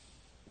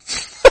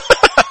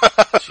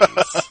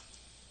 Jeez.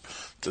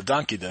 The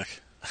Donkey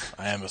Dick.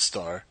 I am a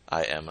star.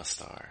 I am a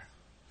star.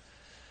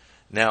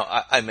 Now,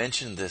 I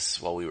mentioned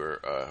this while we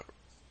were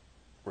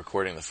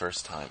recording the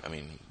first time. I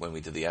mean, when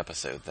we did the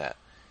episode, that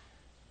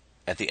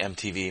at the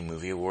MTV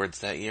Movie Awards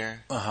that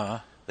year,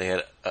 they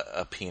had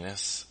a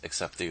penis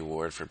accept the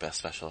award for Best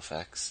Special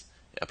Effects.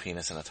 A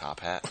penis in a top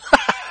hat.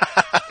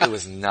 It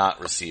was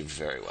not received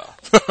very well.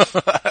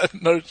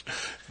 No,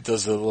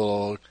 does a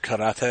little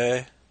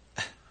karate.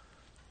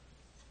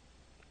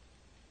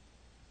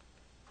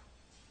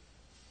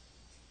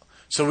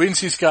 So we didn't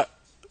see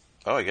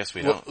Oh, I guess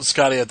we don't.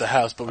 Scotty at the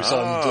house, but we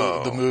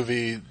saw him the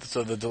movie,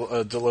 so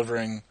the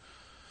delivering,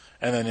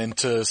 and then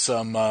into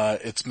some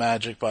It's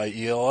Magic by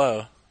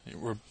ELO.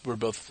 We're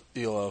both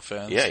ELO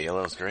fans. Yeah,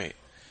 Yellow's great.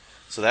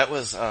 So that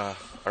was our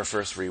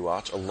first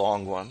rewatch, a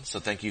long one. So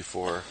thank you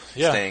for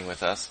staying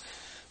with us.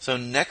 So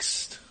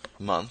next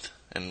month,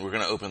 and we're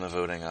going to open the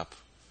voting up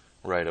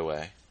right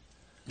away.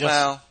 Yes.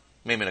 Well,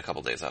 maybe in a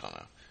couple days, I don't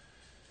know.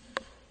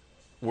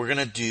 We're going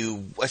to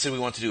do, I said we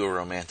want to do a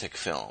romantic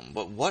film,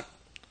 but what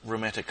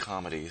romantic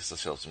comedies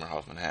does Philip Seymour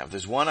Hoffman have?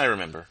 There's one I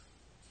remember,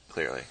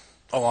 clearly.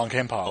 Along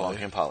Came Polly. Along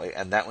Came Polly,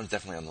 and that one's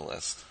definitely on the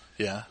list.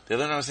 Yeah. The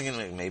other one I was thinking,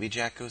 like, maybe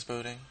Jack Goes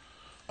Boating?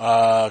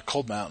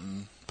 Cold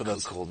Mountain. But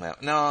that's Cold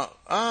Mountain. No,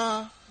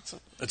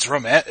 it's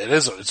romantic.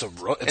 It's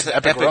an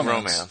epic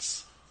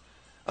romance.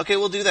 Okay,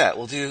 we'll do that.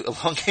 We'll do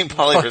Along Came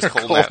Polly versus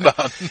Cold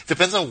Mountain.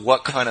 Depends on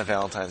what kind of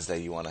Valentine's Day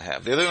you want to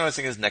have. The other one I was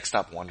thinking is Next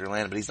Stop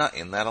Wonderland, but he's not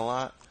in that a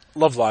lot.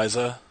 Love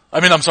Liza. I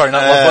mean, I'm sorry,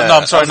 not Love. No,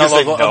 I'm sorry, not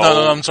Love. No.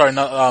 No, I'm sorry,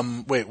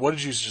 not. Wait, what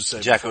did you just say?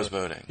 Jack before? Goes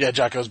Boating. Yeah,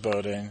 Jack Goes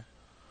Boating.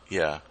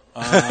 Yeah.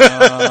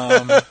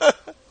 Let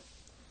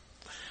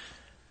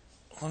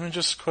me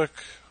just quick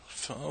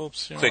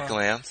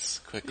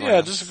glance.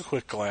 Yeah, just a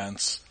quick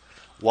glance.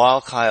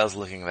 While Kyle's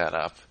looking that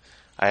up,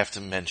 I have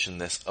to mention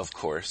this, of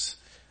course.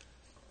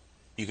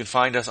 You can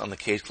find us on the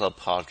Cage Club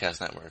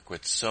Podcast Network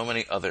with so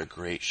many other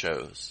great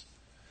shows,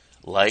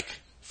 like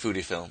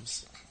Foodie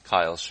Films,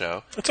 Kyle's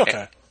show. It's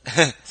okay.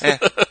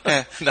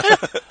 No.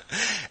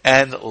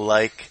 And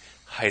like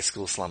High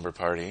School Slumber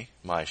Party,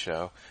 my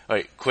show.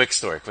 Wait, quick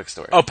story.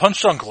 Oh,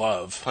 Punch Drunk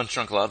Love. Punch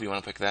Drunk Love, you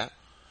want to pick that?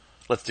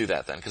 Let's do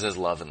that then, because there's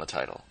love in the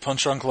title.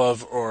 Punch Drunk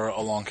Love or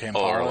Along Came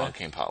Polly? Or Along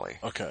Came Polly.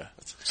 Okay.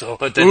 So,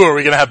 but then, are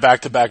we going to have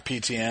back-to-back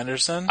P.T.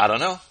 Anderson? I don't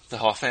know. The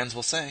Hoff fans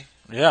will say.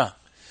 Yeah.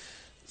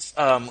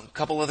 A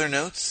couple other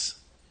notes.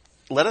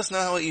 Let us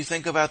know what you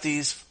think about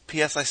these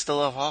P.S. I Still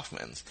Love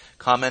Hoffmans.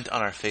 Comment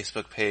on our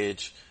Facebook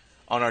page,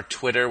 on our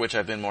Twitter, which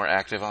I've been more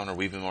active on, or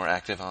we've been more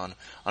active on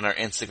our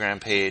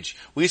Instagram page.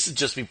 We used to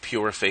just be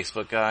pure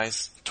Facebook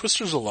guys.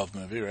 Twister's a love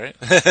movie, right?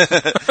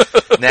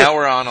 Now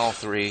we're on all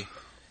three.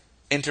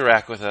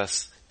 Interact with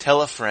us.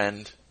 Tell a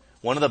friend.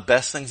 One of the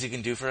best things you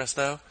can do for us,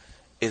 though,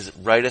 is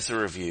write us a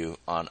review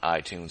on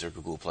iTunes or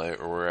Google Play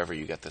or wherever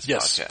you get this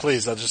podcast. Yes,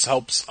 please. That just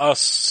helps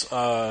us,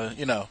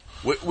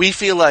 We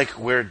feel like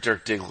we're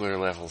Dirk Diggler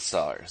level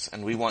stars,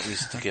 and we want you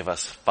to give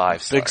us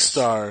 5 stars. Big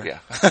star. Yeah.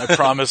 I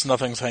promise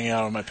nothing's hanging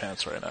out of my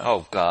pants right now.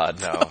 Oh,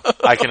 God, no.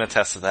 I can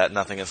attest to that.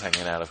 Nothing is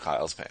hanging out of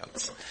Kyle's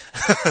pants.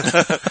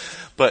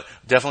 But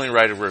definitely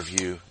write a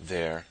review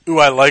there. Ooh,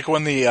 I like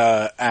when the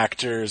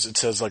actors, it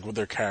says like with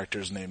their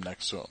character's name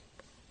next to them.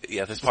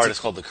 Yeah, this part is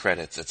called the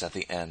credits. It's at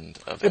the end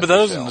of Yeah, but that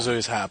doesn't film.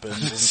 always happen. It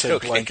doesn't say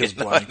Joking. blank is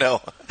No, blank.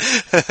 No.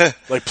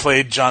 Like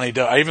played Johnny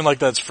Doe. I even like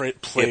that it's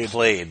played.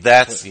 Played.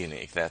 That's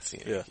unique.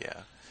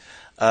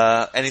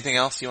 Yeah. Anything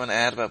else you want to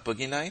add about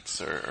Boogie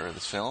Nights or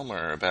this film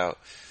or about...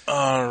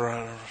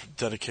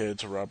 Dedicated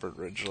to Robert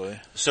Ridgely.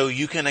 So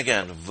you can,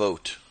 again,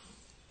 vote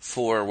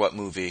for what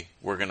movie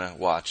we're going to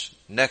watch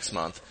next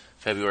month,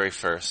 February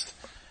 1st.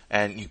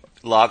 And you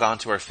log on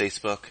to our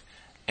Facebook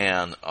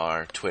and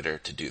our Twitter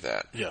to do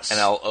that. Yes. And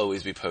I'll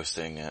always be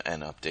posting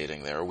and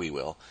updating there, or we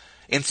will.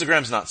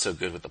 Instagram's not so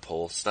good with the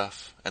poll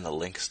stuff and the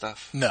link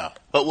stuff. No.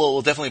 But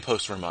we'll definitely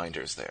post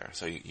reminders there.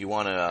 So you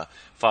want to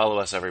follow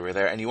us everywhere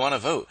there, and you want to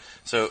vote.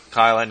 So,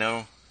 Kyle, I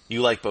know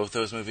you like both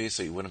those movies,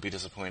 so you wouldn't be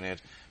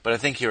disappointed. But I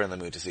think you're in the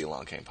mood to see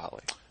Along Came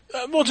Polly.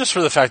 Well, just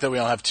for the fact that we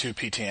don't have two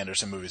P.T.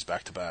 Anderson movies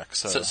back to back.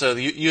 So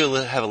you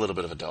have a little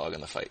bit of a dog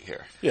in the fight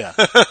here. Yeah.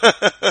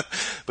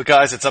 But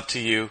guys, it's up to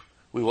you.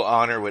 We will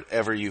honor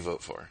whatever you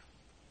vote for.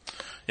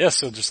 Yeah,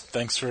 so just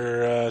thanks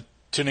for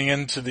tuning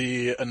in to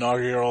the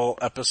inaugural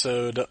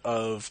episode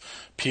of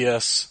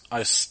P.S.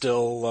 I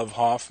Still Love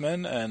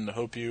Hoffman, and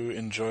hope you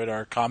enjoyed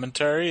our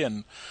commentary.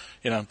 And,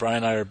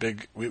 Brian and I are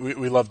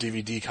we love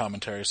DVD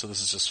commentary, so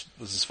this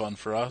is fun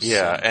for us.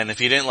 Yeah, and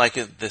if you didn't like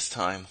it this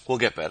time, we'll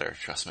get better.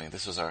 Trust me.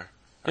 This was our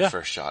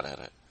first shot at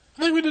it.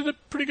 I think we did a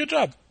pretty good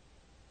job.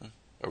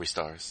 Are we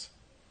stars?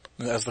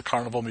 As the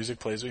carnival music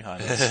plays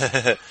behind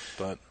us.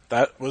 But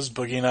that was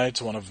Boogie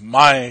Nights, one of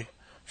my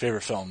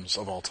favorite films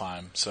of all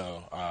time.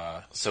 So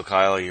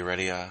Kyle, are you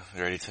ready?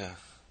 Ready to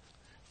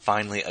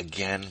finally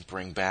again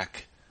bring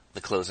back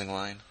the closing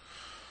line?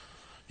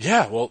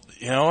 Yeah. Well,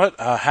 you know what?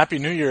 Happy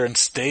New Year and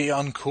stay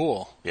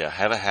uncool. Yeah.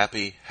 Have a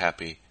happy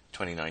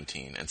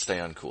 2019 and stay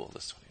uncool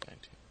this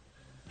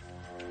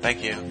 2019.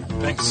 Thank you.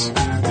 Thanks.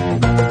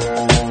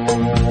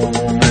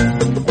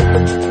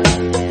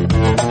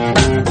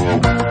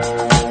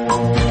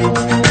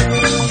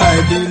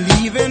 I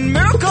believe in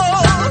miracles.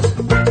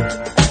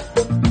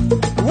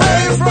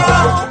 Where you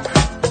from?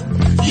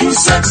 You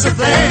sexy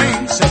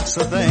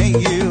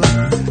thing, you.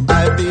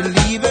 I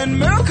believe in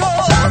miracles.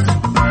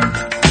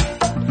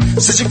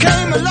 Since you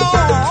came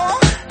along,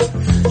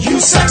 you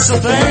sexy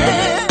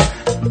thing.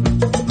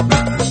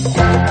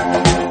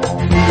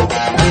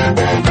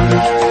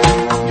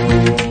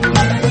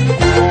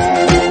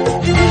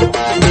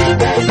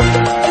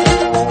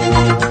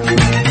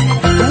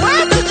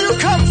 Where did you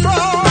come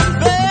from,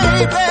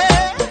 baby?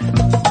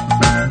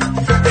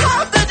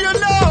 How did you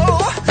know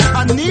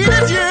I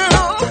needed you?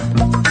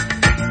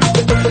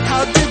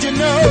 How did you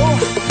know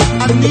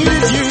I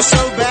needed you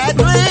so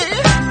badly?